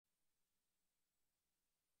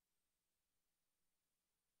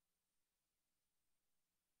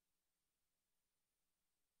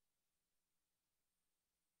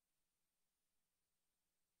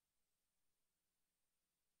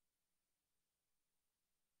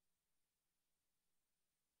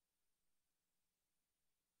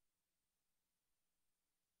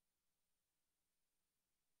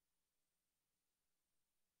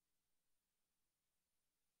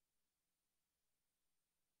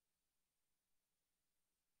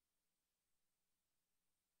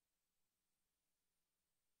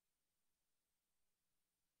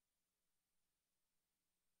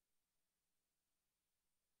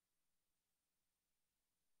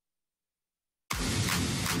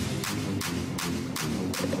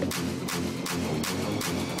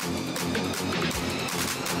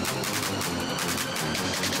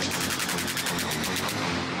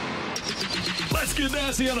and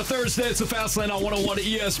nasty on a Thursday. It's the Fast Lane on 101 to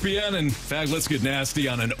ESPN. In fact, let's get nasty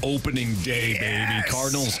on an opening day, baby.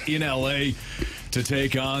 Cardinals in L.A. to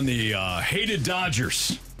take on the hated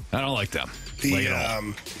Dodgers. I don't like them.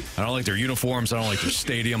 I don't like their uniforms. I don't like their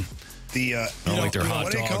stadium. I don't like their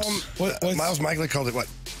hot dogs. Miles Mikolas called it what?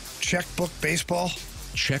 Checkbook baseball?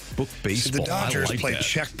 Checkbook baseball. So the Dodgers like played that.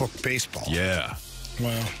 checkbook baseball. Yeah.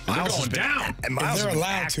 Well, Miles is down. And Miles if they're is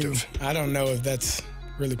allowed active. to, I don't know if that's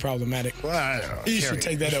really problematic. Well, I don't know. You Kerry, should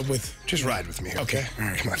take that up with. Just ride with me. Okay. All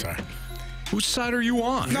right. Come on. Sorry. Whose side are you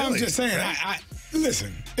on? No, I'm just saying. I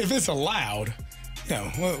listen. If it's allowed,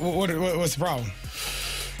 what's the problem?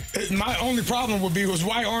 My only problem would be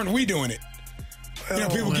why aren't we doing it?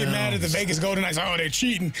 People get mad at the Vegas Golden Knights. Oh, they're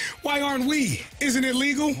cheating. Why aren't we? Isn't it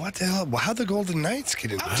legal? What the hell? How'd the Golden Knights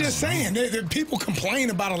get into I'm just saying. People complain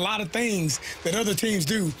about a lot of things that other teams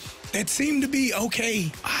do that seem to be okay.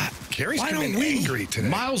 Kerry's Why coming don't we? angry today.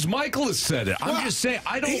 Miles Mikolas said it. I'm just saying,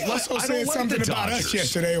 I don't He also said like something the about Dodgers. us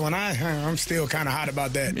yesterday when I'm still kind of hot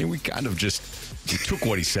about that. I mean, we kind of just took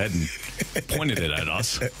what he said and pointed it at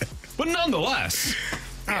us. But nonetheless,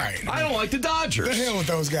 all right. I don't like the Dodgers. The hell with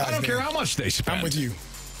those guys. I don't care how much they spend. I'm with you.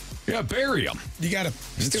 Yeah, bury them. You got to.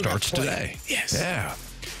 It starts today. Yes. Yeah.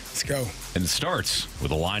 Let's go. And it starts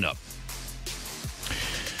with a lineup.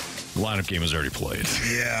 The lineup game is already played.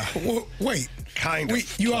 Yeah. Wait. Kind of.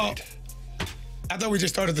 I thought we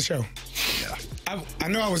just started the show. Yeah. I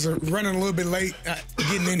know I was running a little bit late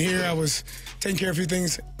getting in here. I was taking care of a few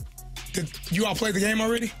things. Did you all play the game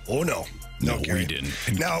already? Oh, no. No, we didn't.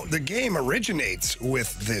 Now, the game originates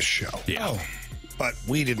with this show. Yeah. Oh. But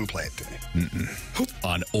we didn't play it today.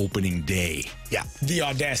 On opening day. Yeah. The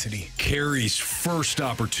audacity. Carey's first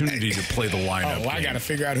opportunity to play the lineup. I got to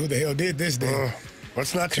figure out who the hell did this day. Well,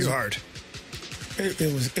 it's not too hard.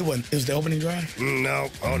 It was the opening drive? No.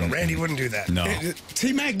 Oh, no. Randy wouldn't do that. No.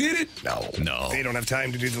 T-Mac did it? No. They don't have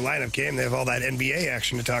time to do the lineup game. They have all that NBA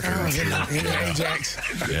action to talk about. Ajax.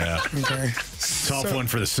 Yeah. Okay. Tough one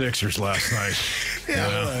for the Sixers last night.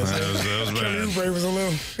 That was Kelly bad. Oubre was a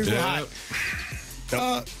little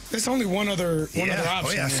hot. There's only one other option.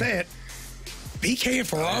 Oh, yeah. Say it. BK and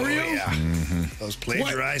Ferrario? Oh, yeah. Those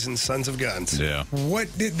plagiarizing sons of guns. Yeah.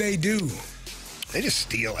 What did they do? They just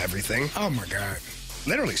steal everything. Oh, my God.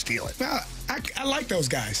 Literally steal it. Now, I like those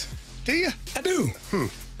guys. Do you? I do.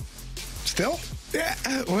 Still? Yeah,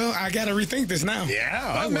 well, I got to rethink this now.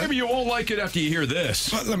 Yeah. Well, maybe you won't like it after you hear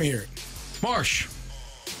this. Let me hear it. Marsh.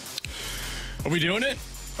 Are we doing it?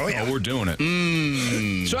 Oh, yeah. Oh, we're doing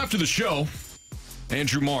it. So after the show,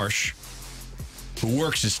 Andrew Marsh, who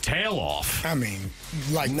works his tail off. I mean,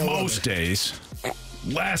 like no most other. days.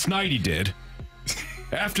 Last night he did.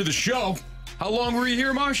 After the show, how long were you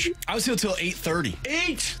here, Marsh? I was here till 8:30.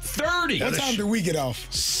 8:30. What time did we get off?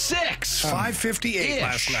 6. 5:58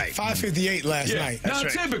 last night. 5:58 last night. Now,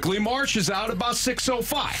 right. typically, Marsh is out about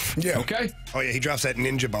 6:05. Yeah. Okay? Oh, yeah. He drops that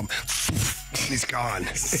ninja bomb. He's gone.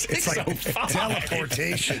 It's like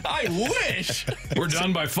teleportation. I wish. We're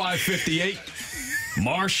done by 5:58.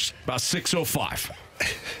 Marsh, about 6:05.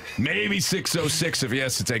 Maybe 6:06 if he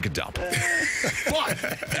has to take a dump. But,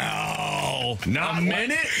 no, not a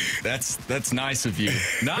minute. That's nice of you.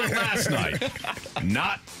 Not last night.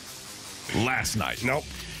 Not last night. Nope.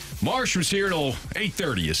 Marsh was here till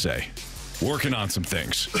 8:30, you say, working on some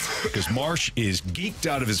things. Because Marsh is geeked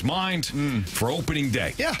out of his mind for opening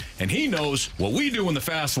day. Yeah. And he knows what we do in the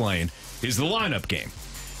fast lane is the lineup game.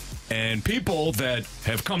 And people that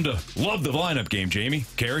have come to love the lineup game, Jamie,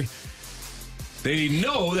 Carey, they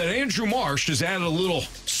know that Andrew Marsh has added a little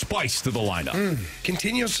spice to the lineup.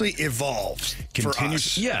 Continuously evolves for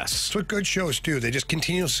us. Yes. That's what good shows do. They just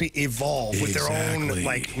continuously evolve with their own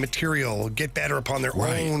material, get better upon their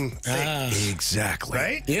own thing. Exactly.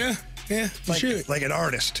 Right? Yeah. Yeah, you should. Like an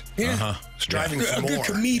artist. Yeah. Striving for a more. good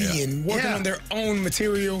comedian working on their own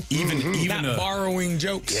material, Even not borrowing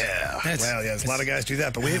jokes. Yeah. There's a lot of guys do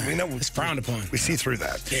that, but we know it's frowned upon. We see through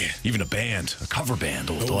that. Yeah. Even a band, a cover band,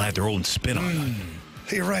 they'll add their own spin on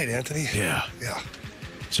it. You're right, Anthony. Yeah. Yeah.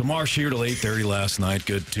 So Marsh here till 8:30 last night.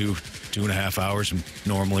 Good 2.5 hours,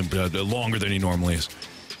 normally longer than he normally is.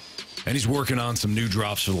 And he's working on some new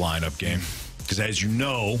drops for the lineup game. Because as you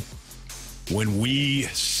know, when we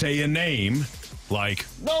say a name like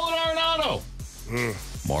Nolan Arenado,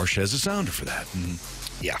 Marsh has a sounder for that.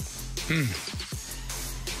 Yeah.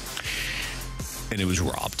 And it was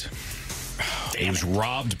robbed. It was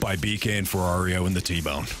robbed by BK and Ferrario in the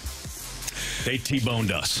T-bone. They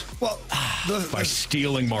T-boned us Well, by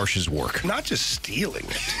stealing Marsh's work. not just stealing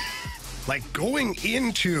it. like going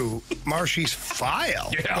into Marshy's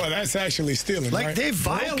file. Yeah. Well, that's actually stealing, Like right? they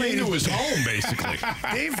violated into his home, basically.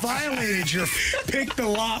 They violated your. Picked the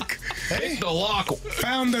lock, Pick the lock.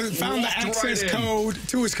 found the Walked access right in. code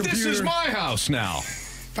to his computer. This is my house now.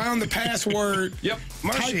 Found the password. Yep. Typed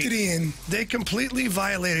Marshy, it in. They completely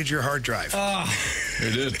violated your hard drive. They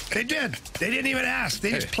did. They did. They didn't even ask.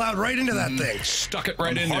 They just plowed right into that thing. Stuck it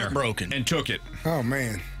right in there. heartbroken. And took it. Oh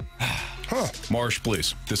man. Marsh,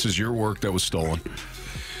 please. This is your work that was stolen.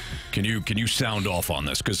 Can you sound off on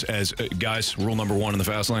this? Because as guys, rule number 1 in the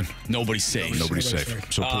fast lane: Nobody's safe. nobody's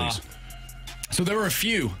safe. So please. So there were a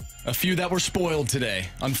few that were spoiled today,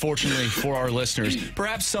 unfortunately for our listeners.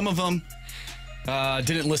 Perhaps some of them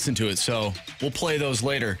didn't listen to it, so we'll play those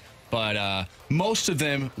later. But most of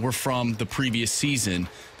them were from the previous season,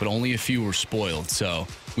 but only a few were spoiled. So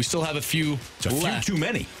we still have a few It's a few left. too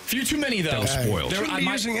many. Few too many, though. That was spoiled. Shouldn't be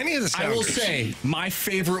using any of the I will sounders. say, my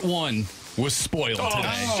favorite one was spoiled today.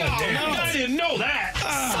 I didn't know that.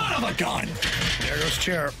 Son of a gun. There goes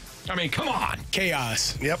chair. I mean, come on.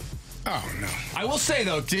 Chaos. Yep. Oh no. I will say,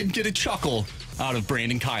 though, did get a chuckle out of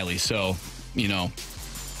Brandon Kiley. So,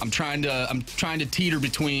 I'm trying to teeter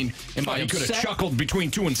between. Am I You could have upset? chuckled between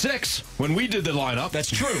 2 and 6 when we did the lineup. That's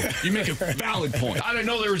true. You make a valid point. I didn't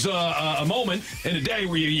know there was a moment in a day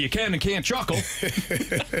where you can and can't chuckle.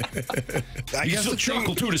 I You guess still the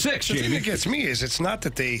chuckle 2 to 6, The thing Jamie. that gets me is it's not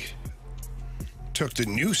that they took the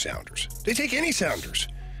new sounders. They take any sounders.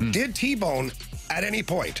 Did T-Bone at any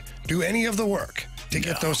point do any of the work to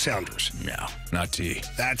get those sounders? No, not T.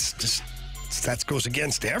 That goes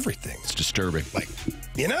against everything. It's disturbing. Like,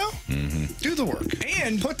 do the work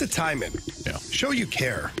and put the time in. Yeah. Show you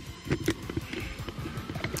care.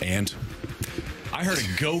 And I heard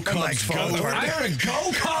a Go Cubs like Go. phone work. I heard a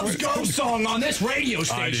Go Cubs Go song on this radio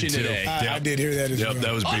station too. today. I did hear that as well.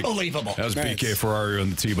 that was big. Unbelievable. That was Nice. BK Ferrari on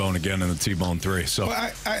the T-Bone again in the T-Bone 3. So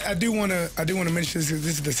Well, I do want to mention this. This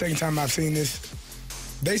is the second time I've seen this.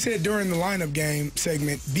 They said during the lineup game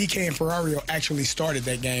segment, BK and Ferrario actually started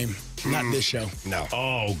that game, not this show. No.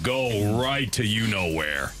 oh, go right to you know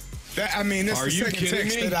where. This Are is the you second kidding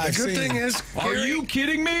text me? that I've The good seen. thing is, Are Carey, you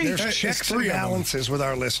kidding me? there's It's checks three and of them. balances with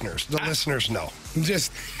our listeners. The listeners know. I'm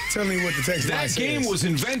just telling you what the text line That game says. was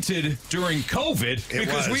invented during COVID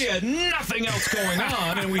because we had nothing else going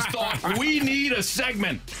on, and we thought we need a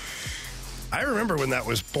segment. I remember when that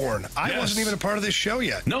was born. I Yes. wasn't even a part of this show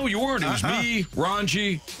yet. No, you weren't. It was me,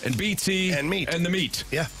 Ranji, and BT, And Meat. and the Meat.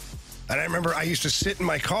 Yeah. And I remember I used to sit in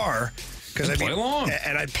my car because And play along.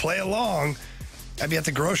 And I'd play along. I'd be at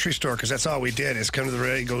the grocery store because that's all we did is come to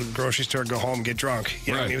the go to the grocery store, go home, get drunk.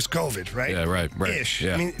 You know, Right. I mean, it was COVID, right? Yeah, right. Ish.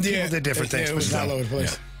 Yeah. I mean, people did different things. It was but all still. over the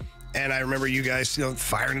place. And I remember you guys,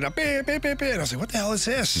 firing it up, beep, beep, beep, beep. And I was like, what the hell is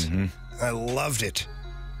this? Mm-hmm. I loved it.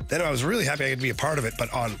 Then I was really happy I could be a part of it,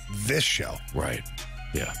 but on this show. Right.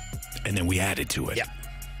 Yeah. And then we added to it. Yeah.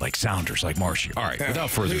 Like Sounders, like Marshy. All right. Without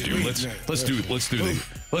further ado, let's do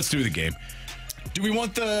the game. Do we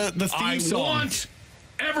want the theme I song? want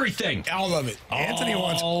everything. All of it. Anthony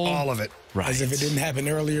wants all of it. Right. As if it didn't happen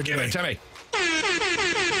earlier Give today. it to me.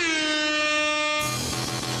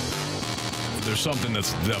 There's something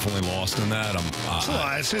that's definitely lost in that.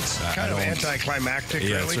 It's I kind of don't- anticlimactic, Yeah,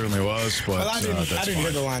 it really. certainly was, but Well, I didn't that's hear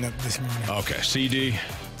fine. the lineup this morning. Okay, CD.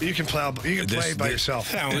 You can play This- by this-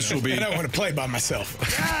 yourself. I don't This wanna- will be- I don't want to play by myself.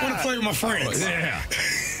 I want to play with my friends. Yeah.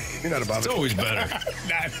 You're not above It's it. always better.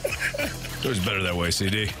 It's always better that way,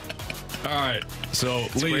 CD. All right, so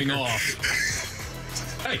leading quicker.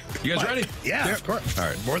 off. Hey, you guys ready? Yeah, of course. All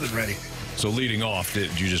right. More than ready. So leading off,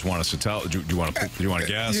 did you just want us to tell? Do you want to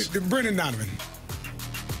guess? Brendan Donovan.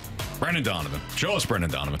 Brendan Donovan. Show us Brendan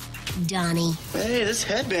Donovan. Donnie. Hey, this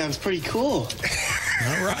headband's pretty cool.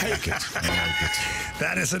 All right.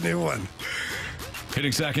 That is a new one.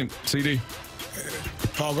 Hitting second, CD.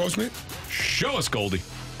 Paul Goldschmidt. Show us Goldie.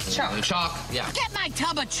 Chalk. Yeah. Get my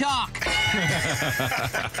tub of chalk.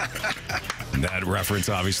 That reference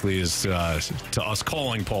obviously is to us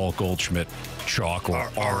calling Paul Goldschmidt Chalk or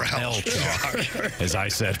RL Chalk, as I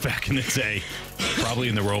said back in the day, probably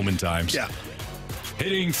in the Roman times. Yeah.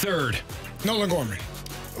 Hitting third. Nolan Gorman.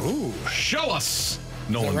 Ooh. Show us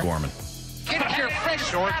Nolan right? Gorman. Get your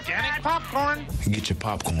fresh organic popcorn. Get your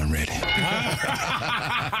popcorn ready.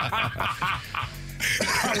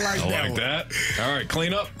 I like I that like one. that. All right,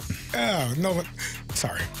 clean up. Oh, Nolan.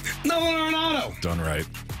 Sorry. Nolan Arenado. Done right.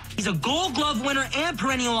 He's a Gold Glove winner and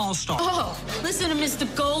perennial All-Star. Oh, listen to Mr.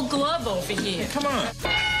 Gold Glove over here. Come on.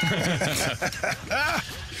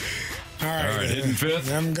 All right. hitting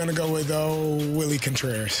fifth. I'm going to go with Willie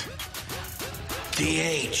Contreras.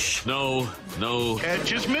 DH. Catch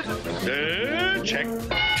his mitt. Check.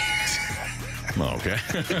 Oh, okay.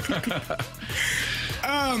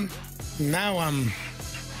 Now I'm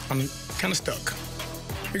kind of stuck.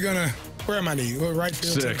 We're gonna. Where am I need? Right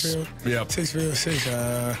field, 6. field. Yep. 6 field, 6.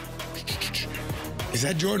 Is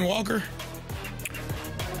that Jordan Walker?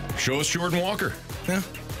 Show us Jordan Walker. Yeah.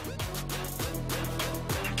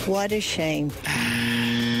 What a shame.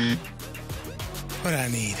 What I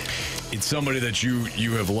need? It's somebody that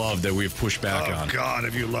you have loved that we've pushed back on. Oh, God,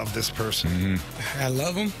 have you loved this person? Mm-hmm. I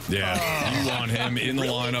love him. Yeah, you want him in the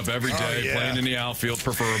lineup every day, yeah. playing in the outfield,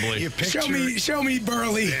 preferably. You picture... Show me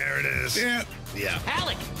Burley. There it is. Yeah. Yeah.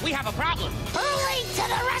 Alec, we have a problem. Hurry to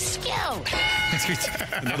the rescue!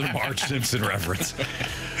 Another Marge Simpson reference.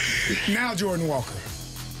 Now Jordan Walker.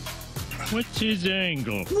 What's his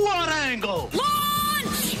angle? What angle?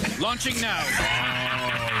 Launch! Launching now.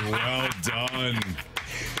 Oh, well done.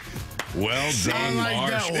 Well done,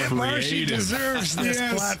 Marsh. Marshy Creative. deserves this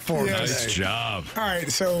platform. Nice today. job. All right,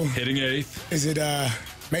 so Hitting 8th. is it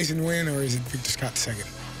Mason Wynn or is it Victor Scott II?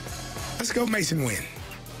 Let's go Mason Wynn.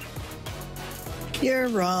 You're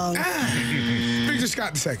wrong. Victor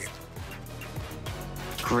Scott II.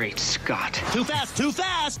 Great Scott. Too fast, too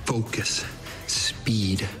fast. Focus.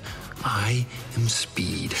 Speed. I am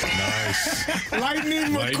speed. Nice. Lightning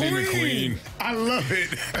McQueen. Lightning McQueen. I love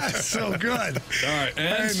it. That's so good. All right,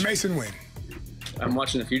 And Mason Wynn. I'm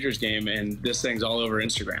watching the Futures game, and this thing's all over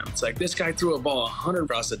Instagram. It's like, this guy threw a ball 100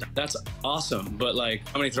 across the... That's awesome, but, like,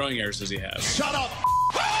 how many throwing errors does he have? Shut up.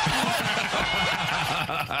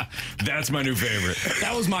 That's my new favorite.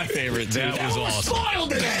 That was my favorite, too. That was awesome. Spoiled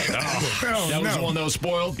today. Oh, that was the one that was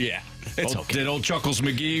spoiled? Yeah. It's okay. Did old Chuckles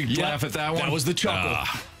McGee laugh at that one? That was the chuckle.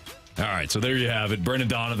 All right, so there you have it. Brendan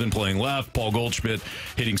Donovan playing left. Paul Goldschmidt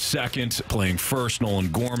hitting second, playing first. Nolan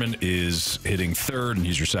Gorman is hitting third, and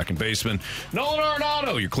he's your second baseman. Nolan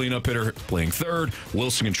Arenado, your cleanup hitter, playing third.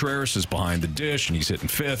 Wilson Contreras is behind the dish, and he's hitting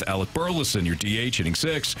fifth. Alec Burleson, your DH, hitting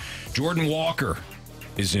sixth. Jordan Walker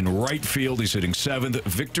is in right field. He's hitting seventh.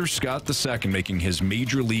 Victor Scott II, making his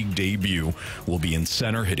major league debut, will be in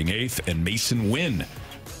center, hitting eighth. And Mason Wynn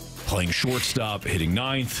playing shortstop, hitting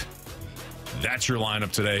ninth. That's your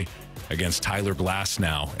lineup today against Tyler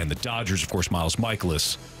Glasnow. And the Dodgers, of course, Miles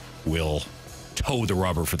Mikolas will toe the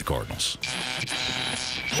rubber for the Cardinals. Back.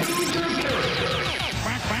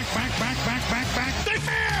 Stay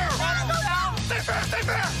fair! Stay fair, stay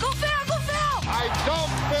fair! Go foul, go foul! I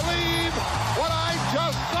don't believe what I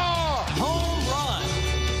just saw! Home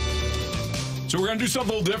run. So we're going to do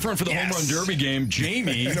something a little different for the Home Run Derby game.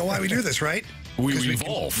 Jamie. You know why we do this, right? We Because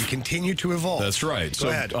evolve. We continue to evolve. That's right. Go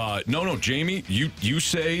ahead. No, Jamie, you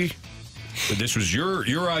say that this was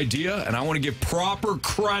your idea, and I want to give proper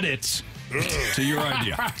credit to your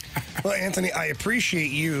idea. Well, Anthony, I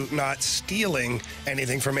appreciate you not stealing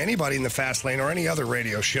anything from anybody in the Fast Lane or any other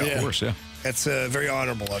radio show. Of course, yeah. That's very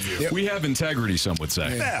honorable of you. We have integrity, some would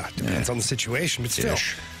say. Yeah, depends on the situation, but still.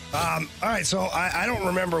 All right, so I don't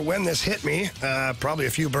remember when this hit me, probably a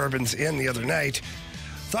few bourbons in the other night.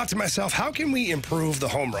 Thought to myself, how can we improve the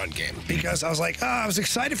home run game? Because I was like, I was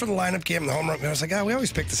excited for the lineup game and the home run. I was like, we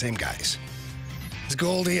always pick the same guys. It's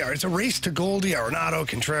Goldie, or it's a race to Goldie, Arenado,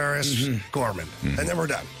 Contreras, Gorman, and then we're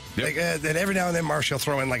done. Yep. Like, then every now and then Marsh will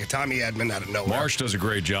throw in like a Tommy Edman out of nowhere. Marsh does a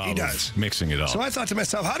great job He does. of mixing it up. So I thought to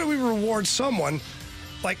myself, how do we reward someone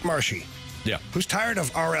like Marshy, yeah. who's tired of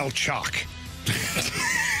RL Chalk?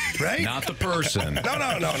 Right? Not the person.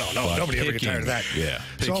 No. Nobody ever gets tired of that. Yeah,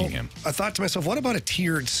 picking him. I thought to myself, what about a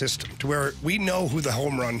tiered system to where we know who the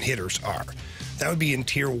home run hitters are? That would be in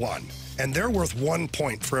tier 1, and they're worth 1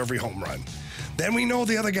 point for every home run. Then we know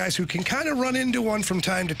the other guys who can kind of run into one from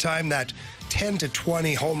time to time, that 10 to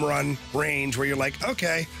 20 home run range where you're like,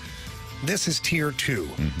 okay, this is tier 2.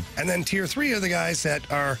 And then tier 3 are the guys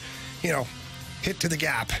that are, hit to the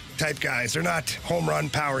gap type guys. They're not home run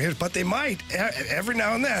power hitters, but they might every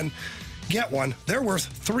now and then get one. They're worth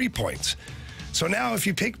 3 points. So now if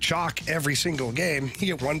you pick chalk every single game, you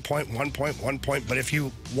get 1 point, 1 point, 1 point. But if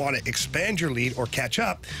you want to expand your lead or catch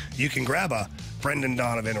up, you can grab a Brendan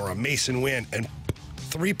Donovan or a Mason Wynn and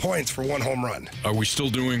 3 points for 1 home run. Are we still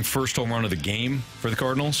doing first home run of the game for the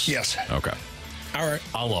Cardinals? Yes. Okay. All right.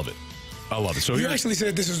 I love it. So You actually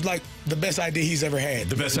said this was like the best idea he's ever had.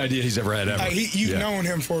 The best idea he's ever had ever. You've known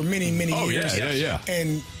him for many, many years. Yeah.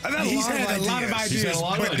 And he's had a lot of ideas,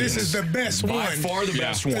 but this is the best one. By far the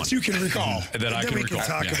best one. That you can recall. That I can we recall. can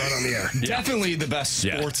talk about on the air. Definitely the best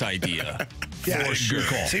sports idea. Yeah, For sure. Good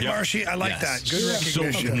call. See, Yeah. Marshy, I like that. Good So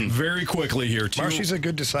recognition. very quickly here, Marshy's a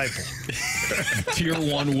good disciple. tier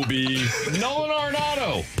 1 will be Nolan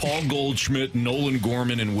Arenado, Paul Goldschmidt, Nolan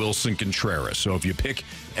Gorman, and Wilson Contreras. So if you pick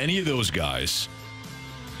any of those guys,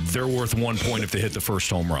 they're worth 1 point if they hit the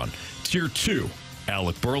first home run. Tier 2,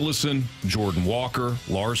 Alec Burleson, Jordan Walker,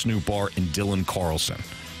 Lars Nootbaar, and Dylan Carlson.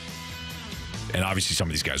 And obviously some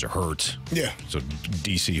of these guys are hurt. Yeah. So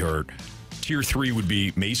DC hurt. Tier 3 would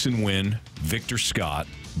be Mason Wynn, Victor Scott,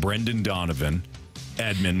 Brendan Donovan,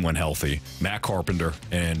 Edmund when healthy, Matt Carpenter,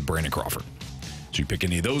 and Brandon Crawford. So you pick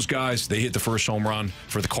any of those guys, they hit the first home run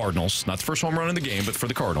for the Cardinals. Not the first home run in the game, but for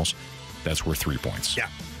the Cardinals. That's worth 3 points. Yeah.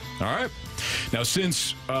 All right. Now,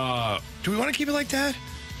 since... do we want to keep it like that?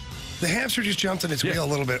 The hamster just jumped in its wheel a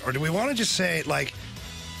little bit. Or do we want to just say, like...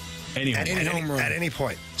 Any home run. At any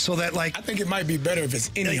point. So that, like... I think it might be better if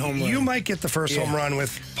it's any home run. You might get the first home run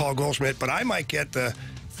with Paul Goldschmidt, but I might get the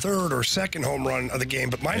third or second home run of the game,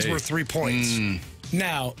 but mine's worth 3 points.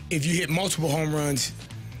 Now, if you hit multiple home runs...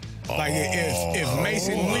 Like if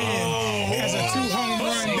Mason Wynn has a 2 home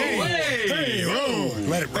run day,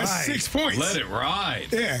 let it ride. That's 6 points. Let it ride.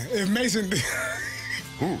 Yeah, if Mason.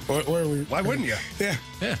 Why wouldn't you? Yeah.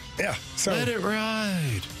 So let it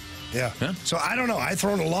ride. Yeah. So I don't know. I've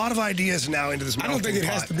thrown a lot of ideas now into this. I don't think it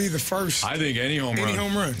has to be the first. I think any home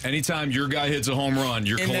run. Anytime your guy hits a home run,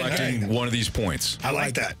 you're collecting one of these points. I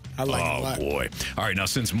like that. I like it a lot. Oh, boy. All right, now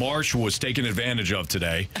since Marsh was taken advantage of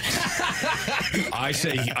today, I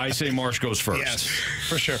say Marsh goes first. Yes,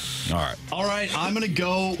 for sure. All right, I'm going to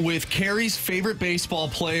go with Carey's favorite baseball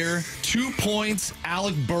player, 2 points,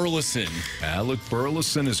 Alec Burleson. Alec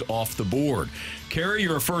Burleson is off the board. Carey,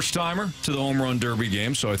 you're a first-timer to the Home Run Derby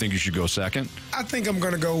game, so I think you should go second. I think I'm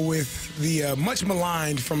going to go with the much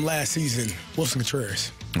maligned from last season, Wilson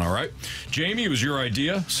Contreras. All right. Jamie, it was your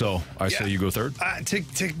idea, so I say you go third. To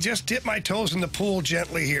just dip my toes in the pool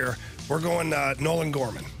gently here, we're going Nolan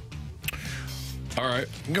Gorman. All right.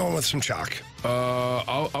 I'm going with some chalk.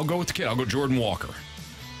 I'll go with the kid. I'll go Jordan Walker.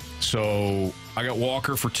 So I got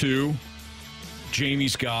Walker for 2.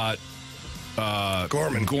 Jamie's got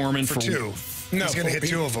Gorman for 2. No, he's going to hit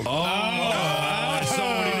 2 of them. I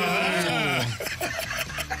saw what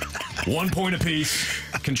he did. 1 point apiece.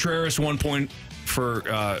 Contreras, 1 point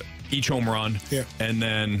for each home run. Yeah. And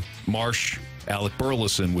then Marsh, Alec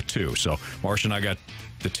Burleson with 2. So Marsh and I got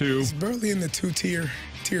the 2. Is Burley in the tier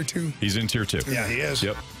 2? He's in tier 2. Yeah, he is.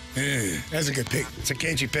 Yep. That's a good pick. It's a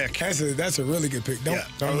cagey pick. That's a really good pick.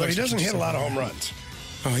 Although he doesn't hit a lot of home runs.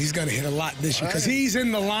 Oh, he's going to hit a lot this year because he's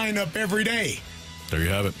in the lineup every day. There you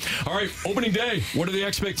have it. All right, opening day. What are the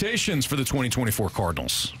expectations for the 2024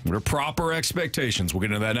 Cardinals? What are proper expectations? We'll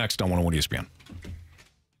get into that next on 101 ESPN.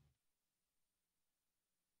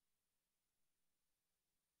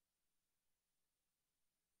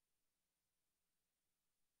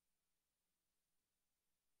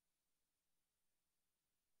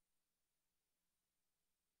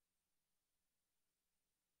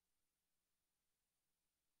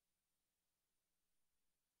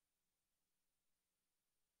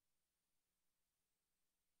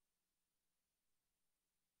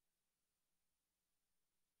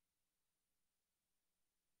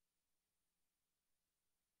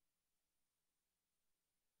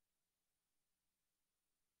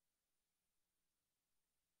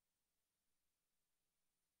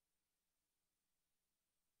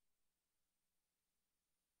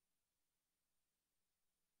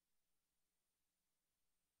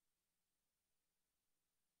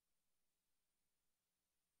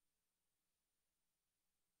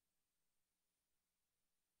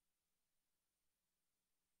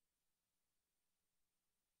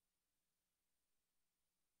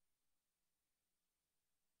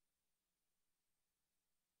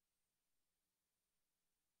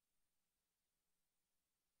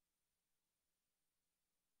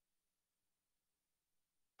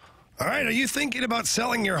 All right, are you thinking about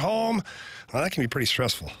selling your home? Well, that can be pretty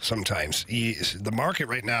stressful sometimes. The market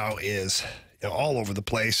right now is all over the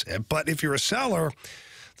place. But if you're a seller,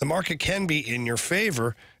 the market can be in your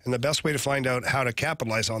favor. And the best way to find out how to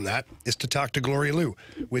capitalize on that is to talk to Gloria Liu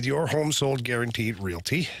with Your Home Sold Guaranteed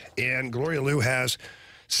Realty. And Gloria Liu has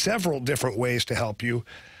several different ways to help you.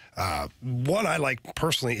 One I like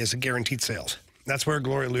personally is a guaranteed sales. That's where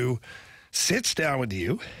Gloria Liu sits down with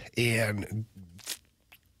you and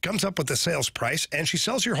comes up with the sales price, and she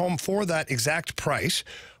sells your home for that exact price,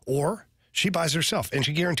 or she buys it herself, and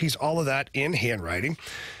she guarantees all of that in handwriting.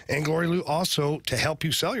 And Gloria Liu also, to help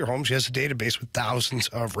you sell your home, she has a database with thousands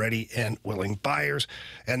of ready and willing buyers,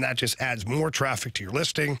 and that just adds more traffic to your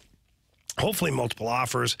listing, hopefully multiple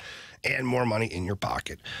offers, and more money in your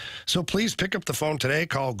pocket. So please pick up the phone today.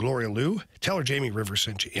 Call Gloria Liu. Tell her Jamie Rivers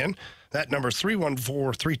sent you in. That number is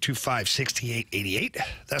 314-325-6888.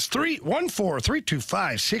 That's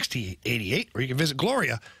 314-325-6888. Or you can visit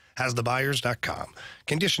GloriaHasTheBuyers.com.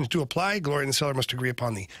 Conditions do apply. Gloria and the seller must agree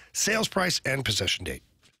upon the sales price and possession date.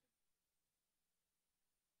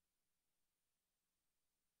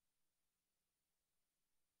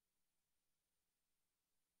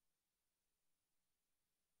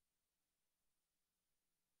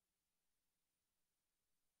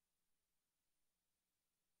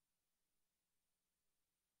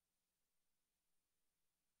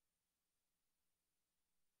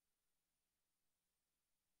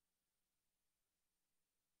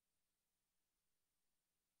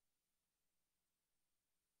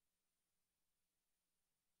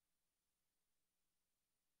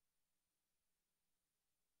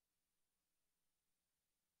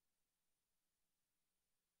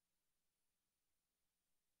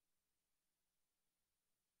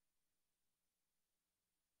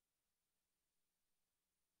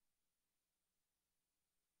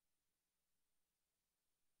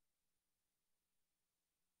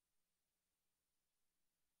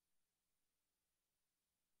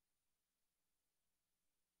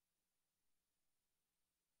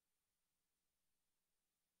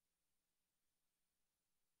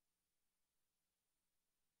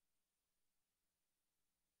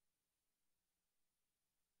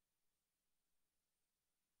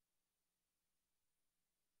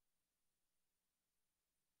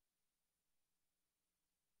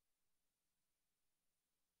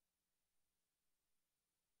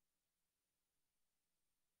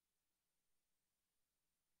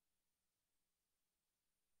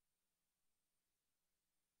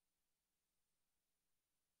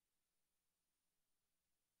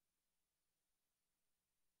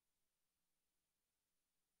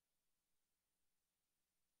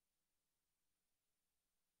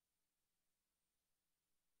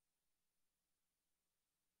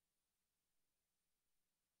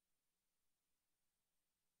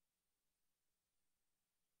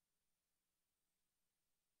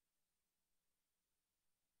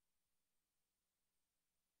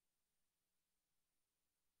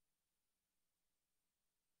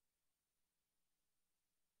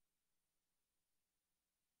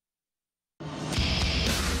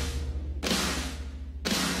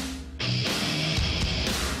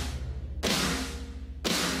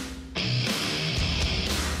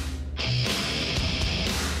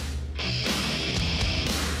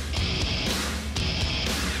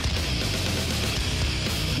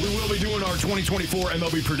 be doing our 2024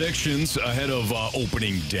 MLB predictions ahead of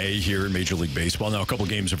opening day here in Major League Baseball. Now, a couple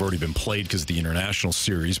games have already been played because of the international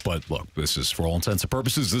series, but look, this is, for all intents and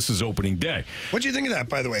purposes, this is opening day. What do you think of that,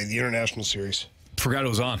 by the way, the international series? Forgot it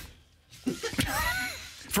was on.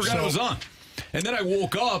 It was on. And then I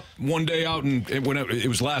woke up one day out when it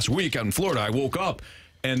was last week out in Florida. I woke up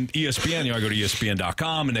and ESPN, I go to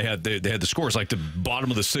ESPN.com and they had the scores like the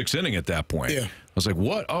bottom of the sixth inning at that point. Yeah. I was like,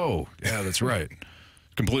 what? Oh, yeah, that's right.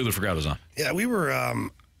 Completely forgot it was on. Yeah, we were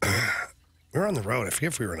on the road. I forget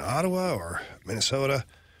if we were in Ottawa or Minnesota.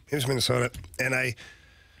 Maybe it was Minnesota. And I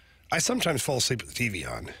sometimes fall asleep with the TV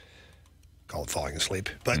on. Call it falling asleep.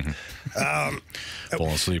 But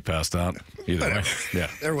falling asleep, passed out. Either way. Yeah.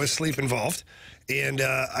 There was sleep involved. And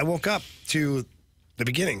I woke up to the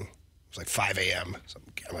beginning. It was like 5 a.m. So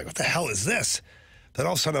I'm like, what the hell is this? Then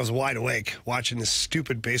all of a sudden I was wide awake watching this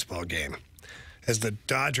stupid baseball game as the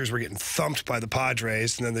Dodgers were getting thumped by the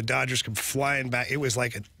Padres, and then the Dodgers come flying back. It was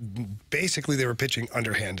like basically they were pitching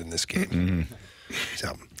underhand in this game. Mm-hmm.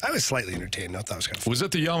 So I was slightly entertained. I thought it was kind of fun. Was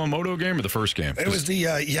that the Yamamoto game or the first game? It was the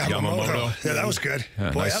Yamamoto. Yeah, that was good.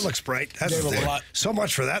 Yeah, Boy, nice. That looks bright. That's a lot. So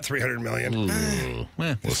much for that $300 million.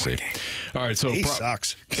 We'll see. All right, so he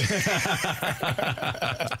sucks.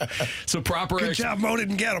 So proper. Good job, Mo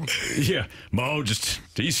didn't get him. Yeah, Mo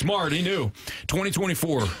he's smart. He knew.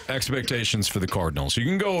 2024 expectations for the Cardinals. You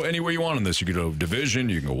can go any way you want on this. You can go division.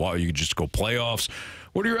 You can just go playoffs.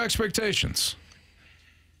 What are your expectations?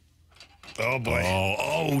 Oh boy!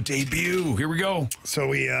 Oh, debut! Here we go.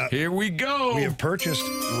 So here we go. We have purchased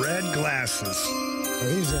red glasses.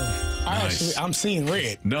 Nice. I'm seeing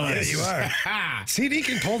red. Nice. Yeah, you are. See, he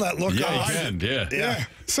can pull that look off. Yeah, he can. Yeah.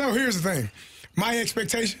 So here's the thing. My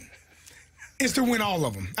expectation is to win all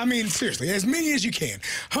of them. I mean, seriously, as many as you can.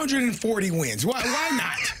 140 wins. Why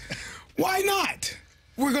not? Why not?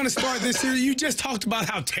 We're going to start this series. You just talked about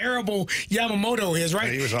how terrible Yamamoto is,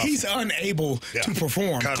 right? Yeah, he's unable to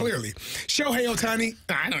perform, clearly. Shohei Ohtani,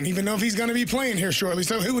 I don't even know if he's going to be playing here shortly,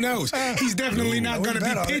 so who knows? He's definitely not going to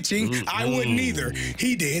be pitching. I wouldn't either.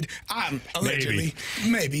 He did. Allegedly.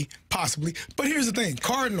 Maybe. Possibly. But here's the thing.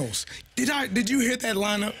 Cardinals. Did you hear that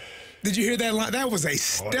lineup? Did you hear that line? That was a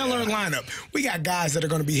stellar lineup. We got guys that are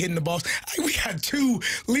going to be hitting the balls. We got two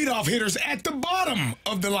leadoff hitters at the bottom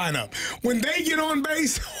of the lineup. When they get on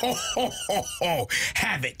base,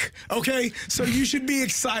 havoc. Okay? So you should be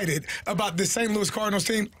excited about this St. Louis Cardinals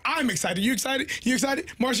team. I'm excited. You excited? You excited?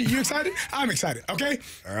 Marcia, you excited? I'm excited. Okay?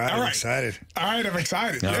 All right. I'm excited. All right, I'm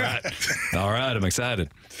excited. All right, I'm excited.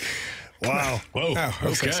 Wow. Whoa. Oh,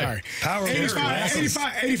 okay. Sorry. Power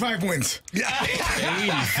 85 wins. Yeah.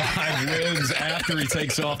 85 wins after he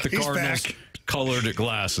takes off the Cardinals colored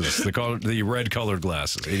glasses, the red colored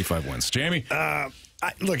glasses. 85 wins. Jamie? I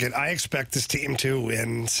expect this team to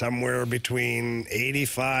win somewhere between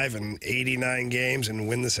 85 and 89 games and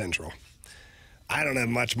win the Central. I don't have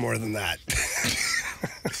much more than that.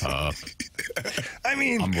 I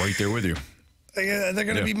mean, I'm right there with you. They're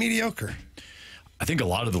going to be mediocre. I think a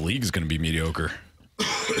lot of the league is going to be mediocre.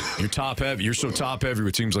 You're top heavy. You're so top heavy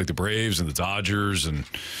with teams like the Braves and the Dodgers, and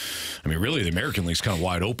I mean, really, the American League's kind of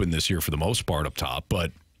wide open this year for the most part up top.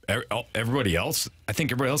 But everybody else, I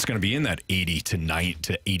think everybody else is going to be in that 80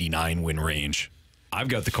 to 89 win range. I've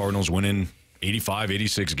got the Cardinals winning 85,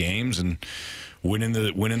 86 games and winning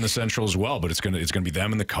the Central as well. But it's going to be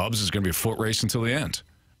them and the Cubs. It's going to be a foot race until the end.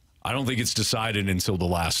 I don't think it's decided until the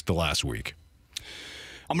last week.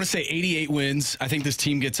 I'm going to say 88 wins. I think this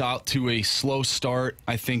team gets out to a slow start.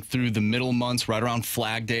 I think through the middle months, right around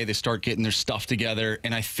Flag Day, they start getting their stuff together.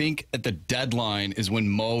 And I think at the deadline is when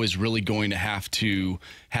Mo is really going to have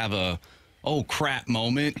a oh crap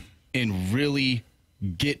moment and really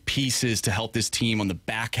get pieces to help this team on the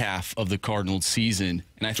back half of the Cardinals season.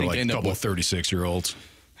 And I think like end up couple with 36-year-olds,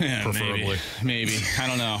 preferably. Maybe. I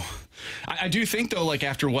don't know. I do think, though, like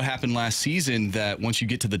after what happened last season, that once you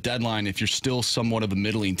get to the deadline, if you're still somewhat of a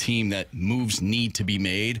middling team, that moves need to be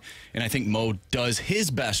made. And I think Mo does his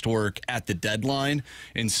best work at the deadline.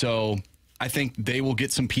 And so I think they will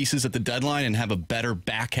get some pieces at the deadline and have a better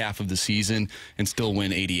back half of the season and still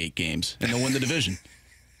win 88 games. And they'll win the division.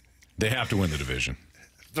 They have to win the division.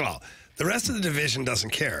 Well, the rest of the division doesn't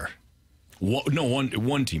care.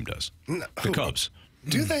 One team does. No, the Cubs.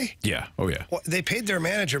 Do they? Yeah. Oh, yeah. Well, they paid their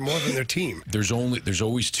manager more than their team. There's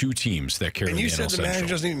always two teams that care. And you said the manager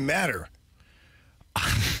doesn't even matter.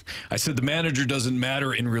 I said the manager doesn't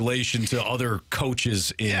matter in relation to other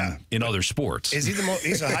coaches in other sports. Is he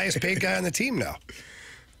he's the highest paid guy on the team now?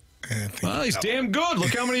 Well, he's damn good.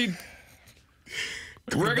 Look how many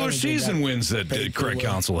regular season wins that Craig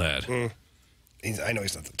Counsell had. I know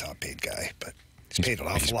he's not the top paid guy, but He's paid an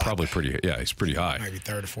awful lot. Probably pretty. Yeah, he's pretty high. Maybe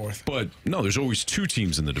third or fourth. But no, there's always 2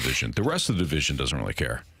 teams in the division. The rest of the division doesn't really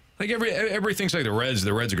care. Like everything's like the Reds.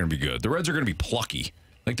 The Reds are going to be good. The Reds are going to be plucky.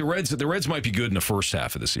 Like the Reds might be good in the first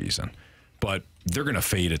half of the season, but they're going to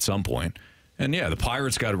fade at some point. And yeah, the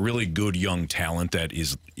Pirates got a really good young talent that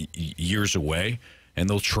is years away, and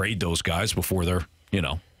they'll trade those guys before their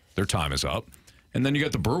time is up. And then you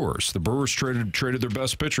got the Brewers. The Brewers traded their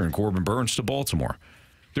best pitcher in Corbin Burns to Baltimore.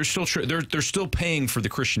 They're still paying for the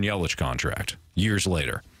Christian Yelich contract years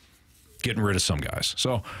later, getting rid of some guys.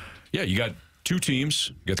 So yeah, you got 2 teams.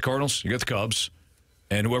 You got the Cardinals, you got the Cubs,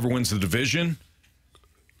 and whoever wins the division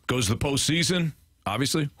goes to the postseason.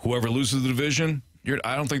 Obviously, whoever loses the division,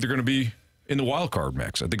 I don't think they're going to be in the wild card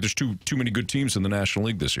mix. I think there's too many good teams in the National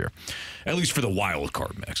League this year, at least for the wild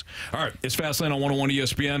card mix. All right, it's Fastlane on 101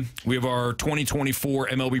 ESPN. We have our 2024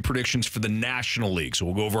 MLB predictions for the National League. So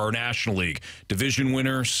we'll go over our National League division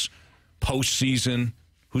winners, postseason,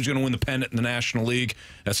 who's going to win the pennant in the National League.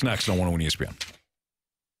 That's next on 101 ESPN.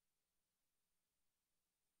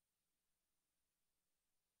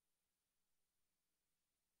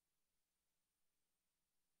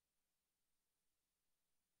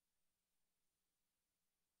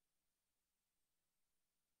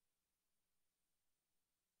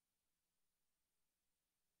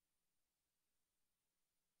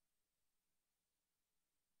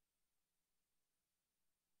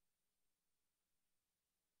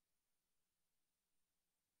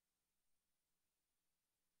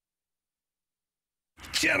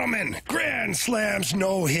 Gentlemen, grand slams,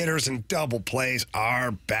 no-hitters, and double plays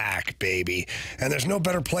are back, baby. And there's no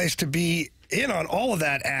better place to be in on all of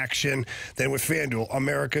that action than with FanDuel,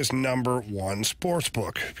 America's #1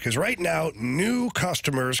 sportsbook. Because right now, new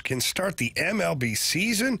customers can start the MLB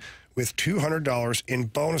season with $200 in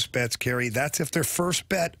bonus bets, Carey. That's if their first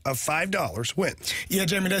bet of $5 wins. Yeah,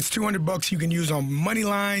 Jamie, that's $200 you can use on money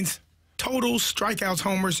lines, totals, strikeouts,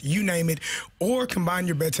 homers, you name it, or combine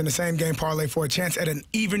your bets in the same game parlay for a chance at an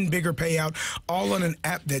even bigger payout, all on an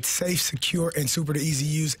app that's safe, secure, and super easy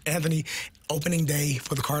to use. Anthony, opening day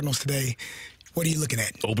for the Cardinals today. What are you looking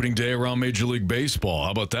at? Opening day around Major League Baseball.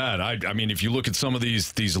 How about that? I mean, if you look at some of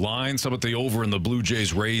these lines, how about the over in the Blue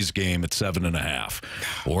Jays-Rays game at 7.5?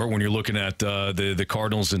 Or when you're looking at the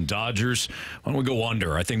Cardinals and Dodgers, why don't we go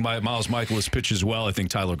under? I think Miles Mikolas pitches well. I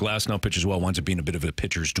think Tyler Glasnow pitches well. Winds up being a bit of a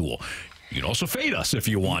pitcher's duel. You can also fade us if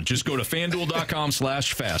you want. Just go to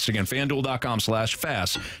FanDuel.com/fast. Again,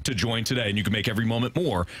 FanDuel.com/fast to join today. And you can make every moment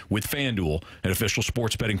more with FanDuel, an official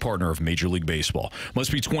sports betting partner of Major League Baseball.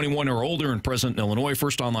 Must be 21 or older and present in Illinois.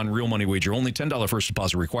 First online real money wager only. $10 first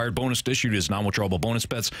deposit required. Bonus issued is non-withdrawable bonus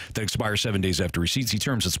bets that expire 7 days after receipt. See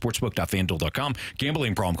terms at sportsbook.fanduel.com.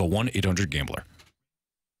 Gambling problem, call 1-800-GAMBLER.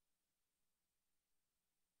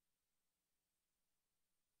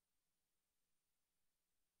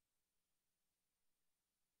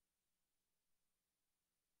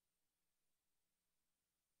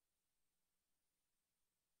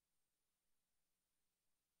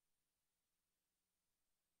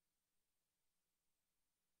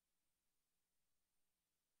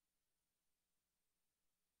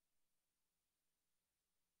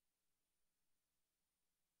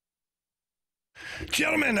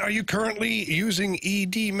 Gentlemen, are you currently using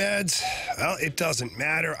ED meds? Well, it doesn't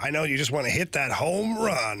matter. I know you just want to hit that home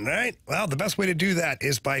run, right? Well, the best way to do that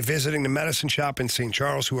is by visiting the Medicine Shop in St.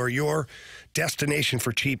 Charles, who are your destination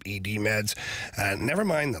for cheap ED meds. Never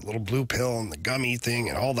mind that little blue pill and the gummy thing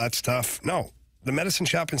and all that stuff. No. The Medicine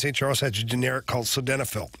Shop in St. Charles has a generic called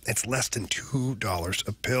Sildenafil. It's less than $2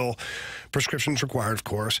 a pill. Prescriptions required, of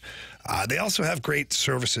course. They also have great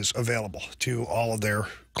services available to all of their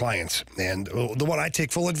clients. And the one I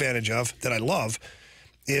take full advantage of, that I love,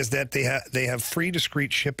 is that they have free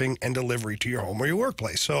discreet shipping and delivery to your home or your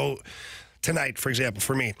workplace. So tonight, for example,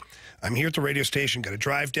 for me, I'm here at the radio station, got to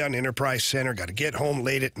drive down to Enterprise Center, got to get home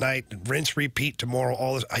late at night, rinse, repeat tomorrow,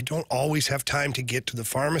 all this. I don't always have time to get to the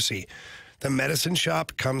pharmacy. The Medicine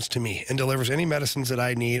Shop comes to me and delivers any medicines that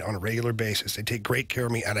I need on a regular basis. They take great care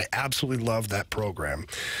of me, and I absolutely love that program.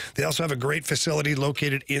 They also have a great facility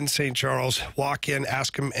located in St. Charles. Walk in,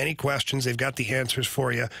 ask them any questions. They've got the answers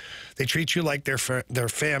for you. They treat you like their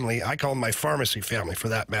family. I call them my pharmacy family, for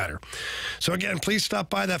that matter. So again, please stop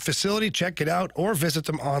by that facility, check it out, or visit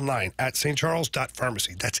them online at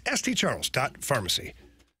stcharles.pharmacy. That's stcharles.pharmacy.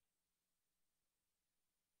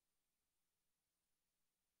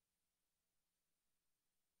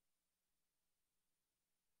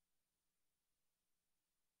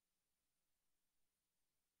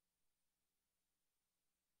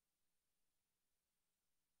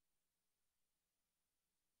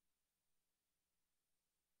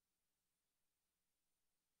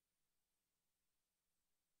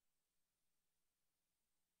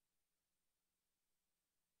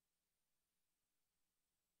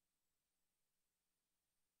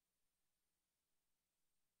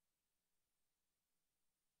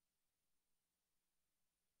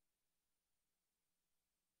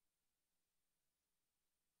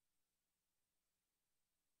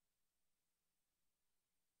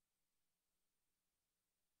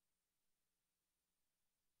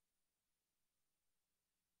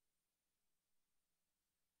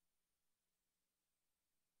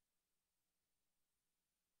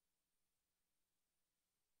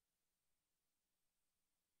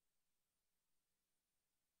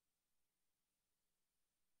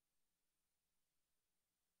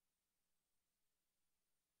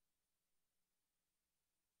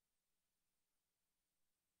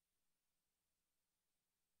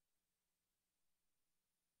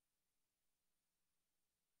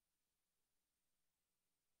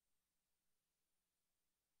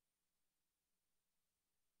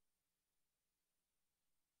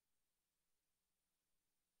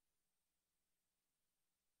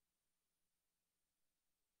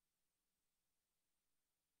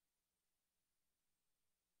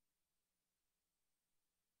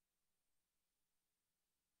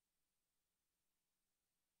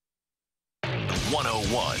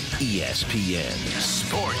 101 ESPN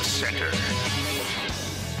Sports Center.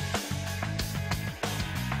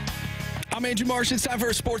 I'm Andrew Marsh. It's time for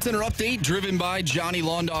a Sports Center update driven by Johnny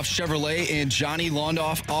Londoff Chevrolet and Johnny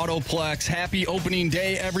Londoff Autoplex. Happy opening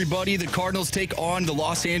day, everybody. The Cardinals take on the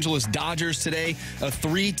Los Angeles Dodgers today. A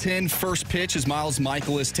 3:10 first pitch as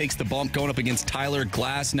Mikolas takes the bump going up against Tyler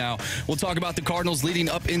Glasnow. We'll talk about the Cardinals leading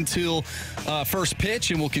up until first pitch,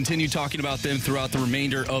 and we'll continue talking about them throughout the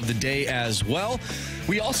remainder of the day as well.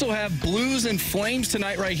 We also have Blues and Flames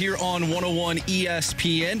tonight right here on 101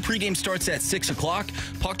 ESPN. Pregame starts at 6 o'clock.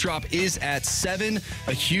 Puck drop is at 7.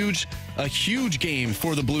 A huge game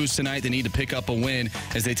for the Blues tonight. They need to pick up a win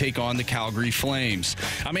as they take on the Calgary Flames.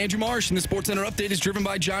 I'm Andrew Marsh, and the Sports Center update is driven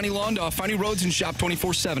by Johnny Londoff. Find new roads and shop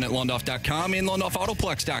 24/7 at Londoff.com and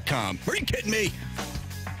LondoffAutoplex.com. Are you kidding me?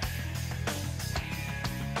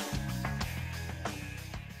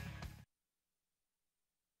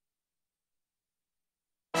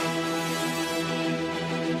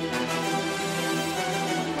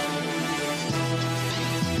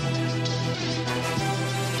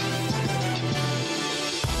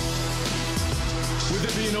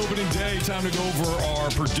 Time to go over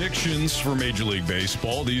our predictions for Major League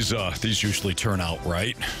Baseball. These usually turn out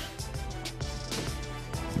right.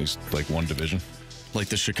 At least like one division. Like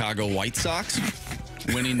the Chicago White Sox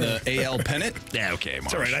winning the AL pennant? Yeah, okay, Marsh.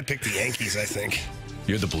 It's all right. I picked the Yankees, I think.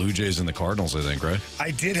 You had the Blue Jays and the Cardinals, I think, right?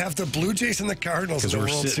 I did have the Blue Jays and the Cardinals because in the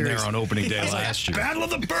we were World sitting Series. there on opening day last year. Battle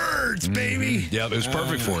of the Birds, baby. Yeah, it was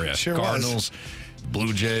perfect for you. Sure Cardinals,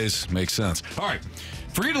 Blue Jays, makes sense. All right,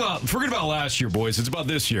 forget about last year, boys. It's about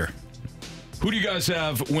this year. Who do you guys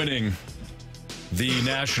have winning the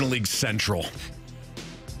National League Central?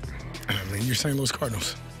 I mean, you're St. Louis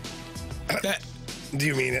Cardinals. Do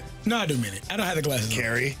you mean it? No, I do mean it. I don't have the glasses.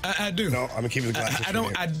 Carey? I do. No, I'm going to keep the glasses.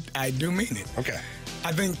 I do mean it. Okay.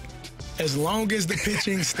 I think as long as the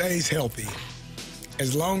pitching stays healthy,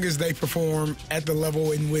 as long as they perform at the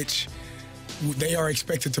level in which they are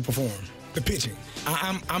expected to perform, the pitching.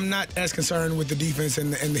 I'm not as concerned with the defense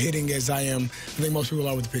and the hitting as I am. I think most people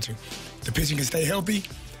are with the pitching. The pitching can stay healthy.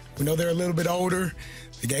 We know they're a little bit older.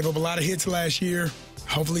 They gave up a lot of hits last year.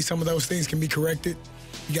 Hopefully some of those things can be corrected.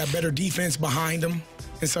 You got better defense behind them.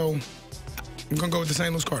 And so I'm going to go with the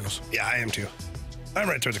St. Louis Cardinals. Yeah, I am too. I'm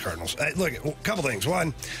right towards the Cardinals. Look, a couple things.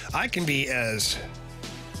 One, I can be as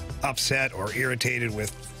upset or irritated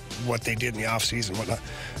with what they did in the offseason and whatnot.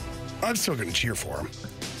 I'm still going to cheer for them.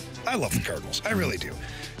 I love the Cardinals. I really do.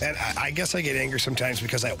 And I guess I get angry sometimes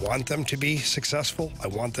because I want them to be successful. I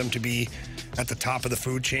want them to be at the top of the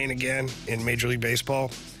food chain again in Major League Baseball.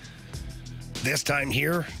 This time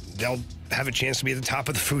here, they'll have a chance to be at the top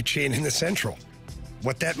of the food chain in the Central.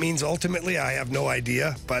 What that means ultimately, I have no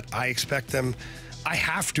idea, but I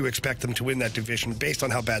have to expect them to win that division based on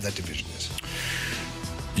how bad that division is.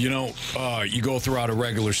 You know, you go throughout a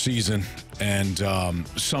regular season, and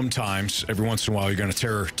sometimes, every once in a while, you're going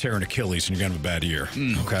to tear an Achilles, and you're going to have a bad year.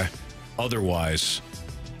 Okay? Otherwise,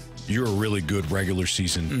 you're a really good regular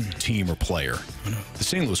season team or player. The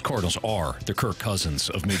St. Louis Cardinals are the Kirk Cousins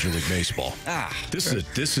of Major League Baseball. This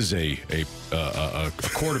is a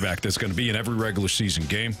quarterback that's going to be in every regular season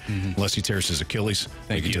game, unless he tears his Achilles.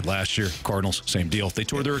 Like he did last year. Cardinals, same deal. They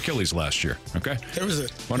tore their Achilles last year. Okay?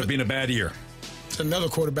 Wound up being a bad year. It's another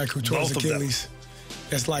quarterback who tore his Achilles.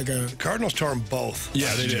 That's like a... Cardinals tore them both.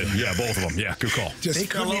 Yeah, they did. Yeah, both of them. Yeah, good call. They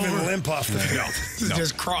couldn't even limp off the field.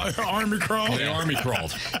 Just army crawl. They army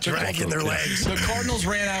crawled. Dragging their legs. The Cardinals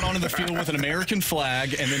ran out onto the field with an American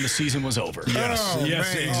flag, and then the season was over. Yes,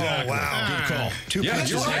 yes, man. exactly. Oh, wow. Good call. Two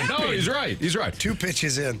pitches right. in. No, he's right. He's right. 2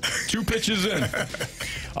 pitches in. 2 pitches in.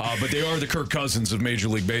 But they are the Kirk Cousins of Major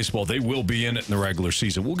League Baseball. They will be in it in the regular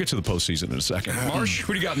season. We'll get to the postseason in a second. Marsh,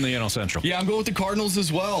 who do you got in the NL Central? Yeah, I'm going with the Cardinals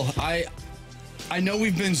as well. I know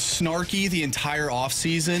we've been snarky the entire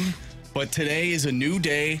offseason, but today is a new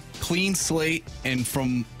day, clean slate, and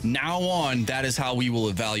from now on, that is how we will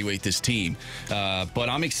evaluate this team. But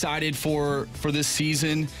I'm excited for this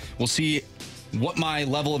season. We'll see what my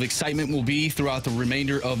level of excitement will be throughout the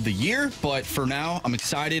remainder of the year, but for now, I'm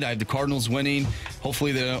excited. I have the Cardinals winning.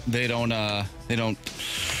 Hopefully, they don't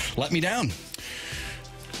let me down.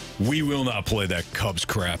 We will not play that Cubs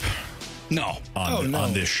crap. No.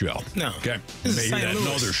 On this show. No. Okay. This is Maybe St. that in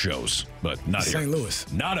Louis. other shows, but not here. St.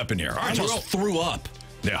 Louis. Not up in here. All I right, almost threw up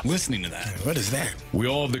Yeah. listening to that. What is that? We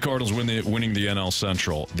all have the Cardinals winning the NL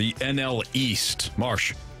Central. The NL East.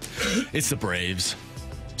 Marsh. It's the Braves.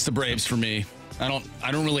 It's the Braves for me. I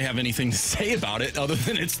don't really have anything to say about it other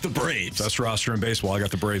than it's the Braves. Best roster in baseball. I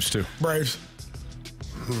got the Braves too. Braves.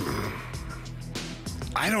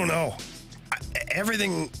 I don't know.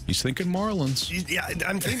 everything. He's thinking Marlins. Yeah,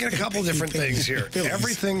 I'm thinking a couple different things here.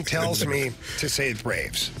 Everything tells me to say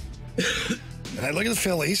Braves. And I look at the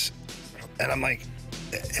Phillies, and I'm like,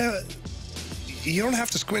 you don't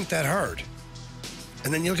have to squint that hard.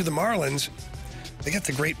 And then you look at the Marlins, they got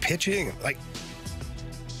the great pitching. Like,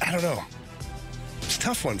 I don't know. It's a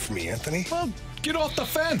tough one for me, Anthony. Well, get off the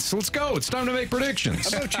fence. Let's go. It's time to make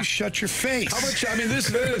predictions. How about you shut your face? How about you? I mean, this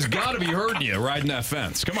has got to be hurting you riding that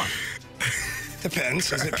fence. Come on.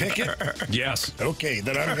 Depends. Is it Pickett? Yes. Okay,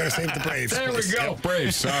 then I'm going to save the Braves. There we go.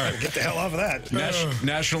 Braves. Sorry. Get the hell off of that.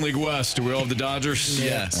 National League West. Do we all have the Dodgers?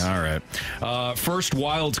 Yes. All right. First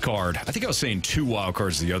wild card. I think I was saying 2 wild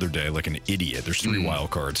cards the other day like an idiot. There's 3 wild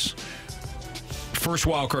cards. First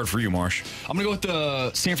wild card for you, Marsh. I'm going to go with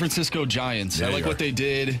the San Francisco Giants. There I like you what are. they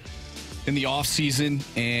did in the offseason,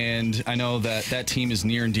 and I know that team is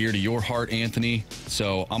near and dear to your heart, Anthony.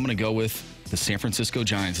 So I'm going to go with the San Francisco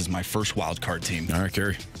Giants as my first wild card team. All right,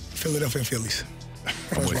 Carey. Philadelphia Phillies.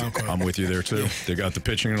 I'm with you there, too. They got the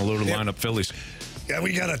pitching and a loaded lineup, Phillies. Yeah,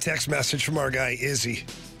 we got a text message from our guy, Izzy.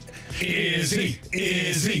 Izzy.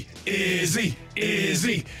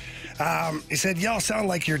 He said, y'all sound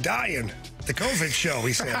like you're dying. The COVID show,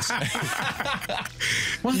 he says.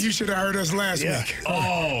 You should have heard us last week.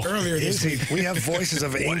 Oh. Earlier this Izzy, week. we have voices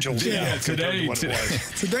of angels. Yeah, today.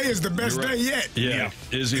 Today is the best day yet. Yeah.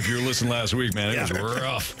 Izzy, if you were listening last week, man, it was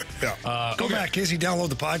rough. Yeah. Go back, Izzy, download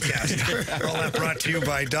the podcast. All that brought to you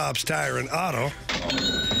by Dobbs Tire and Auto.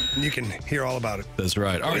 And you can hear all about it. That's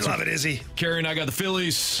right. All right, We love it, Izzy. Carey and I got the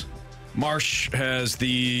Phillies. Marsh has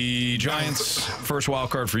the Giants. First wild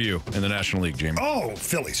card for you in the National League, Jamie. Oh,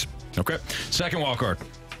 Phillies. Okay. Second wild card.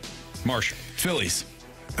 Marsh. Phillies.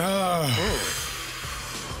 I'm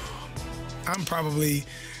probably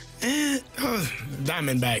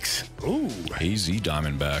Diamondbacks. Ooh. AZ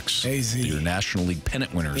Diamondbacks. AZ. Your National League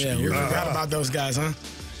pennant winners. Yeah, we forgot about those guys, huh?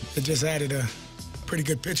 They just added a pretty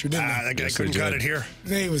good pitcher, didn't they? That guy Yes, couldn't they cut did. it here.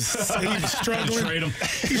 He was struggling. Trade him.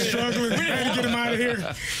 He's struggling. We had to get him out of here.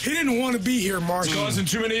 He didn't want to be here, Mark. Causing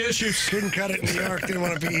too many issues. Couldn't cut it in New York. Didn't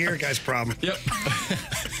want to be here. Guy's problem. Yep.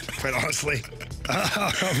 Quite honestly.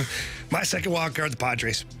 My second wild card, the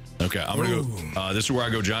Padres. Okay, I'm gonna go. This is where I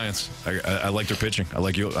go Giants. I like their pitching. I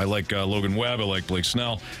like Logan Webb. I like Blake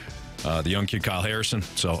Snell. The young kid Kyle Harrison.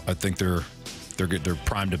 So I think they're good. They're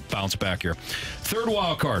primed to bounce back here. Third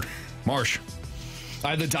wild card, Marsh. I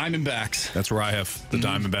have the Diamondbacks. That's where I have the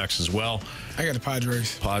Diamondbacks as well. I got the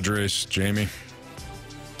Padres. Padres, Jamie.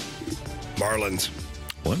 Marlins.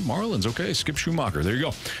 Well, Marlins. Okay, Skip Schumacher. There you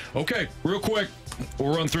go. Okay, real quick,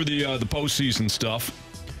 we'll run through the postseason stuff.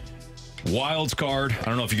 Wild card. I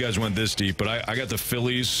don't know if you guys went this deep, but I got the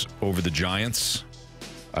Phillies over the Giants.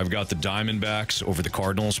 I've got the Diamondbacks over the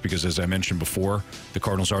Cardinals because, as I mentioned before, the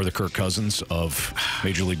Cardinals are the Kirk Cousins of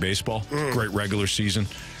Major League Baseball. Great regular season.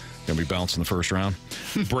 Going to be bounced in the first round.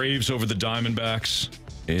 Braves over the Diamondbacks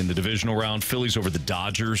in the divisional round. Phillies over the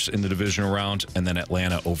Dodgers in the divisional round. And then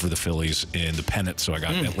Atlanta over the Phillies in the pennant. So I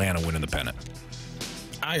got Atlanta winning the pennant.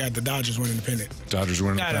 I got the Dodgers winning the pennant. Dodgers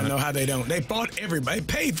winning the I pennant. don't know how they don't. They bought everybody. They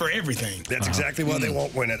paid for everything. That's exactly why they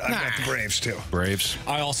won't win it. I got the Braves, too. Braves.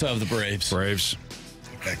 I also have the Braves. Braves.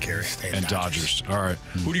 That Carey. And Dodgers. All right.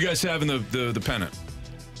 Who do you guys have in the pennant?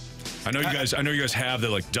 I know you guys have the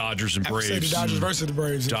like Dodgers and I would say Braves. the Dodgers versus the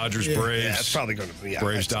Braves. Dodgers, Yeah. Braves. Yeah, it's probably going to be. Yeah,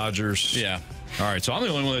 Braves, Dodgers. Yeah. All right. So I'm the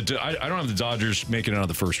only one that I don't have the Dodgers making it out of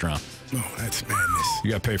the first round. No, that's madness. You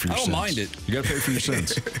got to pay for your I don't sins. mind it. You got to pay for your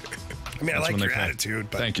sins. I mean, I like when they your pay. attitude,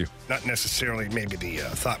 but Thank you. not necessarily maybe the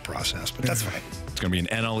thought process, but that's fine. It's going to be an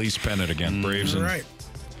NL East pennant again. Braves and Right.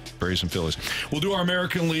 Braves and Phillies. We'll do our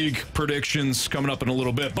American League predictions coming up in a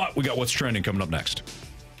little bit, but we got what's trending coming up next.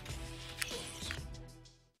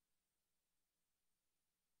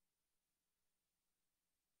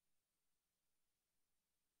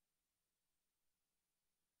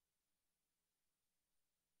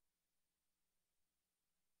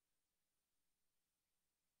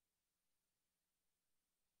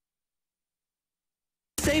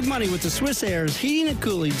 Save money with the Swiss Air's Heating and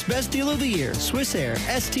Cooling's Best Deal of the Year.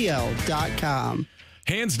 SwissAirSTL.com.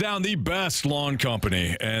 Hands down the best lawn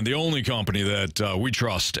company and the only company that we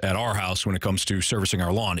trust at our house when it comes to servicing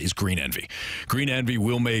our lawn is Green Envy. Green Envy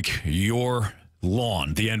will make your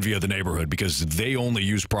lawn the envy of the neighborhood because they only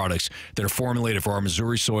use products that are formulated for our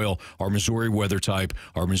Missouri soil, our Missouri weather type,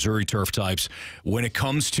 our Missouri turf types. When it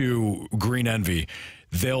comes to Green Envy,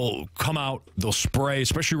 they'll come out, they'll spray,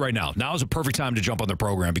 especially right now. Now is a perfect time to jump on their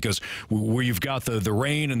program because where you've got the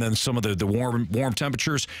rain and then some of the warm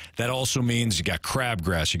temperatures, that also means you got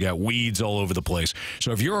crabgrass, you got weeds all over the place.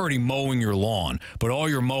 So if you're already mowing your lawn, but all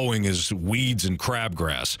you're mowing is weeds and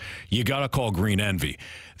crabgrass, you got to call Green Envy.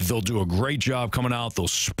 They'll do a great job coming out. They'll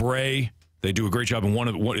spray. They do a great job in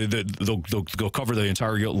they'll cover the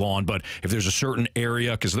entire lawn. But if there's a certain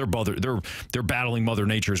area, because they're battling Mother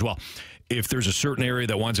Nature as well. If there's a certain area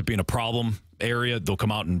that winds up being a problem area, they'll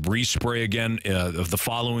come out and respray again the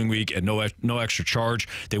following week at no extra charge.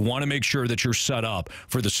 They want to make sure that you're set up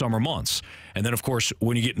for the summer months. And then, of course,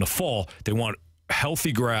 when you get into fall, they want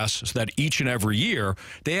healthy grass so that each and every year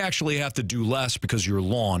they actually have to do less because your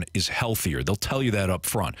lawn is healthier. They'll tell you that up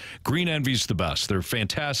front. Green Envy's the best. They're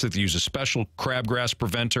fantastic. They use a special crabgrass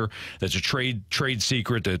preventer that's a trade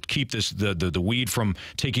secret to keep the weed from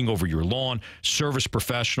taking over your lawn. Service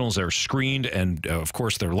professionals that are screened and of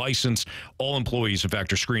course they're licensed. All employees, in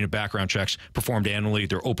fact, are screened and background checks performed annually.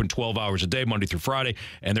 They're open 12 hours a day, Monday through Friday,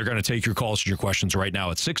 and they're going to take your calls and your questions right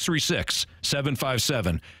now at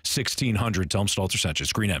 636-757-1600. Tell them Stalter sent you.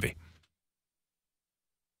 It's Green Envy.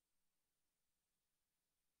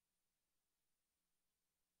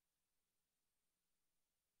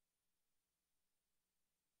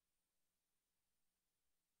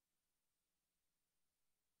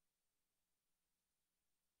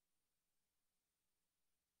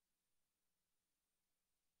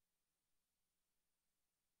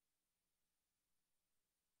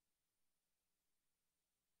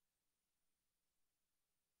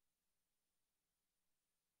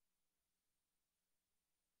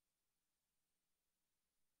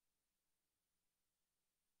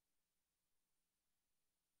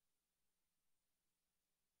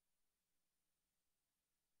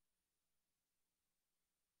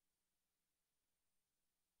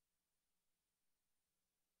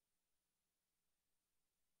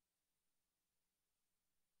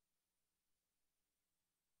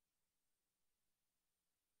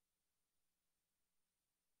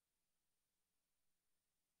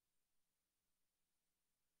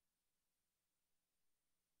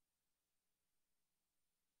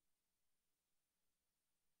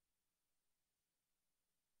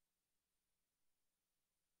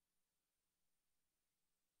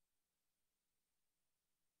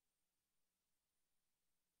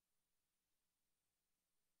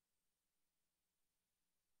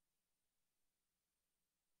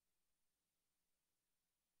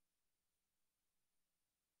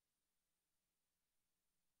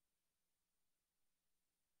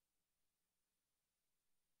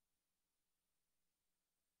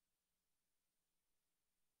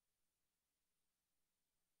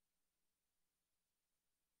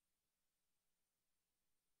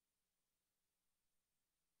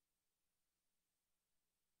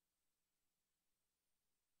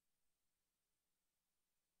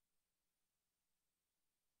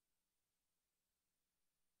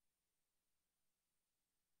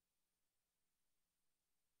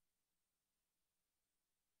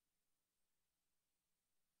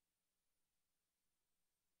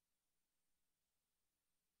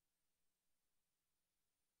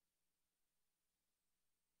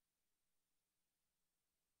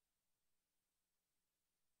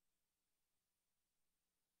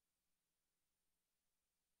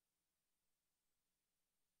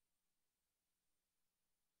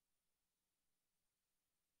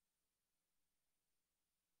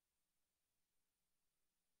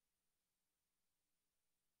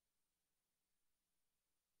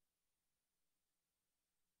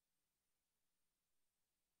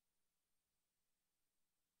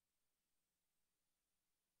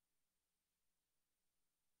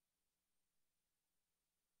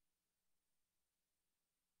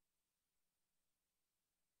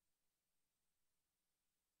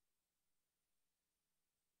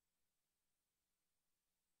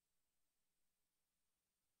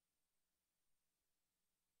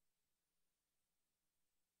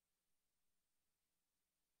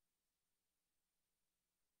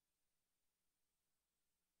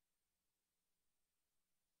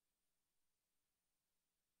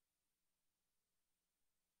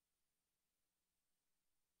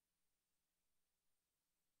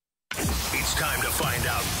 It's time to find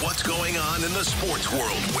out what's going on in the sports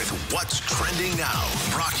world with What's Trending Now.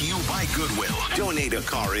 Brought to you by Goodwill. Donate a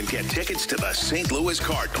car and get tickets to the St. Louis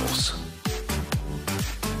Cardinals.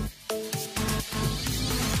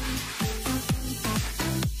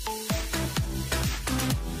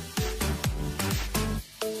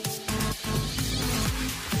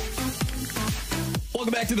 Welcome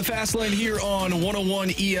Welcome back to the Fast Lane here on 101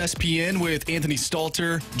 ESPN with Anthony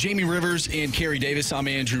Stalter, Jamie Rivers, and Carey Davis. I'm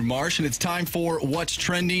Andrew Marsh, and it's time for What's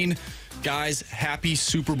Trending. Guys, happy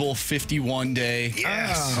Super Bowl 51 day.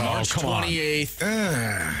 Yes. March come on. 28th.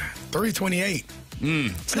 328.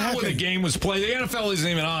 It's not when the game was played. The NFL isn't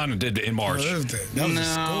even on in March. That was a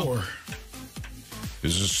score.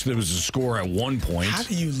 There was a score at one point. How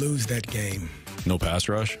do you lose that game? No pass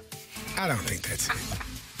rush? I don't think that's it.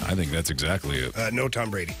 I think that's exactly it. No Tom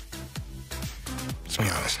Brady. Let's be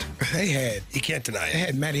honest. You can't deny it. They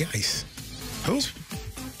had Matty Ice. Who?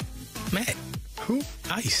 Matt. Who?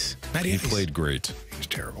 Ice. Matty He Ice. played great. He was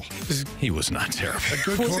terrible. He was not terrible. A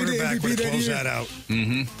good quarterback would close that out.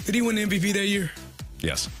 Mm-hmm. Did he win the MVP that year?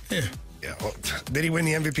 Yes. Yeah. Well, did he win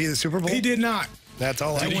the MVP of the Super Bowl? He did not. That's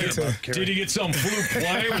all I want to. Did he get some fluke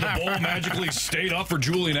play where the ball magically stayed up for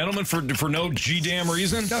Julian Edelman for no G-damn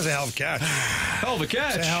reason? That was a hell of a catch. Hell of a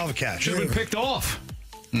catch. It's a hell of a catch. Should have been picked off.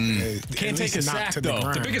 Can't take a sack,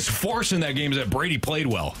 though. The biggest farce in that game is that Brady played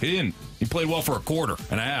well. He didn't. He played well for a quarter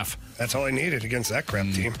and a half. That's all he needed against that crap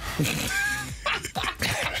team.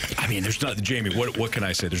 I mean, there's not, Jamie, what can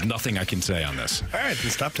I say? There's nothing I can say on this. All right,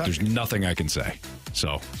 then stop talking. There's nothing I can say.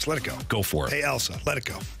 So just let it go. Go for it. Hey, Elsa, let it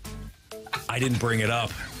go. I didn't bring it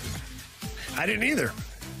up. I didn't either.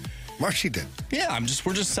 Marshy did. Yeah,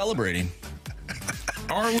 we're just celebrating.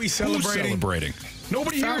 Are we celebrating? Who's celebrating?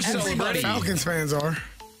 Nobody here is celebrating. Falcons fans are.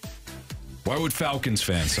 Why would Falcons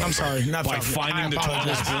fans celebrate? I'm sorry, not by Falcons. finding the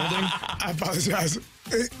tallest building? I apologize.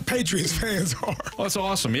 Patriots fans are. Oh, that's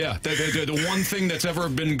awesome. Yeah, the one thing that's ever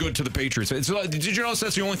been good to the Patriots. Did you notice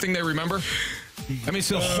that's the only thing they remember? I mean, it's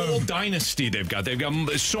the whole dynasty they've got. They've got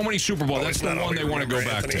so many Super Bowls. That's the one they want to go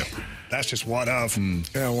back to. That's just one of.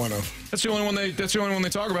 Yeah, one of. That's the only one they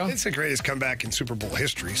talk about. It's the greatest comeback in Super Bowl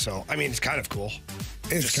history. So I mean, it's kind of cool.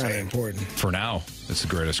 It's kind of important. For now, it's the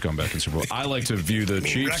greatest comeback in Super Bowl. I like to view the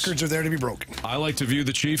Chiefs. Records are there to be broken. I like to view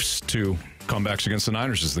the Chiefs' two comebacks against the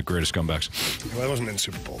Niners as the greatest comebacks. Well, it wasn't in the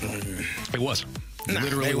Super Bowl. It was.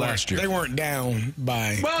 Literally last year. They weren't down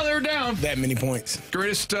by. Well, they were down that many points.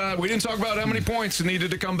 Greatest. We didn't talk about how many points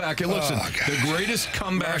needed to come back. Hey, listen, the greatest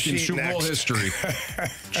comeback in Super Bowl history.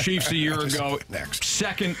 Chiefs a year ago.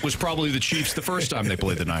 Second was probably the Chiefs the first time they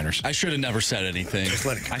played the Niners. I should have never said anything. Just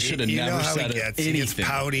let it go. I should have never said anything. He gets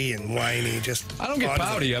pouty and whiny. I don't get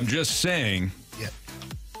pouty. I'm just saying. Yeah.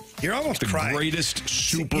 You're almost the crying. Greatest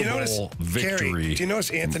Super Bowl victory. Carey, do you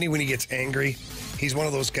notice Anthony when he gets angry? He's one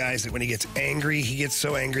of those guys that when he gets angry, he gets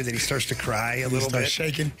so angry that he starts to cry a little bit.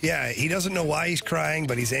 Shaking. Yeah, he doesn't know why he's crying,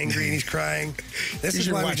 but he's angry and he's crying. This you is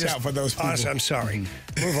should why watch we just, out for those people. Honestly, I'm sorry.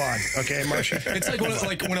 Move on, okay, Marsha? It's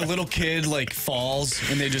like when a little kid falls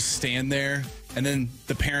and they just stand there, and then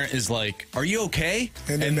the parent is like, "Are you okay?"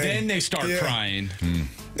 And then they start crying.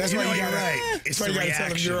 That's why you got right. It's why you got to tell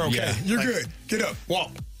them you're okay. Yeah. You're good. Get up.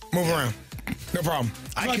 Walk. Move around. No problem.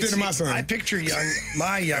 I did to my son. I picture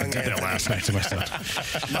my young. I did that last night to my son.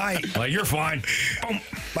 You're fine.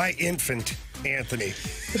 My infant Anthony.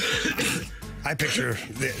 I picture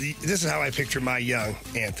this is how I picture my young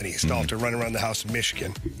Anthony Stalter running around the house in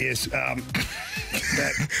Michigan. Is that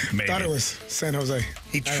thought it was San Jose.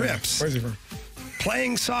 He trips. Where's he from?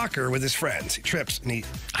 Playing soccer with his friends. He trips and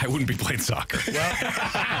I wouldn't be playing soccer. Well,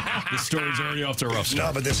 the story's already off to a rough start.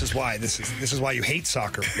 No, but this is why. This is why you hate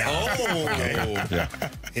soccer now. Yeah.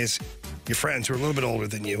 Is your friends who are a little bit older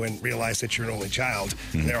than you and realize that you're an only child,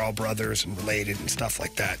 and they're all brothers and related and stuff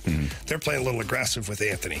like that. They're playing a little aggressive with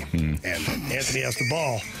Anthony. And Anthony has the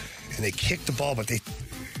ball, and they kick the ball, but they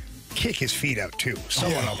kick his feet out too,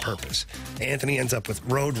 somewhat on purpose. Anthony ends up with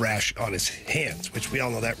road rash on his hands, which we all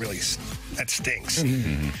know that stinks.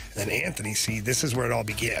 And then Anthony, this is where it all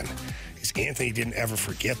began. Is Anthony didn't ever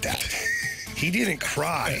forget that. He didn't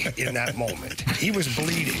cry in that moment. He was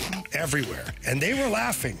bleeding everywhere. And they were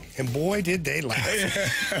laughing. And boy, did they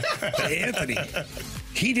laugh. But Anthony,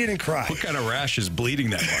 he didn't cry. What kind of rash is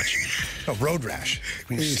bleeding that much? A road rash.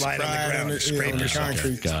 When you slide on the ground and scrape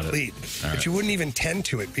yourself. Got it. Bleed. But you wouldn't even tend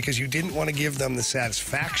to it because you didn't want to give them the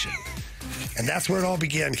satisfaction. And that's where it all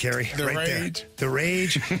began, Carey. The rage. There. The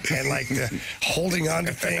rage and the holding on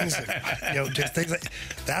to things. And, just things like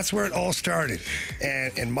that's where it all started.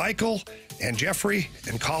 And Michael and Jeffrey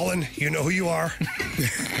and Colin, you know who you are.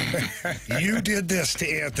 You did this to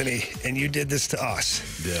Anthony, and you did this to us.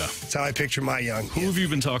 Yeah. That's how I picture my young. Who have you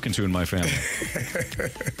been talking to in my family?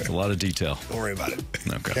 A lot of detail. Don't worry about it.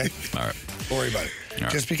 Okay. All right. Don't worry about it. All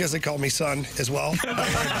Just because they call me son as well. Don't worry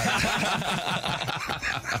about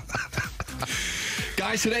it.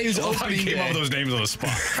 Guys, today is opening I came day. up with those names on the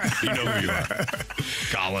spot. You know who you are.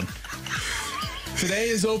 Colin. Today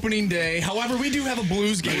is opening day. However, we do have a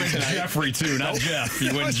Blues game tonight. Jeffrey, too, not Jeff.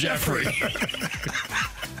 You win Jeffrey.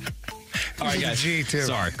 All right, guys. G, too.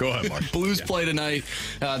 Sorry, go ahead, Mark. Blues play tonight.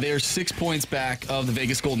 They are 6 points back of the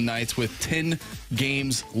Vegas Golden Knights with 10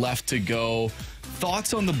 games left to go.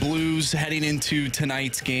 Thoughts on the Blues heading into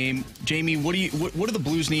tonight's game? Jamie, what do the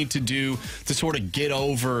Blues need to do to sort of get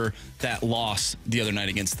over that loss the other night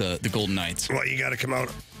against the Golden Knights? Well, you got to come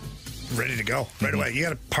out ready to go right away. You got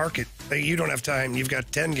to park it. You don't have time. You've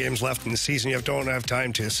got 10 games left in the season. You don't have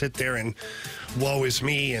time to sit there and woe is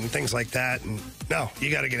me and things like that. And no,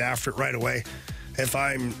 you got to get after it right away. If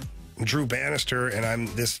I'm Drew Bannister and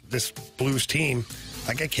I'm this Blues team,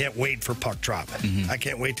 I can't wait for puck drop. I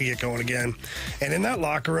can't wait to get going again. And in that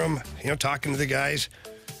locker room, talking to the guys,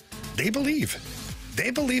 they believe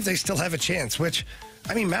they still have a chance, which,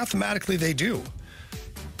 mathematically they do.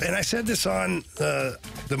 And I said this on the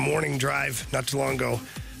morning drive not too long ago,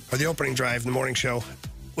 or the opening drive, the morning show,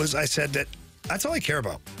 I said that that's all I care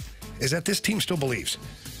about, is that this team still believes.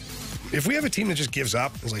 If we have a team that just gives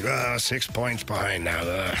up, it's like, 6 points behind now.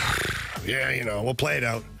 We'll play it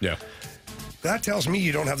out. Yeah. That tells me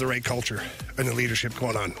you don't have the right culture and the leadership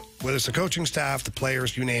going on. Whether it's the coaching staff, the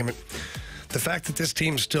players, you name it. The fact that this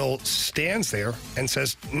team still stands there and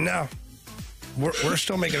says, no, we're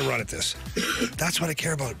still making a run at this. That's what I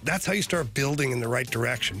care about. That's how you start building in the right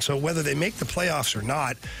direction. So whether they make the playoffs or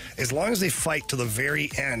not, as long as they fight to the very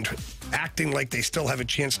end, acting like they still have a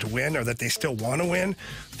chance to win or that they still want to win,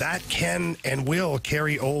 that can and will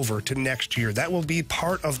carry over to next year. That will be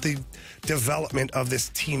part of the development of this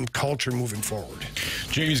team culture moving forward.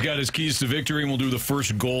 Jamie's got his keys to victory, and we'll do the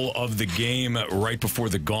first goal of the game right before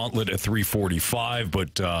the Gauntlet at 3:45.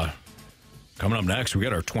 But coming up next, we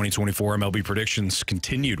got our 2024 MLB predictions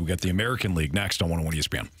continued. We got the American League next on 101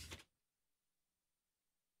 ESPN.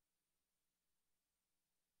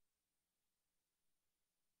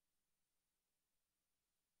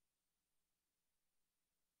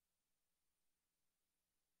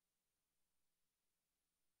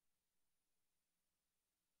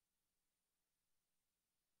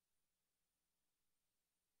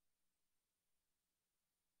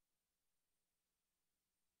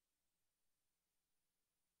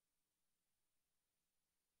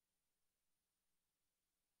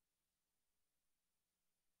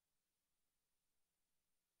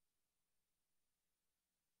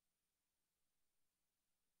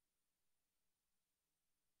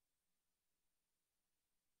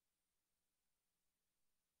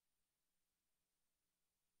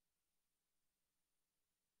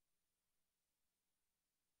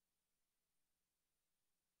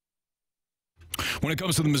 When it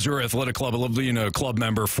comes to the Missouri Athletic Club, I love being a club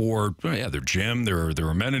member for their gym, their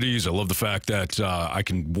amenities. I love the fact that I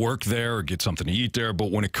can work there or get something to eat there.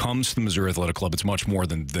 But when it comes to the Missouri Athletic Club, it's much more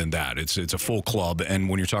than that. It's a full club. And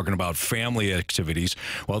when you're talking about family activities,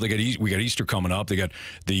 well, we got Easter coming up. They got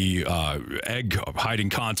the egg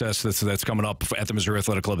hiding contest that's coming up at the Missouri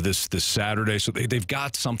Athletic Club this Saturday. So they've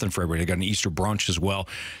got something for everybody. They got an Easter brunch as well.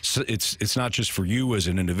 So it's not just for you as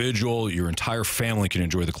an individual. Your entire family can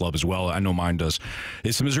enjoy the club as well. I know mine does.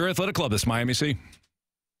 It's the Missouri Athletic Club. It's Miami C.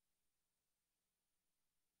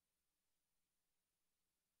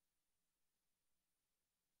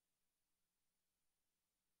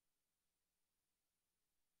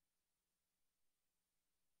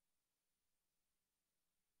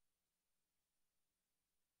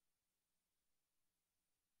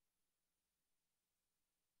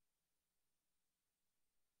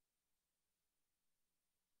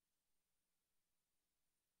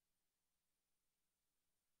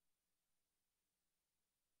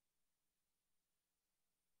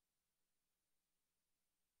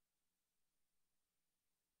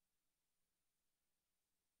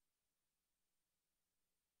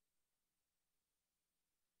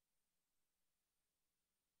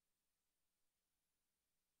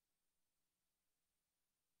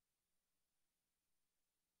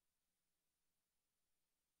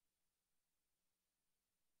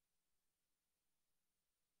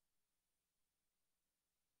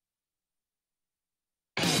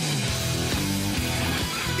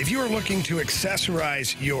 If you are looking to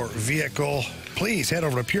accessorize your vehicle, please head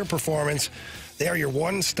over to Pure Performance. They are your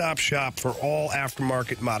one-stop shop for all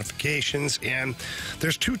aftermarket modifications, and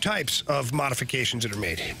there's two types of modifications that are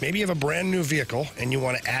made. Maybe you have a brand new vehicle and you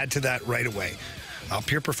want to add to that right away.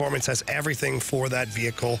 Pure Performance has everything for that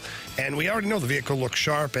vehicle, and we already know the vehicle looks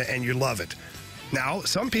sharp and you love it. Now,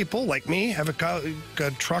 some people, like me, have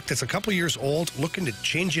a truck that's a couple years old, looking to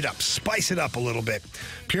change it up, spice it up a little bit.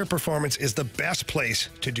 Pure Performance is the best place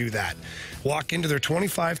to do that. Walk into their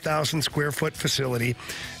 25,000 square foot facility.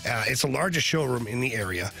 It's the largest showroom in the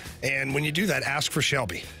area. And when you do that, ask for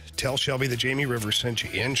Shelby. Tell Shelby that Jamie Rivers sent you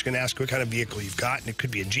in. She's going to ask what kind of vehicle you've got. And it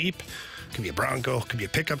could be a Jeep, it could be a Bronco, it could be a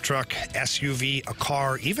pickup truck, SUV, a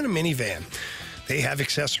car, even a minivan. They have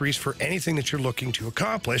accessories for anything that you're looking to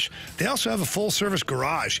accomplish. They also have a full-service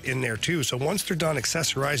garage in there, too. So once they're done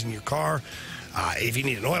accessorizing your car, if you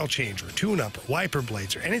need an oil change or a tune-up or wiper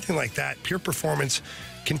blades or anything like that, Pure Performance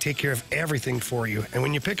can take care of everything for you. And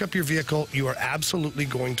when you pick up your vehicle, you are absolutely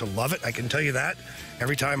going to love it. I can tell you that.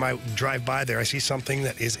 Every time I drive by there, I see something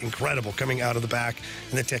that is incredible coming out of the back,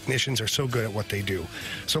 and the technicians are so good at what they do.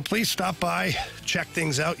 So please stop by, check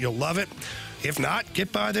things out. You'll love it. If not,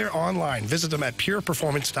 get by there online. Visit them at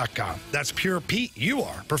pureperformance.com. That's pure,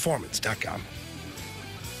 P-U-R, performance.com.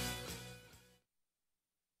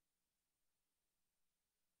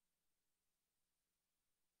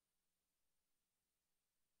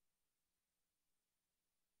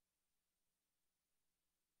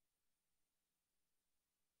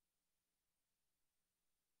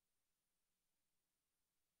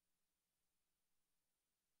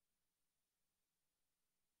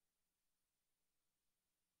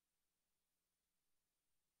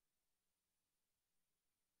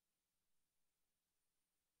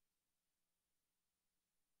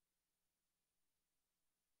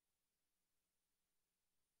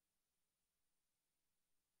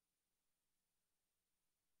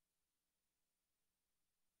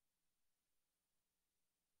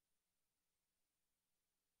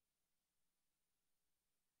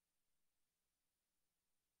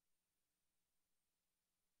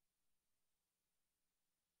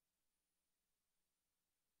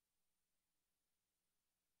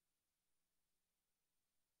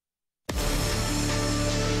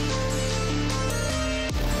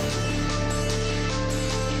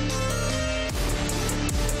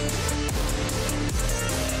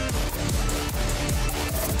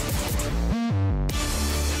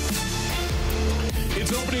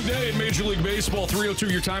 Opening day in Major League Baseball.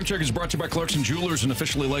 3:02. Your time check is brought to you by Clarkson Jewelers, an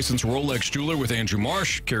officially licensed Rolex jeweler, with Andrew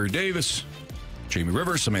Marsh, Carey Davis, Jamie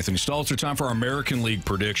Rivers, I'm Anthony Stalter. Time for our American League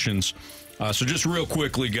predictions. So just real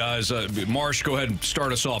quickly, guys, Marsh, go ahead and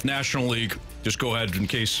start us off. National League, just go ahead in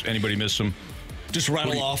case anybody missed them. Just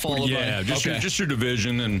rattle off all of them? Yeah, just your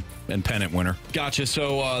division and pennant winner. Gotcha.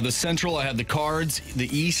 So the Central, I have the Cards.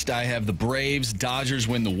 The East, I have the Braves. Dodgers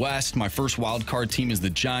win the West. My first wild card team is the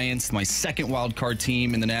Giants. My second wild card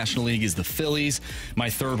team in the National League is the Phillies. My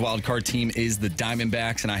third wild card team is the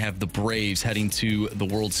Diamondbacks, and I have the Braves heading to the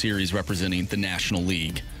World Series representing the National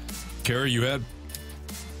League. Kerry, you had?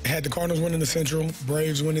 I had the Cardinals winning the Central,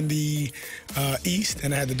 Braves winning the East,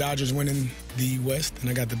 and I had the Dodgers winning the West, and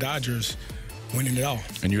I got the Dodgers winning it all.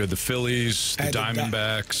 And you had the Phillies, the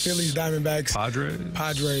Diamondbacks. Phillies, Diamondbacks.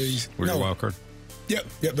 Padres. Were your wild card? Yep,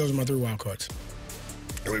 those are my three wild cards.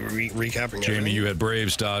 Are we recapping Jamie, everything? you had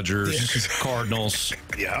Braves, Dodgers, Cardinals.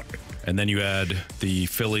 Yeah. And then you had the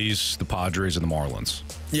Phillies, the Padres, and the Marlins.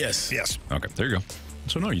 Yes. Okay, there you go.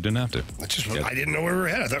 So no, you didn't have to. I didn't know where we were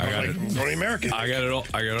at. I thought I was going American. I got it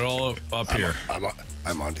all up here.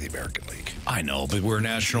 I'm on to the American League. I know, but we're a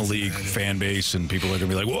National League fan base, and people are going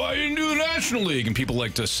to be like, well, I didn't do the National League. And people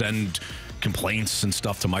like to send complaints and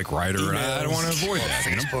stuff to Mike Ryder, and I don't want to avoid that.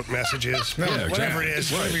 Facebook messages. Whatever it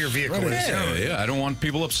is, whatever your vehicle is. Yeah, I don't want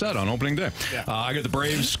people upset on opening day. Yeah. I got the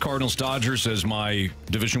Braves, Cardinals, Dodgers as my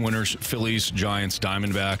division winners, Phillies, Giants,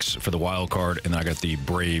 Diamondbacks for the wild card, and I got the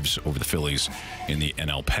Braves over the Phillies in the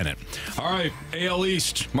NL pennant. All right, AL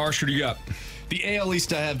East. Marsh, what do you got? The AL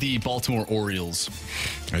East, I have the Baltimore Orioles.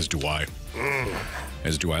 As do I.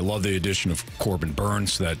 As do I. Love the addition of Corbin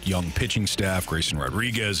Burns, that young pitching staff. Grayson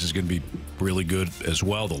Rodriguez is going to be really good as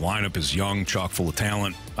well. The lineup is young, chock full of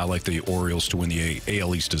talent. I like the Orioles to win the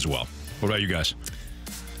AL East as well. What about you guys?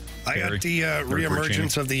 I got the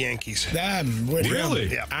reemergence of the Yankees. I'm with him. Really?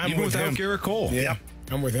 Yeah. I'm Even with without him. Garrett Cole? Yeah,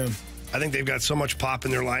 I'm with him. I think they've got so much pop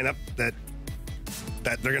in their lineup that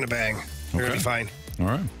they're going to bang. They're going to be fine. All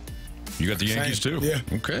right. You got the Yankees too? Yeah.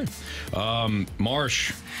 Okay.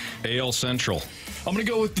 Marsh, AL Central. I'm going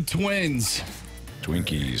to go with the Twins.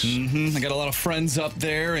 Twinkies. I got a lot of friends up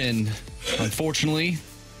there, and unfortunately,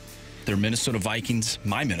 their Minnesota Vikings,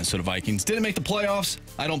 my Minnesota Vikings, didn't make the playoffs.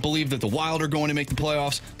 I don't believe that the Wild are going to make the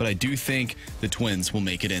playoffs, but I do think the Twins will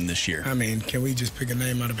make it in this year. I mean, can we just pick a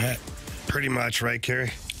name out of a hat? Pretty much, right,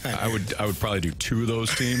 Kerry? I would probably do two of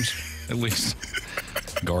those teams, at least.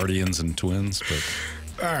 Guardians and Twins, but...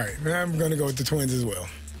 All right, I'm going to go with the Twins as well,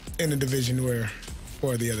 in a division where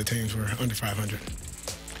 4 of the other teams were under 500.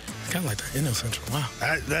 Kind of like the NL Central. Wow.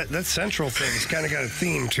 That Central thing's kind of got a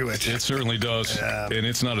theme to it. It certainly does, and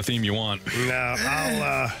it's not a theme you want. No,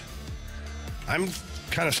 I'm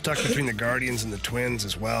kind of stuck between the Guardians and the Twins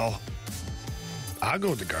as well. I'll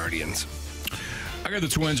go with the Guardians. I got the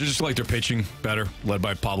Twins. I just like their pitching better, led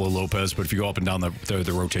by Pablo Lopez. But if you go up and down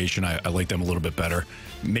the rotation, I like them a little bit better.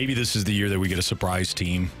 Maybe this is the year that we get a surprise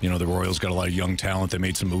team. You know, the Royals got a lot of young talent. They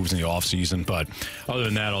made some moves in the offseason. But other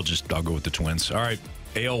than that, I'll go with the Twins. All right.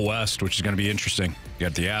 AL West, which is going to be interesting. You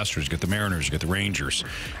got the Astros, you got the Mariners, you got the Rangers,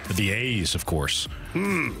 the A's, of course.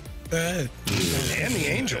 And the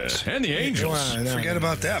Angels. And the Angels. Forget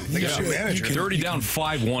about them. They got a manager. They're already down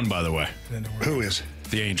 5-1, by the way. Who is?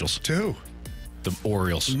 The Angels. To who? The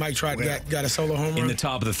Orioles. Mike Trout got a solo home run? In the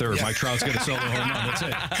top of the third. Yeah. Mike Trout's got a solo home run. That's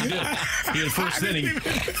it. He did. He had first inning.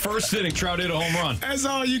 First inning, Trout hit a home run. That's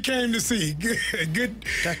all you came to see. Good.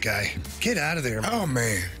 That guy. Get out of there, man. Oh,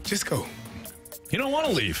 man. Just go. You don't want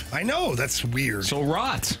to leave. I know. That's weird. So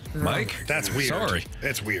rot, Mike. That's weird. Sorry.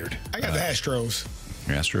 That's weird. I got the Astros.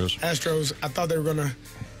 Astros. I thought they were going to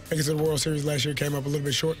make it to the World Series last year. Came up a little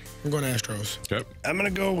bit short. I'm going to Astros. Okay. I'm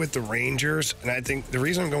going to go with the Rangers. And I think the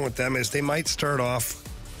reason I'm going with them is they might start off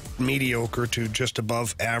mediocre to just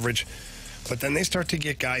above average. But then they start to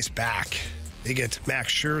get guys back. They get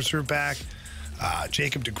Max Scherzer back.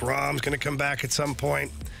 Jacob deGrom's going to come back at some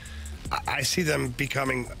point. I see them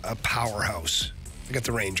becoming a powerhouse. I got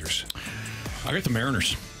the Rangers. I got the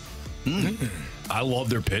Mariners. I love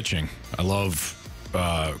their pitching. I love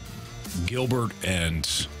Gilbert and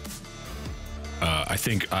I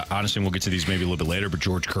think, honestly, we'll get to these maybe a little bit later, but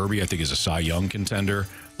George Kirby, I think, is a Cy Young contender.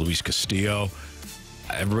 Luis Castillo.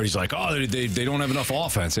 Everybody's like, oh, they don't have enough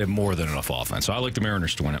offense. They have more than enough offense. So I like the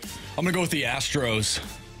Mariners to win it. I'm going to go with the Astros.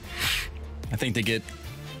 I think they're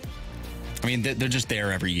just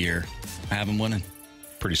there every year. I have them winning.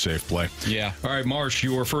 Pretty safe play. Yeah. All right, Marsh,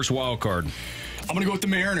 your first wild card. I'm going to go with the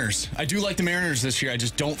Mariners. I do like the Mariners this year. I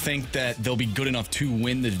just don't think that they'll be good enough to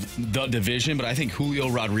win the division, but I think Julio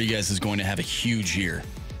Rodriguez is going to have a huge year.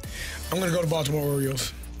 I'm going to go to Baltimore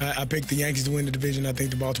Orioles. I picked the Yankees to win the division. I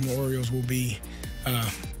think the Baltimore Orioles will be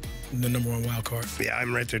the number one wild card. Yeah,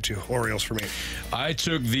 I'm right there too. Orioles for me. I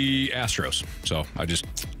took the Astros. So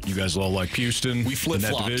you guys all like Houston. We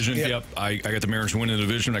flip-flopped. In that division. Yep. I got the Mariners winning the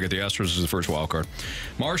division. I got the Astros as the first wild card.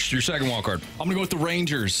 Marsh, your second wild card. I'm going to go with the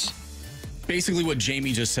Rangers. Basically what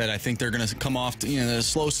Jamie just said. I think they're going to come off a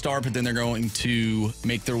slow start, but then they're going to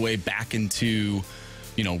make their way back into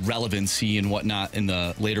relevancy and whatnot in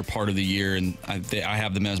the later part of the year, and I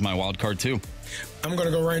have them as my wild card too. I'm going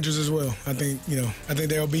to go Rangers as well. I think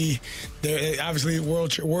they're obviously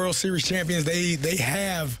World Series champions. They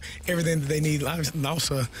have everything that they need.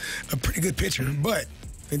 Also a pretty good pitcher, but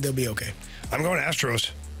I think they'll be okay. I'm going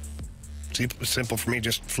Astros. Simple for me.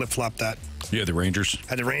 Just flip-flop that. Yeah, the Rangers.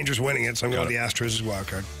 I had the Rangers winning it, so I'm going the Astros as wild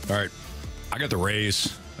card. All right. I got the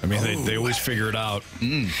Rays. I mean, they always figure it out.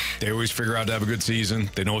 They always figure out to have a good season.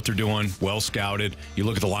 They know what they're doing, well scouted. You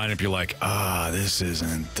look at the lineup, you're like, this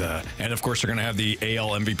isn't. And, of course, they're going to have the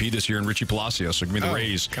AL MVP this year in Richie Palacios. So give me the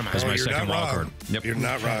Rays as my second wild card. Yep. You're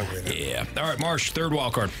not wrong. Yeah. All right, Marsh, third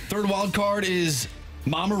wild card. Third wild card is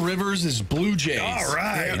Mama Rivers' Blue Jays. All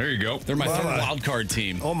right. Yeah, there you go. They're my third wild card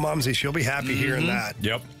team. Oh, Mumsy, she'll be happy hearing that.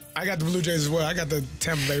 Yep. I got the Blue Jays as well. I got the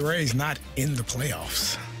Tampa Bay Rays not in the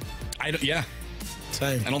playoffs.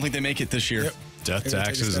 Same. I don't think they make it this year. Yep. Death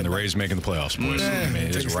taxes and the Rays making the playoffs, boys. I mean,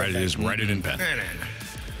 it is right in pen.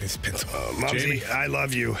 It's pencil. Mumsy, I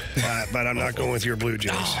love you, but I'm not going with your Blue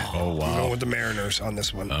Jays. Oh, wow. I'm going with the Mariners on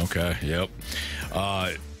this one. Okay, yep.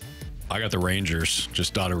 I got the Rangers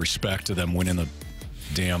just out of respect to them winning the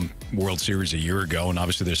damn World Series a year ago, and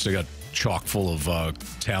obviously they still got chock full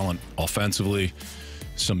of talent offensively.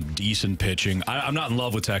 Some decent pitching. I'm not in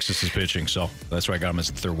love with Texas's pitching, so that's why I got them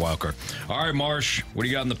as the third wild card. All right, Marsh, what do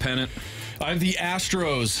you got in the pennant? I have the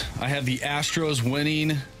Astros. I have the Astros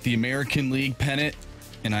winning the American League pennant,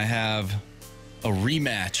 and I have a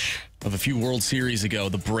rematch of a few World Series ago,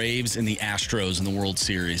 the Braves and the Astros in the World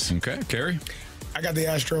Series. Okay, Carey? I got the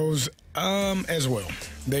Astros as well.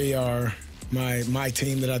 They are my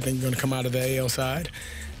team that I think is going to come out of the AL side.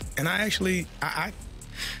 And I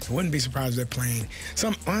wouldn't be surprised if they're playing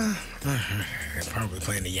they're probably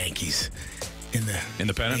playing the Yankees in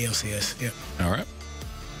the pennant? ALCS. Yep. All right.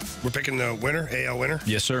 We're picking the winner, AL winner?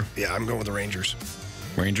 Yes, sir. Yeah, I'm going with the Rangers.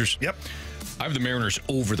 Rangers? Yep. I have the Mariners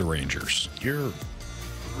over the Rangers. You're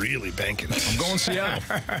really banking. I'm going Seattle.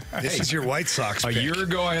 This is your White Sox pick. A year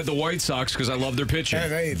ago, I had the White Sox because I love their pitching.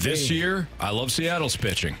 This year, I love Seattle's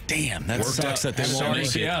pitching. Damn, that sucks that they won't Sorry, make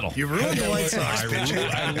it. Seattle. You ruined the White Sox pitching.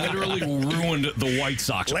 I literally ruined the White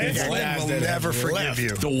Sox. Lance Lynn will never forgive you.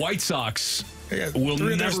 The White Sox will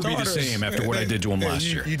never be the same after what I did to them last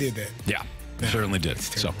year. You did that. Yeah, certainly did.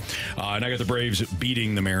 So, and I got the Braves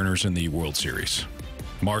beating the Mariners in the World Series.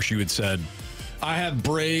 Marsh, you had said... I have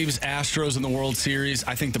Braves, Astros in the World Series.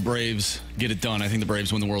 I think the Braves get it done. I think the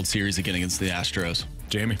Braves win the World Series again against the Astros.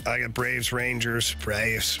 Jamie? I got Braves, Rangers,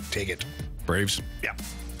 Braves. Take it. Braves?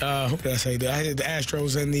 Yeah. Who did I say? I had the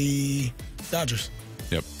Astros and the Dodgers.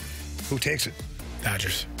 Yep. Who takes it?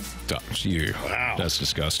 Dodgers. You. Wow. That's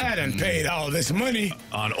disgusting. I done paid all this money.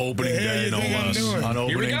 On opening day, no less. On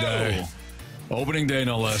opening day. Opening day,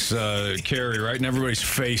 no less. Carey right in everybody's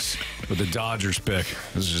face with the Dodgers pick.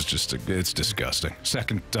 This is just, it's disgusting.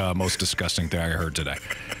 Second most disgusting thing I heard today.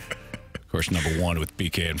 Of course, number one with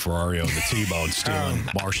BK and Ferrario and the T-Bone stealing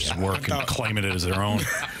Marsh's work and claiming it as their own.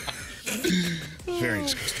 Very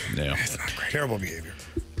disgusting. Yeah. Terrible behavior.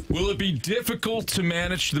 Will it be difficult to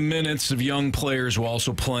manage the minutes of young players while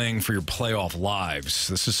also playing for your playoff lives?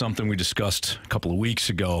 This is something we discussed a couple of weeks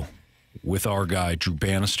ago with our guy, Drew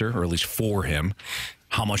Bannister, or at least for him.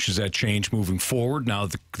 How much does that change moving forward now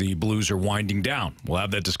that the Blues are winding down? We'll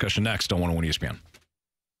have that discussion next on 101 ESPN.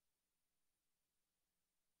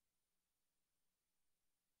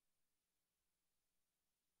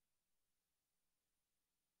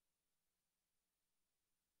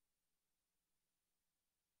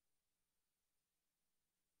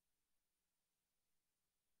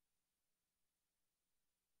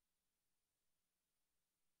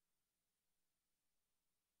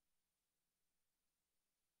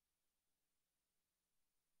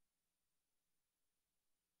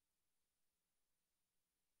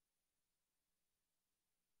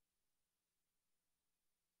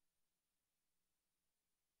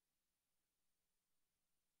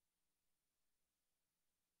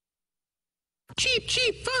 Cheap,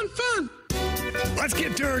 cheap, fun, fun. Let's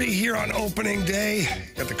get dirty here on opening day.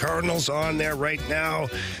 Got the Cardinals on there right now.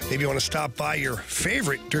 Maybe you want to stop by your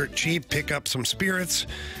favorite Dirt Cheap, pick up some spirits,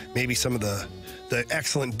 maybe some of the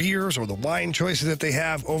excellent beers or the wine choices that they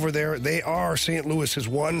have over there. They are St. Louis's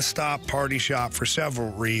one-stop party shop for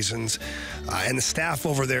several reasons. And the staff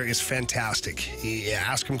over there is fantastic. You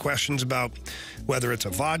ask them questions about whether it's a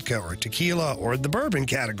vodka or a tequila or the bourbon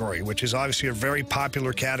category, which is obviously a very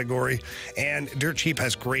popular category. And Dirt Cheap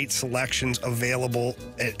has great selections available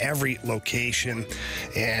at every location.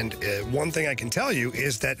 And one thing I can tell you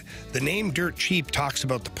is that the name Dirt Cheap talks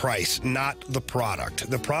about the price, not the product.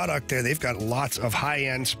 The product there, they've got lots of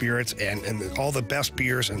high-end spirits and all the best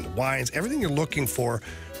beers and wines. Everything you're looking for,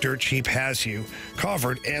 Dirt Cheap has you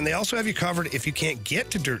covered. And they also have you covered if you can't get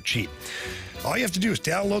to Dirt Cheap. All you have to do is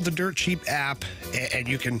download the Dirt Cheap app, and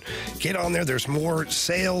you can get on there. There's more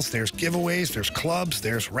sales, there's giveaways, there's clubs,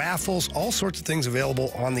 there's raffles, all sorts of things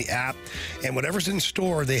available on the app. And whatever's in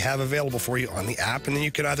store, they have available for you on the app. And then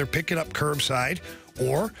you can either pick it up curbside,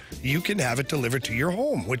 or you can have it delivered to your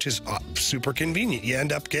home, which is super convenient. You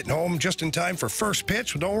end up getting home just in time for first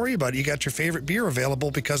pitch. Well, don't worry about it. You got your favorite beer available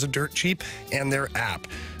because of Dirt Cheap and their app.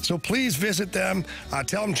 So please visit them.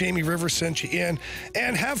 Tell them Jamie Rivers sent you in,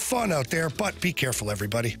 and have fun out there, but be careful,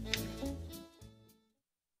 everybody.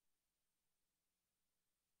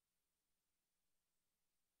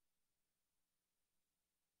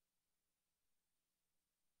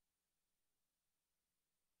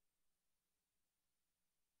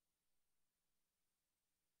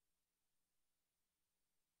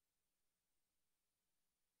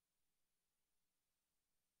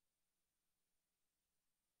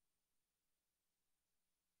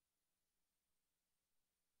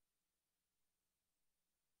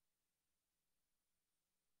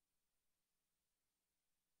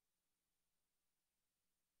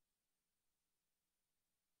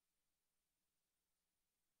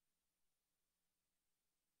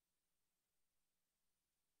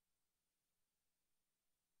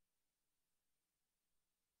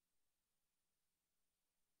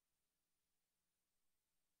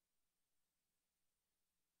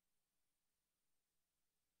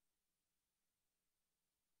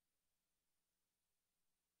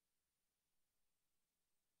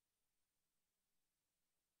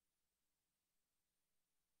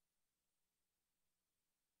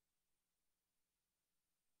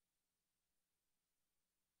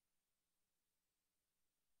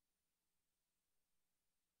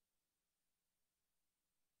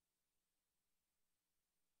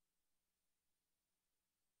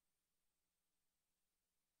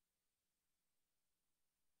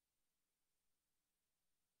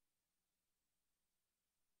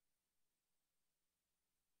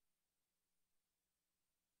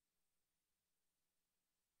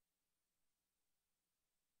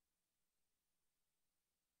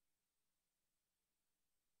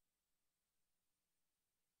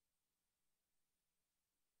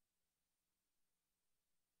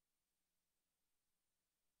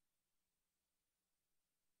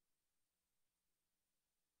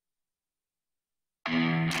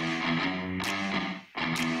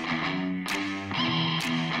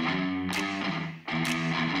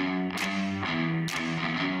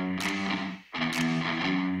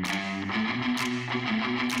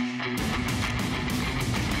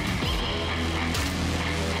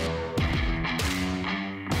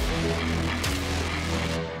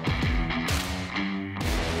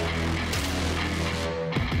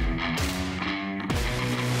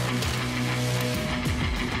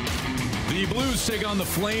 The Blues take on the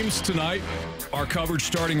Flames tonight. Our coverage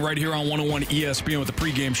starting right here on 101 ESPN with the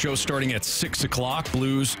pregame show starting at 6 o'clock.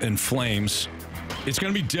 Blues and Flames. It's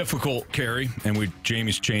going to be difficult, Carey, and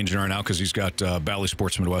Jamie's changing right now because he's got Bally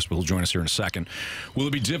Sports Midwest, but he'll join us here in a second. Will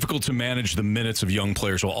it be difficult to manage the minutes of young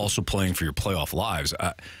players while also playing for your playoff lives?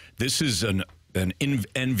 This is an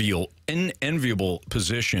enviable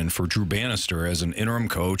position for Drew Bannister as an interim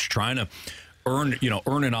coach, trying to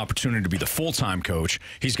earn an opportunity to be the full-time coach.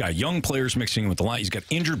 He's got young players mixing in with the line. He's got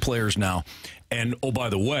injured players now. And, oh, by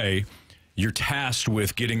the way, you're tasked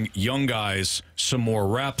with getting young guys some more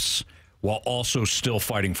reps while also still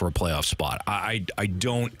fighting for a playoff spot. I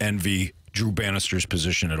don't envy Drew Bannister's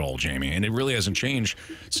position at all, Jamie. And it really hasn't changed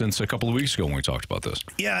since a couple of weeks ago when we talked about this.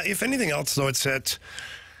 Yeah, if anything else, though, it's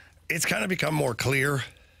kind of become more clear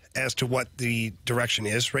as to what the direction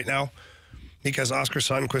is right now. Because Oscar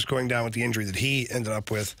Sundqvist going down with the injury that he ended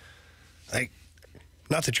up with,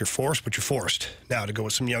 not that you're forced, but you're forced now to go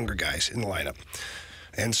with some younger guys in the lineup.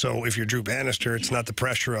 And so if you're Drew Bannister, it's not the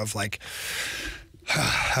pressure of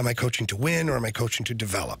am I coaching to win or am I coaching to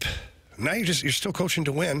develop? Now you're still coaching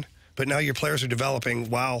to win, but now your players are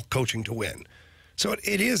developing while coaching to win. So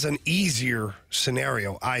it is an easier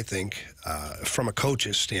scenario, I think, from a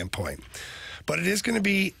coach's standpoint. But it is going to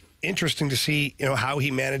be interesting to see, how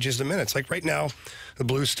he manages the minutes. Like right now, the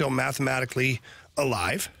Blues still mathematically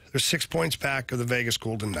alive. They're 6 points back of the Vegas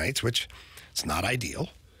Golden Knights, which it's not ideal.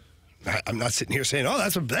 I'm not sitting here saying,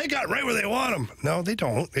 they got right where they want them. No, they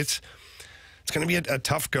don't. It's going to be a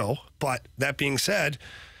tough go. But that being said,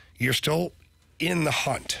 you're still in the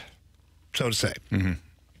hunt, so to say. Mm-hmm.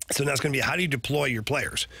 So now it's going to be, how do you deploy your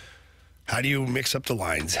players? How do you mix up the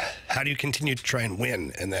lines? How do you continue to try and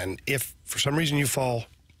win? And then if for some reason you fall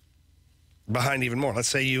behind even more, let's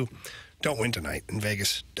say you don't win tonight and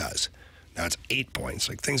Vegas does. Now it's 8 points.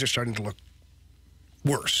 Things are starting to look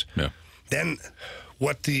worse. Yeah. Then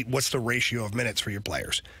what's the ratio of minutes for your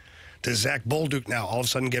players? Does Zach Bolduc now all of a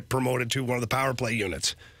sudden get promoted to one of the power play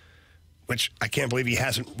units, which I can't believe he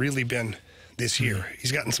hasn't really been this year.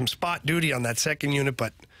 He's gotten some spot duty on that second unit,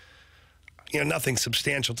 but nothing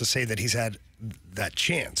substantial to say that he's had that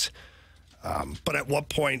chance. But at what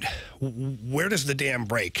point, where does the dam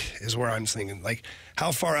break is where I'm thinking.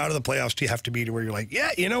 How far out of the playoffs do you have to be to where you're like, yeah,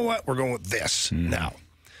 you know what? We're going with this now.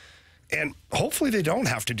 And hopefully they don't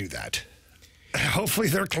have to do that. Hopefully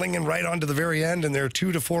they're clinging right on to the very end and they're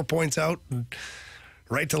 2 to 4 points out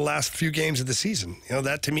right to the last few games of the season.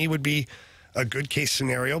 That to me would be a good case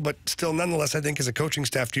scenario. But still, nonetheless, I think as a coaching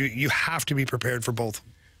staff, you have to be prepared for both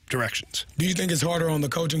directions. Do you think it's harder on the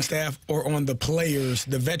coaching staff or on the players,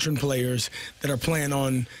 the veteran players that are playing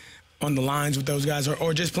on the lines with those guys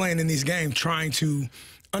or just playing in these games, trying to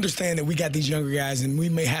understand that we got these younger guys and we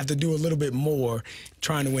may have to do a little bit more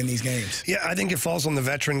trying to win these games? Yeah, I think it falls on the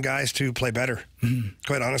veteran guys to play better,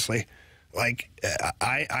 quite honestly.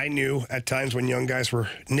 I knew at times when young guys were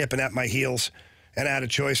nipping at my heels and I had a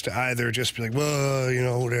choice to either just be like,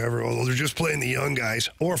 well, whatever, well, they're just playing the young guys,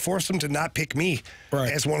 or force them to not pick me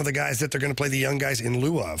as one of the guys that they're going to play the young guys in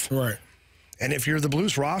lieu of. Right. And if you're the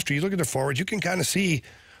Blues roster, you look at the forwards, you can kind of see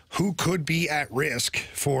who could be at risk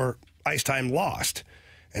for ice time lost.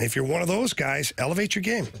 And if you're one of those guys, elevate your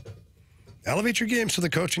game. Elevate your game so the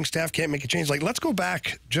coaching staff can't make a change. Let's go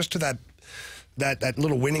back just to that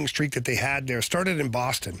little winning streak that they had there. Started in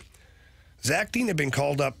Boston. Zach Dean had been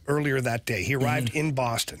called up earlier that day. He arrived in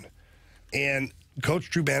Boston. And Coach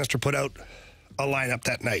Drew Bannister put out a lineup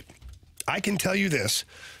that night. I can tell you this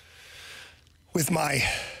with my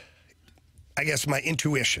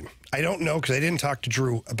intuition. I don't know because I didn't talk to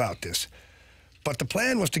Drew about this. But the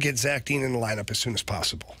plan was to get Zach Dean in the lineup as soon as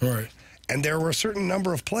possible. Right. And there were a certain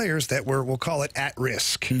number of players that were, we'll call it, at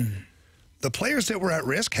risk. The players that were at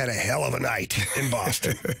risk had a hell of a night in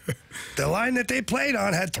Boston. The line that they played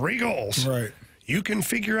on had 3 goals. Right. You can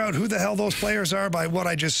figure out who the hell those players are by what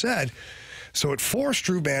I just said. So it forced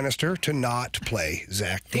Drew Bannister to not play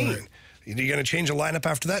Zach Dean. Right. Are you going to change the lineup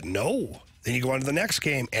after that? No. Then you go on to the next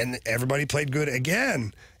game, and everybody played good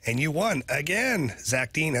again, and you won again.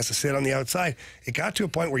 Zach Dean has to sit on the outside. It got to a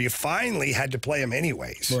point where you finally had to play him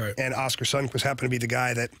anyways. Right. And Oscar Sundqvist happened to be the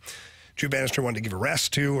guy that Drew Bannister wanted to give a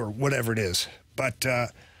rest to or whatever it is. But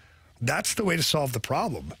That's the way to solve the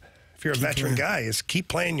problem. If you're a veteran guy, is keep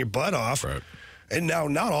playing your butt off. Right. And now,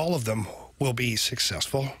 not all of them will be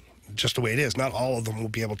successful, just the way it is. Not all of them will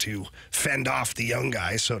be able to fend off the young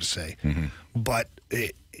guys, so to say. But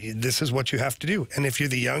this is what you have to do. And if you're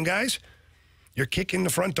the young guys, you're kicking the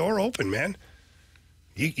front door open, man.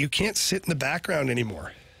 You can't sit in the background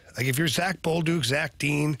anymore. Like if you're Zach Bolduc, Zach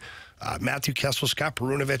Dean, Matthew Kessel, Scott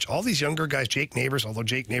Perunovich, all these younger guys, Jake Neighbors, although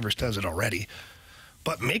Jake Neighbors does it already.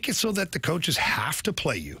 But make it so that the coaches have to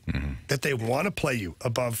play you, that they want to play you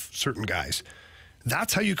above certain guys.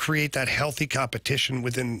 That's how you create that healthy competition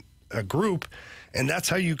within a group, and that's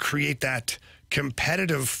how you create that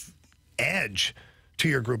competitive edge to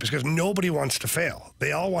your group, is because nobody wants to fail.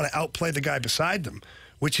 They all want to outplay the guy beside them,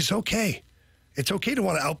 which is okay. It's okay to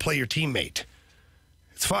want to outplay your teammate.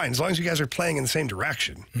 It's fine, as long as you guys are playing in the same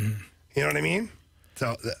direction. You know what I mean?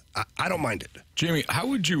 So I don't mind it. Jamie, how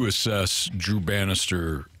would you assess Drew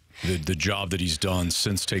Bannister, the job that he's done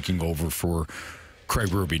since taking over for Craig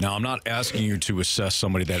Berube? Now, I'm not asking you to assess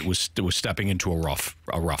somebody that was stepping into a rough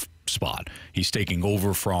spot. He's taking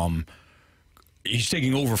over for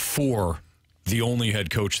the only head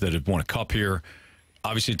coach that had won a cup here.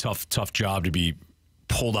 Obviously, a tough job to be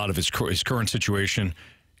pulled out of his current situation,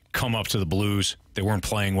 come up to the Blues. They weren't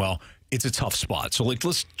playing well. It's a tough spot. So,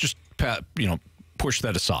 let's just push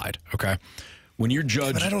that aside, okay? When you're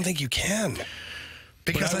judged... But I don't think you can.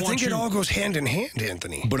 Because I think it all goes hand in hand,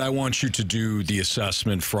 Anthony. But I want you to do the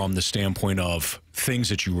assessment from the standpoint of things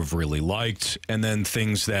that you have really liked, and then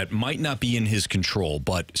things that might not be in his control,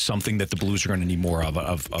 but something that the Blues are going to need more of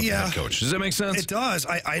the head coach. Does that make sense? It does.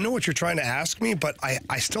 I know what you're trying to ask me, but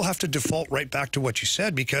I still have to default right back to what you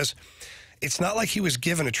said, because it's not like he was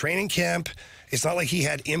given a training camp. It's not like he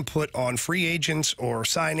had input on free agents or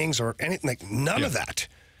signings or anything. Like, none of that.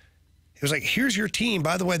 It was like, here's your team.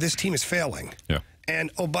 By the way, this team is failing. Yeah.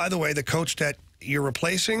 And, oh, by the way, the coach that you're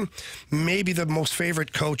replacing may be the most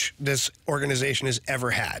favorite coach this organization has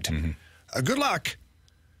ever had. Good luck.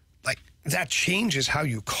 Like, that changes how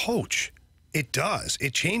you coach. It does.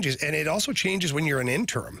 It changes. And it also changes when you're an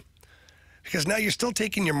interim. Because now you're still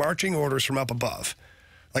taking your marching orders from up above.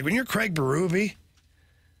 Like, when you're Craig Berube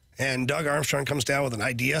and Doug Armstrong comes down with an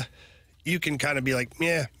idea, you can kind of be like,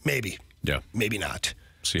 yeah, maybe. Yeah. Maybe not.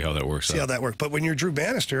 See how that works. See how that works. But when you're Drew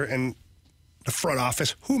Bannister and the front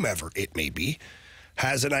office, whomever it may be,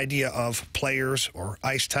 has an idea of players or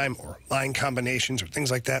ice time or line combinations or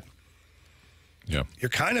things like that, you're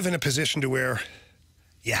kind of in a position to where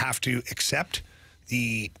you have to accept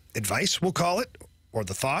the advice, we'll call it, or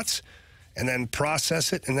the thoughts, and then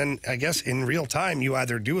process it. And then I guess in real time, you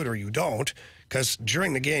either do it or you don't, because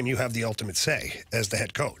during the game, you have the ultimate say as the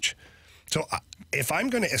head coach. So if I'm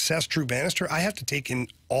going to assess Drew Bannister, I have to take in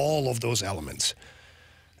all of those elements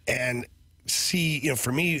and see,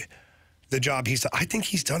 for me, the job he's done. I think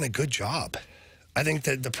he's done a good job. I think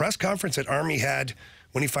that the press conference that Army had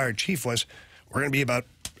when he fired Chief was, we're going to be about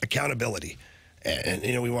accountability. And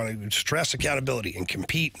we want to stress accountability and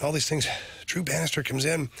compete and all these things. Drew Bannister comes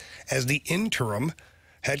in as the interim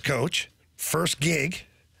head coach, first gig,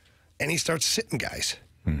 and he starts sitting guys.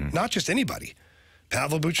 Not just anybody.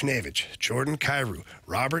 Pavel Buchnevich, Jordan Kyrou,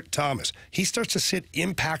 Robert Thomas. He starts to sit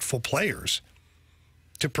impactful players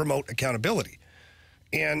to promote accountability.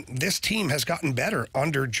 And this team has gotten better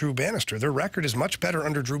under Drew Bannister. Their record is much better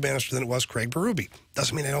under Drew Bannister than it was Craig Berube.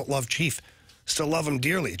 Doesn't mean I don't love Chief. Still love him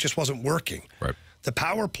dearly. It just wasn't working. Right. The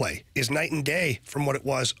power play is night and day from what it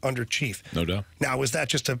was under Chief. No doubt. Now, was that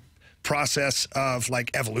just a process of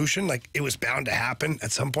evolution? Like, it was bound to happen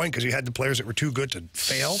at some point because you had the players that were too good to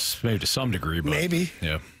fail? Maybe to some degree, but maybe.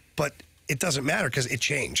 Yeah. But it doesn't matter because it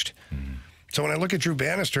changed. So when I look at Drew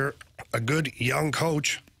Bannister, a good young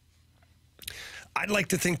coach, I'd like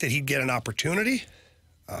to think that he'd get an opportunity,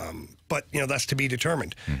 but that's to be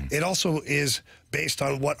determined. It also is based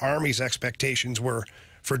on what Army's expectations were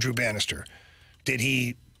for Drew Bannister. Did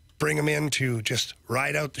he bring him in to just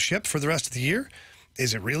ride out the ship for the rest of the year?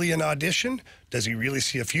 Is it really an audition? Does he really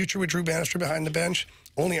see a future with Drew Bannister behind the bench?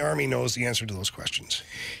 Only Army knows the answer to those questions.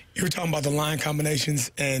 You were talking about the line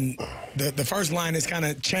combinations, and the first line has kind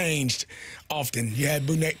of changed often. You had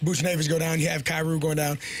Buchnevich go down, you have Kyrou going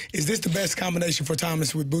down. Is this the best combination for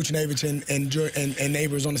Thomas with Buchnevich and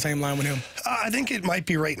Neighbors on the same line with him? I think it might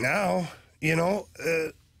be right now.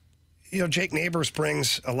 Jake Neighbors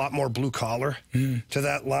brings a lot more blue collar to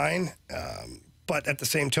that line, but at the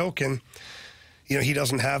same token, he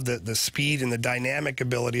doesn't have the speed and the dynamic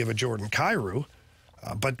ability of a Jordan Kyrou.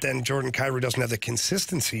 But then Jordan Kyrou doesn't have the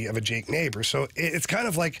consistency of a Jake Neighbors. So it's kind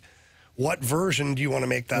of like, what version do you want to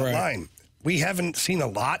make that line? We haven't seen a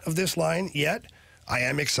lot of this line yet. I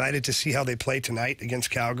am excited to see how they play tonight against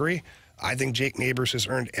Calgary. I think Jake Neighbors has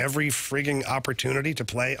earned every frigging opportunity to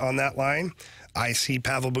play on that line. I see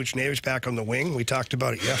Pavel Buchnevich back on the wing. We talked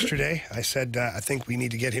about it yesterday. I said I think we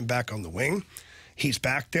need to get him back on the wing. He's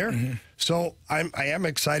back there. So I am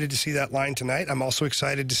excited to see that line tonight. I'm also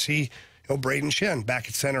excited to see Braden Shen back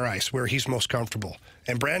at center ice where he's most comfortable.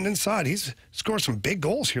 And Brandon Saad, he's scored some big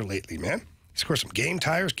goals here lately, man. He scored some game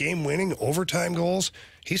tires, game-winning, overtime goals.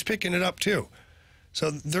 He's picking it up too.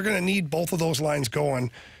 So they're going to need both of those lines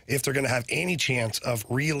going if they're going to have any chance of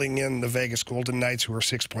reeling in the Vegas Golden Knights, who are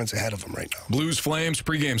 6 points ahead of them right now. Blues Flames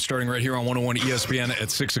pregame starting right here on 101 ESPN at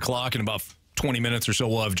 6 o'clock in about 20 minutes or so.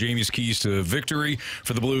 We'll have Jamie's keys to victory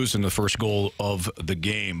for the Blues and the first goal of the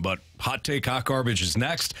game. But hot take, hot garbage is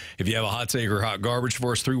next. If you have a hot take or hot garbage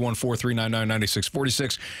for us,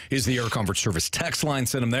 314-399-9646 is the Air Comfort Service text line.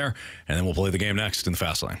 Send them there, and then we'll play the game next in the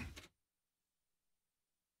fast lane.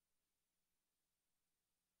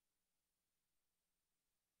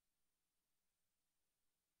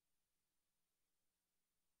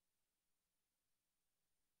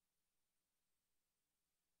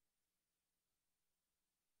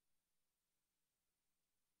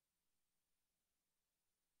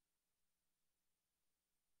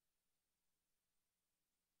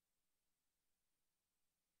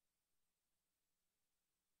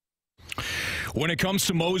 When it comes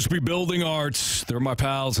to Mosby Building Arts, they're my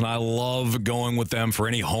pals, and I love going with them for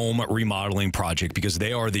any home remodeling project because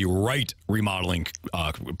they are the right remodeling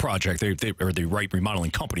project. They are the right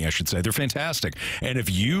remodeling company, I should say. They're fantastic. And if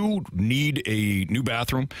you need a new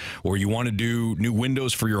bathroom or you want to do new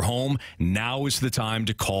windows for your home, now is the time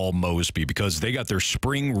to call Mosby because they got their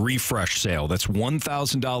spring refresh sale. That's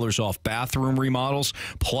 $1,000 off bathroom remodels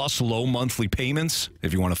plus low monthly payments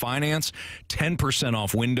if you want to finance, 10%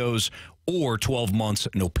 off windows, or 12 months,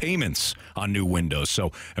 no payments on new windows.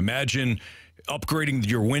 So imagine upgrading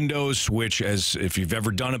your windows, which, as if you've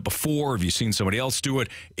ever done it before, if you've seen somebody else do it,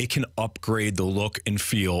 it can upgrade the look and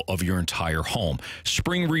feel of your entire home.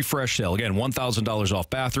 Spring refresh sale. Again, $1,000 off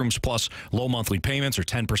bathrooms plus low monthly payments or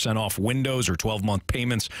 10% off windows or 12-month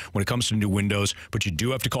payments when it comes to new windows. But you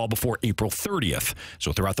do have to call before April 30th.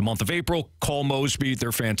 So throughout the month of April, call Mosby.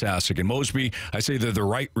 They're fantastic. And Mosby, I say they're the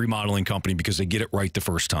right remodeling company because they get it right the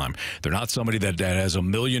first time. They're not somebody that has a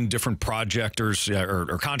million different projectors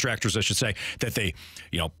or contractors, I should say, that they,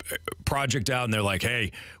 project out and they're like,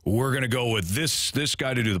 hey, we're going to go with this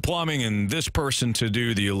guy to do the plumbing and this person to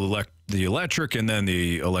do the electric, and then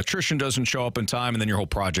the electrician doesn't show up in time, and then your whole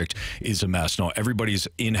project is a mess. No, everybody's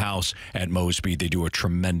in-house at Mosby. They do a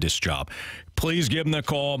tremendous job. Please give them a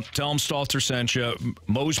call. Tell them Stalter sent you.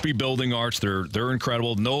 Mosby Building Arts, they're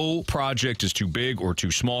incredible. No project is too big or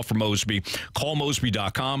too small for Mosby. Call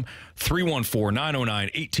Mosby.com,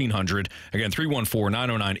 314-909-1800. Again,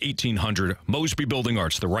 314-909-1800. Mosby Building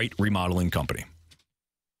Arts, the right remodeling company.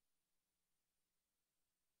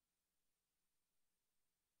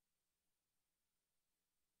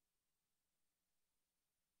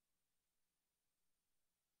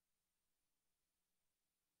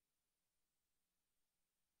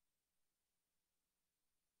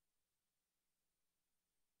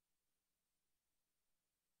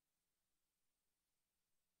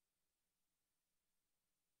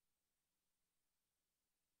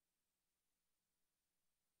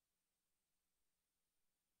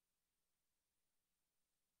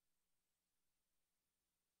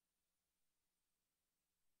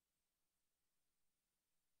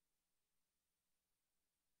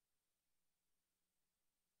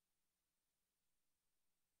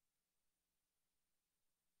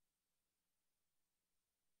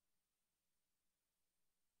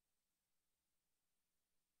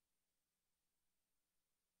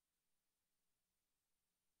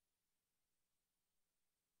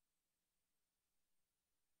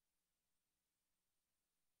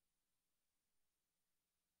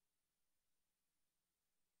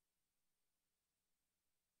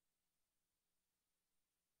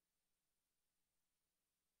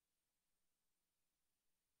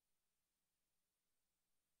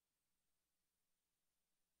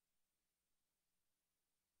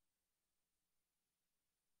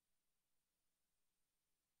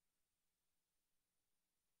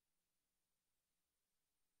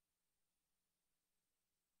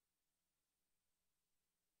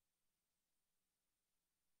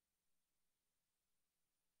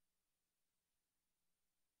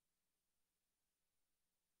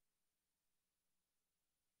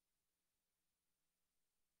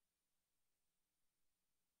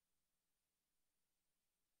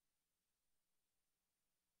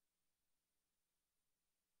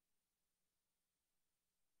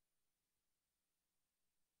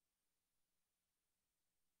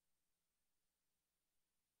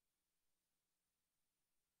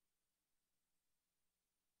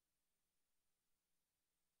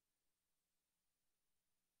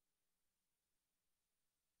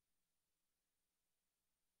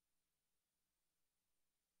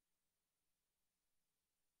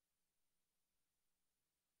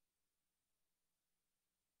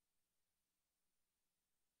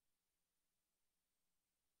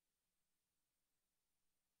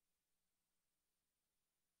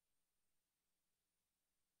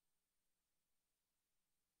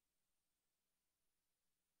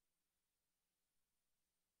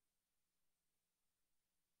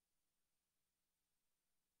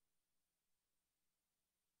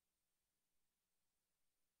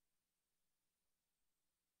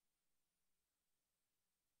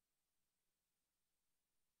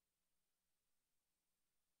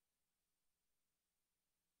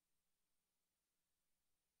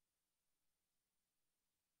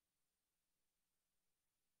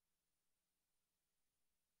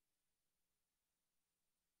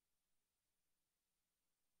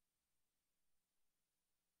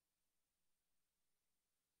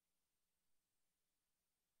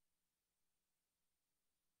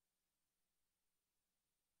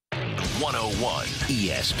 101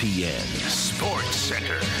 ESPN Sports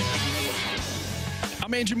Center.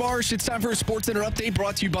 I'm Andrew Marsh. It's time for a Sports Center update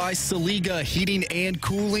brought to you by Saliga Heating and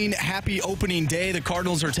Cooling. Happy opening day. The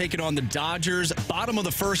Cardinals are taking on the Dodgers. Bottom of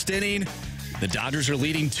the first inning. The Dodgers are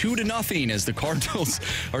leading 2-0 as the Cardinals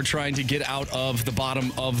are trying to get out of the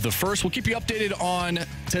bottom of the first. We'll keep you updated on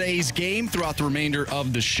today's game throughout the remainder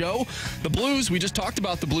of the show. The Blues, we just talked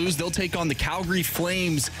about the Blues. They'll take on the Calgary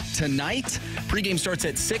Flames tonight. Pregame starts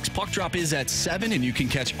at 6. Puck drop is at 7, and you can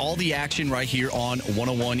catch all the action right here on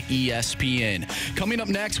 101 ESPN. Coming up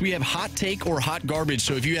next, we have Hot Take or Hot Garbage.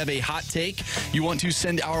 So if you have a hot take you want to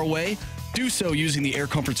send our way, do so using the Air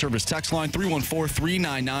Comfort Service text line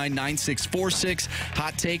 314-399-9646.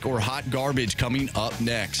 Hot Take or Hot Garbage coming up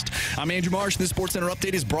next. I'm Andrew Marsh, and this Sports Center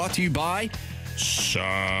update is brought to you by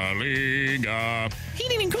Saliga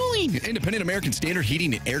Heating and Cooling, independent American Standard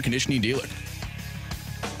heating and air conditioning dealer.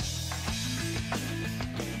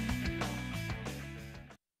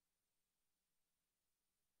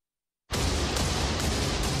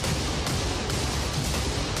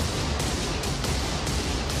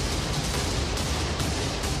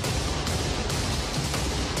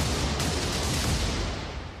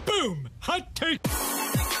 Hot Take.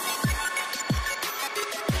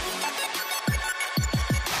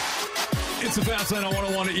 It's a fast lane on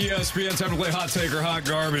 101 at ESPN. Time to play Hot Take or Hot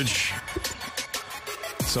Garbage.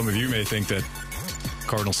 Some of you may think that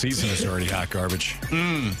Cardinal season is already hot garbage.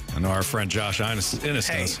 I know our friend Josh Innes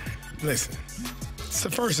does. Listen, it's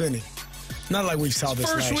the first inning. Not like we saw this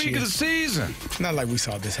last year. First week of the season. Not like we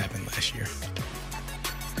saw this happen last year.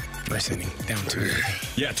 First inning, down 2.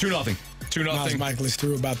 Yeah, 2-0. 2-0. Mikolas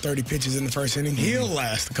threw about 30 pitches in the first inning. He'll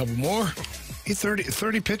last a couple more. He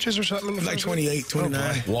 30 pitches or something? Like 28,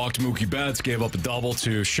 29. Walked Mookie Betts, gave up a double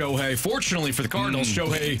to Shohei. Fortunately for the Cardinals,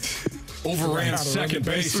 Shohei overran second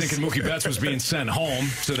base, thinking Mookie Betts was being sent home,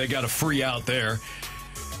 so they got a free out there.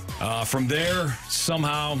 From there,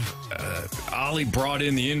 somehow, Ollie brought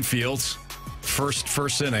in the infield.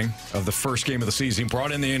 First inning of the first game of the season,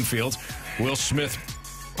 brought in the infield. Will Smith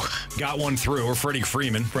got one through, or Freddie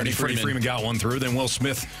Freeman. Freddie Freeman got one through. Then Will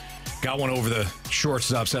Smith got one over the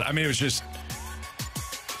shortstop set. I mean, it was just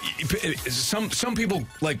some people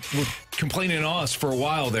were complaining on us for a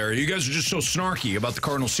while there. You guys are just so snarky about the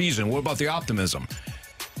Cardinal season. What about the optimism?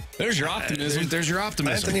 There's your optimism. There's your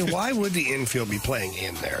optimism. Anthony, why would the infield be playing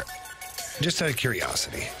in there? Just out of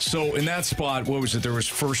curiosity. So in that spot, what was it? There was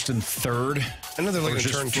first and third. I know they're looking to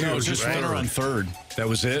turn 2. No, it was just runner on third. That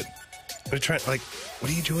was it. They're trying, what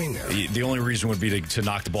are you doing there? The only reason would be to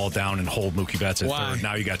knock the ball down and hold Mookie Betts at third.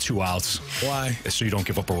 Now you got 2 outs. Why? So you don't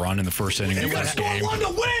give up a run in the first inning. You got to score one to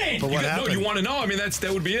win. But what happened? No, you want to know? I mean, that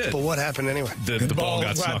would be it. But what happened anyway? The ball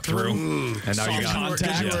got snuck through. And now you got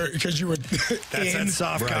contact. Because you were that's that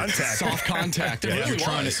soft contact. Soft contact. Yeah, you're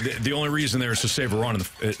trying to, the only reason there is to save a run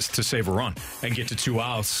and get to 2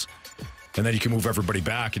 outs. And then you can move everybody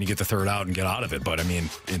back and you get the third out and get out of it. But, I mean,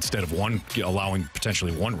 instead of allowing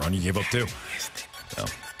potentially 1 run, you gave up 2. So,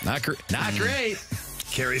 not great.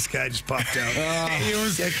 Carey's guy just popped out. You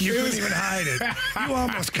couldn't even hide it. You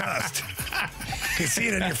almost cussed. You can see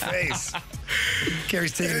it in your face.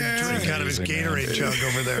 Carey's taking a drink out of his Gatorade jug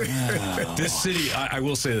over there. This city, I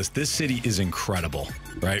will say this city is incredible,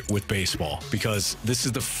 right, with baseball, because this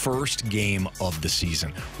is the first game of the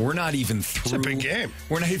season. We're not even through. It's a big game.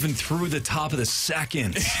 We're not even through the top of the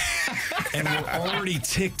second. And we're already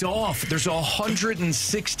ticked off. There's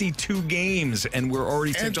 162 games, and we're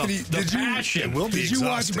already ticked off. The passion will be Did you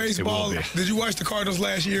watch baseball? Did you watch the Cardinals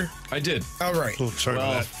last year? I did. All right. Oh, sorry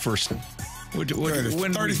about that. First. When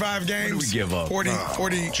 35 games. When did we give up? 40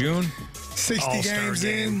 June? 60 All-Star games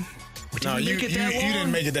game. in. No, you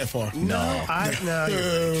didn't make it that far. No. I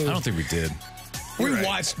don't think we did. We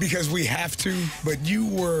watched because we have to, but you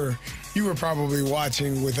were probably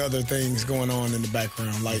watching with other things going on in the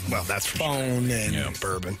background, like that's for phone and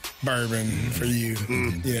bourbon for you.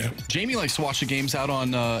 Yeah. Jamie likes to watch the games out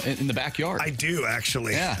on in the backyard. I do,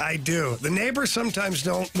 actually. Yeah. I do. The neighbors sometimes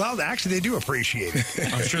don't. Well, actually, they do appreciate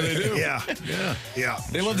it. I'm sure they do. Yeah.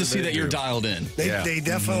 They love to see that you're dialed in. They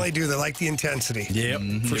definitely do. They like the intensity. Yep,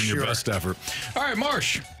 for sure. Your best effort. All right,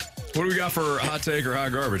 Marsh. What do we got for hot take or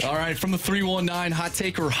hot garbage? All right, from the 319, hot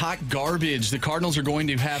take or hot garbage. The Cardinals are going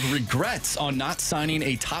to have regrets on not signing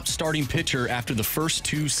a top starting pitcher after the first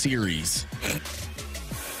 2 series.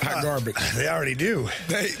 Hot garbage. They already do.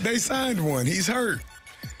 They signed one. He's hurt.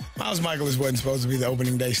 Mikolas wasn't supposed to be the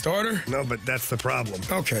opening day starter. No, but that's the problem.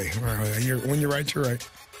 Okay. When you're right, you're right.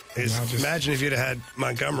 Imagine if you'd have had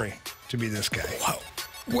Montgomery to be this guy. Wow.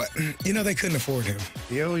 What? They couldn't afford him.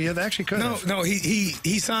 Yeah, they actually couldn't. No,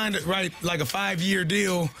 he signed like a 5-year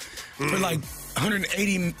deal for like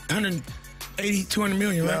 180, 200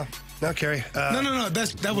 million, right? No, Carey. No.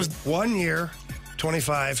 That was 1 year,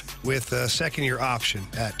 25, with a second-year option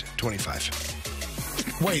at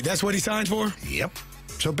 25. Wait, that's what he signed for? Yep.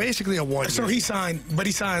 So basically a 1 year. So he signed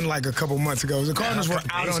like a couple months ago. The Cardinals were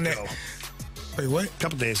out on that. Wait, what? A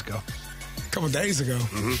couple days ago.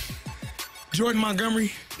 Mm-hmm. Jordan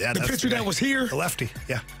Montgomery? Yeah, the pitcher that was here? The lefty,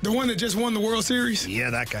 yeah. The one that just won the World Series? Yeah,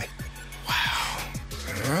 that guy. Wow.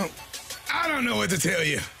 Well, I don't know what to tell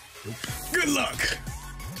you. Nope. Good luck.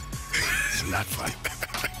 It's not fun.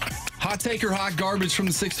 Hot take or hot garbage from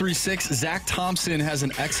the 636. Zach Thompson has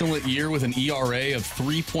an excellent year with an ERA of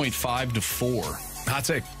 3.5 to 4. Hot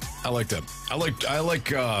take. I like that. I like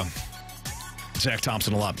Zach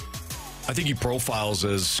Thompson a lot. I think he profiles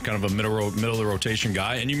as kind of a middle of the rotation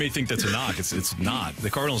guy, and you may think that's a knock. It's not.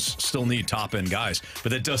 The Cardinals still need top end guys,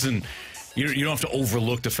 but that doesn't. You don't have to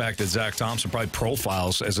overlook the fact that Zach Thompson probably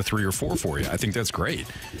profiles as a 3 or 4 for you. I think that's great,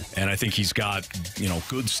 and I think he's got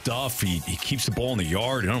good stuff. He keeps the ball in the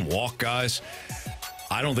yard. He doesn't walk guys.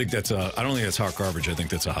 I don't think that's hot garbage. I think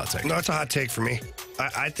that's a hot take. No, it's a hot take for me.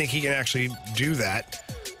 I think he can actually do that.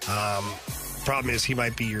 Problem is, he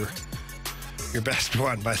might be your best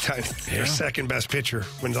one by the time your second best pitcher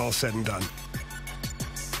when it's all said and done.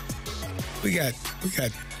 We got.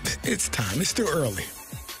 It's time. It's still early.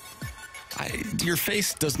 Your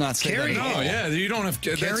face does not say Carey. that. Oh, yeah. You don't have.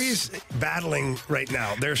 Carey's battling right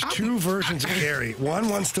now. There's two versions of Carey. One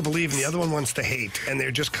wants to believe, and the other one wants to hate, and they're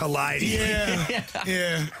just colliding.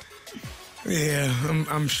 Yeah.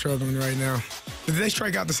 I'm struggling right now. Did they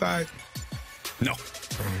strike out the side? No,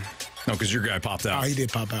 because your guy popped out. Oh, he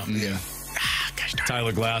did pop out. Yeah. Gosh,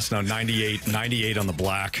 Tyler Glass now 98 on the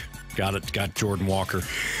black. Got Jordan Walker.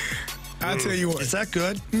 I'll tell you what. Is that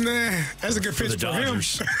good? Nah, that's a good pitch for him.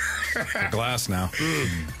 The Glass now.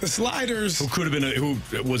 The sliders. Who could have been? Who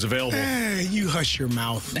was available? You hush your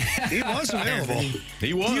mouth. He was available.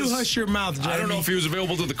 He was. You hush your mouth, Jamie. I don't know if he was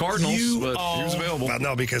available to the Cardinals, but he was available. Well,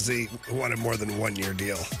 no, because he wanted more than a 1 year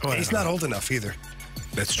deal. He's not old enough either.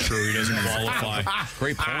 That's true. He doesn't qualify.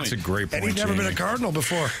 Great point. That's a great point. And he'd never been a Cardinal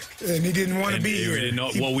before. And he didn't want to be here. We didn't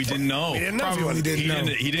know. Well, we didn't know. We didn't know. Probably didn't know.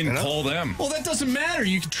 He didn't call them. Well, that doesn't matter.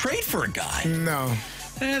 You can trade for a guy. No.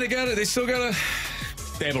 They still got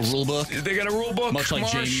They have a rule book. They got a rule book. Much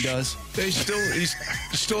like Jamie does. He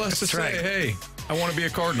still has to say, hey, I want to be a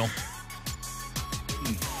Cardinal.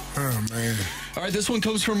 Oh, man. All right, this one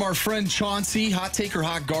comes from our friend Chauncey. Hot take or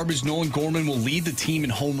hot garbage, Nolan Gorman will lead the team in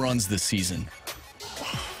home runs this season.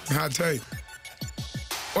 Hot take.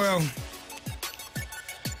 Well,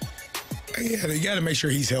 yeah, you got to make sure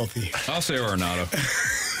he's healthy. I'll say Arenado.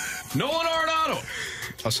 Nolan Arenado.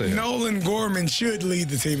 I'll say Nolan Gorman should lead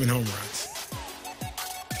the team in home runs.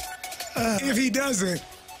 If he doesn't,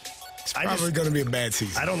 it's probably going to be a bad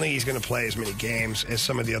season. I don't think he's going to play as many games as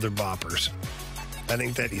some of the other boppers. I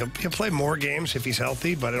think that he'll play more games if he's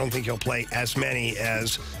healthy, but I don't think he'll play as many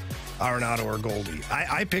as Arenado or Goldie.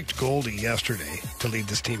 I picked Goldie yesterday to lead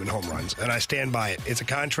this team in home runs, and I stand by it. It's a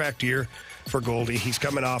contract year for Goldie. He's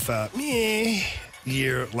coming off a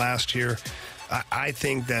year last year. I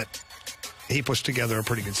think that he puts together a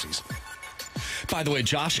pretty good season. By the way,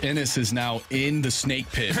 Josh Ennis is now in the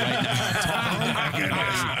snake pit right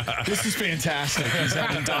now. This is fantastic. He's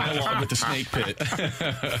having dialogue with the snake pit.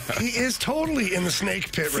 He is totally in the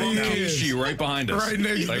snake pit right now. Casey right behind us. Right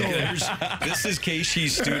next door. This is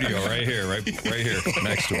Casey's studio right here, right here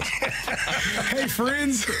next to us. Hey,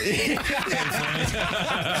 friends.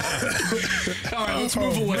 All right, let's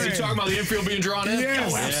move away. You're talking about the infield being drawn in?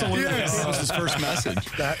 Yes. Oh, absolutely. Yes. That was his first message.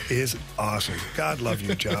 That is awesome. God love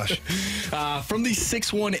you, Josh. From the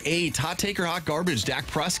 618, hot take or hot garbage, Dak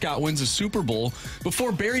Prescott wins a Super Bowl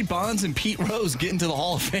before Barry Bonds and Pete Rose get into the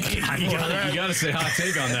Hall of Fame. You got to say hot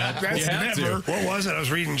take on that. That's You have never. to. What was it? I was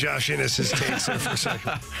reading Josh Ennis's takes there for a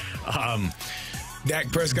second.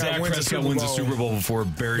 Dak Prescott wins a Super Bowl before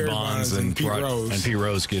Barry Bonds and Pete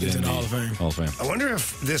Rose get into the Hall of Fame. I wonder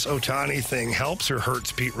if this Ohtani thing helps or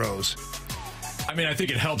hurts Pete Rose. I mean, I think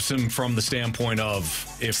it helps him from the standpoint of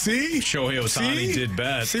if Shohei Ohtani did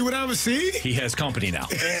bet. See what I was seeing? He has company now.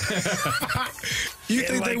 You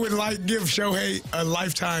think they would give Shohei a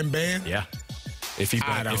lifetime ban? Yeah. If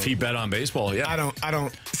he bet on baseball, yeah. I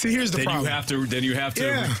don't. See, here's the problem. Then you have to.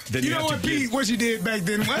 Yeah. Then you know what, Pete? What you did back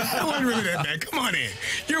then? It wasn't really that bad. Come on in.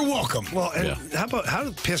 You're welcome. Well, and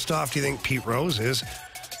how pissed off do you think Pete Rose is?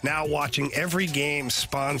 Now watching every game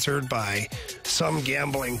sponsored by some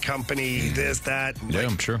gambling company, this, that. Yeah,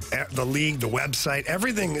 I'm sure. The league, the website,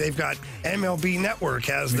 everything. They've got MLB Network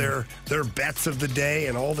has their bets of the day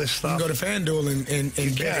and all this stuff. You can go to FanDuel and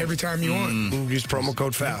bet every time you want. Use promo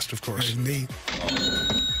code FAST, of course. Indeed.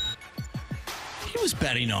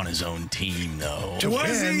 betting on his own team, though. To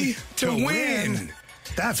win.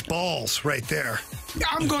 That's balls right there.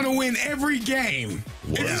 I'm going to win every game.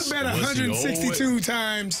 If you bet 162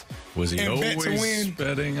 times was he and bet to always win,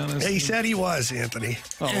 betting on his team? He said he was, Anthony.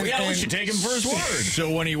 Oh, we should take him for his word.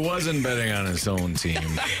 So when he wasn't betting on his own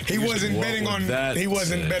team, he wasn't betting on that. He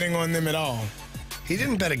wasn't betting on them at all. He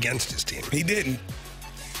didn't bet against his team. He didn't.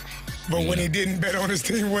 But when he didn't bet on his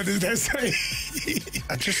team, what does that say?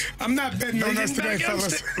 I'm not betting on us today,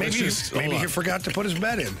 fellas. Maybe he forgot to put his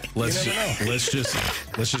bet in. Let's just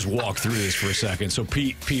walk through this for a second. So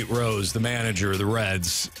Pete Rose, the manager of the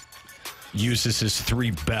Reds, uses his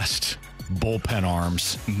 3 best bullpen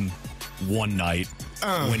arms one night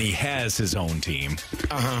when he has his own team.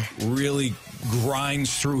 Really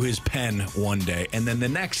grinds through his pen one day, and then the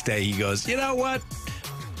next day he goes, you know what?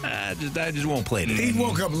 I just won't play today. He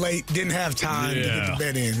woke up late, didn't have time to get the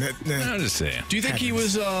bet in. I'm just saying. Do you think he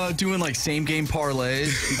was doing like same-game parlays?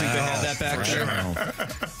 Do you think they had that back there?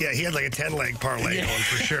 Yeah, he had like a 10-leg parlay going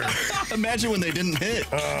for sure. Imagine when they didn't hit.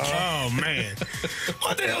 Oh, man.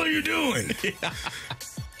 What the hell are you doing?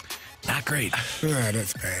 Not great.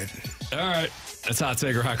 That's bad. All right. That's hot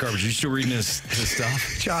take or hot garbage. You still reading his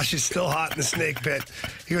stuff? Josh is still hot in the snake pit.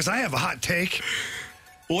 He goes, I have a hot take.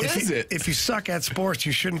 What is it? If you suck at sports,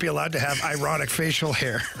 you shouldn't be allowed to have ironic facial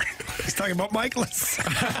hair. He's talking about Mikolas.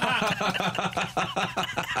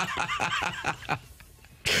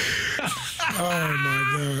 Oh,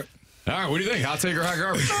 my God. All right, what do you think? Hot take or hot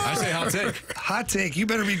garbage? I say hot take. Hot take. You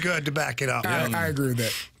better be good to back it up. I agree with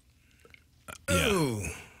that.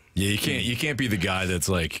 Yeah, you can't be the guy that's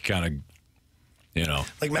like kind of,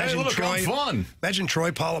 like imagine hey, look, Troy. Fun. Imagine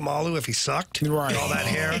Troy Polamalu if he sucked. Right. All that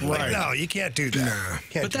hair. Right. Like, no, you can't do that.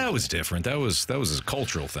 But that was different. That was a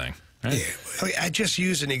cultural thing. Right? Yeah. I just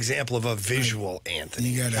used an example of a visual,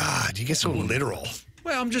 Anthony. God, you get so literal.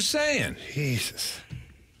 Well, I'm just saying. Jesus.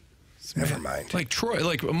 Never mind. Like Troy,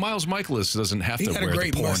 like Miles Mikolas doesn't have to wear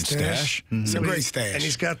the porn stash. It's a great stash. And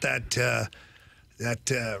he's got that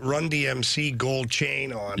Run DMC gold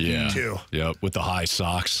chain on, too. Yeah, with the high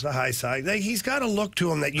socks. The high socks. Like, he's got a look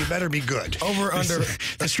to him that you better be good. Over, under.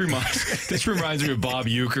 This reminds me of Bob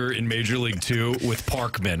Uecker in Major League 2 with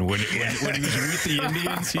Parkman. When he was with the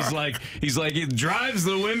Indians, he's like, it drives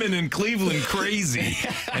the women in Cleveland crazy.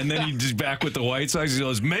 And then he just back with the White Sox, he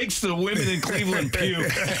goes, makes the women in Cleveland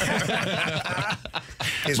puke.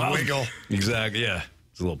 His wiggle. Exactly, yeah.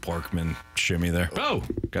 It's a little Parkman shimmy there. Oh,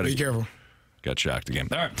 be careful. Got shocked again.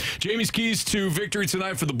 All right. Jamie's keys to victory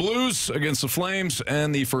tonight for the Blues against the Flames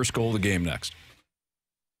and the first goal of the game next.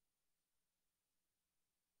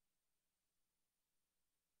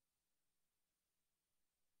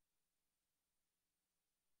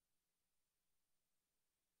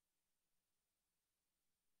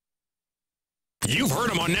 You've heard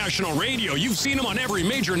him on national radio. You've seen him on every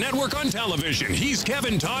major network on television. He's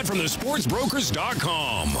Kevin Todd from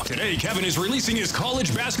thesportsbrokers.com. Today, Kevin is releasing his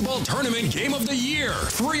college basketball tournament game of the year.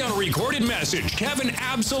 Free on a recorded message. Kevin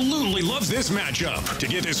absolutely loves this matchup. To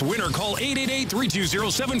get this winner, call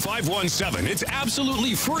 888-320-7517. It's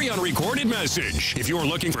absolutely free on recorded message. If you're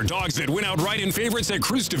looking for dogs that win outright in favorites that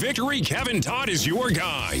cruise to victory, Kevin Todd is your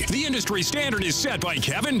guy. The industry standard is set by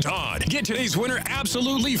Kevin Todd. Get today's winner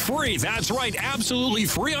absolutely free. That's right, absolutely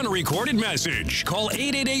free on a recorded message. Call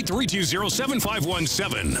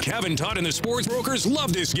 888-320-7517. Kevin Todd and the Sports Brokers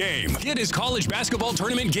love this game. Get his college basketball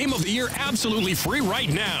tournament game of the year absolutely free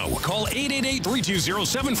right now. Call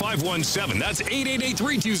 888-320-7517. That's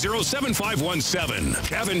 888-320-7517.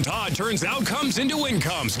 Kevin Todd turns outcomes into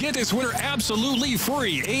incomes. Get this winner absolutely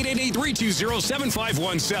free.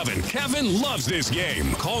 888-320-7517. Kevin loves this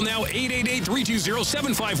game. Call now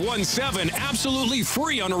 888-320-7517. Absolutely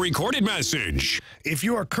free on a recorded message. If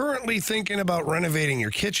you are currently thinking about renovating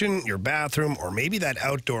your kitchen, your bathroom, or maybe that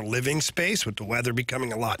outdoor living space with the weather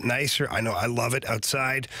becoming a lot nicer, I know I love it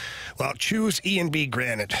outside, well, choose E&B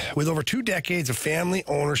Granite. With over 2 decades of family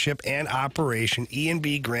ownership and operation,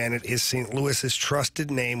 E&B Granite is St. Louis's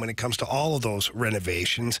trusted name when it comes to all of those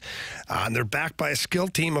renovations. And they're backed by a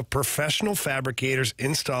skilled team of professional fabricators,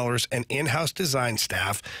 installers, and in-house design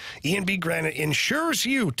staff. E&B Granite ensures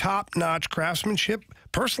you top-notch craftsmanship,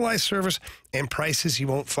 personalized service, and prices you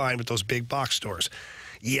won't find with those big box stores.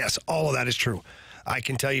 Yes, all of that is true. I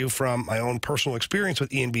can tell you from my own personal experience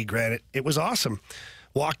with E&B Granite, it was awesome.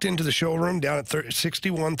 Walked into the showroom down at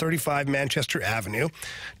 6135 Manchester Avenue.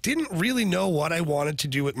 Didn't really know what I wanted to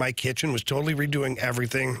do with my kitchen. Was totally redoing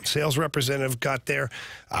everything. Sales representative got there,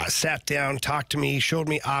 sat down, talked to me, showed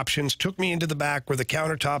me options, took me into the back where the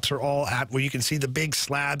countertops are all at, where you can see the big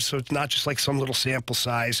slabs, so it's not just like some little sample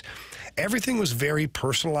size. Everything was very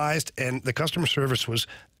personalized, and the customer service was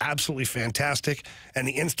absolutely fantastic, and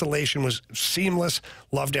the installation was seamless.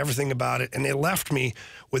 Loved everything about it, and they left me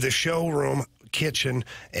with a showroom kitchen,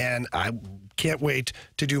 and I can't wait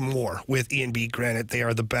to do more with E&B Granite. They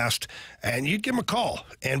are the best, and you give them a call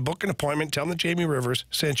and book an appointment. Tell them that Jamie Rivers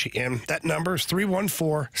sent you in. That number is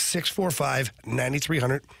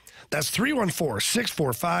 314-645-9300. That's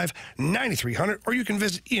 314-645-9300, or you can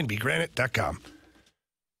visit enbgranite.com.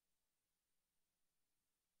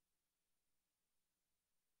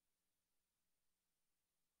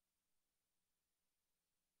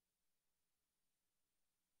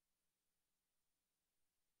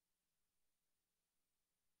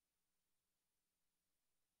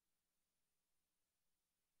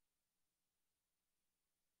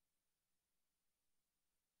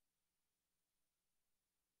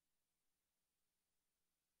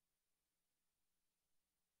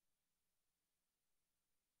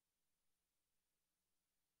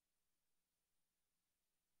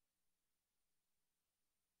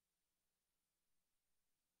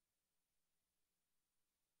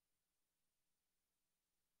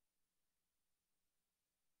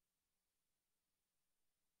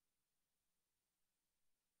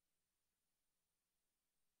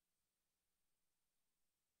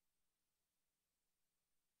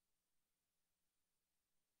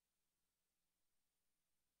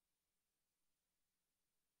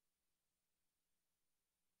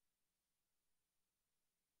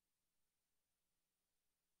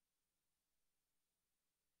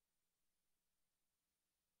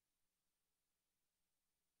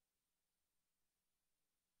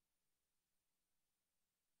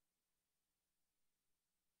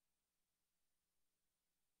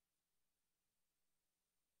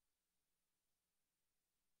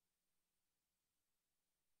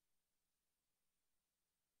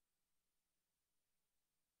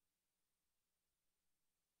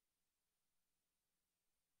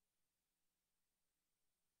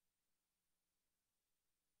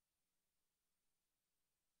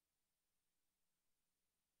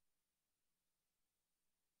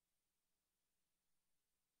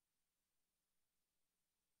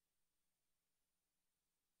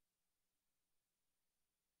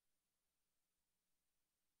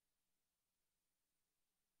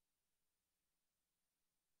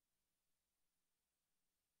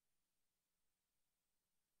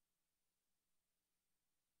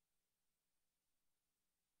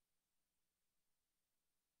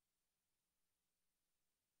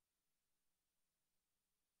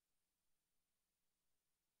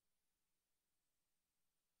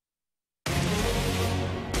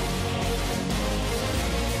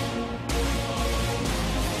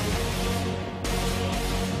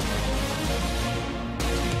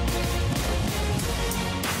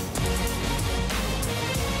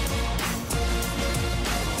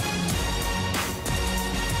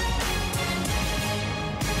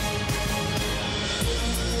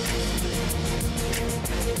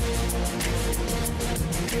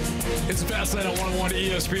 It's past that at 101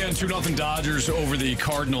 ESPN. 2-0 Dodgers over the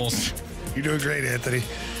Cardinals. You're doing great, Anthony.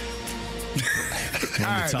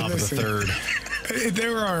 On the top of the third.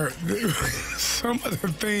 There are some of the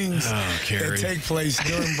things that take place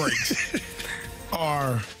during breaks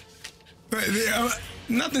are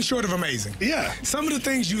nothing short of amazing. Yeah. Some of the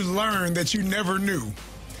things you learn that you never knew.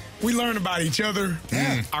 We learn about each other,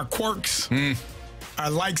 our quirks, our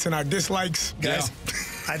likes and our dislikes. Guys,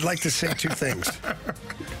 I'd like to say two things.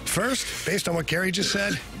 First, based on what Carey just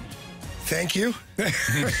said, thank you.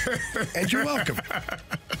 And you're welcome.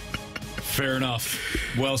 Fair enough.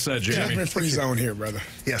 Well said, Jamie. Judgment-free zone here, brother.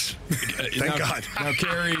 Yes. Thank God. Now,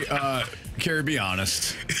 Carey, be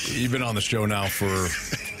honest. You've been on the show now for,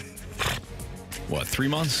 what, 3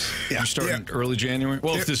 months? Yeah. You started early January?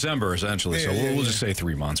 Well, it's December, essentially, so we'll just say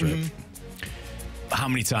 3 months, right? How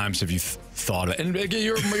many times have you thought, and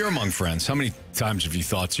you're among friends, how many times have you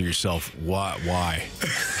thought to yourself, why?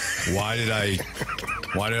 Why did I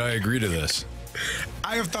agree to this?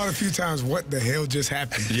 I have thought a few times, what the hell just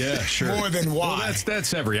happened? Yeah, sure. More than why. Well,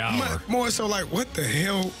 that's every hour. More so like, what the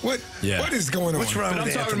hell? What is going on? What's wrong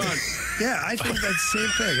with Anthony? Yeah, I think that's the same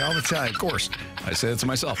thing all the time. Of course. I say it to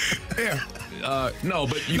myself. Yeah. No,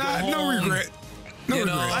 but you go home. No regret. You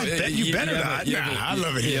know, I bet you better not. I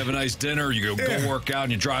love it You here. have a nice dinner. You go work out,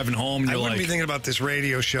 and you're driving home. And I you're wouldn't like, be thinking about this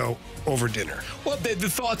radio show over dinner. well, the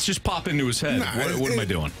thoughts just pop into his head. What am I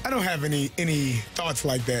doing? I don't have any thoughts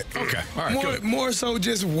like that. Okay, all right, good. More so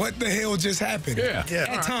just what the hell just happened. Yeah.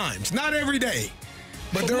 At times, not every day,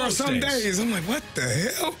 but there are most some days. days I'm like, what the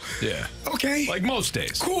hell? Yeah. Okay. Like most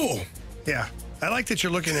days. Cool. Yeah. I like that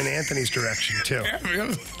you're looking in Anthony's direction too.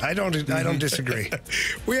 I don't disagree.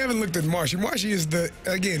 We haven't looked at Marshy. Marshy is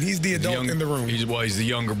he's the adult in the room. He's the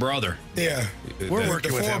younger brother. Yeah. We're working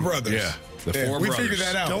the with four him. brothers. Yeah. The four we brothers. figured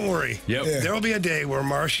that out. Don't worry. Yep. Yeah. There will be a day where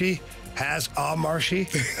Marshy has a Marshy,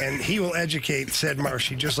 and he will educate said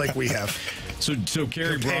Marshy just like we have. So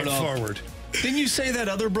Carey Pay brought it up. forward. Didn't you say that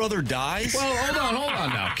other brother dies? Well, hold on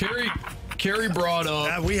now. Carey brought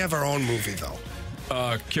up. We have our own movie though.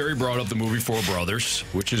 Carey brought up the movie Four Brothers,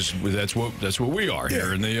 which is that's what we are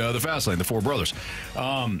here in the Fast Lane, the Four Brothers.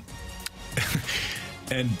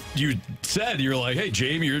 And you said, you're like, hey,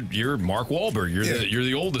 Jamie, you're Mark Wahlberg. You're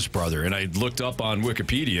the oldest brother. And I looked up on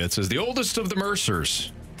Wikipedia. It says the oldest of the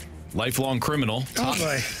Mercers, lifelong criminal,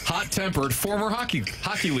 hot-tempered, former hockey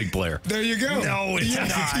league player. There you go. No, it's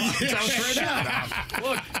not. Shut up.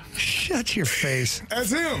 Look, shut your face.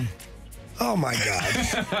 That's him. Oh my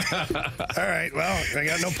God. All right. Well, I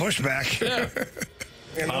got no pushback. Yeah.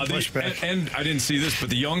 And I didn't see this, but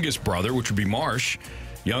the youngest brother, which would be Marsh,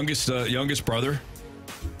 youngest brother,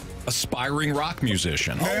 aspiring rock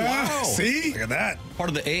musician. Oh, wow. See? Look at that. Part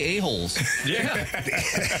of the AA holes. Yeah.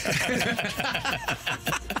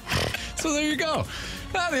 So there you go.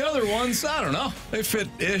 Now the other ones, I don't know. They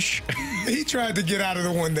fit-ish. He tried to get out of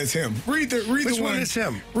the one that's him. Read the Which one. one is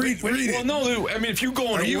him? Read it. Well, no, I mean, if you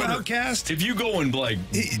go in Are you order, Outcast? if you go in like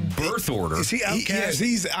birth order, Is he Outcast? Yes,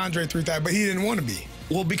 he's Andre 3000, but he didn't want to be.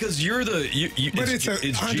 well, because you're the, But it's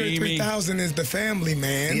Andre Jamie. 3000 is the family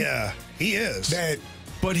man. Yeah, he is. That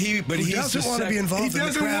But he doesn't want to be involved he in the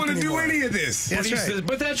doesn't crap want to do anymore. any of this. That's But, right.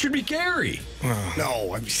 but that should be Carey.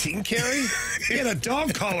 No, have you seen Carey? He had a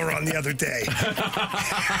dog collar on the other day.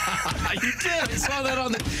 You did. I saw that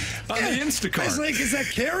on the Instacart. I was like, is that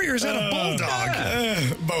Carey or is that a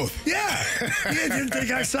bulldog? Both. Yeah. You didn't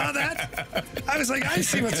think I saw that? I was like, I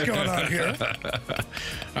see what's going on here.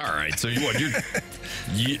 All right. So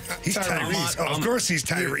He's Tyrese. Of course he's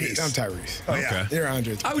Tyrese. I'm Tyrese. Oh, yeah. You're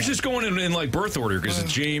Andre. I was just going in like birth order because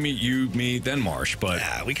it's Jamie, you, me, then Marsh. But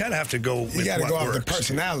Yeah, we kind of have to go with You got to what go off works. the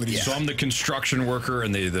personality. so I'm the construction worker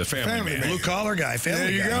and the family man. Blue collar guy, family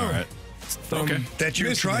There you guy. go. All right. Okay. That you're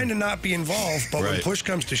Michigan. trying to not be involved, but when Right. push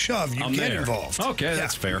comes to shove, you I'm get there. involved. Okay,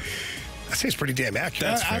 that's fair. I think it's pretty damn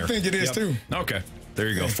accurate. That's I fair. think it is, too. Okay. There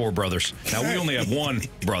you go. Four brothers. Now, we only have one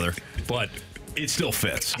brother, but it still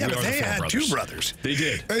fits. Yeah, We but are the they four had brothers. 2 brothers. They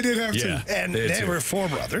did. They did have Yeah. two. And They had they 2. were 4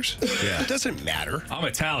 brothers. Yeah. It doesn't matter. I'm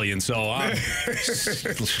Italian, so I'm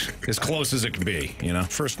as close as it can be, you know?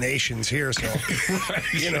 First Nations here, so,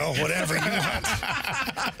 whatever you want.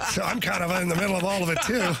 So I'm kind of in the middle of all of it,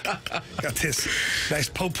 too. Got this nice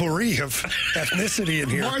potpourri of ethnicity in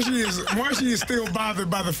here. Marshy is still bothered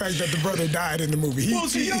by the fact that the brother died in the movie. Well,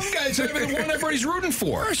 it's the young guys. The one everybody's rooting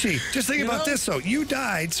for. Marshy, just think about this, though. You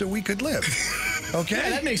died so we could live. Okay? Yeah,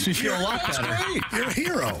 that makes me feel a lot better. You're a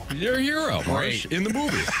hero. You're a hero, Marsh, in the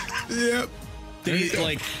movie. Yep. Did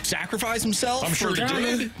he sacrifice himself? I'm sure he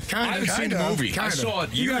did. I haven't seen the movie. I saw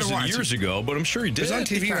it years and years ago, but I'm sure he It did. was on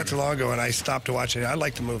TV not too long ago, and I stopped to watch it. I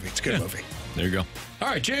like the movie. It's a good movie. There you go. All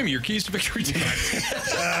right, Jamie, your keys to victory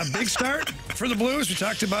tonight. Big start for the Blues. We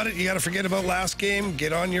talked about it. You got to forget about last game.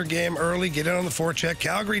 Get on your game early. Get in on the forecheck.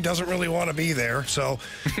 Calgary doesn't really want to be there, so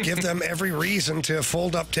give them every reason to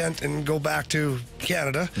fold up tent and go back to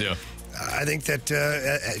Canada. Yeah. I think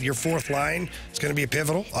that your fourth line is going to be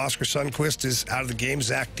pivotal. Oscar Sundqvist is out of the game.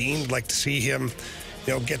 Zach Dean, would like to see him,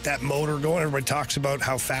 get that motor going. Everybody talks about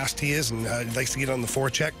how fast he is and he likes to get on the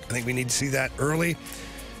forecheck. I think we need to see that early.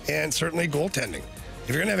 And certainly goaltending. If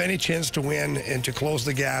you're going to have any chance to win and to close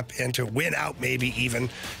the gap and to win out maybe even,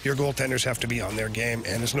 your goaltenders have to be on their game.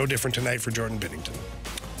 And it's no different tonight for Jordan Binnington.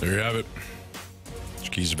 There you have it. It's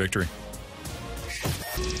your keys to victory.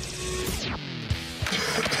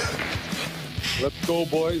 Let's go,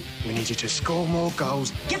 boys. We need you to score more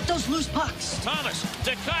goals. Get those loose pucks. Thomas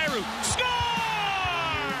to Kyrou. Score!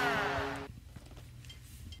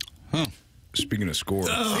 Speaking of score,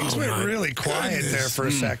 Things went really quiet there for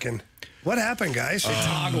a second. What happened, guys?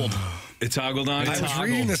 it toggled on. I was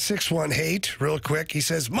reading the 6-1 hate real quick. He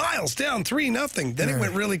says, Miles down 3-0. Then it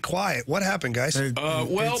went really quiet. What happened, guys? It's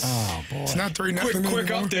not 3-0. Quick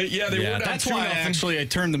update. Yeah, they were down That's 2-0. why I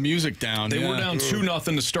turned the music down. They were down 2-0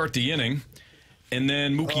 to start the inning. And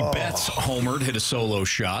then Mookie Betts homered, hit a solo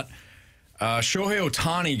shot. Shohei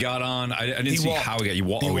Ohtani got on. I didn't see how he got. He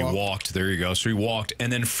walked. There you go. So he walked.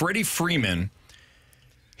 And then Freddie Freeman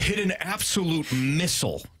hit an absolute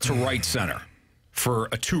missile to right center for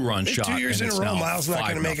a 2-run shot. 2 years in a row, Miles not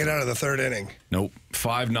going to make it out of the third inning. Nope.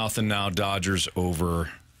 5-0 now, Dodgers over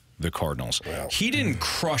the Cardinals. Well, he didn't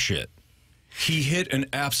crush it. He hit an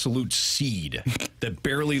absolute seed that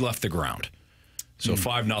barely left the ground. So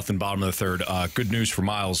 5-0, bottom of the third. Good news for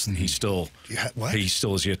Miles. He still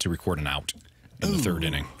has yet to record an out in the third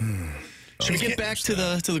inning. Should we get back to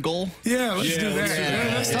the goal? Yeah, let's do that.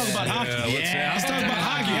 Yeah, let's talk about hockey. Let's talk about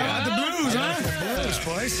hockey. How about the Blues, huh? The Blues,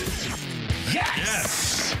 boys.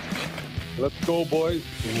 Yes! Let's go, boys.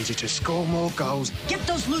 We need you to score more goals. Get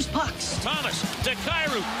those loose pucks. Thomas to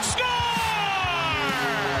Carey. Score!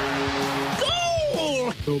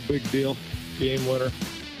 Goal! No big deal. Game winner.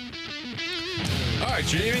 All right,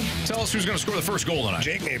 Jamie, tell us who's going to score the first goal tonight.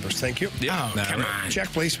 Jake Neighbors, thank you. Yeah, come on. Check,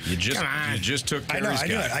 please. You just took Carey's I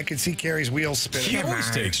know. I could see Carey's wheels spinning. He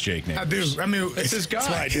always takes Jake Neighbors. I do. I mean, it's his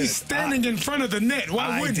guy. He's standing in front of the net.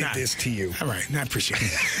 Why wouldn't I? I did this to you. All right, I appreciate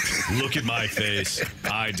it. Look at my face.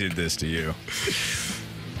 I did this to you.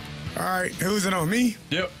 All right, who's it on? Me?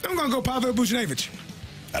 Yep. I'm going to go Pavel Buchnevich.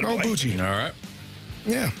 Go Bucci. All right.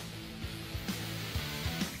 Yeah.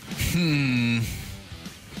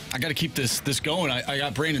 I got to keep this going. I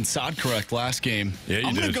got Brandon Saad correct last game. Yeah, you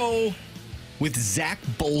I'm going did. to go with Zach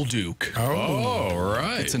Bolduc. Oh,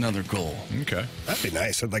 right. It's another goal. Okay. That'd be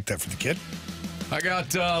nice. I'd like that for the kid. I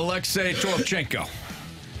got Alexei Toropchenko.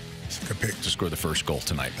 That's a good pick. To score the first goal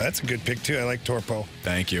tonight. That's a good pick, too. I like Torpo.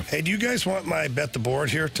 Thank you. Hey, do you guys want my bet the board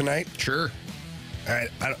here tonight? Sure. All right.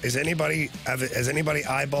 Has anybody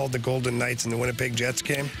eyeballed the Golden Knights in the Winnipeg Jets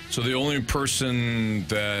game? So the only person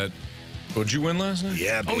that... Oh, did you win last night?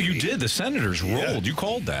 Yeah, baby. Oh, you did. The Senators rolled. You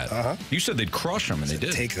called that. Uh-huh. You said they'd crush them, and they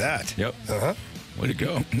did. Take that. Yep. Uh-huh. Way to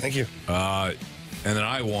go. Thank you. And then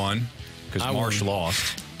I won because Marsh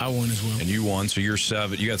lost. I won as well. And you won, so you're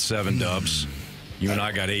 7. You got 7 dubs. You and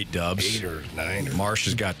I got 8 dubs. 8 or 9. Marsh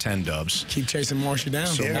has got 10 dubs. Keep chasing Marsha down.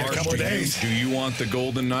 So, Yeah, Marsh, a couple days. do you want the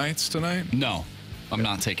Golden Knights tonight? No, I'm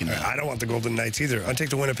not taking that. I don't want the Golden Knights either. I'll take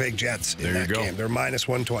the Winnipeg Jets in that game. They're minus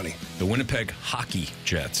 120. The Winnipeg Hockey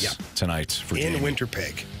Jets tonight for In Jamie.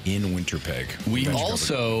 Winterpeg. In Winterpeg. We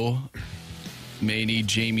also may need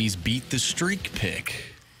Jamie's beat the streak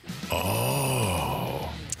pick. Oh.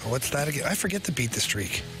 What's that again? I forget to beat the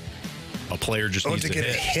streak. A player just needs to get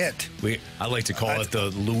a hit. I like to call it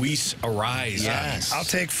the Luis Arise. Yes. I'll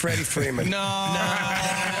take Freddie Freeman. No.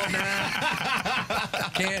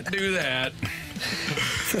 Can't do that.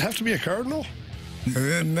 Does it have to be a Cardinal?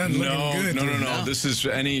 No. This is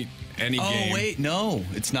any game. Oh, wait, no.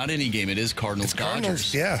 It's not any game. It is Cardinals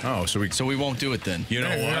Dodgers. Yeah. Oh, so we won't do it then. You know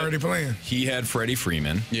what? We're already playing. He had Freddie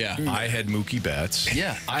Freeman. Yeah. I had Mookie Betts.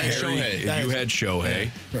 Yeah. I had Shohei. You had Shohei.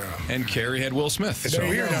 Yeah. And Carey had Will Smith. It's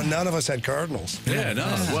weird how none of us had Cardinals. Yeah, no.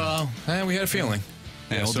 Well, we had a feeling.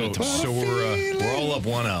 Yeah, we'll do it tomorrow. So we're all up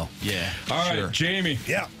 1-0. Yeah. All right, Jamie.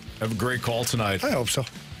 Yeah. Have a great call tonight. I hope so.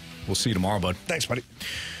 We'll see you tomorrow, bud. Thanks, buddy.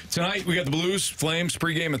 Tonight, we got the Blues, Flames,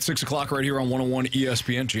 pregame at 6 o'clock right here on 101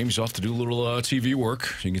 ESPN. Jamie's off to do a little TV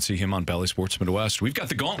work. You can see him on Bally Sports Midwest. We've got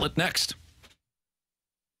the Gauntlet next.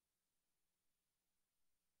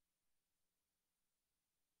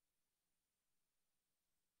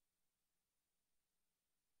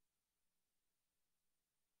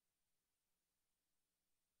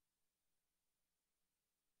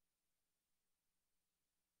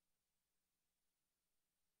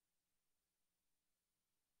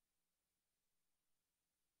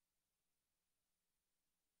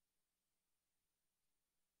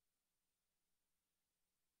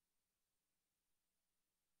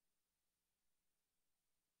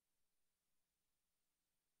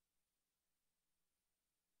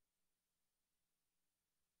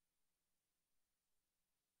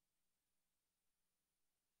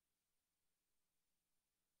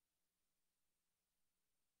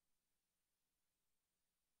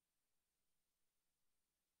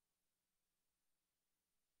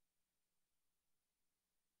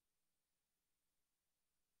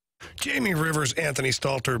 Jamie Rivers, Anthony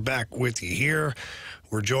Stalter back with you here.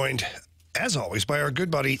 We're joined, as always, by our good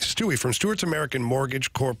buddy Stewie from Stewart's American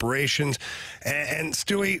Mortgage Corporation. And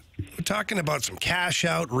Stewie, we're talking about some cash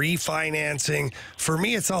out, refinancing. For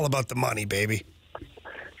me, it's all about the money, baby.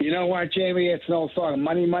 You know what, Jamie? It's an old song.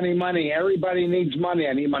 Money, money, money. Everybody needs money.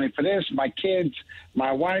 I need money for this, my kids,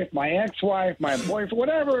 my wife, my ex-wife, my boyfriend,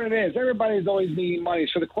 whatever it is. Everybody's always needing money.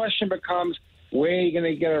 So the question becomes, where are you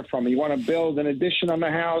going to get it from? You want to build an addition on the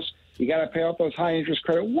house. You got to pay off those high interest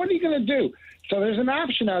credit. What are you going to do? So there's an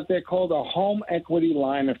option out there called a home equity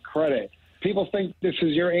line of credit. People think this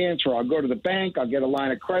is your answer. I'll go to the bank. I'll get a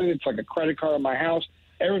line of credit. It's like a credit card on my house.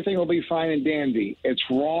 Everything will be fine and dandy. It's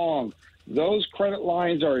wrong. Those credit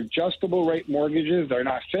lines are adjustable rate mortgages. They're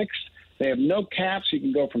not fixed. They have no caps. You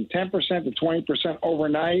can go from 10% to 20%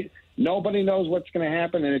 overnight. Nobody knows what's going to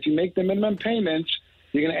happen. And if you make the minimum payments,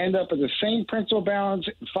 you're going to end up with the same principal balance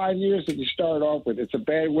in 5 years that you started off with. It's a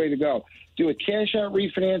bad way to go. Do a cash-out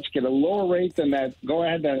refinance, get a lower rate than that. Go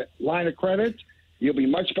ahead, that line of credit. You'll be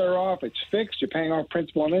much better off. It's fixed. You're paying off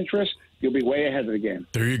principal and interest. You'll be way ahead of the game.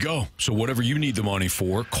 There you go. So whatever you need the money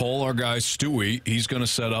for, call our guy Stewie. He's going to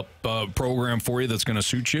set up a program for you that's going to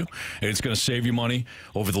suit you. It's going to save you money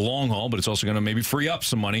over the long haul, but it's also going to maybe free up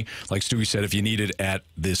some money, like Stewie said, if you need it at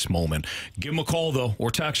this moment. Give him a call, though,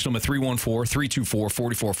 or text him at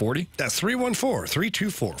 314-324-4440. That's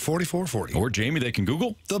 314-324-4440. Or Jamie, they can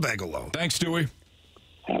Google The Bagalow. Thanks, Stewie.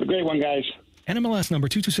 Have a great one, guys. NMLS number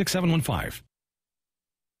 226715.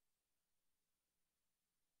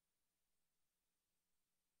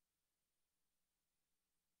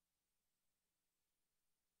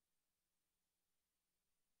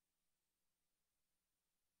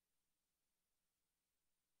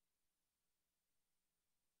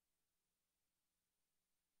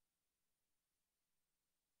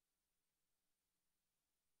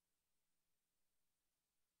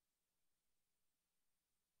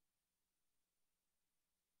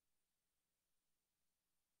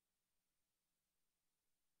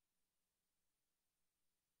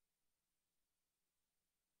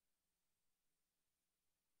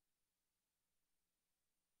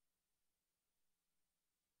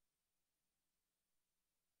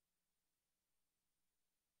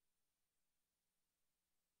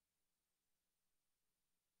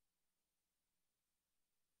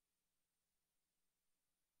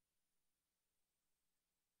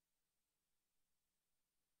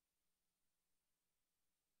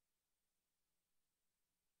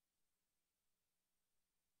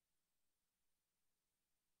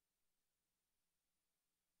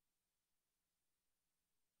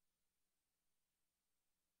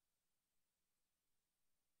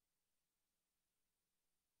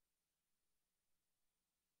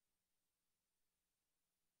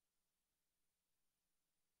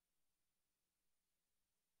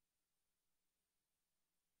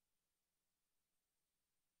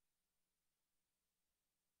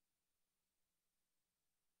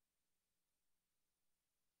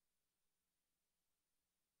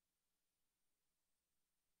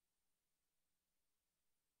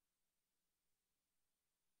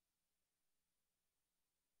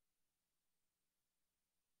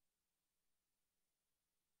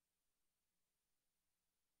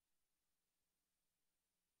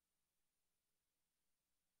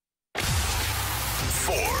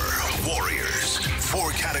 Warriors,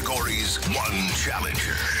 4 categories, 1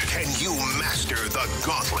 challenger. Can you master the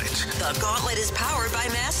Gauntlet? The Gauntlet is powered by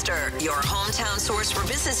Master, your hometown source for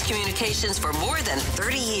business communications for more than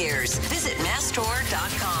 30 years. Visit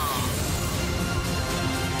mastor.com.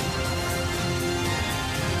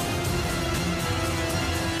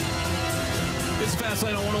 It's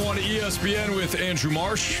Fastlane on 101 at ESPN with Andrew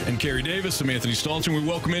Marsh and Carey Davis. I'm Anthony Stalter. We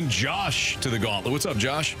welcome in Josh to the Gauntlet. What's up,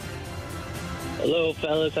 Josh? Hello,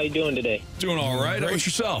 fellas. How you doing today? Doing all right. How about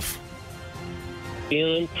yourself?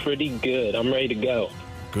 Feeling pretty good. I'm ready to go.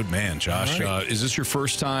 Good man, Josh. Right. Is this your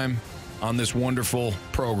first time on this wonderful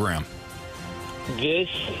program? This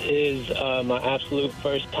is my absolute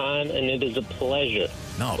first time, and it is a pleasure.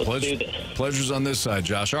 No, pleasure's on this side,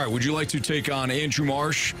 Josh. All right, would you like to take on Andrew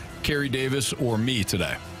Marsh, Carey Davis, or me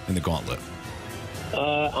today in the Gauntlet?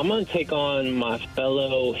 I'm going to take on my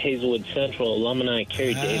fellow Hazelwood Central alumni,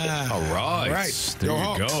 Carey Davis. All right. There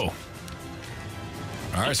you go.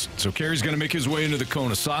 All right, so Carey's going to make his way into the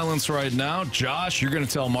cone of silence right now. Josh, you're going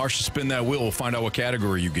to tell Marsh to spin that wheel. We'll find out what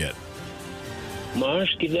category you get.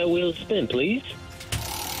 Marsh, give that wheel a spin, please.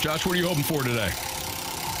 Josh, what are you hoping for today?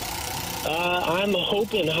 I'm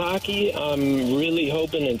hoping hockey. I'm really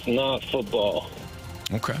hoping it's not football.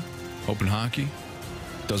 Okay. Hoping hockey.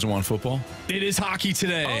 Doesn't want football? It is hockey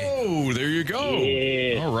today. Oh, there you go.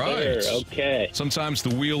 Yeah, all right. Sir. Okay. Sometimes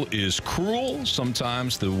the wheel is cruel.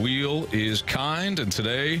 Sometimes the wheel is kind. And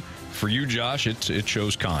today, for you, Josh, it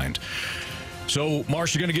chose kind. So,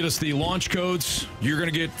 Marsh, you're going to get us the launch codes. You're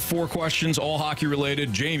going to get 4 questions, all hockey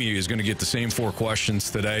related. Jamie is going to get the same 4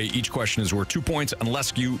 questions today. Each question is worth 2 points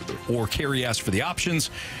unless you or Carey ask for the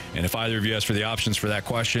options. And if either of you ask for the options for that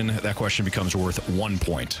question becomes worth 1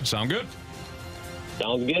 point. Sound good?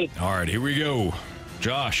 Sounds good. All right, here we go.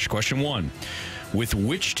 Josh, question 1. With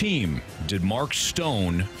which team did Mark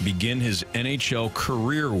Stone begin his NHL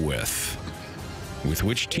career with? With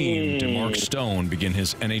which team did Mark Stone begin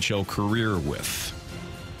his NHL career with?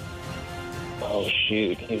 Oh,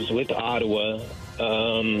 shoot. He was with Ottawa.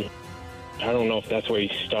 I don't know if that's where he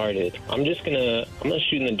started. I'm gonna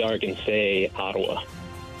shoot in the dark and say Ottawa.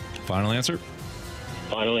 Final answer?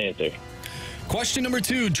 Final answer. Question number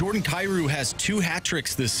 2. Jordan Kyrou has 2 hat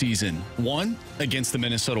tricks this season. One against the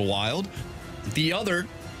Minnesota Wild. The other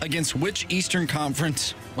against which Eastern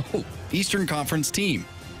Conference team?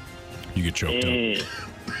 You get choked up.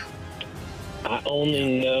 I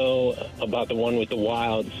only know about the one with the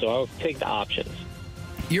Wild, so I'll take the options.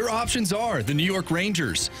 Your options are the New York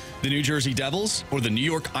Rangers, the New Jersey Devils, or the New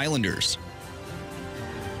York Islanders.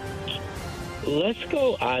 Let's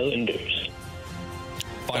go Islanders.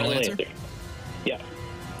 Final answer? Yeah.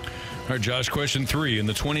 All right, Josh, question 3. In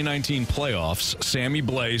the 2019 playoffs, Sammy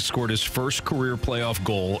Blais scored his first career playoff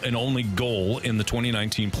goal and only goal in the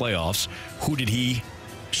 2019 playoffs. Who did he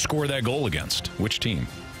score that goal against? Which team?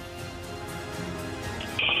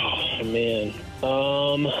 Oh, man.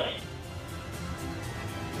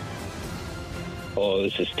 Oh,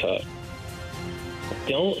 this is tough. I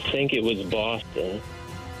don't think it was Boston.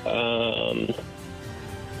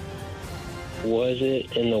 Was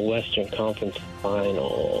it in the Western Conference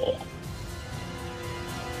Final?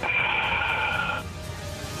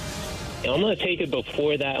 I'm going to take it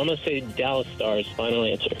before that. I'm going to say Dallas Stars. Final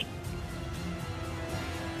answer.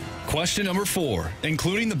 Question number 4.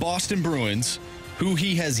 Including the Boston Bruins, who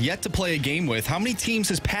he has yet to play a game with, how many teams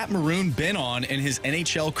has Pat Maroon been on in his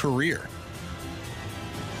NHL career?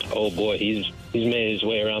 Oh, boy. He's made his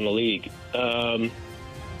way around the league.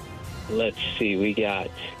 Let's see. We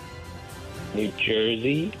got New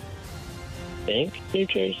Jersey. I think New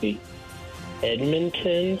Jersey.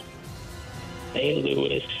 Edmonton. St.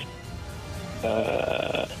 Louis.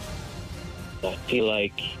 I feel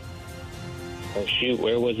like, oh shoot,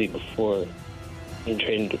 where was he before he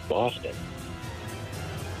traded to Boston?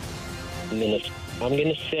 I'm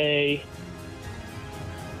gonna say,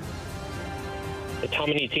 how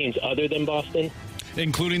many teams other than Boston?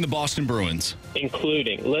 Including the Boston Bruins.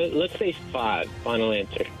 Including, let's say 5. Final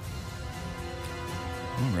answer.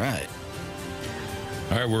 All right.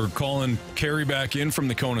 All right, we're calling Carey back in from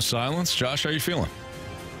the cone of silence. Josh, how you feeling?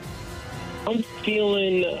 I'm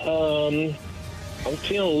feeling a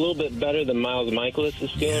little bit better than Miles Mikolas is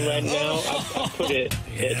feeling right now. I put it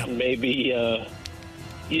at maybe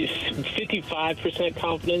 55%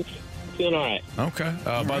 confidence. Feeling all right. Okay.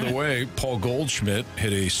 By the way, Paul Goldschmidt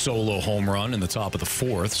hit a solo home run in the top of the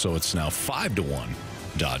 4th, so it's now 5-1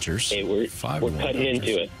 Dodgers. Hey, we're cutting Dodgers.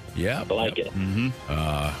 into it. Yeah, I like it.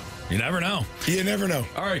 Mm-hmm. You never know. You never know.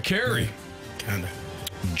 All right, Carey. Kind of.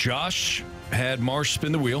 Josh had Marsh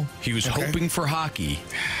spin the wheel. He was hoping for hockey,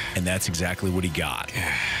 and that's exactly what he got.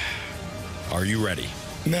 Are you ready?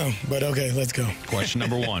 No, but okay, let's go. Question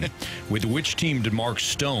number 1. With which team did Mark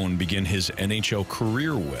Stone begin his NHL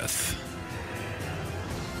career with?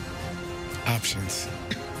 Options.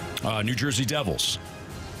 New Jersey Devils,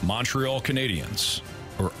 Montreal Canadiens,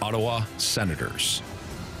 or Ottawa Senators?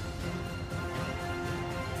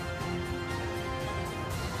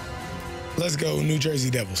 Let's go New Jersey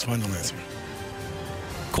Devils. Final answer.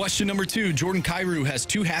 Question number 2. Jordan Kyrou has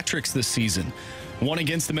 2 hat tricks this season. One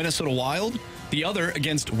against the Minnesota Wild, the other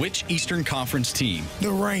against which Eastern Conference team? The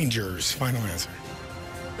Rangers. Final answer.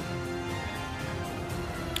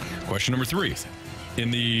 Question number 3. In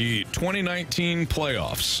the 2019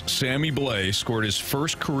 playoffs, Sammy Blais scored his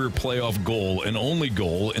first career playoff goal and only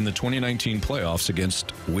goal in the 2019 playoffs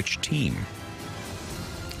against which team?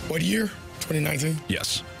 What year? 2019?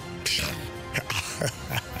 Yes.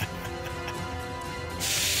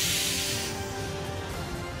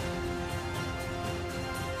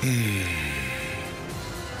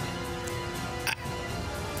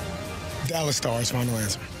 Dallas Stars. Final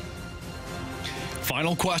answer.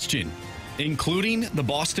 Final question. Including the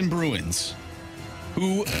Boston Bruins,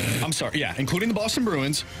 including the Boston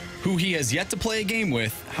Bruins, who he has yet to play a game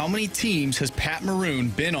with, how many teams has Pat Maroon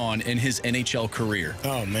been on in his NHL career?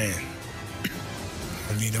 Oh, man.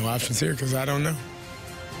 I need no options here because I don't know.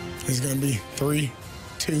 It's going to be 3,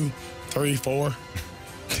 2, 3, 4.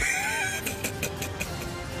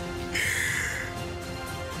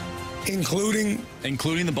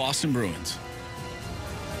 Including the Boston Bruins.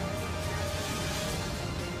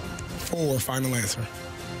 4. Final answer.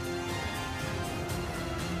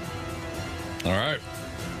 All right.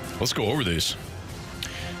 Let's go over these.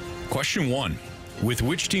 Question 1. With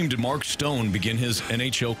which team did Mark Stone begin his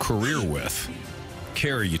NHL career with?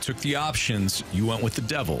 Carey, you took the options. You went with the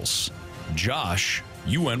Devils. Josh,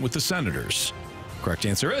 you went with the Senators. Correct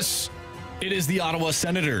answer is It is the Ottawa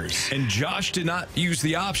Senators. And Josh did not use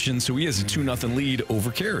the option, so he has a 2-0 lead over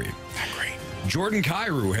Carey. Great. Jordan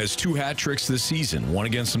Kyrou has 2 hat tricks this season, one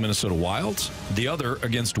against the Minnesota Wild, the other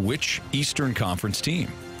against which Eastern Conference team?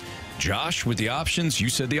 Josh, with the options, you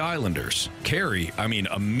said the Islanders. Carey,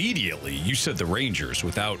 immediately you said the Rangers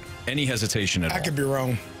without any hesitation at all. I could be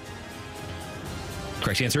wrong.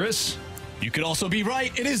 Correct answer is? You could also be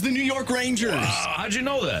right. It is the New York Rangers. How'd you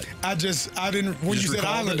know that? I didn't, when you said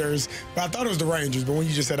Islanders, but I thought it was the Rangers, but when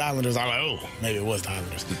you just said Islanders, I'm like, oh, maybe it was the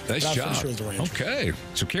Islanders. Nice job. Sure it was the Rangers. Okay.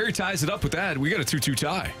 So Carey ties it up with that. We got a 2-2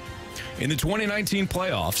 tie. In the 2019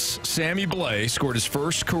 playoffs, Sammy Blais scored his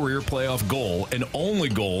first career playoff goal and only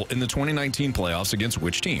goal in the 2019 playoffs against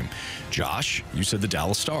which team? Josh, you said the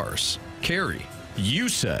Dallas Stars. Carey, you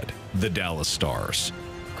said the Dallas Stars.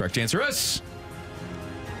 Correct answer is?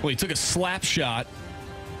 Well, he took a slap shot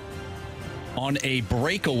on a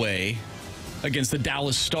breakaway against the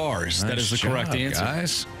Dallas Stars. That is the correct answer.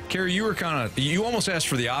 Guys. Carey, you almost asked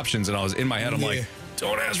for the options, and I was in my head, I'm like,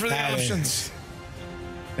 don't ask for the options.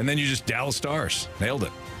 And then you just Dallas Stars. Nailed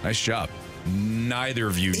it. Nice job. Neither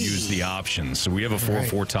of you used the options, so we have a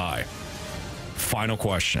 4-4 tie. Final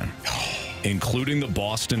question. Including the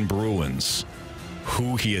Boston Bruins,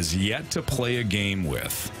 who he has yet to play a game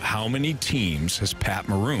with, how many teams has Pat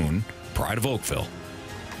Maroon, pride of Oakville,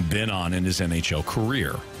 been on in his NHL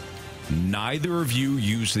career? Neither of you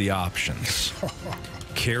used the options.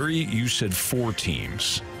 Carey, you said 4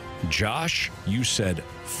 teams. Josh, you said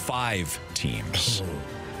 5 teams.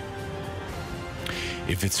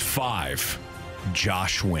 If it's 5,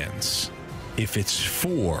 Josh wins. If it's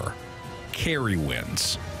 4, Carey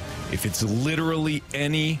wins. If it's literally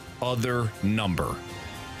any other number,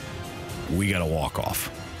 we got to walk off.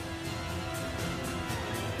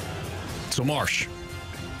 So, Marsh.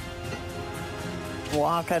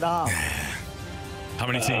 Walk it off. How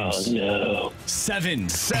many teams? Oh, no. 7.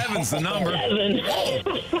 7's the number.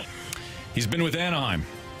 7. He's been with Anaheim,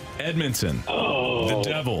 Edmonton, the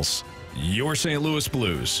Devils, your St. Louis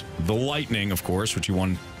Blues, the Lightning, of course, which he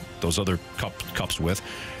won those other cups with,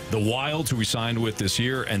 the Wild, who we signed with this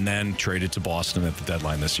year, and then traded to Boston at the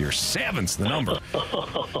deadline this year. 7's the number.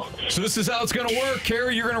 So this is how it's going to work.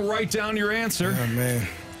 Carey, you're going to write down your answer. Oh, man.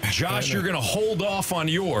 Josh, you're going to hold off on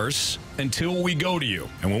yours until we go to you.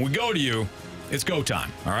 And when we go to you, it's go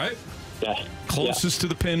time. All right? Yeah. Closest to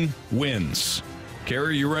the pin wins.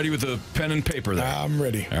 Carey, you ready with the pen and paper there? I'm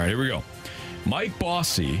ready. All right, here we go. Mike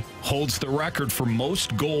Bossy holds the record for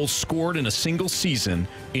most goals scored in a single season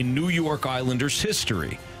in New York Islanders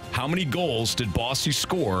history. How many goals did Bossy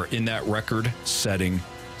score in that record-setting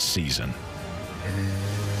season?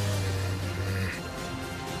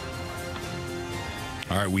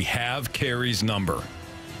 All right, we have Carey's number.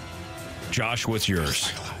 Josh, what's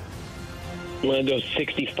yours? I'm going to go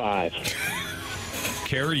 65.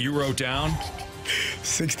 Carey, you wrote down?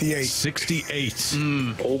 68. 68.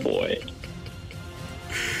 Oh, boy.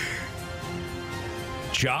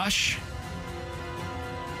 Josh?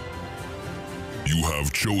 You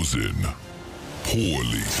have chosen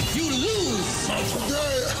poorly. You lose.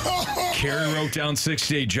 Carey wrote down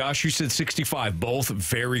 68. Josh, you said 65. Both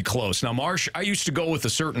very close. Now, Marsh, I used to go with a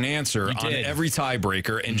certain answer on every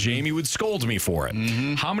tiebreaker, and Jamie would scold me for it.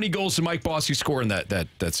 How many goals did Mike Bossy score in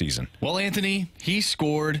that season? Well, Anthony, he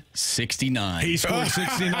scored 69. He scored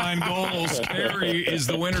 69 goals. Carey is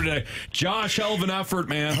the winner today. Josh, hell of an effort,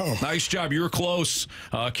 man. Nice job. You were close.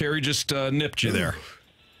 Carey just nipped you there.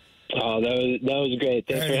 Oh, that was great.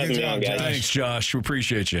 Thanks for having me on, guys. Thanks, Josh. We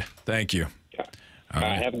appreciate you. Thank you. All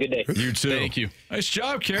right. Have a good day. You too. Thank you. Nice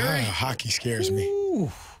job, Carey. Hockey scares me.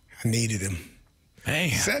 I needed him.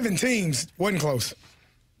 Man. 7 teams. Wasn't close.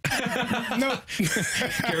 No.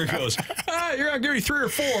 Carey goes, you're going to give me 3 or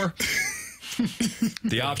 4.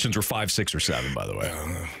 The options were 5, 6, or 7, by the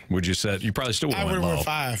way. Would you said you probably still would have went low.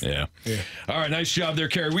 5. Yeah. All right, nice job there,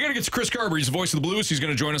 Carey. We got to get to Chris Kerber. He's the voice of the Blues. He's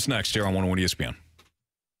going to join us next here on 101 ESPN.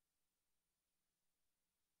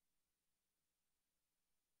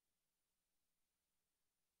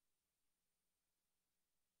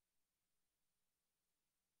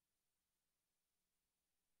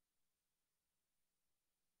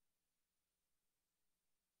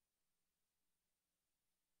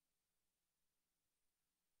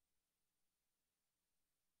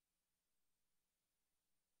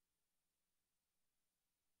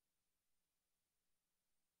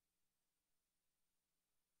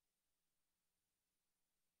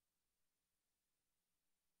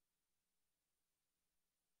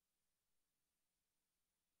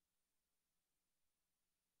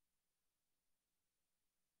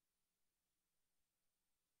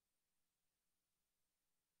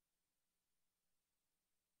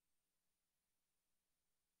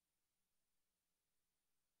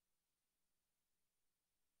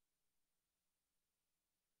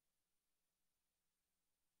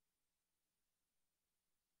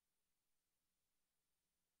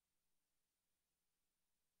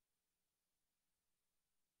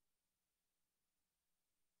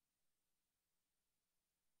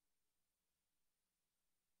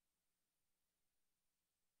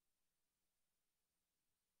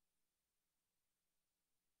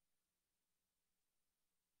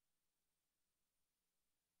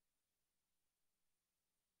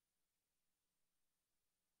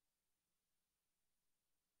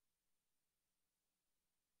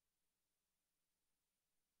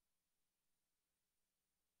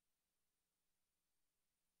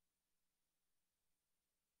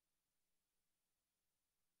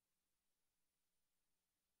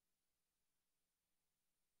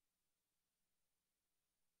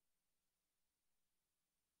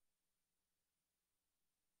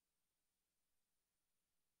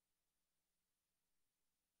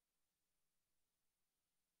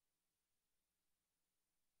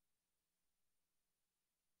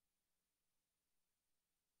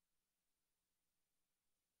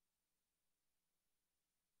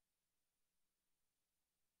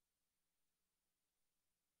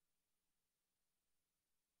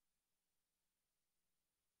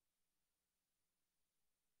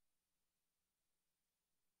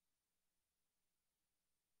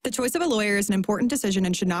 The choice of a lawyer is an important decision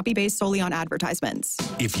and should not be based solely on advertisements.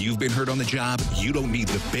 If you've been hurt on the job, you don't need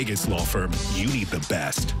the biggest law firm. You need the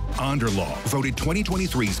best. Onder Law, voted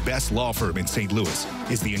 2023's best law firm in St. Louis,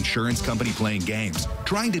 is the insurance company playing games,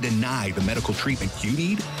 trying to deny the medical treatment you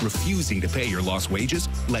need, refusing to pay your lost wages.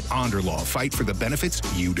 Let Onder Law fight for the benefits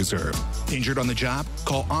you deserve. Injured on the job?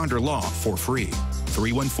 Call Onder Law for free.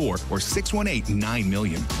 314 or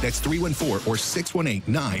 618-9-million. That's 314 or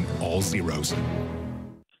 618-9, all zeros.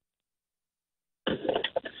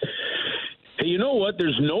 Hey, you know what?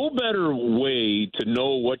 There's no better way to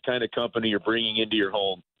know what kind of company you're bringing into your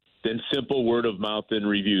home than simple word of mouth and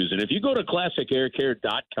reviews. And if you go to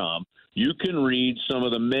classicaircare.com, you can read some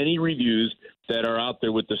of the many reviews that are out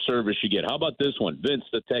there with the service you get. How about this one? Vince,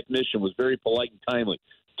 the technician, was very polite and timely.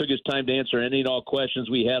 Took his time to answer any and all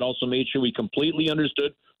questions we had. Also made sure we completely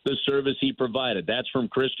understood the service he provided. That's from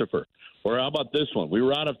Christopher. Or how about this one? We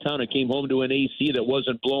were out of town and came home to an AC that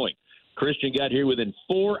wasn't blowing. Christian got here within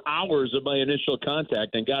 4 hours of my initial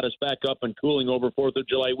contact and got us back up and cooling over 4th of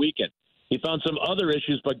July weekend. He found some other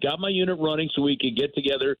issues, but got my unit running so we could get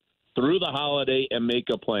together through the holiday and make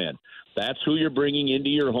a plan. That's who you're bringing into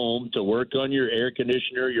your home to work on your air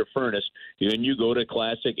conditioner, your furnace. Then you go to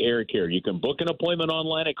Classic Air Care. You can book an appointment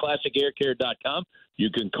online at classicaircare.com. You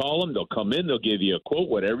can call them. They'll come in. They'll give you a quote,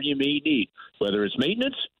 whatever you may need, whether it's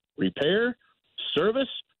maintenance, repair, service.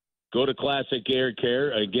 Go to Classic Air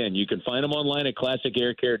Care. Again, you can find them online at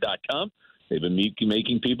classicaircare.com. They've been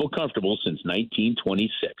making people comfortable since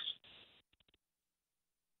 1926.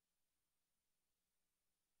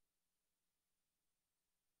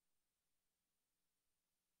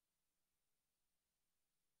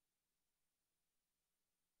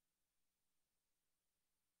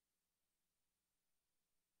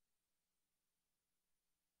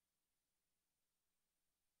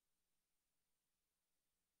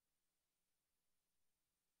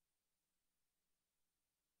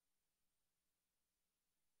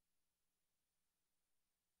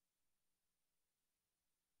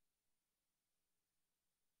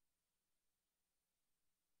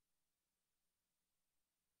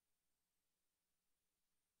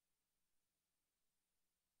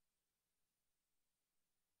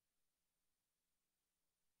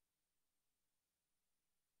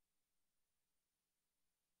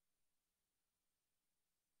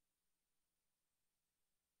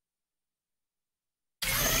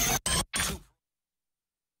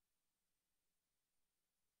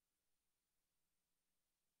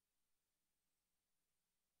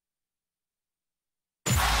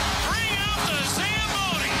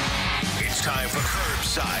 Time for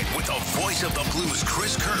Curbside with the voice of the Blues,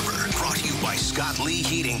 Chris Kerber. Brought to you by Scott Lee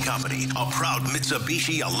Heating Company, a proud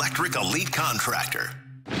Mitsubishi Electric Elite contractor.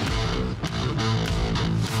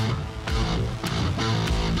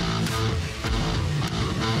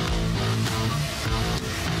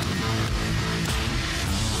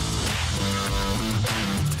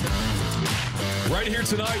 Right here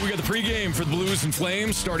tonight, we got the pregame for the Blues and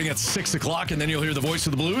Flames starting at 6 o'clock, and then you'll hear the voice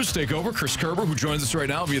of the Blues take over, Chris Kerber, who joins us right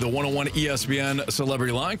now via the 101 ESPN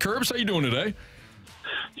Celebrity Line. Kerbs, how you doing today?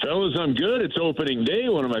 Fellas, I'm good. It's opening day,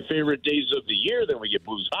 one of my favorite days of the year. Then we get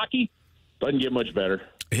Blues hockey. Doesn't get much better.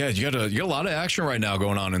 Yeah, you got a lot of action right now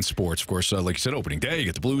going on in sports. Of course, like you said, opening day. You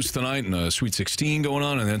get the Blues tonight and Sweet 16 going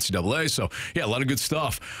on in the NCAA. So, yeah, a lot of good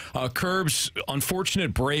stuff. Kerbs,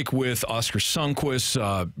 unfortunate break with Oskar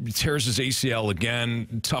Sundqvist. Tears his ACL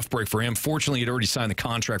again. Tough break for him. Fortunately, he'd already signed the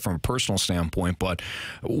contract from a personal standpoint. But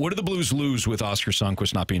what did the Blues lose with Oskar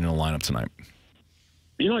Sundqvist not being in the lineup tonight?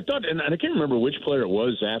 You know, I thought, and I can't remember which player it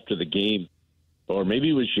was after the game, or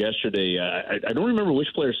maybe it was yesterday. I don't remember which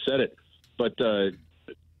player said it, but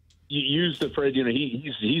you used the phrase, you know,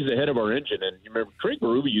 he's the head of our engine. And you remember Craig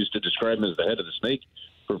Berube used to describe him as the head of the snake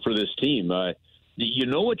for this team. You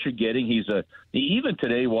know what you're getting. Even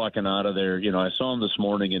today walking out of there, you know, I saw him this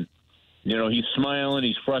morning and, you know, he's smiling,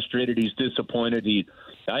 he's frustrated, he's disappointed.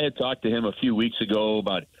 I had talked to him a few weeks ago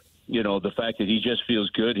about, you know, the fact that he just feels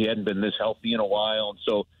good. He hadn't been this healthy in a while. And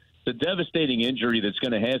so it's a devastating injury that's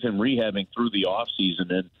going to have him rehabbing through the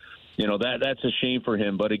offseason. And, you know, that's a shame for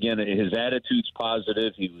him. But, again, his attitude's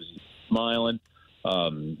positive. He was smiling,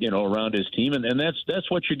 you know, around his team. And that's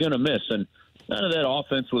what you're going to miss. And none of that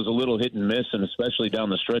offense was a little hit and miss, and especially down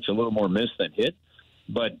the stretch, a little more miss than hit.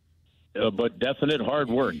 But definite hard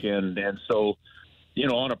work. And so, you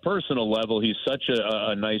know, on a personal level, he's such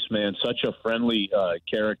a nice man, such a friendly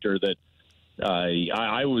character that,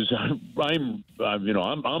 I'm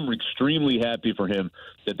extremely happy for him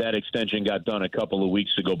that extension got done a couple of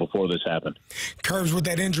weeks ago before this happened. Curbs, with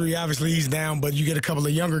that injury, obviously he's down, but you get a couple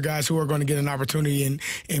of younger guys who are going to get an opportunity in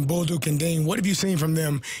Bullduk and Dean. What have you seen from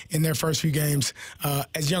them in their first few games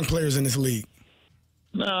as young players in this league?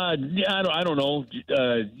 I don't know.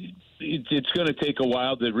 It's going to take a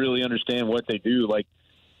while to really understand what they do. Like,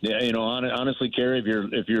 honestly, Carey,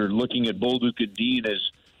 if you're looking at Bullduk and Dean as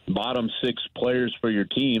bottom six players for your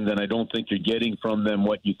team, then I don't think you're getting from them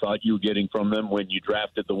what you thought you were getting from them when you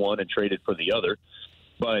drafted the one and traded for the other.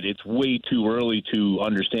 But it's way too early to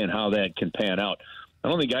understand how that can pan out. I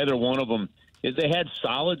don't think either one of them is. They had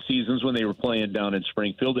solid seasons when they were playing down in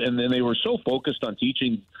Springfield, and then they were so focused on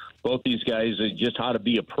teaching both these guys just how to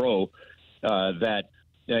be a pro that,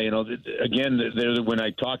 again, when I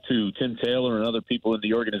talked to Tim Taylor and other people in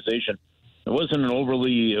the organization, there wasn't an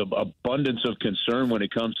overly abundance of concern when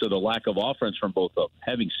it comes to the lack of offense from both of them.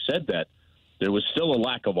 Having said that, there was still a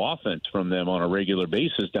lack of offense from them on a regular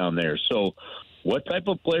basis down there. So what type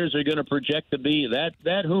of players are going to project to be, I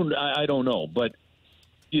don't know. But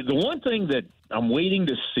the one thing that I'm waiting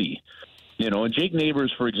to see, and Jake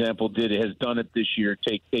Neighbors, for example, has done it this year,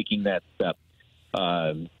 taking that step.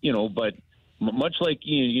 But much like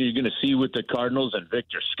you're going to see with the Cardinals and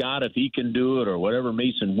Victor Scott, if he can do it, or whatever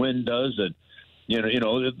Mason Wynn does, and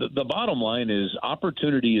the bottom line is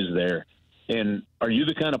opportunity is there. And are you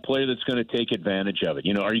the kind of player that's going to take advantage of it?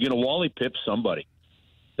 Are you going to Wally Pipp somebody?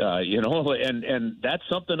 And that's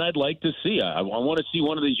something I'd like to see. I want to see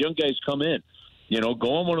one of these young guys come in,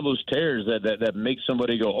 go on one of those tears that makes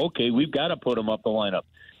somebody go, okay, we've got to put him up the lineup.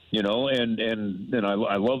 And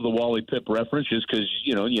I love the Wally Pipp reference just because,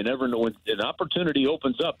 you never know when an opportunity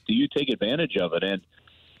opens up. Do you take advantage of it? And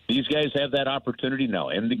these guys have that opportunity now.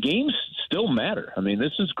 And the games still matter. I mean,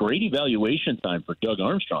 this is great evaluation time for Doug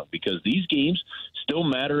Armstrong because these games still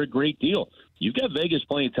matter a great deal. You've got Vegas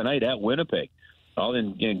playing tonight at Winnipeg.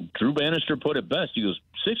 And Drew Bannister put it best. He goes,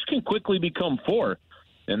 6 can quickly become 4.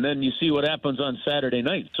 And then you see what happens on Saturday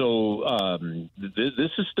night. So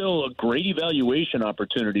this is still a great evaluation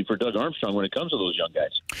opportunity for Doug Armstrong when it comes to those young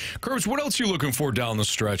guys. Curbs, what else are you looking for down the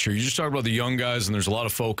stretch here? You just talked about the young guys, and there's a lot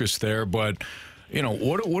of focus there. But,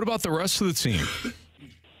 what about the rest of the team?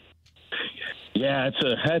 Yeah,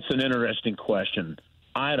 that's an interesting question.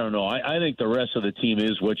 I don't know. I think the rest of the team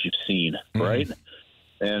is what you've seen, right?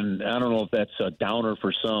 And I don't know if that's a downer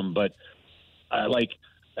for some, but I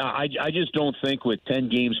just don't think with 10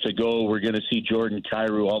 games to go, we're going to see Jordan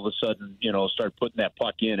Kyrou all of a sudden, start putting that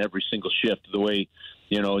puck in every single shift the way,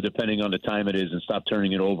 depending on the time it is, and stop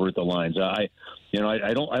turning it over at the lines. I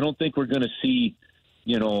don't think we're going to see,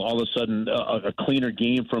 all of a sudden a cleaner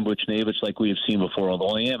game from Buchnevich like we have seen before.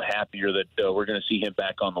 Although I am happier that we're going to see him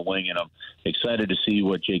back on the wing, and I'm excited to see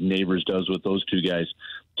what Jake Neighbors does with those two guys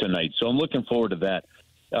tonight. So I'm looking forward to that.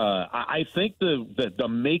 I think the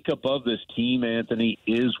makeup of this team, Anthony,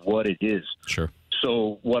 is what it is. Sure.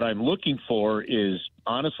 So what I'm looking for is,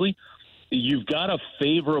 honestly, you've got a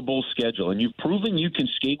favorable schedule, and you've proven you can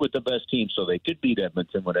skate with the best team, so they could beat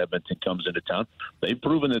Edmonton when Edmonton comes into town. They've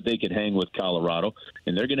proven that they can hang with Colorado,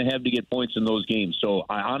 and they're going to have to get points in those games. So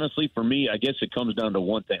honestly, for me, I guess it comes down to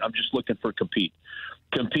one thing. I'm just looking for compete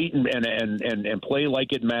and play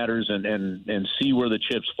like it matters and see where the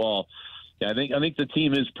chips fall. I think the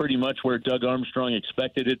team is pretty much where Doug Armstrong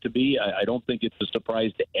expected it to be. I don't think it's a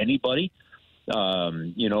surprise to anybody,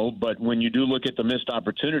 but when you do look at the missed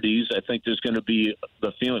opportunities, I think there's going to be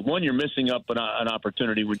the feeling, one, you're missing up an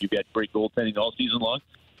opportunity when you get great goaltending all season long,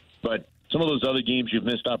 but some of those other games you've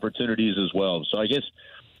missed opportunities as well. So I guess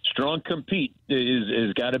strong compete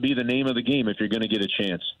is got to be the name of the game if you're going to get a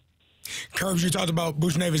chance. Curbs, you talked about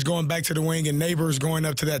Buchnevich going back to the wing and Neighbors going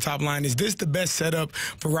up to that top line. Is this the best setup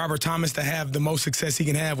for Robert Thomas to have the most success he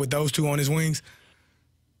can have with those two on his wings?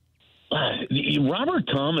 Robert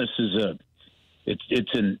Thomas is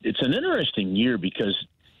it's an interesting year because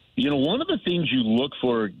one of the things you look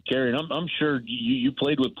for, Gary, and I'm sure you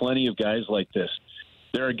played with plenty of guys like this.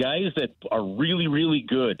 There are guys that are really, really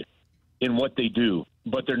good in what they do,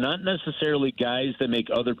 but they're not necessarily guys that make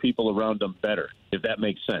other people around them better, if that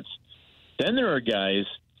makes sense. Then there are guys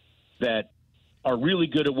that are really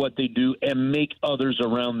good at what they do and make others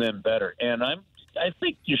around them better. And I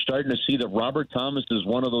think you're starting to see that Robert Thomas is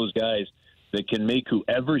one of those guys that can make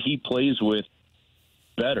whoever he plays with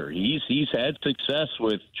better. He's had success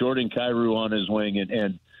with Jordan Kyrou on his wing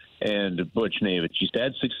and Buchnevich. He's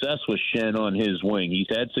had success with Shen on his wing. He's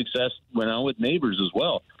had success out with Neighbors as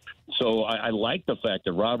well. So I like the fact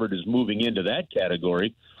that Robert is moving into that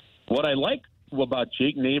category. What I like about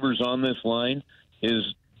Jake Neighbors on this line is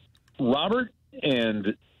Robert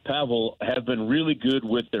and Pavel have been really good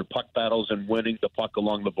with their puck battles and winning the puck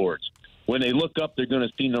along the boards. When they look up, they're going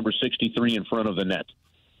to see number 63 in front of the net.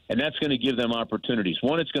 And that's going to give them opportunities.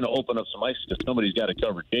 One, it's going to open up some ice because somebody's got to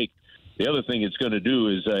cover Jake. The other thing it's going to do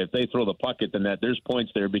is if they throw the puck at the net, there's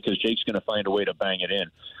points there because Jake's going to find a way to bang it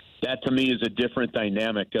in. That, to me, is a different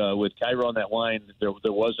dynamic. With Carey on that line,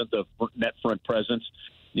 there wasn't the net front presence,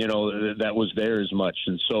 that was there as much.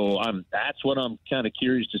 And so that's what I'm kind of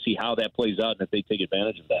curious to see how that plays out and if they take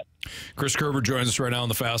advantage of that. Chris Kerber joins us right now on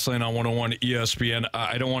the Fast Lane on 101 ESPN.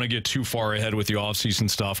 I don't want to get too far ahead with the offseason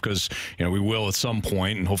stuff because, we will at some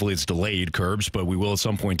point, and hopefully it's delayed, Kerbs, but we will at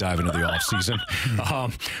some point dive into the offseason.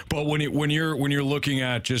 But when you're looking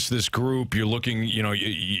at just this group, you're looking,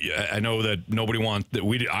 I know that nobody wants that.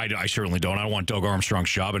 I certainly don't. I don't want Doug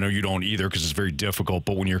Armstrong's job. I know you don't either because it's very difficult.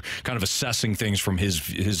 But when you're kind of assessing things from his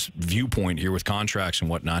viewpoint here with contracts and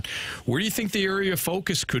whatnot, where do you think the area of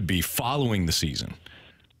focus could be following the season?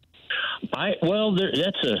 I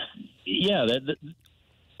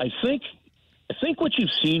think what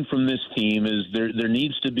you've seen from this team is there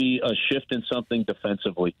needs to be a shift in something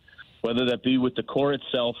defensively, whether that be with the core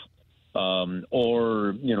itself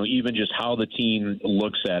or even just how the team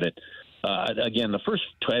looks at it. Again, the first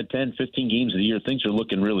 10, 15 games of the year, things are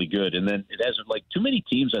looking really good. And then it hasn't, too many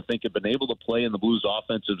teams, I think, have been able to play in the Blues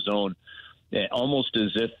offensive zone almost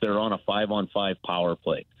as if they're on a 5-on-5 power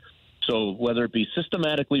play. So whether it be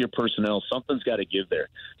systematically or personnel, something's got to give there.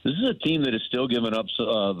 This is a team that is still giving up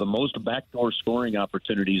the most backdoor scoring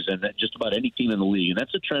opportunities than just about any team in the league. And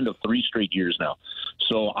that's a trend of 3 straight years now.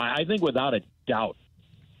 So I think without a doubt,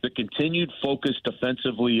 the continued focus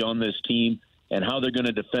defensively on this team and how they're going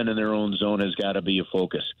to defend in their own zone has got to be a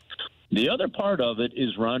focus. The other part of it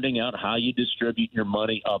is rounding out how you distribute your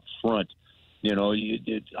money up front.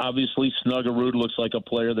 Obviously, Snuggerud looks like a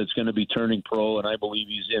player that's going to be turning pro, and I believe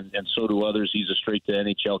and so do others, he's a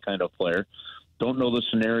straight-to-NHL kind of player. Don't know the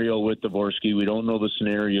scenario with Dvorsky. We don't know the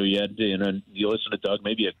scenario yet. And you listen to Doug,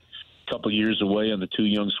 maybe a couple years away on the 2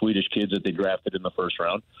 young Swedish kids that they drafted in the first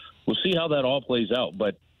round. We'll see how that all plays out.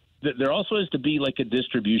 But there also has to be a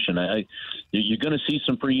distribution. You're going to see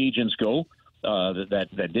some free agents go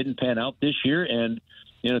that didn't pan out this year, and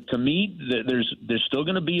to me, there's still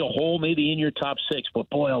going to be a hole maybe in your top 6. But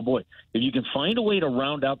boy, oh boy, if you can find a way to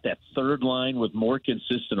round out that third line with more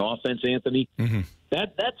consistent offense, Anthony,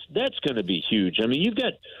 that's going to be huge. I mean, you've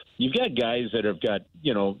got guys that have got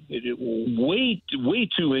way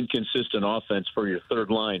too inconsistent offense for your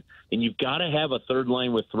third line, and you've got to have a third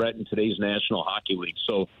line with threat in today's National Hockey League.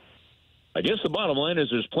 So I guess the bottom line is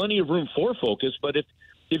there's plenty of room for focus, but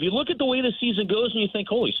if you look at the way the season goes and you think,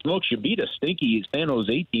 holy smokes, you beat a stinky San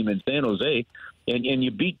Jose team in San Jose, and you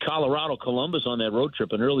beat Colorado Columbus on that road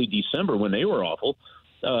trip in early December when they were awful,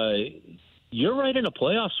 you're right in a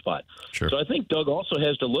playoff spot. Sure. So I think Doug also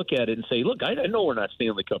has to look at it and say, look, I know we're not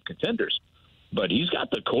Stanley Cup contenders, but he's got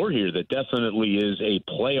the core here that definitely is a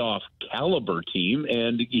playoff caliber team,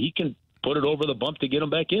 and he can put it over the bump to get them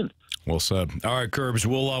back in. Well said. All right, Kerbs,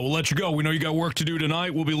 we'll let you go. We know you got work to do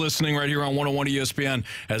tonight. We'll be listening right here on 101 ESPN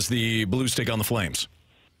as the Blues take on the Flames.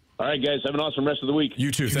 All right, guys. Have an awesome rest of the week. You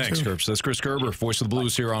too. Thanks, Kerbs. That's Chris Kerber, voice of the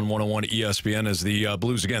Blues here on 101 ESPN as the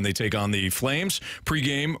Blues, again, they take on the Flames.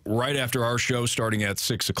 Pregame right after our show starting at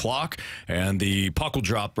 6 o'clock, and the puck will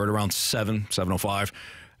drop right around 7:05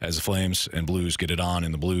 as the Flames and Blues get it on,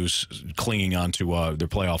 and the Blues clinging on to their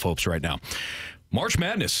playoff hopes right now. March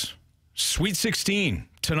Madness, Sweet 16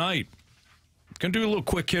 tonight. Going to do a little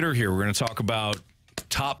quick hitter here. We're going to talk about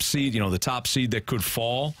top seed, the top seed that could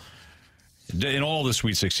fall in all the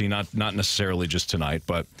Sweet 16, not necessarily just tonight,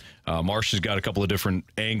 but Marsh has got a couple of different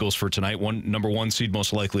angles for tonight. Number 1 seed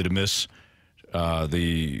most likely to miss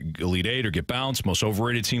the Elite Eight or get bounced. Most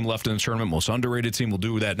overrated team left in the tournament. Most underrated team. We'll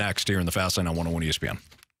do that next here in the Fast Lane on 101 ESPN.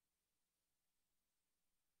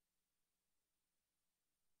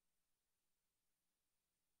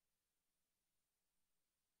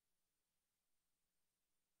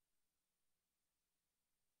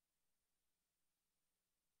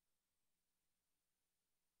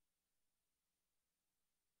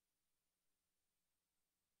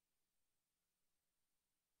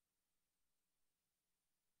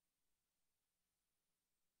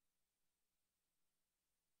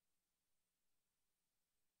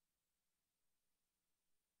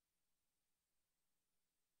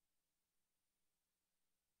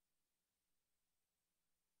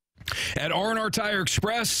 At R&R Tire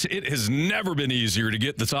Express, it has never been easier to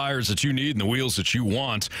get the tires that you need and the wheels that you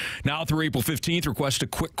want. Now through April 15th, request a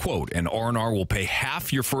quick quote, and R&R will pay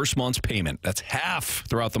half your first month's payment. That's half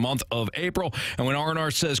throughout the month of April. And when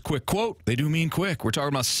R&R says quick quote, they do mean quick. We're talking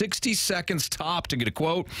about 60 seconds top to get a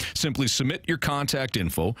quote. Simply submit your contact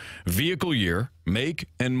info, vehicle year, make,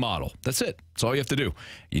 and model. That's it. That's all you have to do.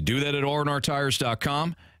 You do that at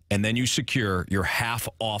rnrtires.com. And then you secure your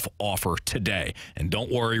half-off offer today. And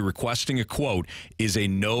don't worry, requesting a quote is a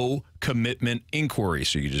no-commitment inquiry.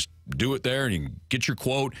 So you just do it there and you can get your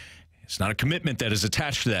quote. It's not a commitment that is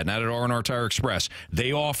attached to that, not at R&R Tire Express.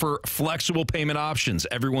 They offer flexible payment options.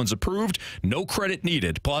 Everyone's approved, no credit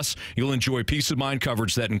needed. Plus, you'll enjoy peace of mind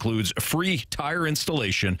coverage that includes free tire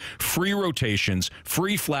installation, free rotations,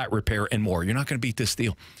 free flat repair, and more. You're not going to beat this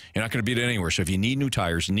deal. You're not going to beat it anywhere. So if you need new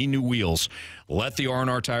tires, need new wheels, let the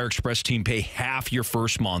R&R Tire Express team pay half your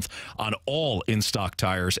first month on all in-stock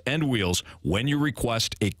tires and wheels when you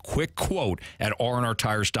request a quick quote at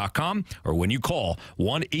rnrtires.com or when you call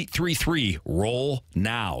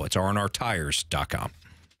 1-833-ROLL-NOW. It's rnrtires.com.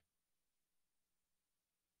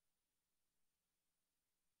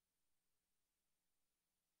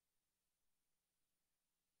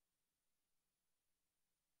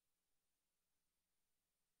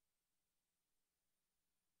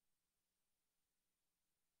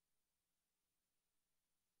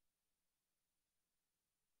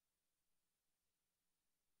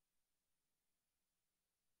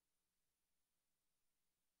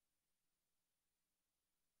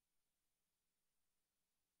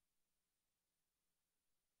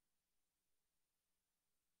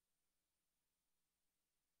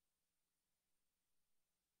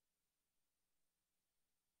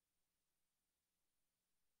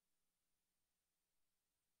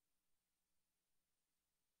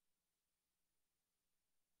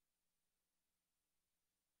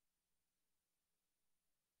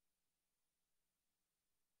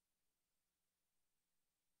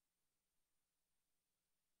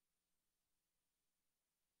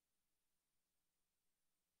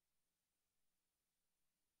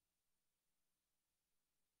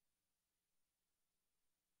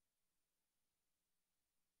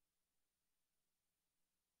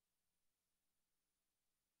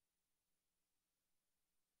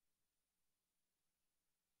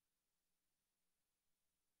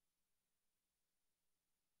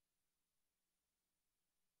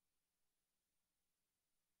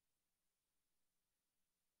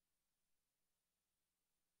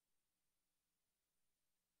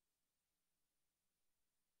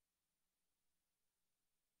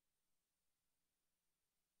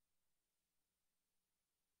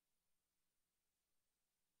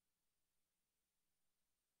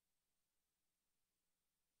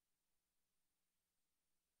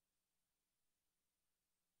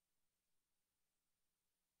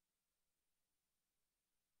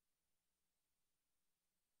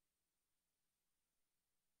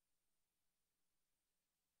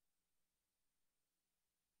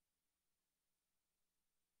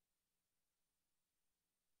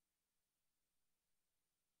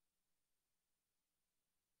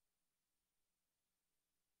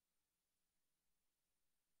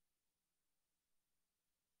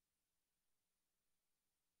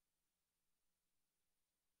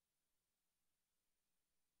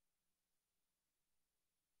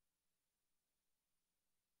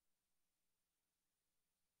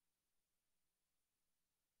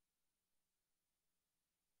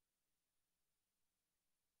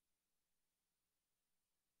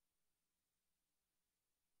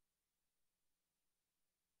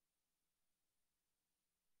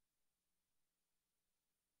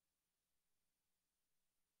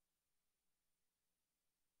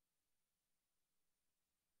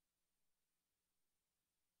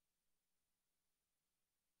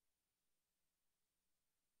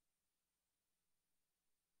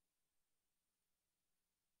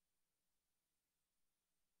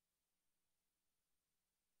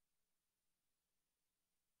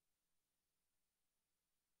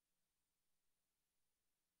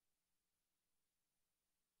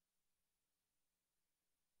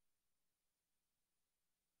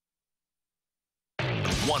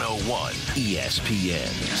 .101 ESPN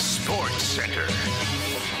Sports Center.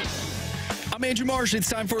 I'm Andrew Marsh. It's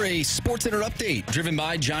time for a Sports Center update driven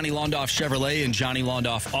by Johnny Londoff Chevrolet and Johnny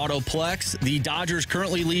Londoff Autoplex. The Dodgers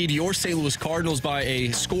currently lead your St. Louis Cardinals by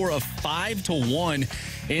a score of 5-1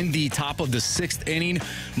 in the top of the 6th inning.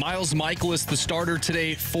 Miles Mikolas, the starter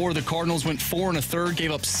today for the Cardinals, went 4 1/3,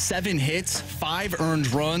 gave up 7 hits, 5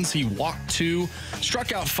 earned runs. He walked 2,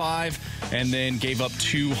 struck out 5, and then gave up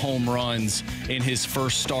 2 home runs in his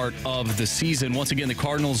first start of the season. Once again, the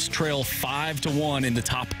Cardinals trail 5-1 in the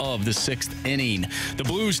top of the 6th inning. The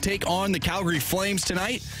Blues take on the Calgary Flames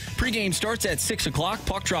tonight. Pregame starts at 6 o'clock.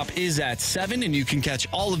 Puck drop is at 7, and you can catch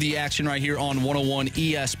all of the action right here on 101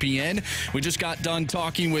 ESPN. We just got done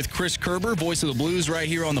talking with Chris Kerber, voice of the Blues, right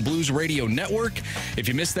here on the Blues Radio Network. If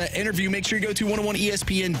you missed that interview, make sure you go to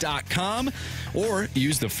 101ESPN.com or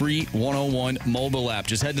use the free 101 mobile app.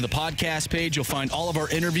 Just head to the podcast page. You'll find all of our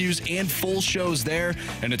interviews and full shows there,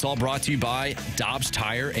 and it's all brought to you by Dobbs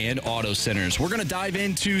Tire and Auto Centers. We're going to dive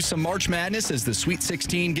into some March Madness as the Sweet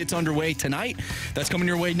 16 gets underway tonight. That's coming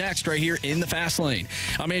your way next right here in the Fast Lane.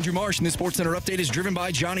 I'm Andrew Marsh, and this Sports Center update is driven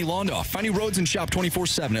by Johnny Londoff. Find new roads and shop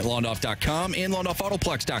 24/7 at londoff.com and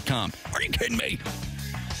londoffautoplex.com. Are you kidding me?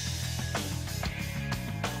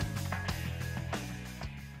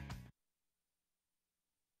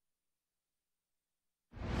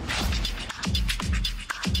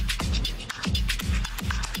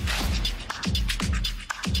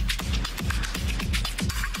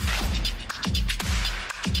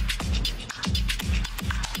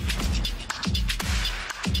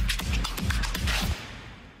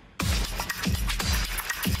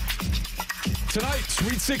 Tonight,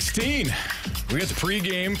 Sweet 16. We got the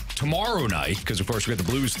pregame tomorrow night, because, of course, we got the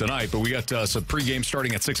Blues tonight, but we got some pregame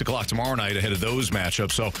starting at 6 o'clock tomorrow night ahead of those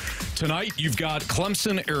matchups. So tonight, you've got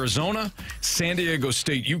Clemson, Arizona, San Diego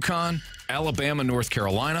State, UConn, Alabama, North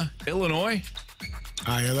Carolina, Illinois.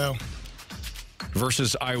 ILL.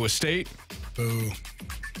 Versus Iowa State. Boo.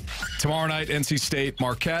 Tomorrow night, NC State,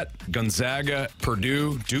 Marquette, Gonzaga,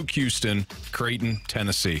 Purdue, Duke, Houston, Creighton,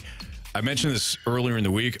 Tennessee. I mentioned this earlier in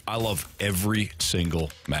the week. I love every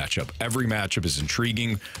single matchup. Every matchup is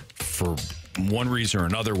intriguing for one reason or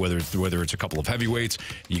another, whether it's a couple of heavyweights.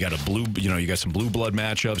 You got you got some blue blood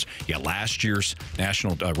matchups. You got last year's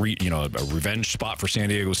national, a revenge spot for San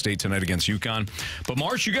Diego State tonight against UConn. But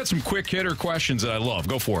Marsh, you got some quick hitter questions that I love.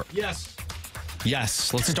 Go for it.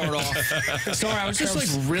 Yes, let's start off. Sorry, I was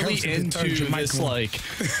just really into this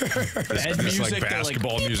bed music, like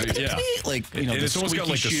basketball music. Yeah, it's almost got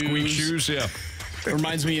like the squeak shoes. Yeah, it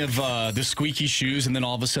reminds me of the squeaky shoes, and then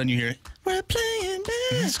all of a sudden you hear, "We're playing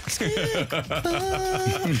basketball."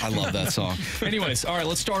 I love that song. Anyways, all right,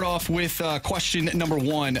 let's start off with question number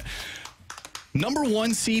 1. Number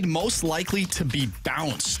 1 seed most likely to be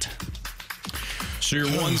bounced. So your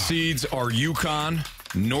 1 seeds are UConn,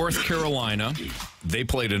 North Carolina. They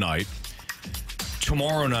play tonight.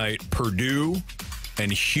 Tomorrow night, Purdue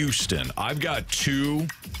and Houston. I've got 2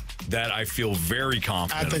 that I feel very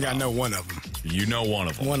confident I think about. I know one of them. You know one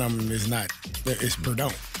of them. One of them is not. It's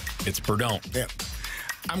Purdue. It's Purdue. Yeah.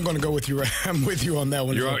 I'm going to go with you. I'm with you on that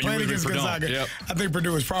one. You're playing against Gonzaga. Yep. I think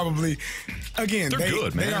Purdue is probably, again, they're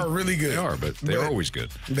good, man. They are really good. They are, but they're always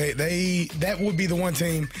good. That would be the one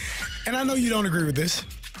team. And I know you don't agree with this,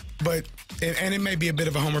 but and it may be a bit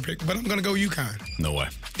of a homer pick, but I'm going to go UConn. No way.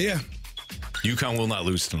 Yeah. UConn will not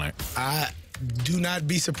lose tonight. I do not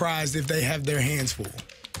be surprised if they have their hands full.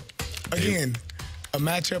 Again, a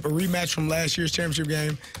rematch from last year's championship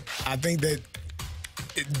game. I think that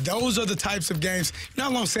those are the types of games. You know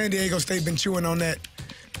how long San Diego State been chewing on that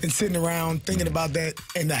and sitting around thinking about that,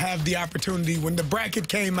 and to have the opportunity when the bracket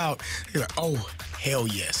came out, you're like, oh, hell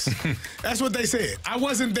yes. That's what they said. I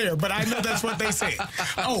wasn't there, but I know that's what they said.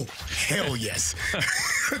 Oh, hell yes.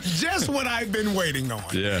 Just what I've been waiting on.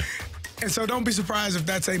 Yeah. And so don't be surprised if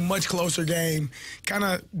that's a much closer game, kind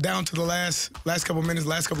of down to the last couple minutes,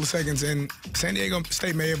 last couple of seconds, and San Diego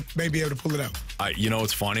State may be able to pull it out. You know,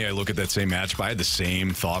 it's funny. I look at that same match, but I had the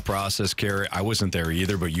same thought process, Carey. I wasn't there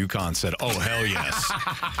either, but UConn said, oh, hell yes.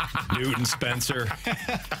 Newton, Spencer,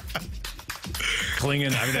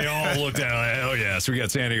 Klingen. I mean, they all looked at it like, hell yes. We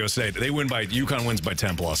got San Diego State. UConn wins by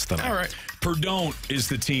 10+ tonight. All right. Purdue is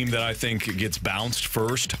the team that I think gets bounced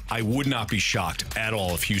first. I would not be shocked at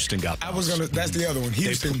all if Houston got bounced. That's the other one.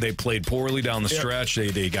 Houston. They played poorly down the stretch.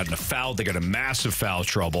 They got in a foul. They got a massive foul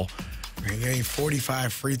trouble. Man, they ain't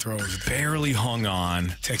 45 free throws. Barely hung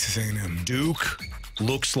on. Texas A&M. Duke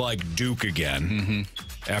looks like Duke again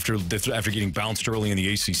after getting bounced early in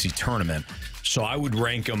the ACC tournament. So I would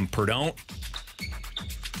rank them Purdue,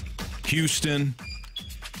 Houston,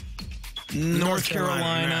 North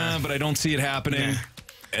Carolina, but I don't see it happening.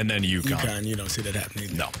 and then UConn. UConn, you don't see that happening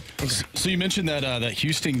either. No. Okay. So you mentioned that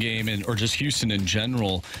Houston game, or just Houston in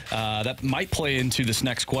general, that might play into this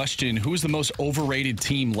next question. Who is the most overrated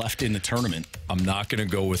team left in the tournament? I'm not going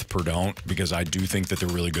to go with Perdon't because I do think that they're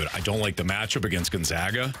really good. I don't like the matchup against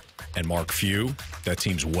Gonzaga and Mark Few. That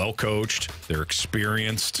team's well coached. They're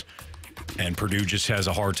experienced. And Purdue just has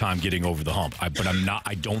a hard time getting over the hump. But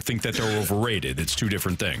I don't think that they're overrated. It's two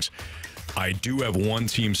different things. I do have one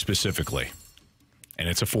team specifically, and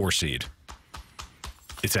it's a 4 seed.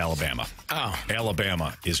 It's Alabama. Oh.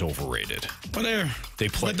 Alabama is overrated. But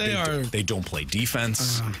they don't play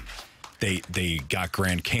defense. They got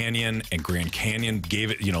Grand Canyon, and Grand Canyon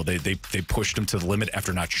gave it, they pushed them to the limit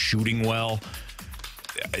after not shooting well.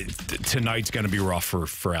 Tonight's going to be rough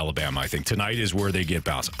for Alabama, I think. Tonight is where they get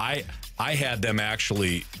bounced. I had them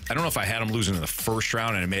actually, I don't know if I had them losing in the first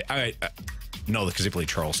round, and no, because they played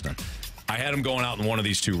Charleston. I had them going out in one of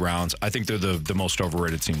these 2 rounds. I think they're the most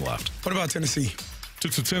overrated team left. What about Tennessee?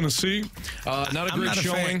 Tennessee, not a great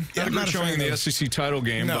showing. Not a great showing in the SEC title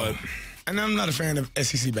game. No. But And I'm not a fan of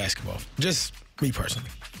SEC basketball. Just me personally.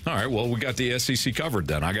 All right, well, we got the SEC covered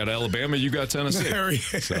then. I got Alabama, you got Tennessee.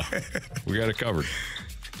 So we got it covered.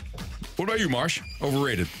 What about you, Marsh?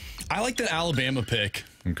 Overrated. I like the Alabama pick.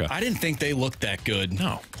 Okay. I didn't think they looked that good.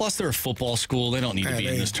 No. Plus, they're a football school. They don't need to be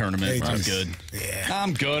in this tournament. I'm good. Yeah.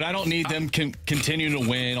 I'm good. I don't need them continuing to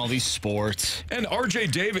win all these sports. And R.J.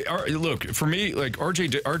 Davis, look, for me, like R.J.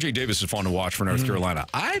 Davis is fun to watch for North Carolina.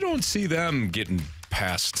 I don't see them getting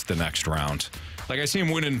past the next round. Like, I see him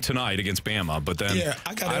winning tonight against Bama, but then... Yeah,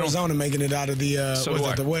 I got Arizona making it out of the,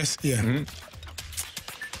 the West? Yeah. Mm-hmm.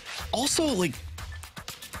 Also, like,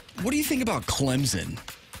 what do you think about Clemson?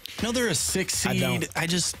 No, they're a 6 seed. I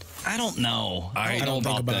don't know. I don't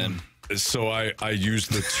know about them. So I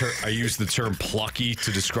used the term plucky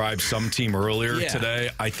to describe some team earlier today.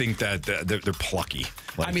 I think that they're plucky.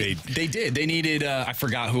 Like I mean, they did. They needed, I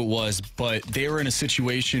forgot who it was, but they were in a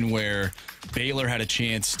situation where Baylor had a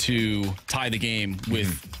chance to tie the game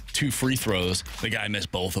with 2 free throws. The guy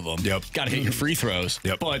missed both of them. Yep. Got to hit your free throws.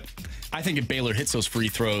 Yep. But I think if Baylor hits those free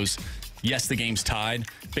throws, yes, the game's tied.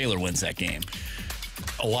 Baylor wins that game.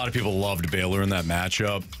 A lot of people loved Baylor in that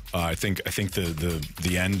matchup. I think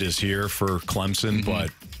the end is here for Clemson,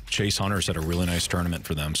 but Chase Hunter's had a really nice tournament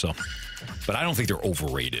for them. So, but I don't think they're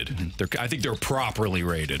overrated. I think they're properly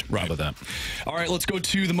rated. Right. How about that? All right, let's go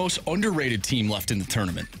to the most underrated team left in the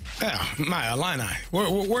tournament. Yeah, my Illini.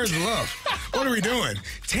 Where's the love? What are we doing?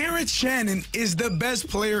 Terrence Shannon is the best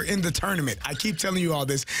player in the tournament. I keep telling you all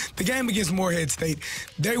this. The game against Morehead State,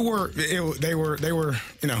 they were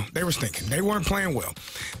stinking. They weren't playing well.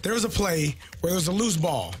 There was a play where there was a loose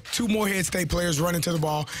ball. 2 Morehead State players running to the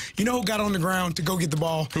ball. You know who got on the ground to go get the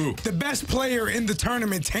ball? Who? The best player in the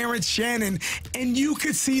tournament, Terrence Shannon, and you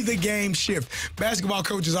could see the game shift. Basketball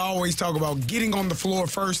coaches always talk about getting on the floor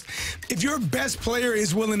first. If your best player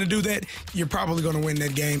is willing to do that, you're probably going to win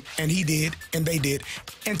that game, and he did, and they did.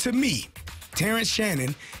 And to me, Terrence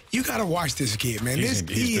Shannon, you got to watch this kid, man. He's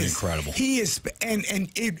been incredible. He is, and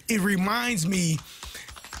it reminds me,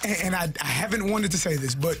 and I haven't wanted to say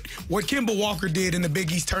this, but what Kemba Walker did in the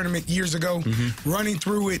Big East tournament years ago, running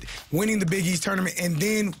through it, winning the Big East tournament, and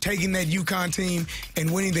then taking that UConn team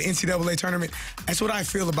and winning the NCAA tournament, that's what I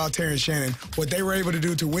feel about Terrence Shannon, what they were able to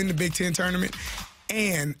do to win the Big Ten tournament,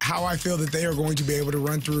 and how I feel that they are going to be able to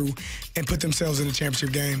run through and put themselves in the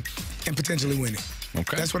championship game and potentially win it.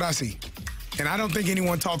 Okay. That's what I see. And I don't think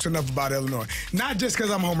anyone talks enough about Illinois. Not just because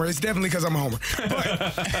I'm a homer. It's definitely because I'm a homer.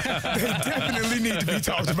 But they definitely need to be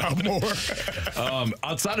talked about more.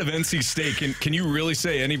 Outside of NC State, can you really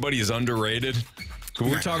say anybody is underrated?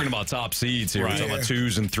 We're talking about top seeds here. We're talking about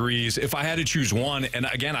 2s and 3s. If I had to choose one, and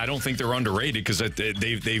again, I don't think they're underrated because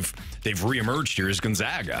they've reemerged here as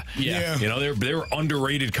Gonzaga. Yeah. You know, they were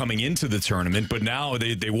underrated coming into the tournament, but now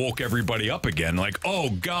they woke everybody up again. Like, oh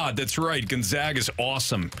God, that's right. Gonzaga's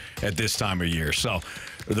awesome at this time of year. So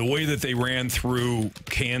the way that they ran through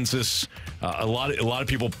Kansas, a lot of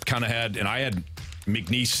people kind of had, and I had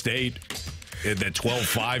McNeese State. That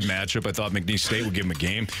 12-5 matchup, I thought McNeese State would give them a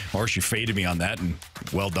game. Marsh, you faded me on that, and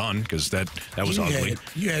well done, because that was ugly.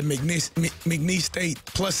 You had McNeese State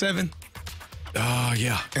 +7.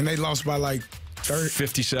 Yeah. And they lost by like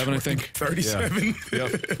 57, I think. 37. Yeah.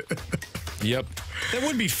 Yep. That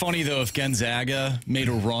would be funny, though, if Gonzaga made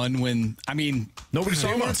a run when, I mean, nobody saw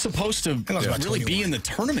them. They weren't supposed to really be in the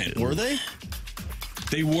tournament, were they?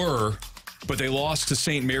 They were. But they lost to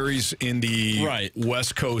St. Mary's in the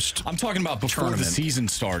West Coast. I'm talking about before the season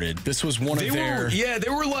started. This was one of their... they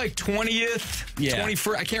were like 20th,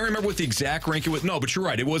 21st. I can't remember what the exact ranking was. No, but you're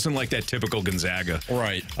right. It wasn't like that typical Gonzaga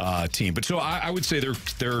team. But so I would say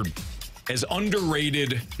they're as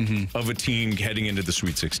underrated of a team heading into the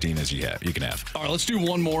Sweet 16 as you can have. All right, let's do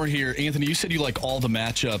one more here. Anthony, you said you like all the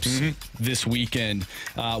matchups this weekend.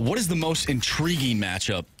 What is the most intriguing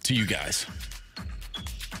matchup to you guys?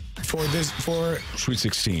 For Sweet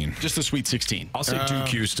 16. Just the Sweet 16. I'll say Duke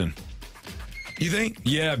Houston. You think?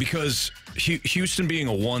 Yeah, because Houston being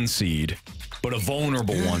a 1 seed, but a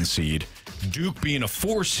vulnerable 1 seed. Duke being a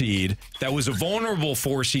 4 seed that was a vulnerable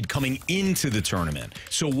 4 seed coming into the tournament.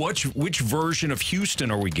 So which version of Houston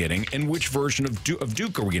are we getting, and which version of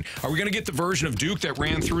Duke are we getting? Are we going to get the version of Duke that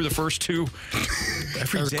ran through the first 2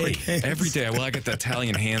 every day? Every day. Well, I got the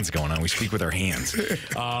Italian hands going on. We speak with our hands.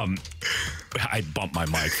 I bumped my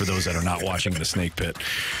mic for those that are not watching the Snake Pit.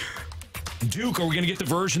 Duke, are we going to get the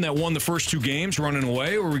version that won the first 2 games running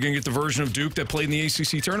away, or are we going to get the version of Duke that played in the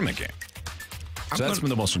ACC tournament game? So that's been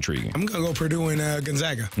the most intriguing. I'm going to go Purdue and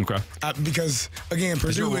Gonzaga. Okay. Because, again, Purdue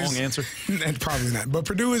is... Is there a wrong answer? Probably not. But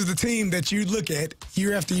Purdue is the team that you look at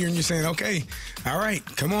year after year and you're saying, okay, all right,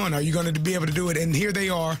 come on. Are you going to be able to do it? And here they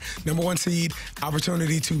are, number 1 seed,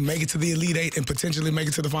 opportunity to make it to the Elite 8 and potentially make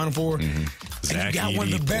it to the Final Four. And you got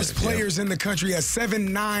one of the best players in the country, a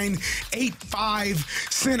 7'9",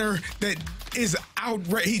 8'5" center that is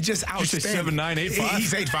he's just outstanding. 7'9", 8'5"?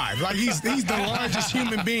 He's 8'5". Like he's the largest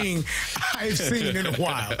human being I've seen in a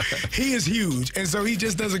while. He is huge, and so he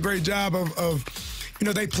just does a great job of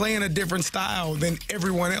they play in a different style than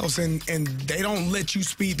everyone else, and they don't let you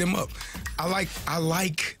speed them up. I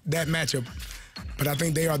like that matchup, but I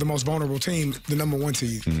think they are the most vulnerable team, the number 1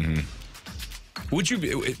 seed. Would you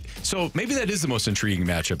be, so maybe that is the most intriguing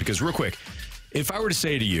matchup, because real quick, if I were to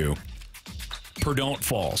say to you, Purdue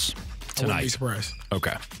falls tonight. I wouldn't be surprised.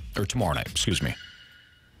 Okay. Or tomorrow night, excuse me.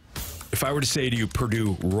 If I were to say to you,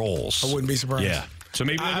 Purdue rolls. I wouldn't be surprised. Yeah. So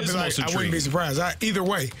maybe that is the most intriguing. I wouldn't be surprised. Either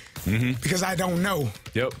way. Because I don't know.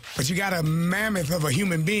 Yep. But you got a mammoth of a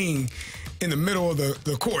human being in the middle of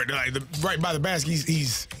the court, like right by the basket.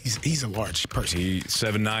 He's a large person. He's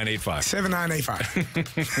 7'9", 8'5". 7'9",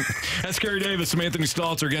 8'5". That's Carey Davis. I'm Anthony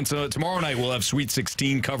Stalter. Again, so tomorrow night we'll have Sweet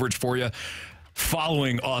 16 coverage for you.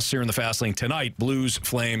 Following us here in the Fast Lane tonight, Blues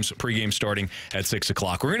Flames pregame starting at 6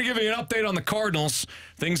 o'clock. We're going to give you an update on the Cardinals,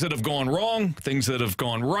 things that have gone wrong, things that have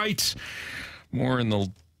gone right. More in the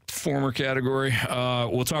former category.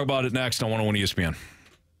 We'll talk about it next on 101 ESPN.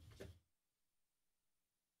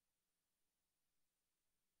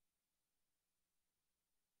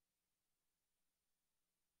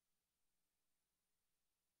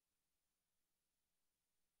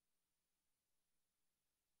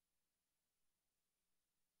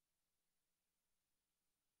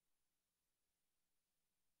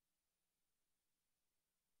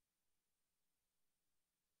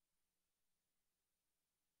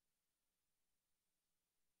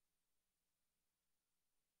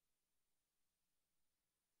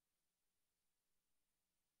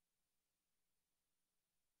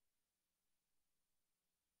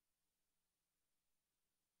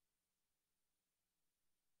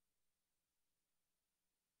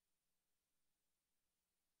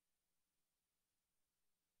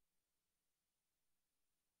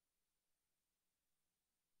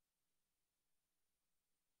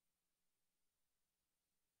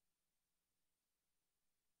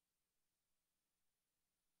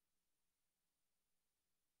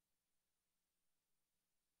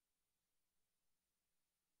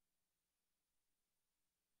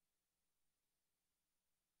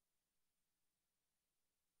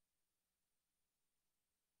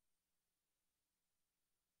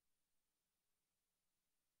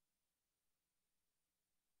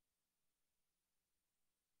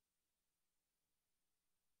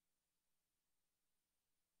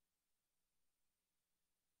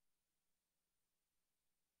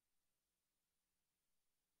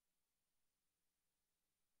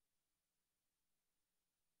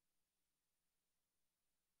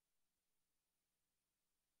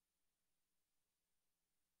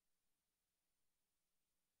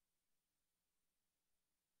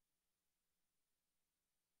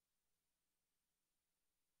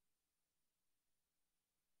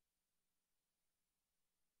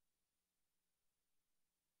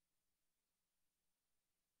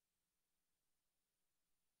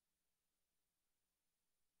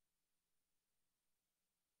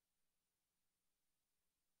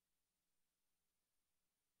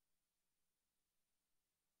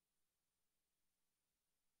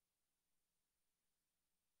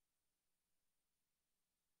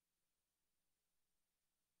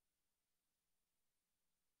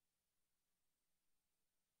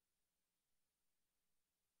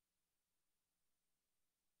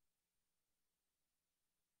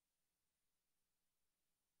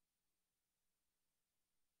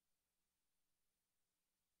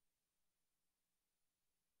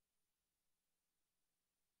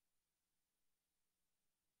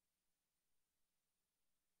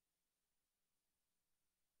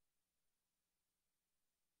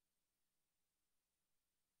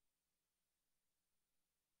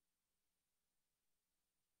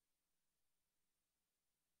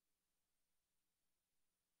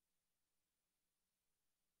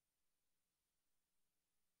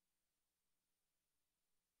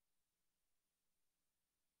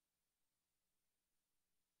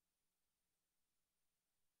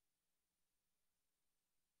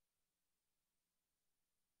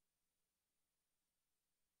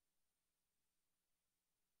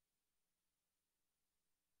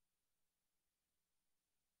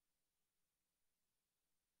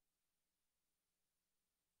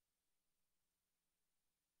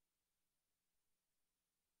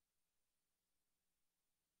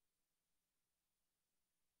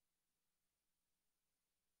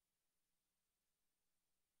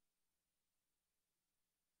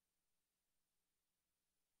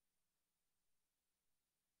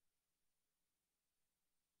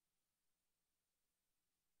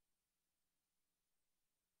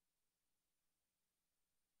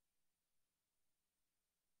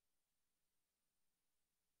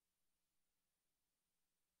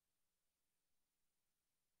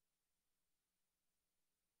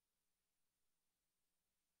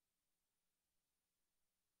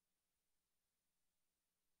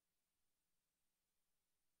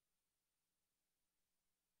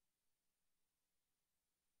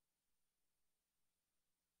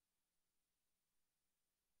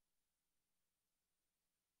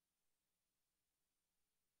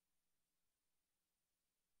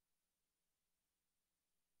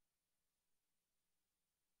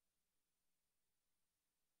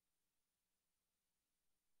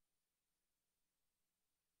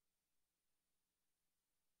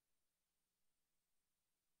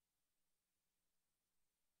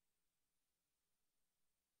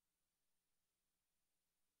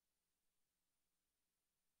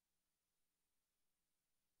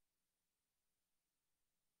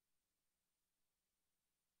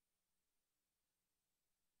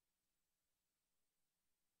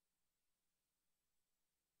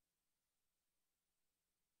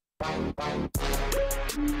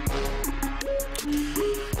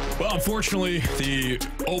 Well, unfortunately, the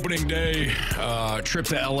opening day trip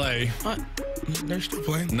to L.A. They're still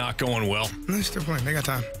playing. Not going well. They're still playing. They got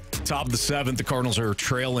time. Top of the seventh, the Cardinals are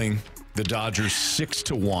trailing the Dodgers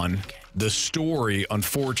 6-1. The story,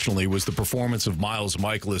 unfortunately, was the performance of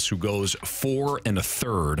Mikolas, who goes 4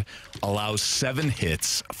 1/3, allows 7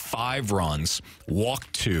 hits, 5 runs,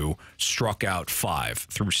 walked 2, struck out 5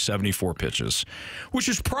 through 74 pitches, which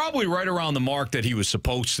is probably right around the mark that he was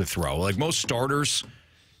supposed to throw. Like most starters,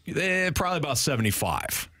 they're probably about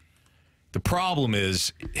 75. The problem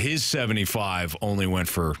is his 75 only went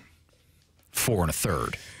for 4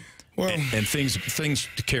 1/3. Well, and things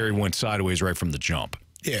to Carey went sideways right from the jump.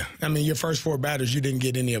 Yeah, I mean, your first 4 batters, you didn't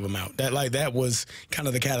get any of them out. That was kind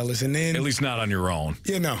of the catalyst, and then at least not on your own.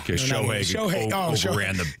 Yeah, no. Okay, Shohei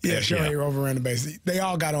overran the. Shohei overran the base. They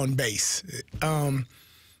all got on base.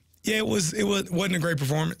 It wasn't a great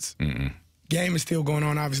performance. Mm-mm. Game is still going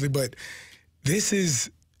on, obviously, but this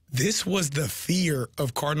was the fear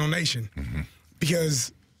of Cardinal Nation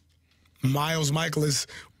because Mikolas.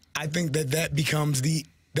 I think that becomes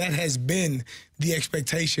that has been the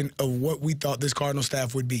expectation of what we thought this Cardinal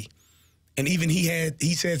staff would be. And even he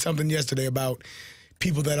said something yesterday about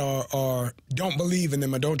people that are don't believe in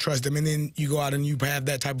them or don't trust them, and then you go out and you have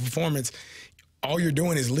that type of performance. All you're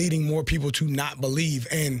doing is leading more people to not believe.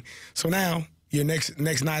 And so now, your next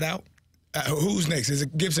night out, who's next? Is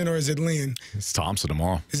it Gibson or is it Lynn? It's Thompson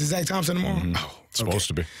tomorrow. Is it Zach Thompson tomorrow? Mm-hmm. Oh, it's supposed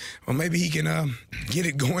to be. Well, maybe he can get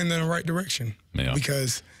it going in the right direction. Yeah.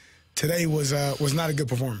 Because today was not a good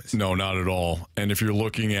performance. No, not at all. And if you're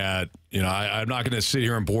looking at, I'm not going to sit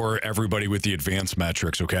here and bore everybody with the advanced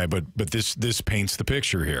metrics, okay? But this paints the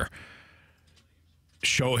picture here.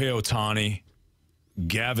 Shohei Ohtani,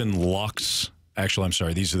 Gavin Lux. Actually, I'm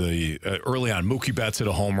sorry. These are the early on. Mookie Betts hit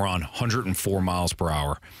a home run, 104 miles per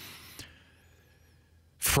hour.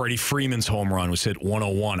 Freddie Freeman's home run was hit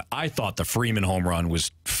 101. I thought the Freeman home run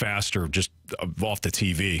was faster, just off the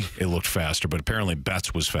TV. It looked faster, but apparently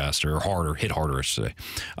Betts was faster, or harder, hit harder, I should say.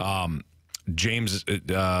 James,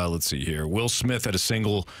 let's see here. Will Smith had a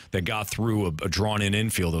single that got through a drawn-in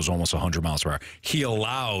infield that was almost 100 miles per hour. He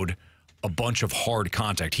allowed a bunch of hard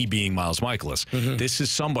contact, he being Mikolas. Mm-hmm. This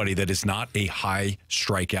is somebody that is not a high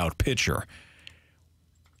strikeout pitcher.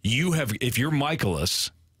 If you're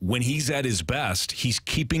Mikolas, when he's at his best, he's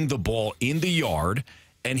keeping the ball in the yard,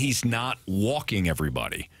 and he's not walking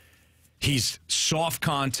everybody. He's soft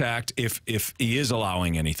contact if he is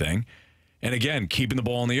allowing anything. And again, keeping the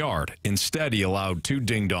ball in the yard. Instead, he allowed 2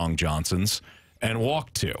 ding-dong Johnsons and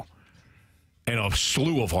walked 2. And a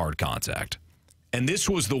slew of hard contact. And this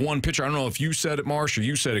was the one pitcher. I don't know if you said it, Marsh, or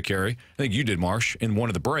you said it, Carey. I think you did, Marsh, in one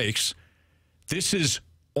of the breaks. This is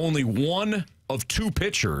only one of 2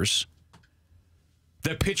 pitchers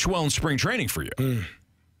that pitched well in spring training for you.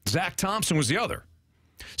 Zach Thompson was the other.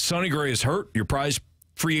 Sonny Gray is hurt. Your prize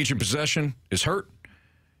free agent possession is hurt.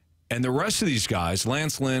 And the rest of these guys,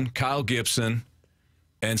 Lance Lynn, Kyle Gibson,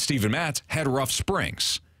 and Steven Matz, had rough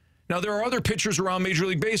springs. Now, there are other pitchers around Major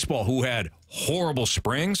League Baseball who had horrible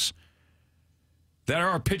springs that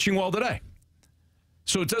are pitching well today.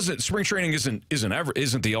 So spring training isn't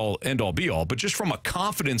the all end all be all, but just from a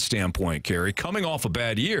confidence standpoint, Carey, coming off a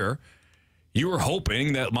bad year, you were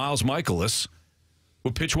hoping that Mikolas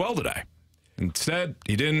would pitch well today. Instead,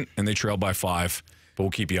 he didn't, and they trailed by 5. But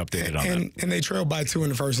we'll keep you updated on that. And they trailed by 2 in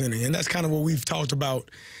the first inning, and that's kind of what we've talked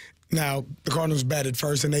about. Now, the Cardinals batted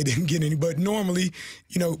first, and they didn't get any. But normally,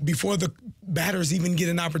 before the batters even get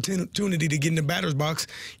an opportunity to get in the batter's box,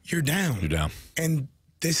 you're down. You're down. And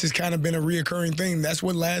this has kind of been a reoccurring thing. That's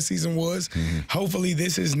what last season was. Mm-hmm. Hopefully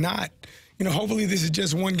this is not, hopefully this is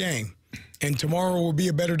just one game, and tomorrow will be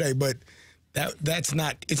a better day. But it's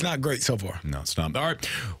not great so far. No, it's not. All right,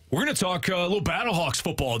 we're going to talk a little Battlehawks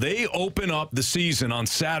football. They open up the season on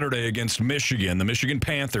Saturday against Michigan, the Michigan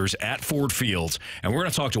Panthers at Ford Field, and we're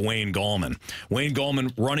going to talk to Wayne Gallman. Wayne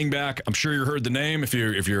Gallman, running back. I'm sure you heard the name. If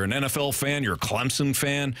you're an NFL fan, you're a Clemson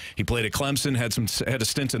fan. He played at Clemson, had a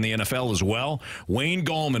stint in the NFL as well. Wayne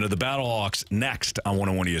Gallman of the Battlehawks next on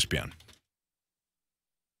 101 ESPN.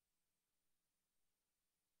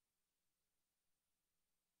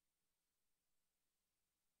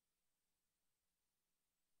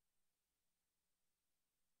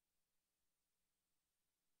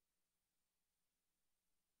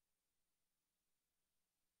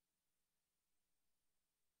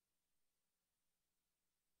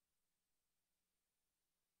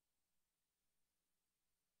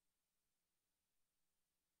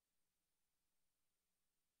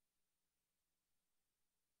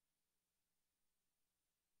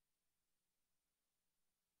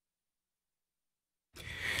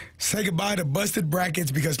 Say goodbye to busted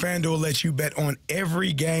brackets because FanDuel lets you bet on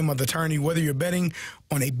every game of the tourney, whether you're betting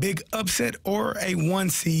on a big upset or a 1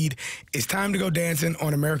 seed. It's time to go dancing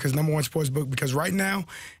on America's #1 sportsbook because right now,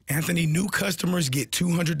 Anthony, new customers get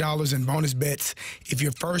 $200 in bonus bets if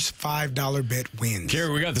your first $5 bet wins.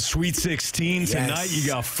 Kerry, we got the Sweet 16 tonight. Yes. You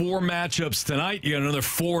got 4 matchups tonight. You got another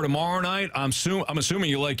 4 tomorrow night. I'm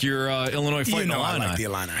assuming you like your Illinois Fighting Illini. I like the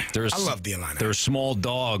Illini. I love the Illini. They're a small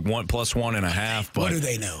dog, 1 + 1.5. But what do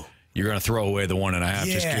they know? You're going to throw away the 1.5.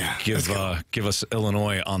 Yeah, Just give us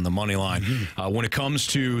Illinois on the money line. Mm-hmm. When it comes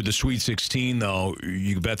to the Sweet 16, though,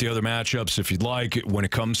 you can bet the other matchups if you'd like. When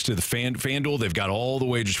it comes to the FanDuel, they've got all the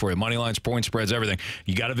wagers for you. Money lines, point spreads, everything.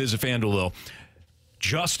 You got to visit FanDuel, though.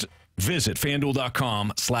 Just visit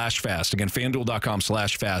FanDuel.com/fast. Again,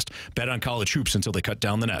 FanDuel.com/fast. Bet on college hoops until they cut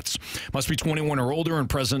down the nets. Must be 21 or older and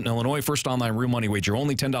present in Illinois. First online real money wager.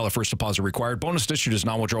 Only $10 first deposit required. Bonus issued is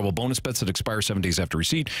non-withdrawable bonus bets that expire 7 days after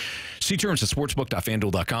receipt. See terms at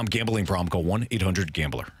sportsbook.fanduel.com. Gambling problem. Call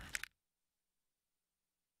 1-800-GAMBLER.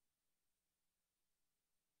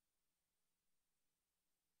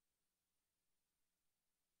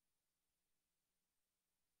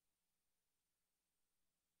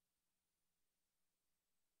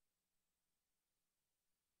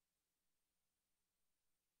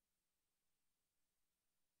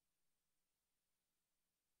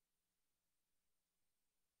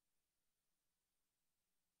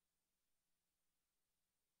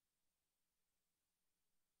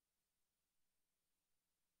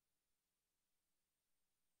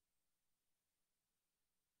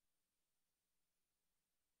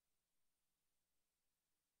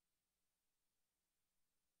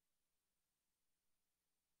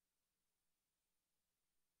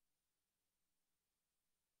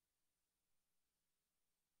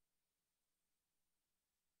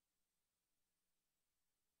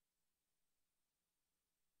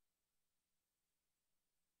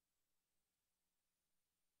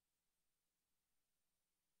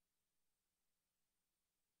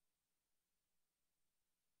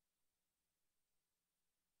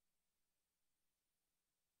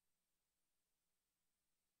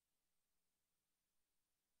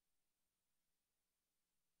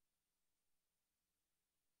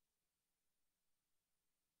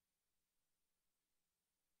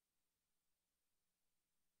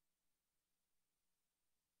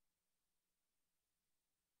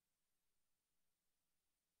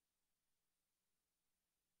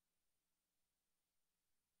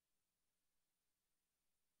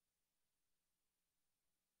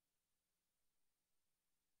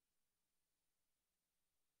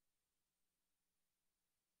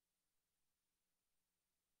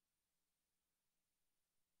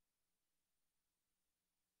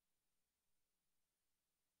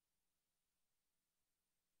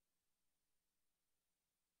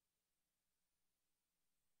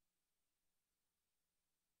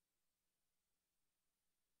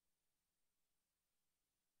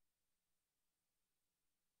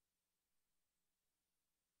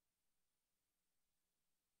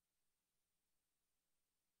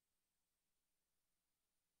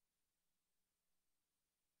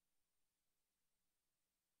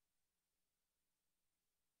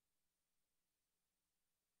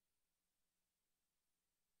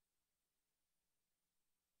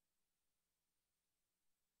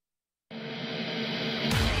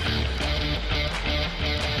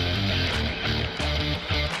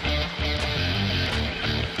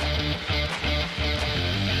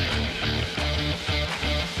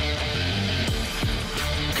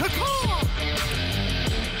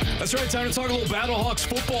 That's right, time to talk a little Battlehawks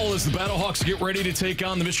football as the Battlehawks get ready to take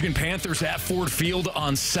on the Michigan Panthers at Ford Field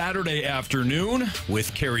on Saturday afternoon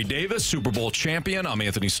with Carey Davis, Super Bowl champion. I'm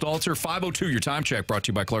Anthony Stalter. 5:02, your time check brought to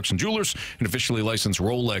you by Clarkson Jewelers, an officially licensed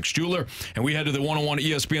Rolex jeweler. And we head to the 101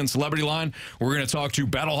 ESPN Celebrity Line. We're going to talk to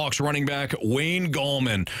Battlehawks running back Wayne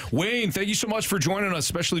Gallman. Wayne, thank you so much for joining us,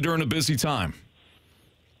 especially during a busy time.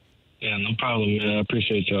 Yeah, no problem, man. I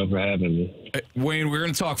appreciate y'all for having me. Hey, Wayne, we're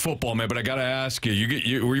going to talk football, man, but I got to ask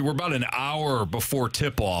you, we're about an hour before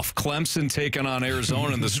tip-off. Clemson taking on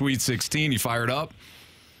Arizona in the Sweet 16. You fired up?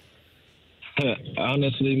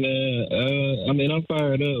 Honestly, man, I'm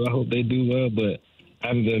fired up. I hope they do well, but I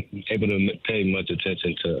haven't been able to pay much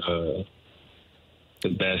attention to the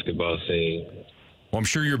basketball scene. Well,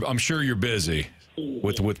 I'm sure you're busy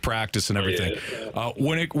with practice and everything. Yeah.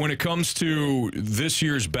 When it comes to this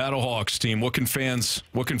year's Battlehawks team, what can fans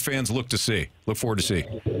look forward to see?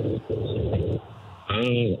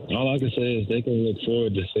 All I can say is they can look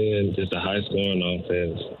forward to seeing just a high-scoring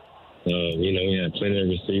offense. We have plenty of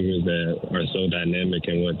receivers that are so dynamic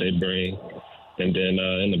in what they bring. And then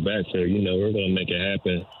in the backfield, we're going to make it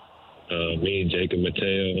happen. me, Jacob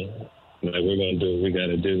Mateo, like, we're going to do what we got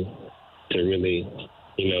to do to really,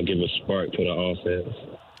 give a spark to the offense.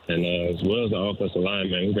 And as well as the offensive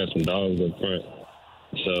line, man, we got some dogs up front.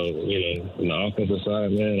 So, on the offensive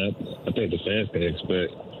side, man, I think the fans can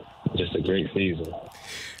expect just a great season.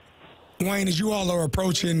 Wayne, as you all are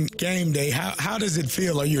approaching game day, how does it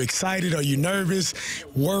feel? Are you excited? Are you nervous?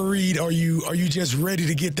 Worried? Are you just ready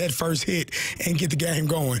to get that first hit and get the game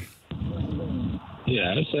going?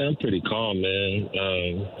 Yeah, I'd say I'm pretty calm, man.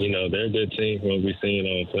 They're a good team from what we've seen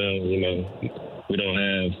on film. We don't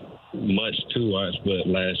have much to watch but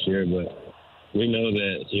last year, but we know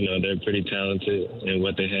that, they're pretty talented in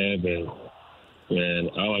what they have. And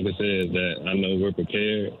all I can say is that I know we're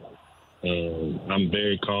prepared. I'm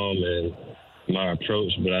very calm in my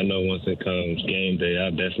approach, but I know once it comes game day,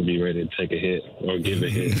 I'll definitely be ready to take a hit or give a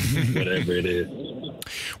hit, whatever it is.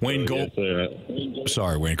 Wayne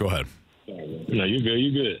Sorry, Wayne, go ahead. No, you're good.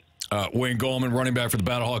 You're good. Wayne Gallman, running back for the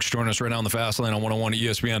Battlehawks, joining us right now on the Fast Lane on 101 at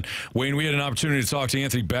ESPN. Wayne, we had an opportunity to talk to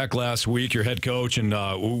Anthony Beck last week, your head coach, and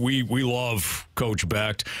we love Coach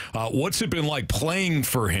Beck. What's it been like playing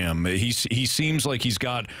for him? He seems like he's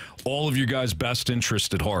got all of you guys' best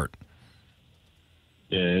interest at heart.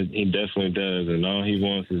 Yeah, he definitely does, and all he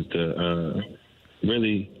wants is to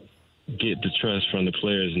really get the trust from the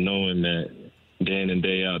players, knowing that day in and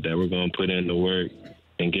day out that we're going to put in the work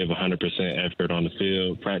and give 100% effort on the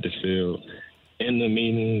field, practice field, in the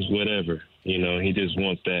meetings, whatever. He just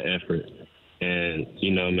wants that effort. And,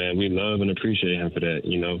 man, we love and appreciate him for that,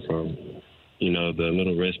 from, the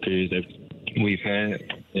little rest periods that we've had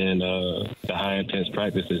and the high intense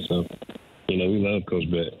practices. So, we love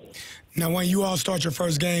Coach Beck. Now, when you all start your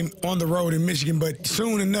first game on the road in Michigan, but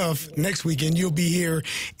soon enough, next weekend, you'll be here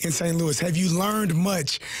in St. Louis. Have you learned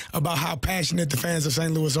much about how passionate the fans of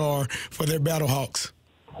St. Louis are for their Battlehawks?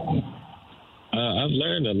 I've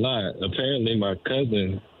learned a lot. Apparently, my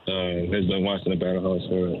cousin has been watching the Battlehawks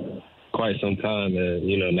for quite some time,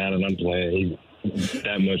 and, now that I'm playing, he's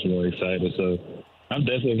that much more excited. So I've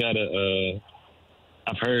definitely got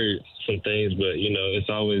I've heard some things, but, it's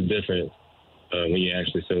always different when you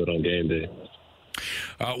actually see it on game day.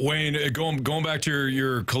 Wayne, going back to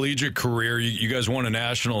your collegiate career, you guys won a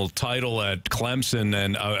national title at Clemson,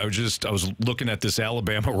 and I was looking at this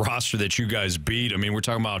Alabama roster that you guys beat. I mean, we're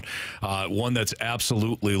talking about one that's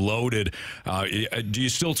absolutely loaded. Do you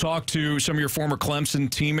still talk to some of your former Clemson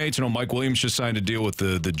teammates? Mike Williams just signed a deal with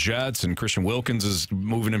the Jets, and Christian Wilkins is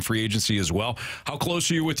moving in free agency as well. How close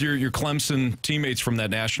are you with your Clemson teammates from that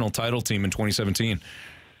national title team in 2017?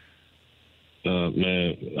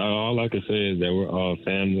 Man, all I can say is that we're all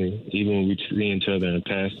family. Even when we see each other in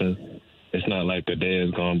passing, it's not like a day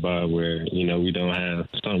has gone by where, we don't have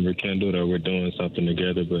something rekindled or we're doing something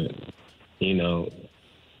together. But,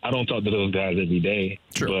 I don't talk to those guys every day.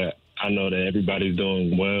 Sure. But I know that everybody's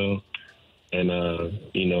doing well and,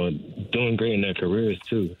 doing great in their careers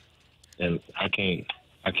too. And I can't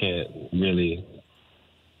really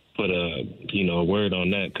put a word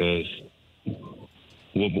on that because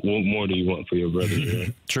what more do you want for your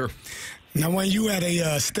brother? Sure. Now, when you had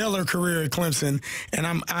a stellar career at Clemson, and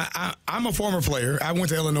I'm a former player. I went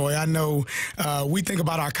to Illinois. I know we think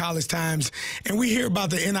about our college times, and we hear about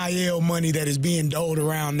the NIL money that is being doled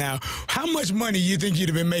around now. How much money do you think you'd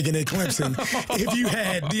have been making at Clemson if you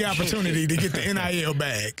had the opportunity to get the NIL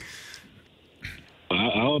bag?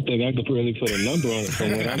 I don't think I could really put a number on it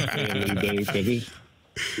from what I'm saying these days because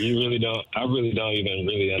I really don't even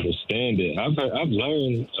really understand it. I've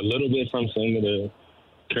learned a little bit from some of the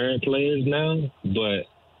current players now, but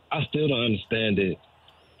I still don't understand it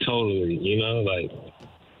totally.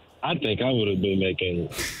 I think I would have been making.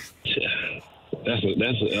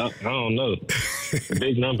 I don't know.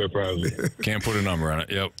 Big number probably. Can't put a number on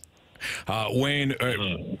it. Yep. Wayne,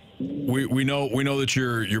 we know that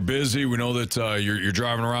you're busy. We know that you're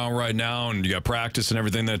driving around right now, and you got practice and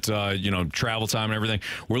everything. That travel time and everything.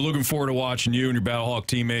 We're looking forward to watching you and your Battlehawk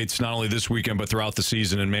teammates not only this weekend but throughout the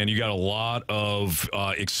season. And man, you got a lot of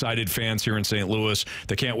excited fans here in St. Louis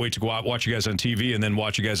that can't wait to go out, watch you guys on TV, and then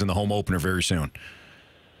watch you guys in the home opener very soon.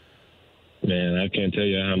 Man, I can't tell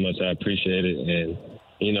you how much I appreciate it, and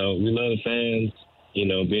we love the fans.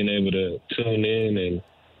 Being able to tune in and.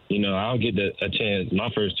 I'll get my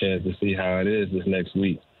first chance to see how it is this next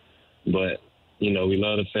week. But, we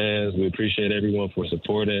love the fans. We appreciate everyone for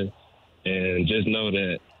supporting. And just know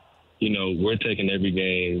that, we're taking every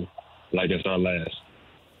game like it's our last.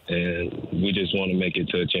 And we just want to make it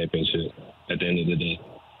to a championship at the end of the day.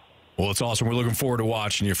 Well, it's awesome. We're looking forward to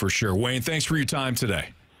watching you for sure. Wayne, thanks for your time today.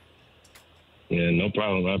 Yeah, no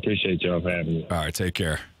problem. I appreciate y'all for having me. All right, take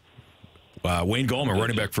care. Wayne Gallman,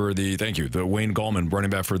 running back for the Wayne Gallman, running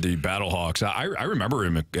back for the Battlehawks. I remember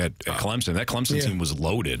him at Clemson. That Clemson team was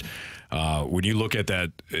loaded. When you look at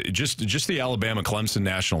that, just the Alabama-Clemson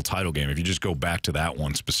national title game, if you just go back to that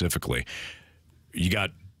one specifically, you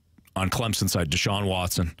got on Clemson side Deshaun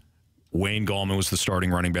Watson, Wayne Gallman was the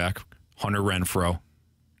starting running back, Hunter Renfrow,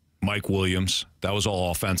 Mike Williams. That was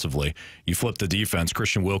all offensively. You flip the defense.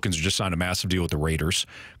 Christian Wilkins just signed a massive deal with the Raiders.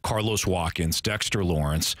 Carlos Watkins, Dexter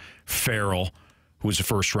Lawrence, Farrell, who was a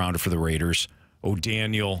first rounder for the Raiders,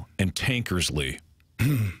 O'Daniel, and Tankersley.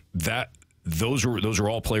 Those are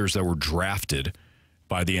all players that were drafted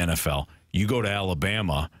by the NFL. You go to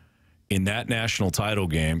Alabama, in that national title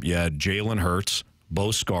game, you had Jalen Hurts,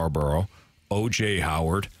 Bo Scarborough, O.J.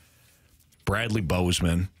 Howard, Bradley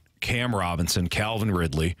Bozeman, Cam Robinson, Calvin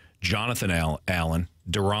Ridley, Jonathan Allen,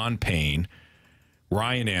 Deron Payne,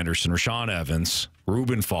 Ryan Anderson, Rashaan Evans,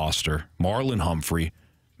 Reuben Foster, Marlon Humphrey,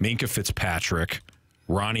 Minkah Fitzpatrick,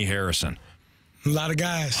 Ronnie Harrison. A lot of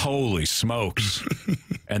guys. Holy smokes.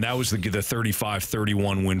 And that was the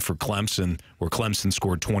 35-31 win for Clemson, where Clemson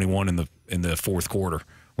scored 21 in the fourth quarter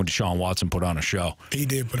when Deshaun Watson put on a show. He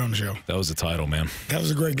did put on a show. That was the title, man. That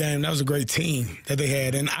was a great game. That was a great team that they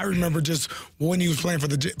had. And I remember just when he was playing for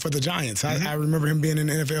the Giants. I remember him being in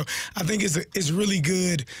the NFL. I think it's really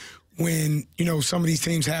good when, some of these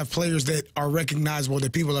teams have players that are recognizable,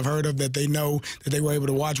 that people have heard of, that they know, that they were able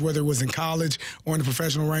to watch, whether it was in college or in the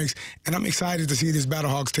professional ranks. And I'm excited to see this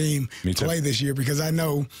Battlehawks team play this year because I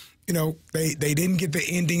know – they didn't get the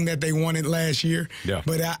ending that they wanted last year. Yeah.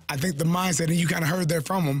 But I think the mindset, and you kind of heard that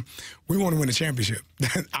from them, we want to win a championship.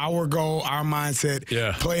 Our goal, our mindset,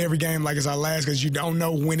 play every game like it's our last because you don't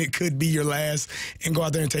know when it could be your last, and go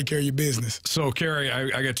out there and take care of your business. So, Carey,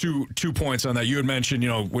 I got two points on that. You had mentioned,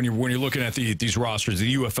 when you're looking at these rosters,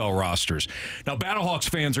 the UFL rosters. Now, Battlehawks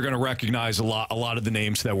fans are going to recognize a lot of the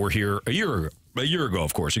names that were here a year ago,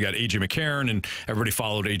 of course. You got A.J. McCarron, and everybody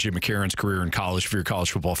followed A.J. McCarron's career in college if you're a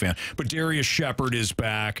college football fan. But Darius Shepard is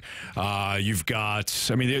back. You've got,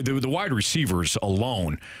 the wide receivers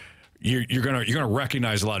alone, you're gonna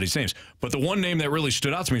recognize a lot of these names. But the one name that really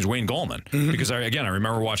stood out to me is Wayne Gallman. Because, I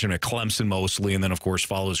remember watching him at Clemson mostly, and then, of course,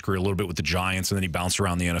 followed his career a little bit with the Giants, and then he bounced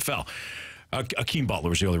around the NFL. Akeem Butler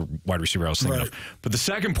was the other wide receiver I was thinking of. But the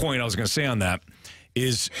second point I was going to say on that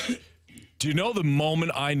is... Do you know the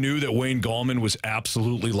moment I knew that Wayne Gallman was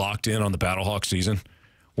absolutely locked in on the Battlehawks season?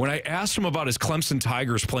 When I asked him about his Clemson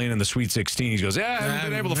Tigers playing in the Sweet 16, he goes, I haven't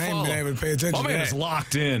been able to follow. Been able to pay attention. My man is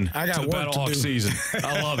locked in to the Battlehawks season.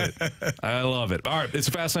 I love it. I love it. All right, it's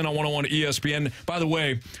Fastlane on 101 ESPN. By the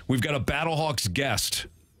way, we've got a Battlehawks guest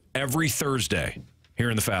every Thursday here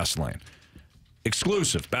in the Fastlane.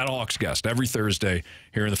 Exclusive Battlehawks guest every Thursday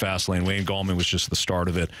here in the Fast Lane. Wayne Gallman was just the start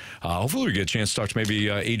of it. Hopefully we get a chance to talk to maybe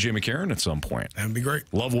A.J. McCarron at some point. That'd be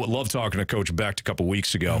great. Love talking to Coach Becht a couple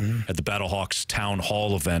weeks ago at the Battlehawks Town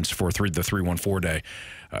Hall events for the 314 day.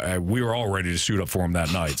 We were all ready to suit up for him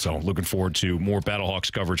that night. So looking forward to more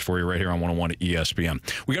Battlehawks coverage for you right here on 101 ESPN.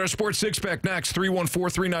 We got our Sports Six-Pack next,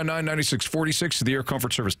 314-399-9646, the Air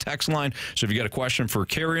Comfort Service text line. So if you got a question for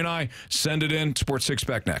Carey and I, send it in. Sports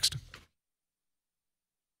Six-Pack next.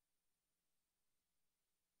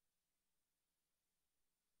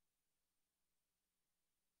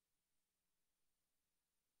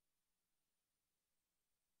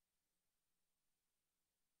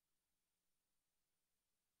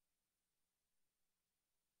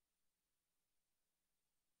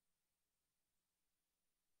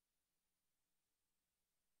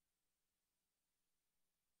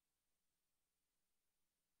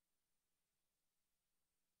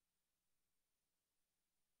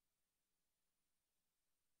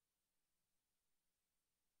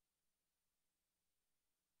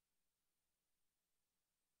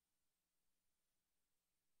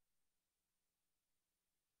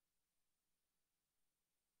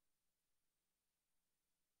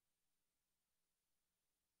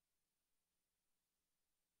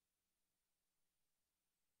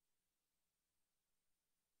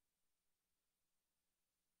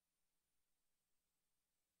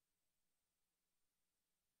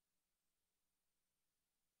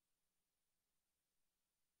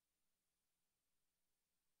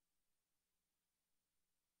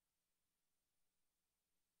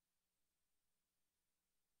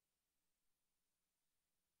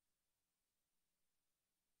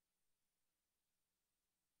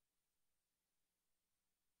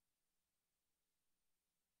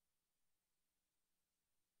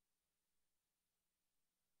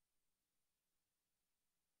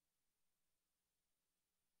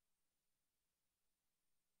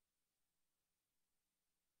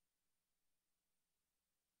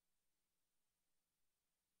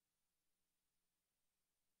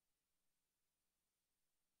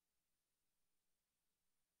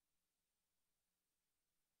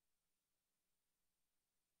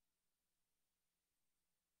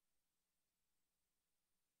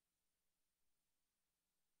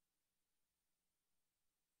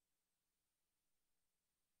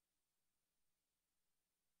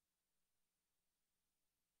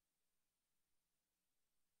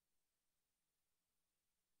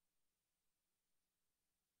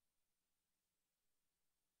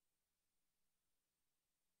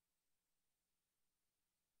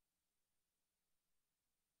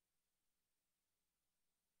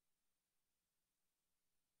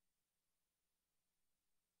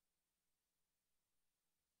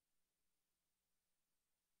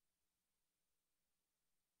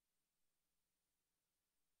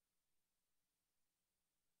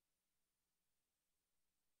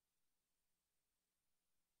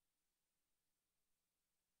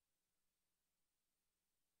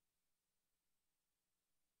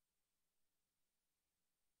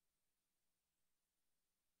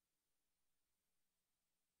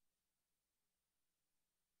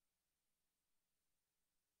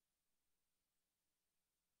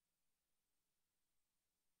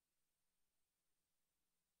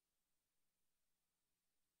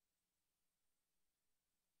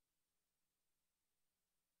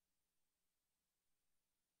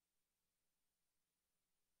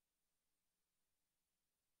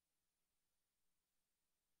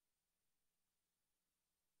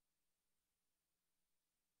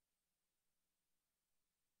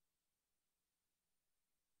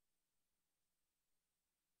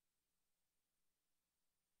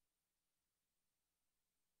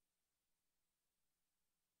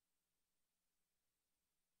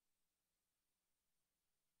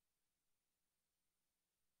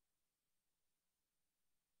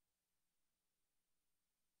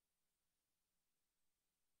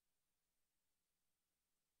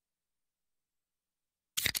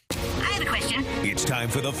 It's time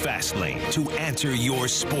for the Fast Lane to answer your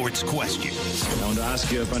sports questions. I want to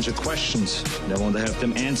ask you a bunch of questions, and I want to have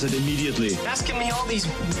them answered immediately. Asking me all these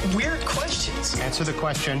weird questions. Answer the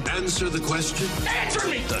question. Answer the question. Answer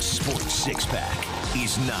me! The Sports Six-Pack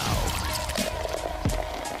is now.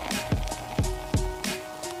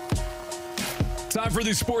 Time for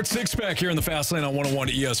the Sports Six-Pack here in the Fast Lane on 101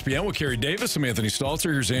 ESPN with Carey Davis. I'm Anthony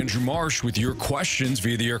Stalter. Here's Andrew Marsh with your questions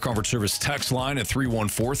via the Air Comfort Service text line at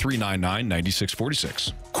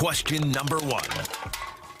 314-399-9646. Question number one.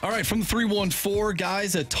 All right, from the 314,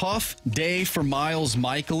 guys, a tough day for Miles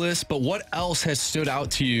Mikolas, but what else has stood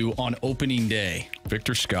out to you on opening day?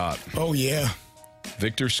 Victor Scott. Oh, yeah.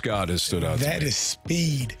 Victor Scott has stood out to me. That is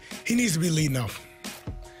speed. He needs to be leading off.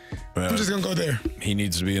 I'm just going to go there. He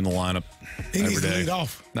needs to be in the lineup. He needs to lead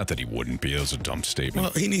off. Not that he wouldn't be. That was a dumb statement.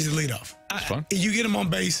 Well, he needs to lead off. It's fun. You get him on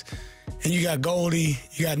base, and you got Goldie,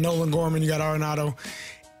 you got Nolan Gorman, you got Arenado.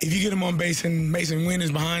 If you get him on base and Mason Wynn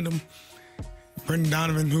is behind him, Brendan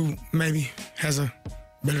Donovan, who maybe has a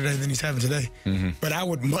better day than he's having today. Mm-hmm. But I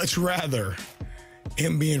would much rather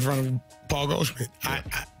him be in front of Paul Goldschmidt. Yeah.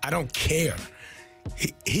 I don't care.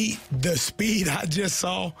 The speed I just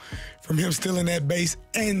saw from him still in that base,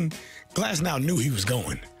 and Glasnow knew he was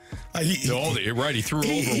going. Like he threw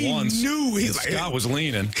over once. He knew Scott was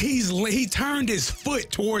leaning. He turned his foot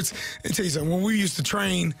towards. And tell you something. When we used to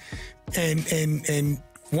train, and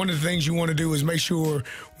one of the things you want to do is make sure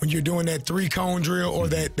when you're doing that 3-cone drill or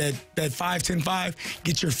that 5-10-5,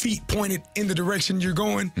 get your feet pointed in the direction you're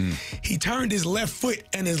going. He turned his left foot,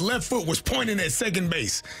 and his left foot was pointing at second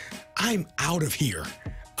base. I'm out of here.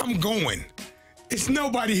 I'm going. It's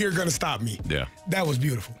nobody here going to stop me. Yeah. That was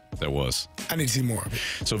beautiful. That was. I need to see more of it.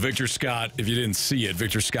 So Victor Scott, if you didn't see it,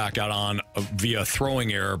 Victor Scott got on via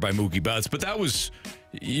throwing error by Mookie Betts. But that was,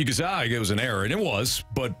 you could say, it was an error, and it was.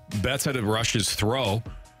 But Betts had to rush his throw.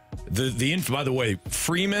 By the way,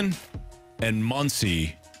 Freeman and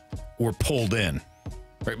Muncy were pulled in.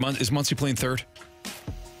 Right? Is Muncy playing third?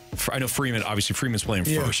 I know Freeman's playing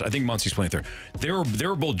first. I think Muncy's playing third. They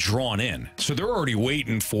were both drawn in. So they're already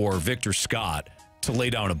waiting for Victor Scott to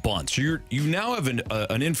lay down a bunt. So you now have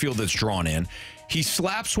an infield that's drawn in. He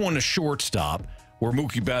slaps one to shortstop where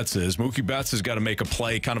Mookie Betts is. Mookie Betts has got to make a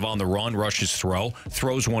play kind of on the run, rush his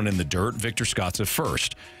throws one in the dirt. Victor Scott's at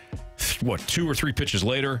first. 2 or 3 pitches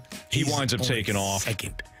later, he winds up taking off.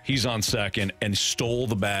 Second. He's on second and stole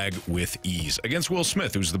the bag with ease against Will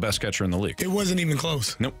Smith, who's the best catcher in the league. It wasn't even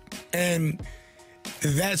close. Nope. And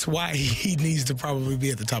that's why he needs to probably be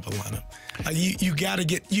at the top of the lineup. Like you got to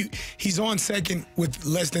get – he's on second with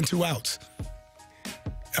less than 2 outs.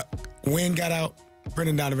 Wynn got out.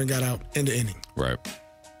 Brendan Donovan got out in the inning. Right.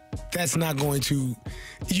 That's not going to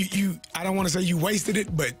I don't want to say you wasted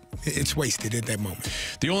it, but it's wasted at that moment.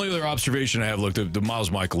 The only other observation I have, look, the Miles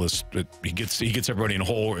Mikolas, he gets everybody in a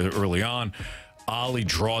hole early on. Ollie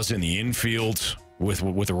draws in the infield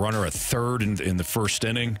with a runner at third in the first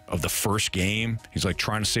inning of the first game. He's like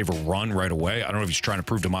trying to save a run right away. I don't know if he's trying to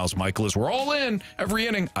prove to Miles Mikolas, we're all in every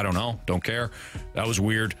inning. I don't know. Don't care. That was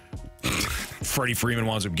weird. Freddie Freeman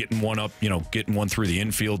winds up getting one up, getting one through the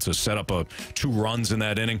infield to set up 2 runs in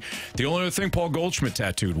that inning. The only other thing, Paul Goldschmidt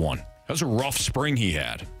tattooed one. That was a rough spring he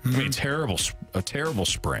had. I mean, a terrible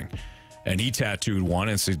spring. And he tattooed one,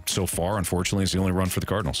 and so far, unfortunately, it's the only run for the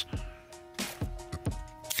Cardinals.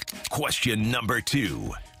 Question number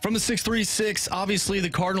 2. From the 636, obviously the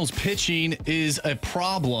Cardinals pitching is a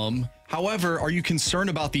problem. However, are you concerned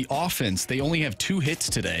about the offense? They only have 2 hits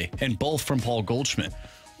today, and both from Paul Goldschmidt.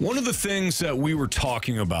 One of the things that we were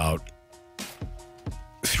talking about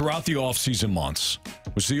throughout the offseason months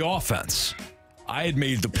was the offense. I had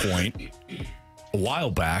made the point a while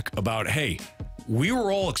back about, hey, we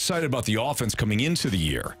were all excited about the offense coming into the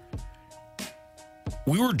year.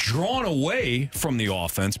 We were drawn away from the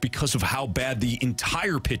offense because of how bad the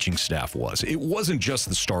entire pitching staff was. It wasn't just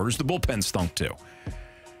the starters. The bullpen stunk too.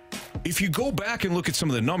 If you go back and look at some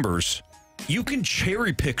of the numbers, you can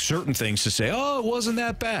cherry pick certain things to say, oh, it wasn't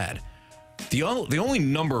that bad. The only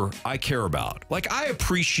number I care about, like I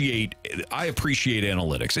appreciate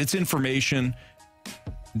analytics. It's information.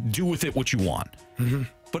 Do with it what you want. Mm-hmm.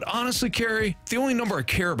 But honestly, Carey, the only number I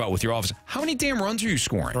care about with your offense, how many damn runs are you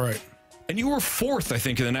scoring? Right. And you were 4th, I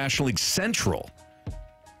think, in the National League Central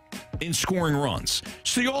in scoring runs.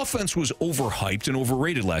 So the offense was overhyped and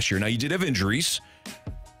overrated last year. Now, you did have injuries,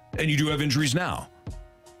 and you do have injuries now.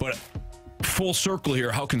 But full circle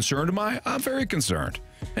here, how concerned am I? I'm very concerned.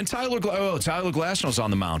 And Tyler Glasnow's on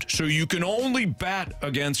the mound. So you can only bat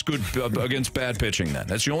against bad pitching then.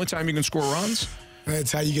 That's the only time you can score runs?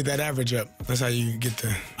 That's how you get that average up. That's how you get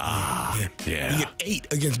the... Yeah. You get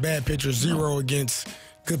 8 against bad pitchers, 0 against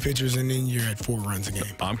good pitchers, and then you're at 4 runs a game.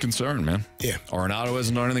 I'm concerned, man. Yeah. Arenado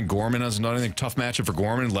hasn't done anything. Gorman hasn't done anything. Tough matchup for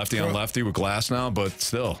Gorman, lefty on lefty with Glass now, but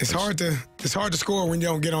still. It's hard to score when you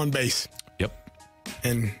don't get on base. Yep.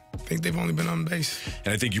 And I think they've only been on base.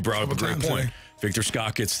 And I think you brought up a great point. Today. Victor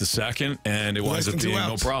Scott gets the second, and it winds up being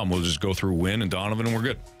no problem. We'll just go through Wynn and Donovan, and we're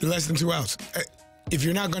good. Less than 2 outs. If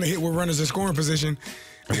you're not going to hit with runners in scoring position,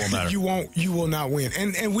 it won't matter. You will not win.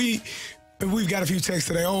 And we've got a few texts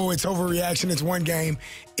today. Oh, it's overreaction. It's one game.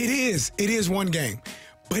 It is one game.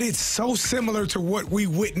 But it's so similar to what we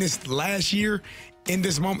witnessed last year in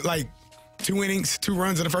this moment. Like 2 innings, 2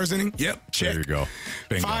 runs in the first inning. Yep. Check. There you go.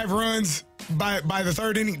 Bingo. 5 runs by the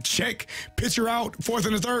third inning. Check. Pitcher out, 4th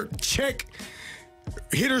and the 3rd. Check.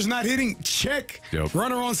 Hitters not hitting. Check. Yep.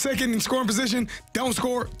 Runner on second in scoring position. Don't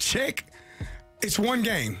score. Check. It's one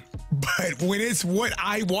game. But when it's what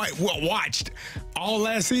I watched all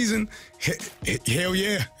last season, hell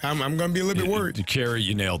yeah, I'm going to be a little bit worried. Carey,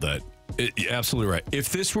 you nailed that. You're absolutely right. If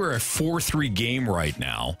this were a 4-3 game right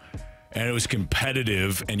now, and it was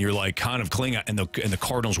competitive, and you're like kind of clinging, and the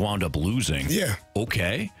Cardinals wound up losing. Yeah.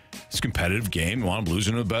 Okay. It's a competitive game. You wound up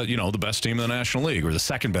losing to the best team in the National League, or the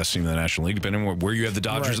second best team in the National League, depending on where you have the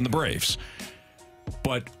Dodgers and the Braves.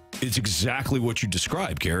 But it's exactly what you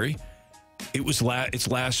described, Carey. It's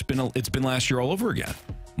been last year all over again.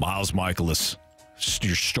 Miles Mikolas,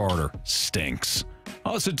 your starter, stinks.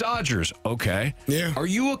 Oh, it's the Dodgers. Okay. Yeah. Are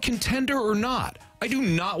you a contender or not? I do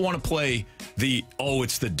not want to play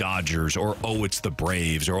it's the Dodgers, or it's the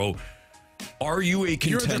Braves, or are you a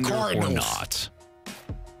contender or not?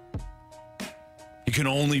 You can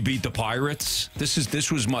only beat the Pirates. This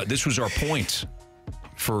was our point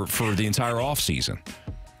for the entire offseason.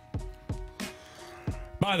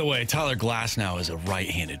 By the way, Tyler Glass now is a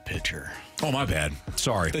right-handed pitcher. Oh, my bad.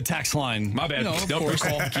 Sorry. The text line. My bad. Of course,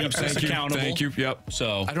 keeps us accountable. Thank you. Yep.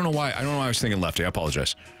 So I don't know why I was thinking lefty. I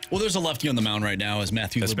apologize. Well, there's a lefty on the mound right now as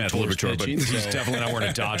Matthew Liberatore, but he's definitely not wearing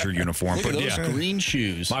a Dodger uniform. Look at those green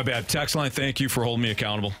shoes. My bad. Text line, thank you for holding me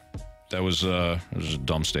accountable. That was a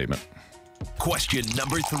dumb statement. Question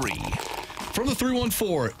number 3. From the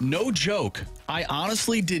 314, no joke. I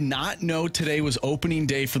honestly did not know today was opening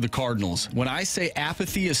day for the Cardinals. When I say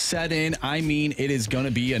apathy is set in, I mean it is going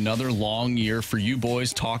to be another long year for you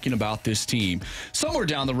boys talking about this team. Somewhere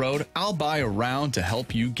down the road, I'll buy a round to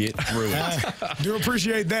help you get through it. Do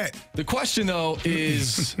appreciate that. The question, though,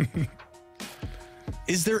 is...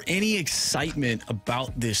 Is there any excitement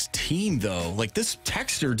about this team, though? Like, this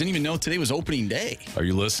texter didn't even know today was opening day. Are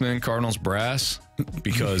you listening, Cardinals brass?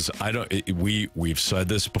 Because we've said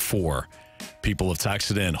this before. People have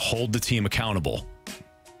texted in, hold the team accountable.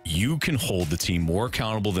 You can hold the team more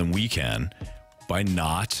accountable than we can by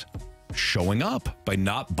not showing up, by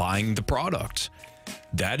not buying the product.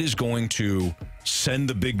 That is going to send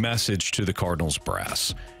the big message to the Cardinals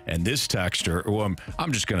brass. And this texter, who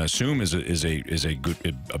I'm just going to assume is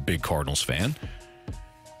a big Cardinals fan,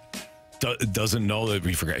 doesn't know that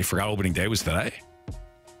he forgot opening day was today.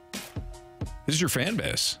 This is your fan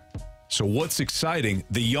base. So what's exciting?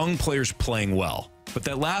 The young players playing well, but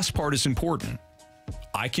that last part is important.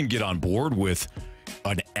 I can get on board with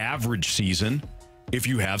an average season if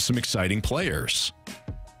you have some exciting players,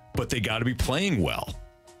 but they got to be playing well.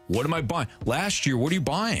 What am I buying? Last year, what are you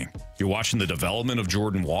buying? You're watching the development of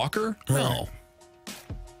Jordan Walker? No.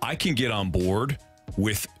 I can get on board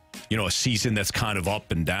with, a season that's kind of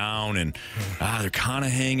up and down, and they're kind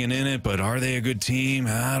of hanging in it, but are they a good team?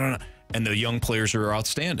 I don't know. And the young players are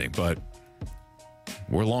outstanding, but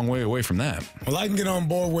we're a long way away from that. Well, I can get on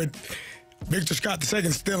board with Victor Scott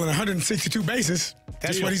II stealing 162 bases.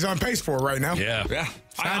 That's what he's on pace for right now. Yeah.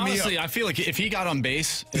 I feel like if he got on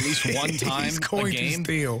base at least one time he's going a game,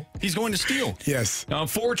 to steal. He's going to steal. Yes. Now,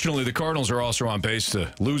 unfortunately, the Cardinals are also on pace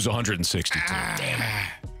to lose 162. Damn it.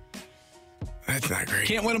 That's not great.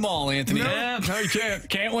 Can't win them all, Anthony. No, you can't.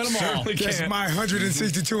 Can't win them all. That's my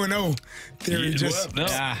 162-0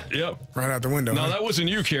 theory. Yep. Right out the window. No, that wasn't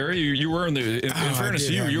you, Carey. You were in the. In fairness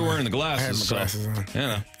to you, you were wearing the glasses. I had my glasses on.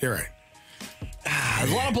 Yeah, you're right.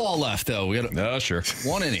 There's a lot of ball left, though. We got sure.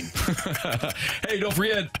 1 inning. Hey, don't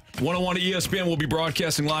forget, 101 at ESPN will be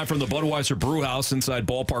broadcasting live from the Budweiser Brew House inside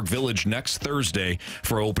Ballpark Village next Thursday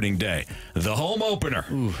for opening day. The home opener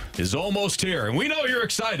is almost here, and we know you're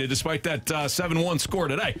excited despite that 7-1 score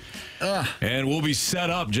today. And we'll be set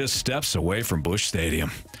up just steps away from Busch Stadium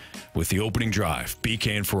with the opening drive,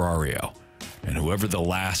 BK and Ferrario, and whoever the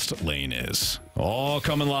last lane is. All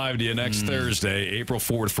coming live to you next Thursday, April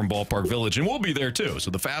 4th from Ballpark Village. And we'll be there, too. So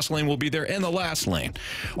the fast lane will be there and the last lane.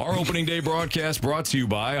 Our opening day broadcast brought to you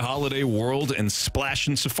by Holiday World and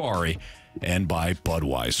Splashin' Safari and by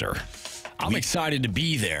Budweiser. I'm excited to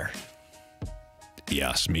be there.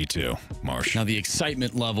 Yes, me too, Marsh. Now, the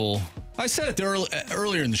excitement level, I said it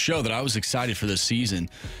earlier in the show that I was excited for this season.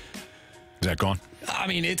 Is that gone? I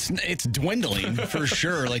mean, it's dwindling for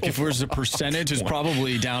sure. Like, if there's a percentage, it's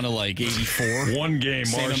probably down to like 84. One game,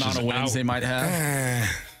 same Marsh amount of wins out. they might have.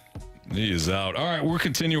 He is out. All right, we'll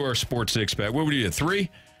continue our sports six-pack. What would you get, 3?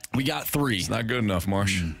 We got 3. It's not good enough,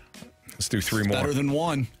 Marsh. Let's do 3 more. Better than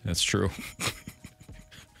 1. That's true.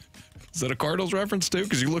 Is that a Cardinals reference, too?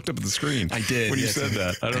 Because you looked up at the screen. I did. When you said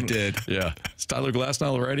that. I did. Yeah. Is Tyler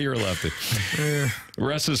Glasnow righty or lefty? The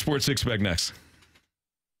rest of the sports six-pack next.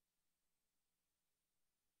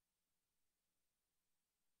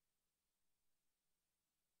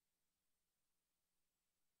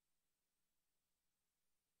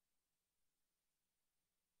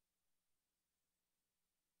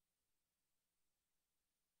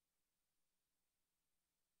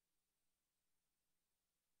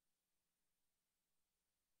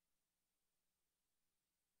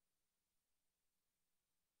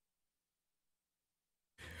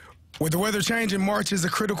 With the weather changing, March is a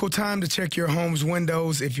critical time to check your home's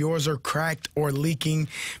windows. If yours are cracked or leaking,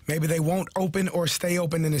 maybe they won't open or stay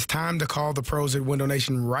open, then it's time to call the pros at Window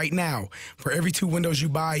Nation right now. For every 2 windows you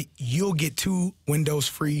buy, you'll get 2 windows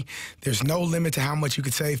free. There's no limit to how much you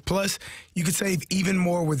could save. Plus, you could save even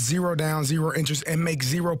more with 0 down, 0 interest, and make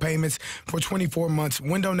 0 payments for 24 months.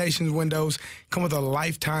 Window Nation's windows come with a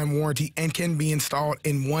lifetime warranty and can be installed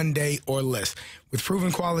in 1 day or less. With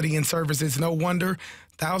proven quality and service, it's no wonder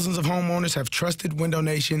thousands of homeowners have trusted Window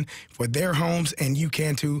Nation for their homes, and you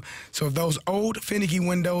can too. So if those old, finicky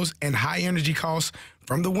windows and high energy costs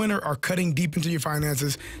from the winter are cutting deep into your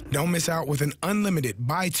finances, don't miss out with an unlimited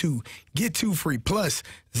buy 2, get 2 free, plus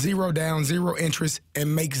 0 down, 0 interest,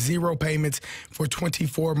 and make 0 payments for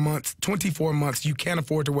 24 months. 24 months. You can't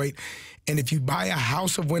afford to wait. And if you buy a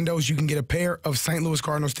house of windows, you can get a pair of St. Louis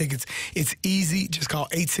Cardinals tickets. It's easy. Just call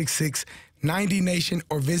 866-90Nation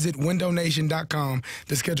or visit windownation.com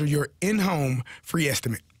to schedule your in-home free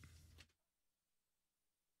estimate.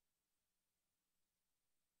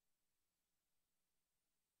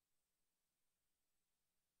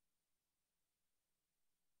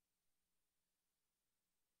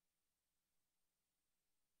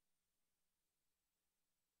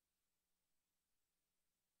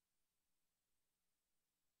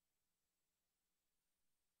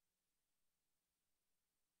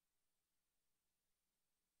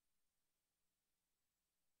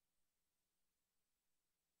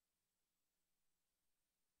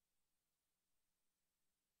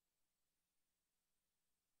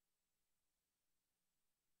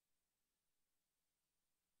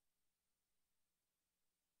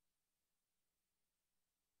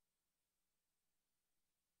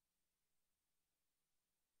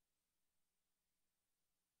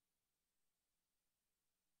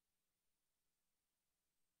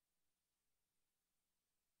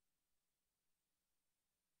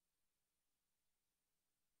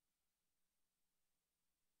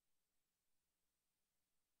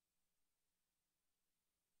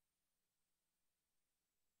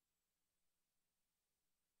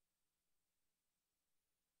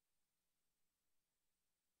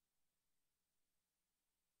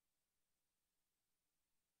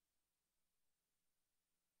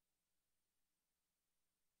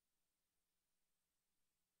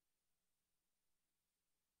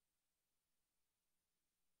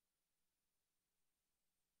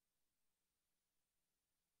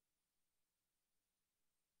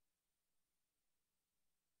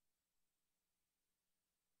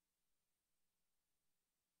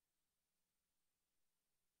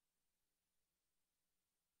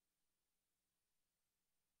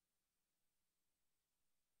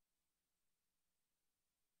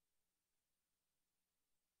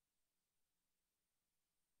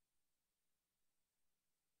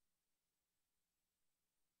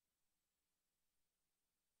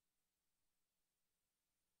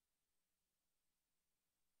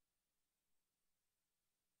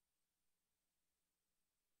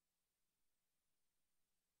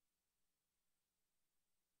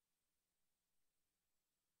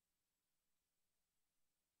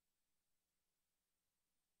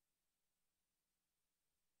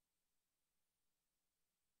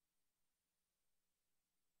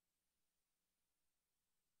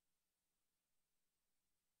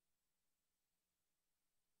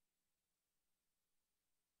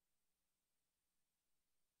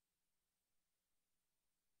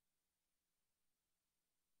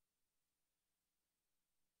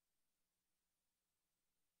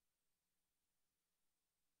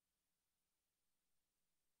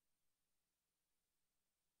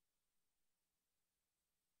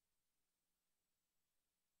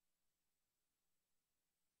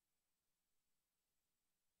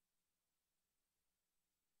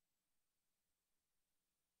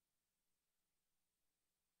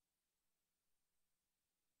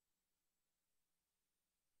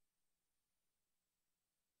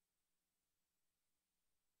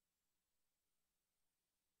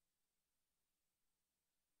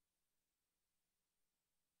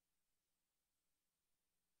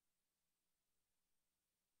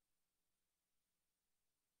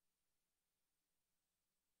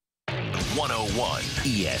 101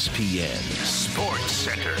 ESPN Sports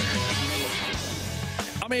Center.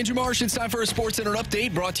 I'm Andrew Marsh. It's time for a Sports Center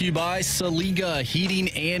update brought to you by Saliga Heating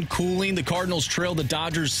and Cooling. The Cardinals trail the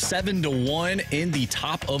Dodgers 7-1 in the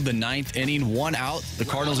top of the ninth inning. One out. The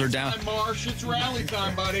Cardinals are down. Marsh, it's rally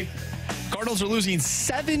time, buddy. Cardinals are losing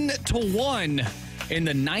 7-1 in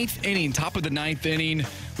the ninth inning, top of the ninth inning.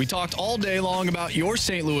 We talked all day long about your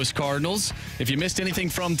St. Louis Cardinals. If you missed anything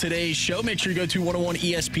from today's show, make sure you go to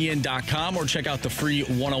 101ESPN.com or check out the free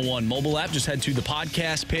 101 mobile app. Just head to the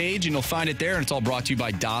podcast page and you'll find it there. And it's all brought to you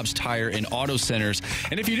by Dobbs Tire and Auto Centers.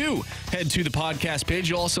 And if you do head to the podcast page,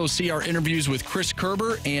 you'll also see our interviews with Chris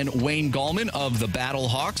Kerber and Wayne Gallman of the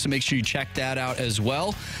Battlehawks. So make sure you check that out as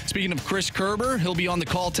well. Speaking of Chris Kerber, he'll be on the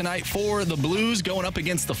call tonight for the Blues going up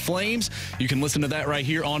against the Flames. You can listen to that right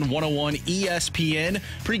here on 101 ESPN.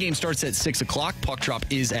 Pregame starts at 6 o'clock. Puck drop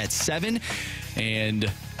is at 7. And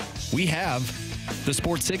we have the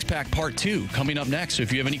Sports Six-Pack Part 2 coming up next. So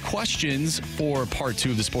if you have any questions for Part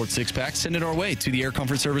 2 of the Sports Six-Pack, send it our way to the Air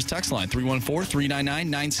Comfort Service text line,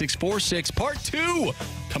 314-399-9646. Part 2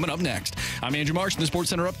 coming up next. I'm Andrew Marsh, and the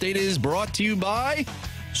Sports Center update is brought to you by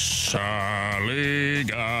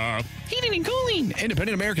Saliga Heating and Cooling,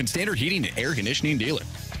 independent American Standard Heating and Air Conditioning dealer.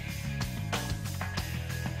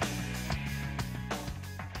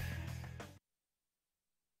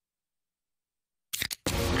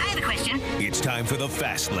 It's time for the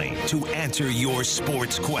Fast Lane to answer your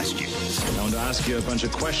sports questions. I want to ask you a bunch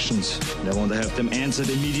of questions, and I want to have them answered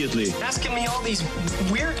immediately. Asking me all these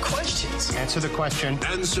weird questions. Answer the question.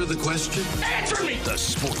 Answer the question. Answer me! The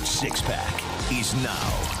Sports Six-Pack is now.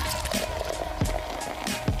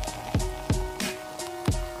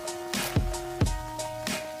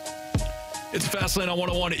 It's Fast Lane on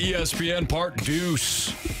 101 ESPN, part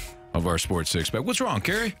deuce of our Sports Six-Pack. What's wrong,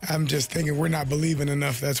 Carey? I'm just thinking we're not believing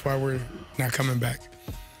enough. That's why we're not coming back.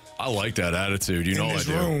 I like that attitude. You know I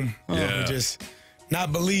do. Room, we're just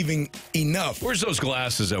not believing enough. Where's those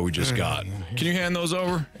glasses that we just got? Can you hand those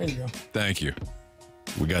over? There you go. Thank you.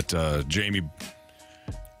 We got Jamie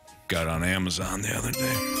got on Amazon the other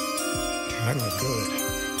day. That look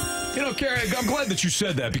good. You know, Carey, I'm glad that you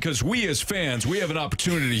said that because we as fans, we have an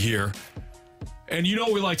opportunity here. And you know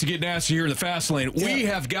we like to get nasty here in the Fast Lane. Yeah. We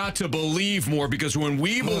have got to believe more because when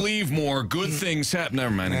we believe more, good things happen.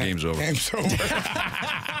 Never mind, the game's over. Game's over.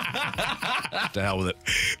 To hell with it.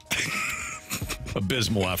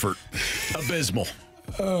 Abysmal effort. Abysmal.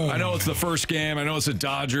 I know it's the first game. I know it's the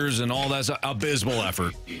Dodgers and all that. Abysmal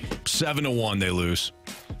effort. 7-1 they lose.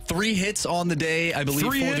 3 hits on the day, I believe,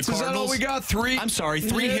 3 for hits? the Cardinals. Is that all we got? 3? I'm sorry,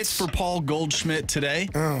 3 hits for Paul Goldschmidt today.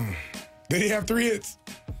 Oh. Did he have 3 hits?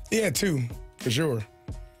 He had 2. For sure.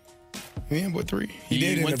 Yeah, what 3?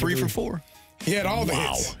 He went 3 for 4. He had all the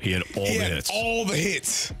hits. He had all the hits. All the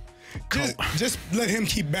hits. Just let him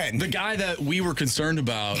keep batting. The guy that we were concerned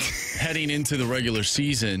about heading into the regular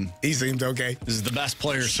season. He seemed okay. This is the best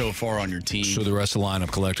player so far on your team. So the rest of the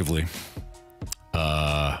lineup collectively.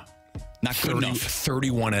 Not good enough.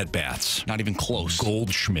 31 at-bats. Not even close.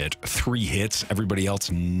 Goldschmidt, 3 hits. Everybody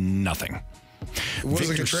else, nothing.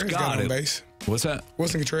 Wasn't Contreras got on base? What's that?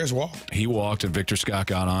 Wasn't Contreras walked? He walked, and Victor Scott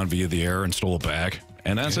got on via the air and stole a bag,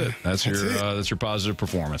 and that's it. That's your positive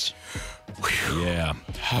performance. Yeah,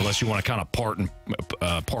 unless you want to kind of part and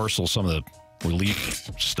parcel some of the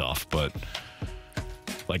relief stuff, but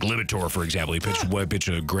like Libitor, for example, he pitched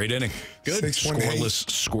a great inning. Good,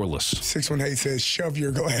 scoreless. 618 says, "Shove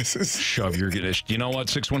your glasses." Shove your glasses. You know what,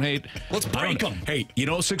 618? Let's break them. Hey, you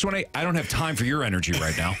know 618? I don't have time for your energy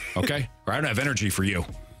right now. Okay, or I don't have energy for you.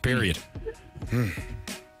 Period.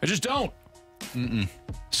 I just don't.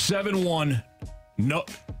 7-1. No,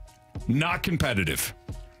 not competitive.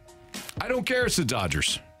 I don't care. It's the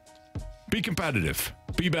Dodgers. Be competitive.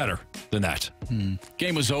 Be better than that.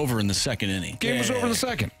 Game was over in the second inning. Game was over in the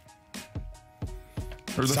second.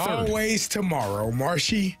 Or the it's third. Always tomorrow,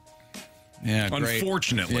 Marshy. Yeah, great.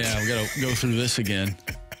 Unfortunately. Yeah, we got to go through this again.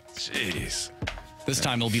 Jeez. This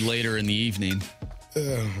time it'll be later in the evening.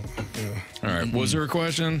 All right. Was there a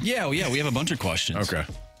question? Yeah, we have a bunch of questions. Okay.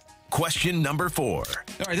 Question number 4. All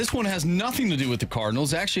right, this one has nothing to do with the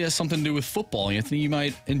Cardinals. It actually has something to do with football. Anthony, you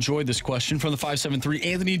might enjoy this question from the 573.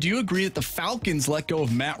 Anthony, do you agree that the Falcons let go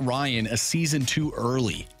of Matt Ryan a season too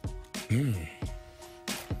early?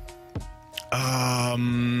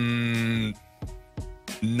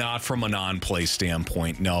 Not from a non-play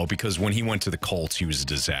standpoint, no, because when he went to the Colts, he was a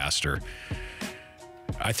disaster.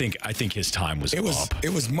 I think his time was up.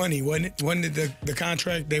 It was money, wasn't it? When did the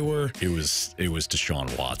contract they were? It was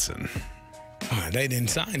Deshaun Watson. They didn't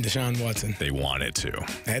sign Deshaun Watson. They wanted to.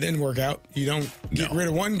 That didn't work out. You don't get rid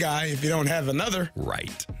of one guy if you don't have another.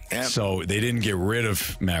 Right. Yep. So they didn't get rid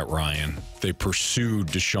of Matt Ryan. They pursued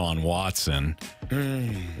Deshaun Watson.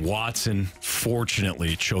 Watson,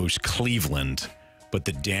 fortunately, chose Cleveland, but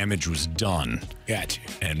the damage was done. Gotcha.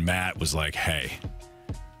 And Matt was like, hey,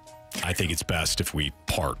 I think it's best if we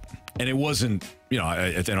part. And it wasn't,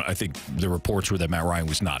 I think the reports were that Matt Ryan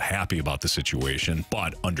was not happy about the situation,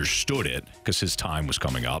 but understood it because his time was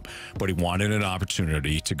coming up. But he wanted an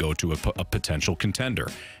opportunity to go to a potential contender.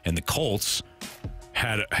 And the Colts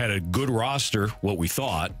had a good roster, what we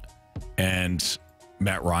thought, and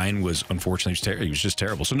Matt Ryan was, unfortunately, he was just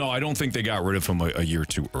terrible. So, no, I don't think they got rid of him a year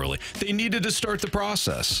too early. They needed to start the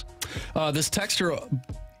process. This texter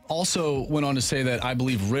also went on to say that I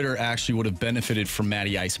believe Ritter actually would have benefited from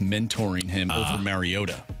Matty Ice mentoring him over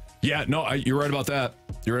Mariota. Yeah, no, you're right about that.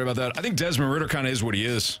 I think Desmond Ritter kind of is what he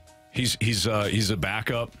is. He's a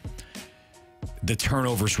backup. The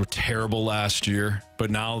turnovers were terrible last year, but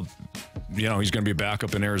now, he's going to be a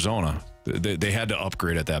backup in Arizona. They had to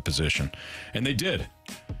upgrade at that position, and they did.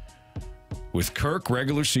 With Kirk,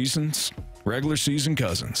 regular season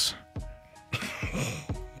Cousins.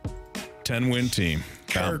 10-win team.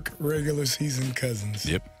 Kirk, regular season Cousins.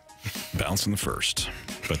 Yep. Bouncing the first,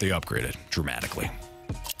 but they upgraded dramatically.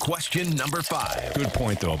 Question number 5. Good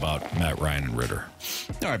point, though, about Matt Ryan and Ritter.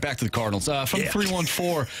 All right, back to the Cardinals. From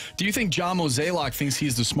 314, do you think John Mozeliak thinks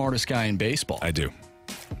he's the smartest guy in baseball? I do.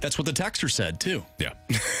 That's what the texter said, too. Yeah.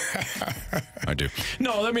 I do.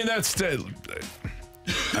 No, I mean, I said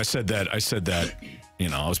that,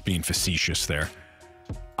 I was being facetious there.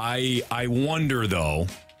 I wonder, though,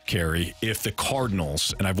 Carey, if the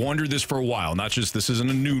Cardinals, and I've wondered this for a while, not just this isn't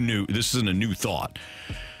a new thought,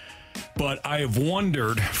 but I have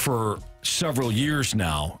wondered for several years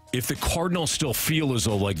now if the Cardinals still feel as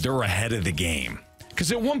though like they're ahead of the game.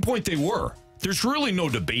 Because at one point they were. There's really no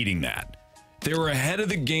debating that. They were ahead of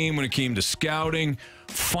the game when it came to scouting,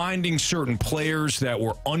 finding certain players that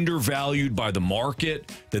were undervalued by the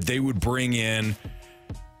market that they would bring in,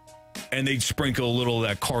 and they'd sprinkle a little of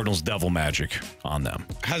that Cardinals devil magic on them.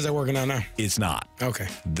 How's that working out now? It's not. Okay.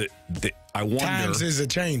 I wonder. Times is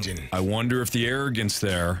a-changing. I wonder if the arrogance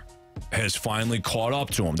there has finally caught up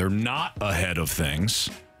to them. They're not ahead of things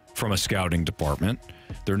from a scouting department.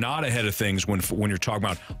 They're not ahead of things when you're talking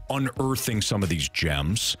about unearthing some of these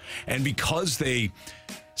gems. And because they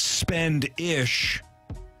spend-ish,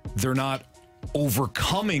 they're not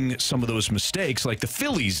overcoming some of those mistakes like the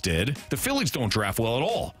Phillies did. The Phillies don't draft well at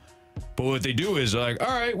all. But what they do is like, all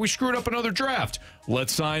right, we screwed up another draft.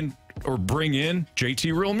 Let's sign or bring in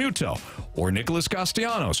JT Realmuto or Nicholas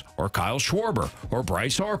Castellanos or Kyle Schwarber or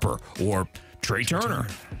Bryce Harper or Trey Turner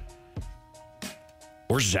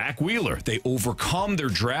or Zach Wheeler. They overcome their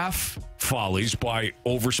draft follies by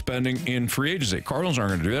overspending in free agency. Cardinals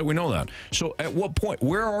aren't going to do that. We know that. So at what point,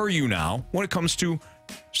 where are you now when it comes to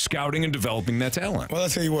scouting and developing that talent? Well, I'll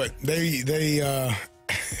tell you what, they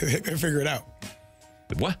better figure it out.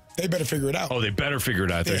 What? They better figure it out. Oh, they better figure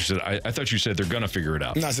it out. Yeah. I thought you said they're going to figure it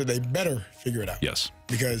out. No, I said they better figure it out. Yes.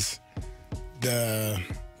 Because the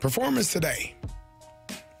performance today,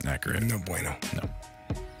 not great. No bueno. No.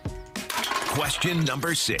 Question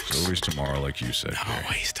number 6. Always tomorrow, like you said.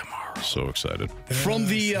 Always tomorrow. So excited. From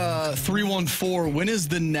the 314, when is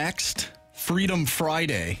the next Freedom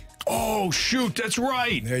Friday? Oh, shoot. That's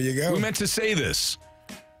right. There you go. We meant to say this.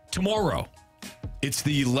 Tomorrow. It's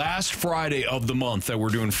the last Friday of the month that we're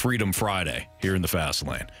doing Freedom Friday here in the Fast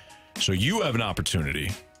Lane. So you have an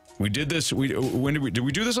opportunity. We did this. Did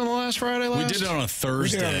we do this on the last Friday? We did it on a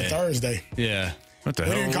Thursday. We did it on a Thursday. Yeah. What the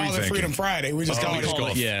hell? We didn't call it thinking? Freedom Friday. We just called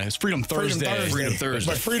it. Yeah, it's Freedom Thursday. Freedom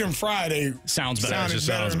Thursday. But Freedom Friday sounds better. It just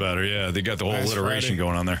sounds better. Yeah, they got the whole alliteration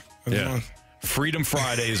going on there. Yeah. Freedom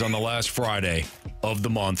Friday is on the last Friday of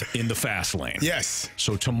the month in the Fast Lane. Yes.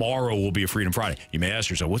 So tomorrow will be a Freedom Friday. You may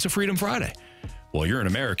ask yourself, what's a Freedom Friday? Well, you're an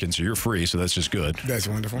American, so you're free, so that's just good. That's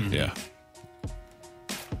wonderful. Yeah.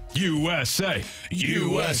 USA,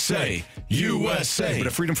 USA, USA. But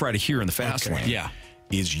a Freedom Friday here in the Fast Lane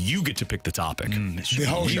is you get to pick the topic. The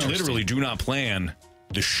whole we show. literally do not plan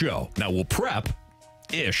the show. Now, we'll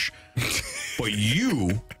prep-ish, but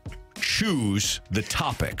you choose the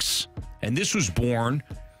topics. And this was born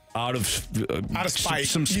out of spite.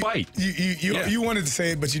 Some spite. You wanted to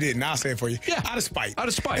say it, but you didn't. I'll say it for you. Yeah. Out of spite. Out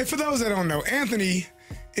of spite. And for those that don't know, Anthony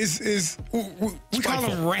is we call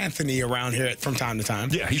him Ranthony around here from time to time.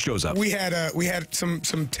 Yeah, he shows up. We had some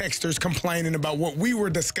texters complaining about what we were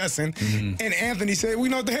discussing, and Anthony said, "We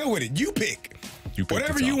know what the hell with it. You pick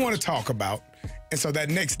whatever you want to talk about." And so that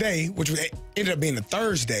next day, which ended up being a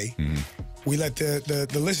Thursday, we let the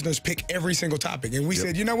listeners pick every single topic. And we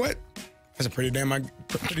said, you know what? That's a pretty damn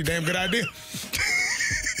good idea.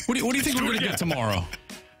 What do you think we're going to get tomorrow?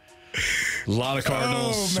 A lot of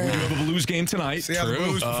Cardinals. Oh, we do have a Blues game tonight. See how the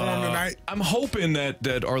Blues perform tonight. I'm hoping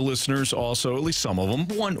that our listeners also, at least some of them,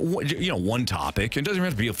 one topic. It doesn't even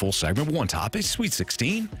have to be a full segment, but one topic. Sweet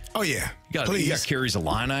 16. Oh, yeah. You got Carey's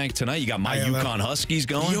Illini tonight. You got my UConn Huskies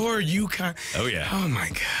going. Your UConn. Oh, yeah. Oh, my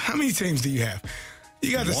God. How many teams do you have?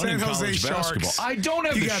 You got the One San in Jose college Sharks. basketball. I don't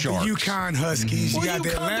have the Sharks. You got the UConn Huskies. Well, You got the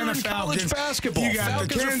UConn Atlanta during college Falcons. basketball. You got Falcons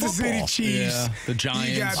the are Kansas City football. Chiefs. Yeah, the Giants.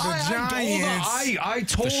 You got the Giants. I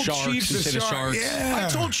told the Sharks. Chiefs. The Sharks. Yeah. I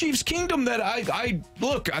told Chiefs Kingdom that I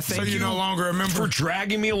thank So you you no longer remember for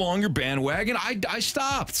dragging me along your bandwagon. I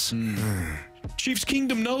stopped. Chiefs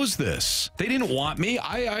Kingdom knows this. They didn't want me.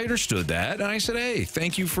 I understood that. And I said, hey,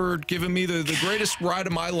 thank you for giving me the greatest ride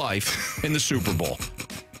of my life in the Super Bowl.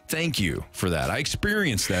 Thank you for that. I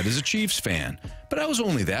experienced that as a Chiefs fan. But I was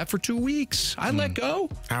only that for 2 weeks. I let go.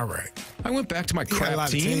 All right. I went back to my crap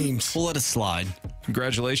team. We'll let it slide.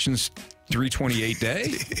 Congratulations, 328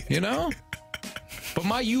 day, But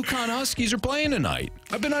my UConn Huskies are playing tonight.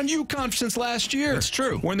 I've been on UConn since last year. That's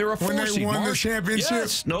true. When they were a 4 seed. When they won the Marsh, championship?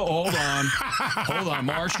 Yes. No, hold on. Hold on,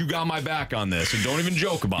 Marsh. You got my back on this. And don't even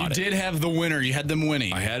joke about it. You did have the winner. You had them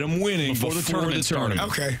winning. I had them winning before the tournament.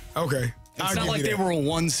 Okay. It's not like they were a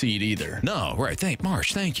 1 seed either. No, right.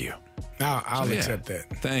 Marsh, thank you. I'll accept that.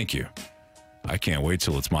 Thank you. I can't wait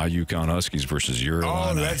till it's my UConn Huskies versus your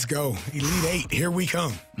Illini. Oh, let's go. Elite 8. Here we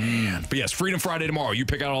come. Man. But yes, Freedom Friday tomorrow. You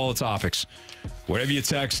pick out all the topics. Whatever you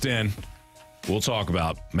text in, we'll talk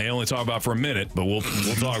about. May only talk about for a minute, but we'll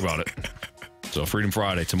talk about it. So Freedom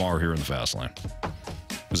Friday tomorrow here in the Fast Lane.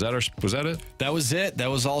 Was that it? That was it. That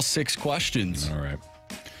was all 6 questions. All right.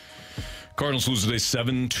 Cardinals lose today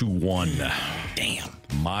 7-1. Damn.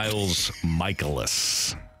 Miles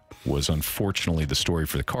Mikolas was unfortunately the story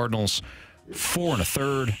for the Cardinals. 4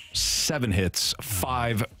 1/3, 7 hits,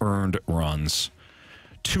 5 earned runs,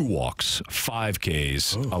 2 walks, 5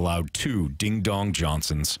 Ks, allowed 2 ding-dong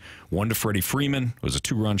Johnsons, 1 to Freddie Freeman. It was a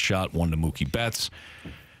 2-run shot, 1 to Mookie Betts.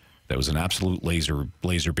 That was an absolute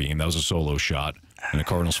laser beam. That was a solo shot. And the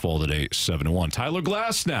Cardinals fall today 7-1. Tyler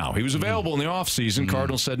Glasnow, he was available in the offseason.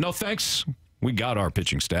 Cardinals said, no, thanks. We got our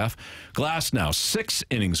pitching staff. Glasnow, 6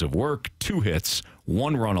 innings of work, 2 hits,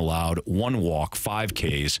 1 run allowed, 1 walk, 5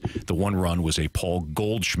 Ks. The 1 run was a Paul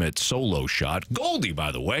Goldschmidt solo shot. Goldie,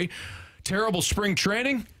 by the way. Terrible spring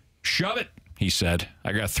training. Shove it, he said.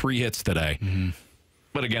 I got 3 hits today.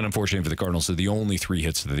 But again, unfortunately for the Cardinals, they're the only 3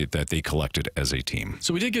 hits that they collected as a team.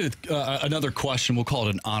 So we did get another question. We'll call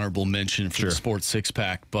it an honorable mention for the Sports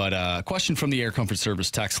Six-Pack. But a question from the Air Comfort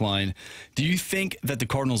Service text line. Do you think that the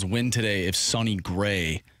Cardinals win today if Sonny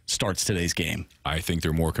Gray starts today's game? I think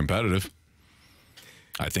they're more competitive.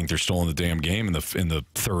 I think they're still in the damn game in the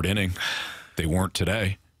 3rd inning. They weren't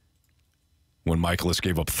today. When Mikolas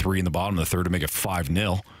gave up 3 in the bottom of the 3rd to make it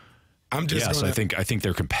 5-0. I think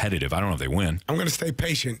they're competitive. I don't know if they win. I'm going to stay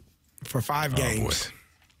patient for 5 games.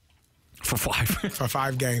 For 5? For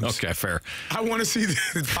 5 games. Okay, fair. I want to see the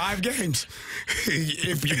 5 games.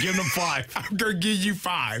 If you're giving them 5. I'm going to give you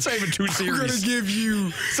 5. Saving 2 series. I'm going to give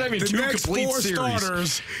you Saving the 2 next complete 4 series.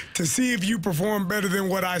 starters to see if you perform better than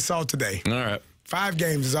what I saw today. All right. 5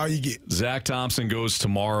 games is all you get. Zach Thompson goes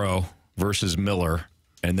tomorrow versus Miller.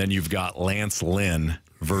 And then you've got Lance Lynn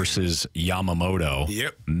versus Yamamoto.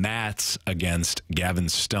 Yep. Mats against Gavin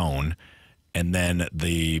Stone. And then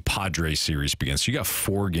the Padres series begins. So you got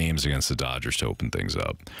 4 games against the Dodgers to open things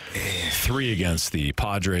up. 3 against the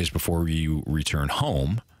Padres before you return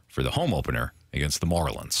home for the home opener against the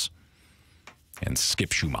Marlins. And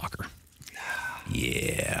Skip Schumacher.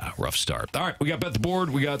 Yeah, rough start. All right, we got Bet the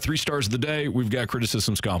Board. We got 3 stars of the day. We've got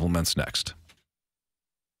criticisms, compliments next.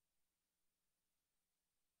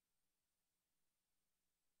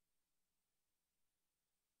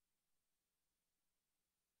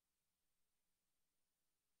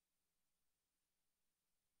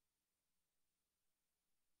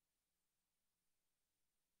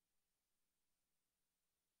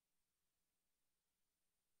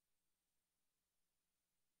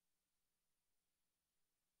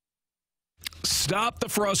 Stop the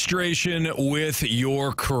frustration with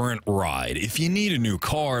your current ride. If you need a new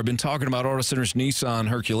car, I've been talking about Auto Center's Nissan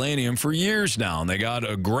Herculaneum for years now, and they got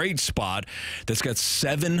a great spot that's got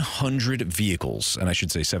 700 vehicles, and I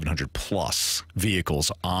should say 700 plus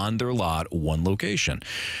vehicles on their lot, one location.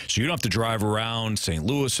 So you don't have to drive around St.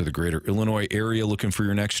 Louis or the greater Illinois area looking for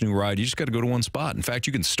your next new ride. You just got to go to one spot. In fact,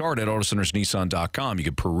 you can start at AutoCentersNissan.com. You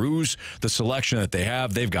can peruse the selection that they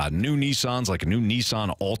have. They've got new Nissans, like a new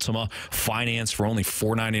Nissan Altima, finance for for only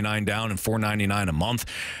 $499 down and $499 a month,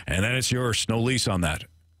 and then it's yours. No lease on that.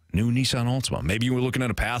 New Nissan Altima. Maybe you were looking at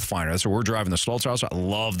a Pathfinder. That's what we're driving, the Stalter House. I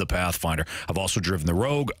love the Pathfinder. I've also driven the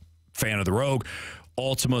Rogue. Fan of the Rogue.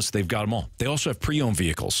 Ultimas, they've got them all. They also have pre-owned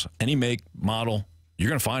vehicles. Any make, model, you're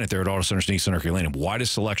going to find it there at Auto Centers Nissan Herculaneum.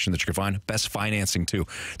 Widest selection that you can find. Best financing, too.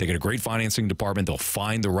 They got a great financing department. They'll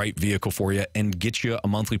find the right vehicle for you and get you a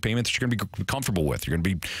monthly payment that you're going to be comfortable with. You're going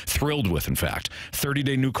to be thrilled with, in fact.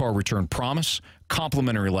 30-day new car return promise.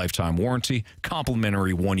 Complimentary lifetime warranty,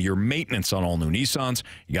 complimentary 1-year maintenance on all new Nissans.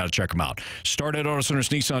 You got to check them out. Start at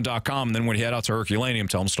AutoCentersNissan.com, and then when you head out to Herculaneum,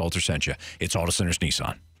 tell them Stalter sent you. It's Auto Centers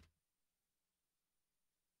Nissan.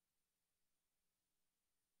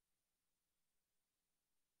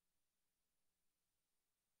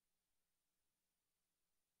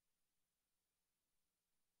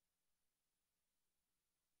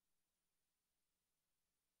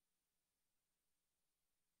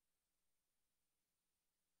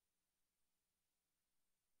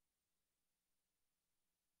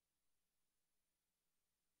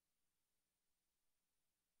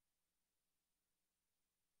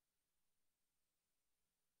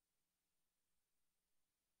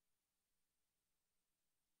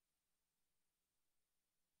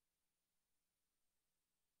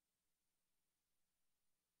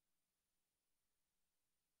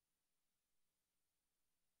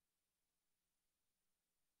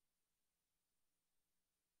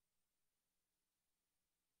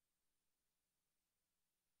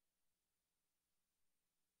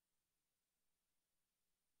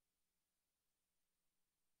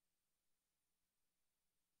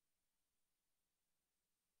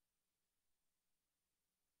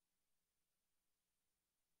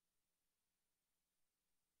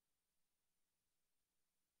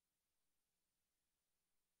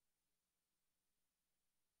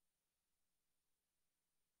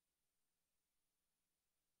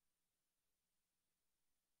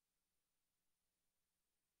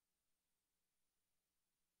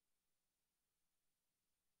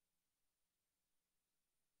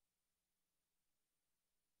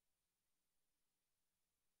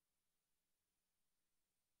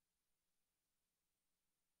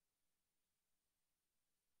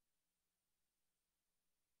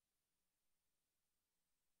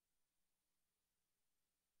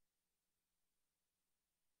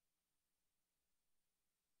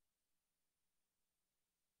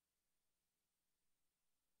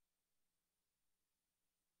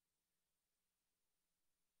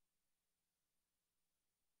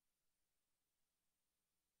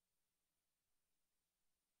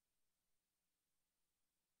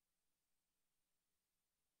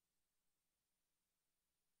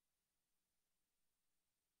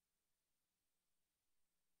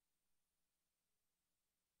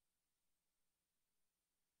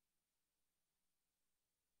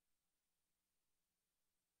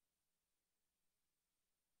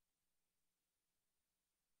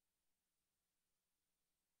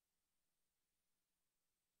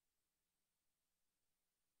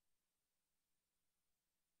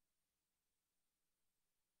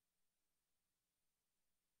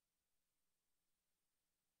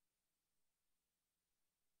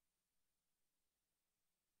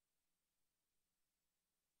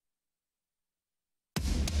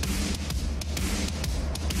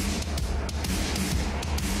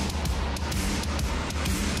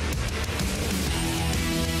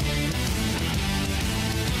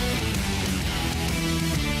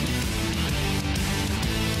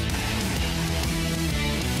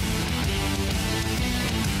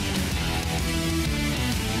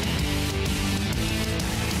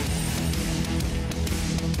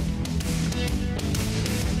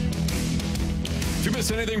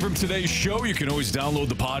 Anything from today's show, you can always download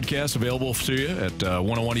the podcast available to you at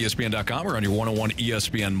 101ESPN.com or on your 101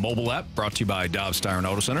 ESPN mobile app, brought to you by Dobbs Tire and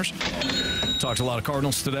Auto Centers. Talked a lot of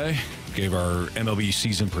Cardinals today. Gave our MLB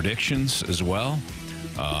season predictions as well.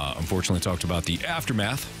 Unfortunately, talked about the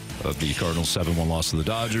aftermath of the Cardinals' 7-1 loss to the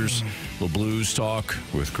Dodgers. A little Blues talk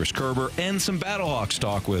with Chris Kerber and some Battlehawks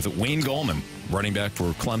talk with Wayne Gallman, running back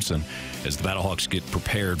for Clemson, as the Battlehawks get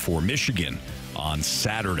prepared for Michigan on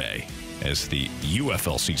Saturday, as the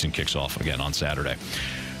UFL season kicks off again on Saturday.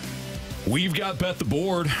 We've got Bet the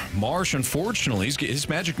Board. Marsh, unfortunately, his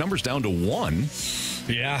magic number's down to 1.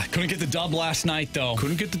 Yeah, couldn't get the dub last night, though.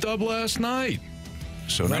 Couldn't get the dub last night.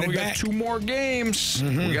 So now we got 2 more games.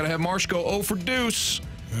 Mm-hmm. We got to have Marsh go 0 for deuce.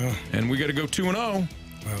 Yeah. And we got to go 2-0. Well,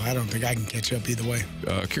 I don't think I can catch up either way.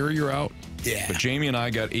 Kerry, you're out. Yeah. But Jamie and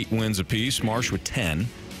I got 8 wins apiece. Marsh with 10.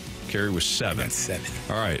 Kerry with 7. That's 7.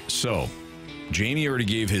 All right, so Jamie already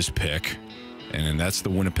gave his pick, and that's the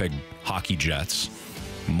Winnipeg Hockey Jets.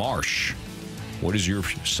 Marsh What is your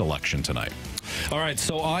selection tonight? All right,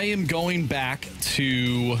 so I am going back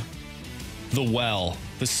to the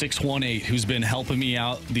 618, who's been helping me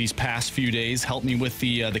out these past few days, helped me with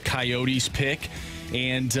the Coyotes pick.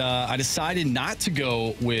 And I decided not to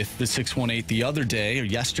go with the 618 the other day or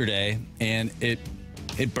yesterday, and it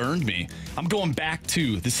burned me. I'm going back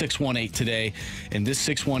to the 618 today, and this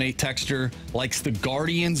 618 texter likes the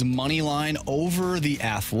Guardians money line over the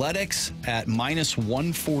Athletics at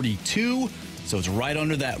 -142. So it's right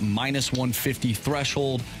under that -150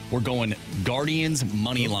 threshold. We're going Guardians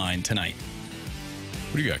money line tonight.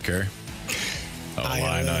 What do you got, Carey? Oh,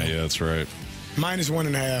 Illini. Yeah, that's right.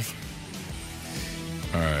 -1.5.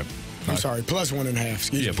 All right. I'm sorry, +1.5.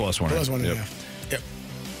 Excuse me. +1.5. +1.5. Yep.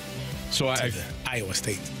 So Iowa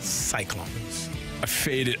State Cyclones. I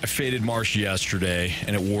faded Marsh yesterday,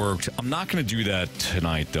 and it worked. I'm not going to do that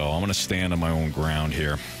tonight, though. I'm going to stand on my own ground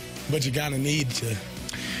here. But you kind of need to.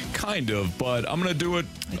 Kind of, but I'm going to do it.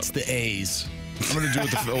 It's the A's. I'm going to do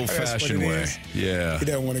it the old-fashioned way. Yeah. He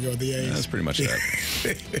doesn't want to go with the A's. That's pretty much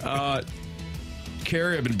that.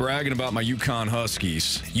 Carey, I've been bragging about my UConn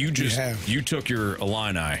Huskies. You took your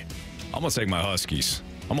Illini. I'm going to take my Huskies.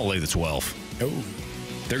 I'm going to lay the 12. Oh.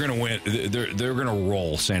 They're going to win. They're going to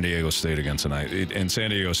roll San Diego State again tonight. And San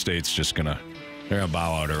Diego State's just going to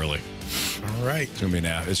bow out early. All right. It's going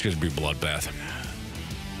to be a bloodbath.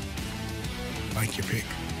 Like your pick.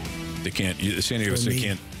 They can't. San Diego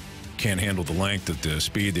State can't handle the length, the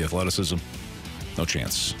speed, the athleticism. No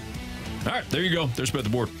chance. All right, there you go. There's bet the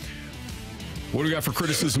board. What do we got for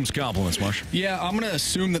criticisms, compliments, Marsh? Yeah, I'm going to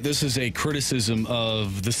assume that this is a criticism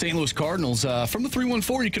of the St. Louis Cardinals. From the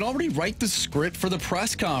 314, you can already write the script for the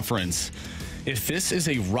press conference. If this is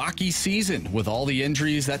a rocky season with all the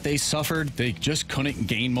injuries that they suffered, they just couldn't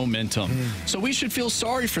gain momentum. So we should feel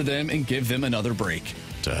sorry for them and give them another break.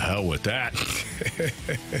 To hell with that.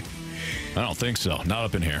 I don't think so. Not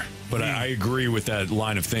up in here. But I agree with that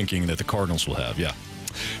line of thinking that the Cardinals will have. Yeah.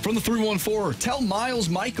 From the 314, tell Miles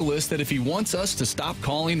Mikolas that if he wants us to stop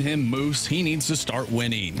calling him Moose, he needs to start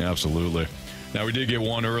winning. Absolutely. Now, we did get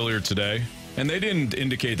one earlier today, and they didn't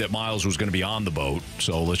indicate that Miles was going to be on the boat,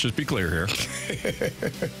 so let's just be clear here.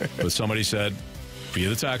 But somebody said via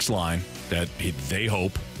the text line that they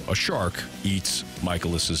hope a shark eats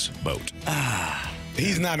Mikolas's boat.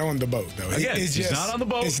 He's not on the boat, though. Again, he's not on the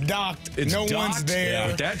boat. It's docked. It's no docked. one's there.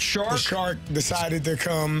 Yeah. That shark. The shark decided to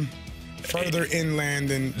come further inland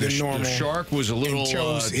than normal. The shark was a little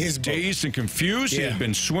dazed and confused. He had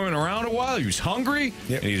been swimming around a while. He was hungry,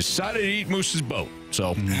 and he decided to eat Moose's boat.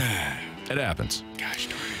 So it happens. Gosh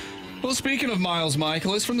darn. Well, speaking of Miles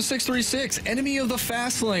Mikolas, from the 636, enemy of the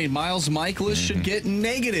fast lane, Miles Mikolas should get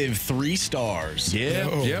 -3 stars.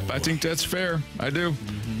 Yeah, yep, I think that's fair. I do.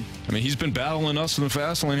 I mean, he's been battling us in the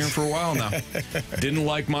fast lane here for a while now. Didn't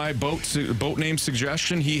like my boat name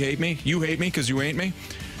suggestion. He hate me. You hate me because you ain't me.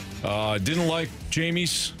 Didn't like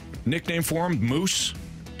Jamie's nickname for him, Moose.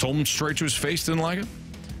 Told him straight to his face, didn't like it.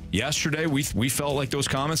 Yesterday, we felt like those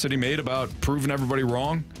comments that he made about proving everybody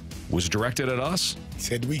wrong was directed at us.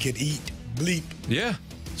 Said we could eat bleep. Yeah.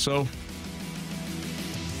 So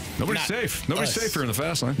nobody's safe. Nobody's safe here in the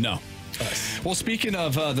fast lane. No. Well, speaking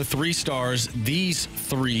of the 3 stars, these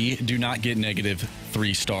 3 do not get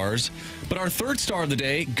 -3 stars. But our 3rd star of the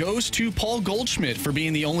day goes to Paul Goldschmidt for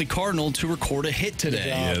being the only Cardinal to record a hit today.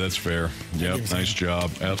 Yeah, that's fair. Yep, nice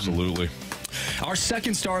job. Absolutely. Our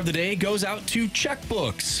 2nd star of the day goes out to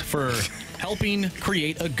Checkbooks for helping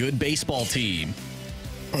create a good baseball team.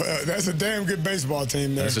 That's a damn good baseball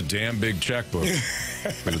team there. That's a damn big checkbook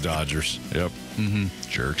for the Dodgers. Yep.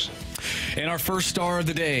 Jerks. And our 1st star of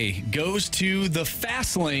the day goes to the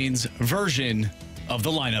Fast Lanes version of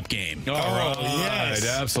the lineup game. All right. Yes.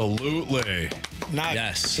 Absolutely. Not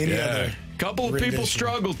any other. Couple of people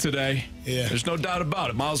struggled today. Yeah. There's no doubt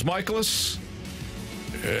about it. Miles Mikolas,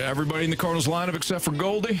 everybody in the Cardinals lineup except for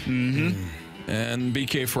Goldie, and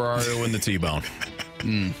BK Ferrario in the T-bone.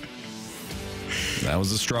 That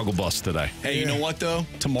was a struggle bus today. Hey, you know what, though?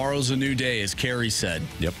 Tomorrow's a new day, as Carey said.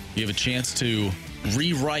 Yep. You have a chance to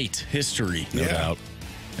rewrite history. No doubt.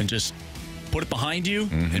 And just put it behind you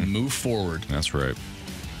and move forward. That's right.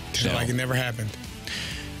 Just like it never happened.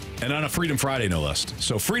 And on a Freedom Friday, no less.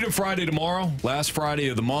 So Freedom Friday tomorrow, last Friday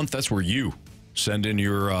of the month, that's where you send in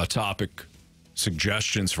your topic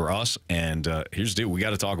suggestions for us. And here's the deal. We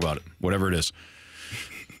got to talk about it, whatever it is,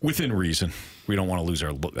 within reason. We don't want to lose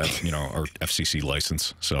our FCC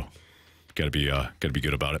license, so got to be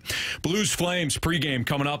good about it. Blues Flames pregame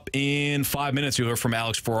coming up in 5 minutes. You'll hear from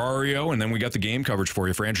Alex Ferrario, and then we got the game coverage for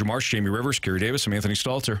you. For Andrew Marsh, Jamie Rivers, Kerry Davis, I'm Anthony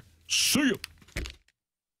Stalter. See you.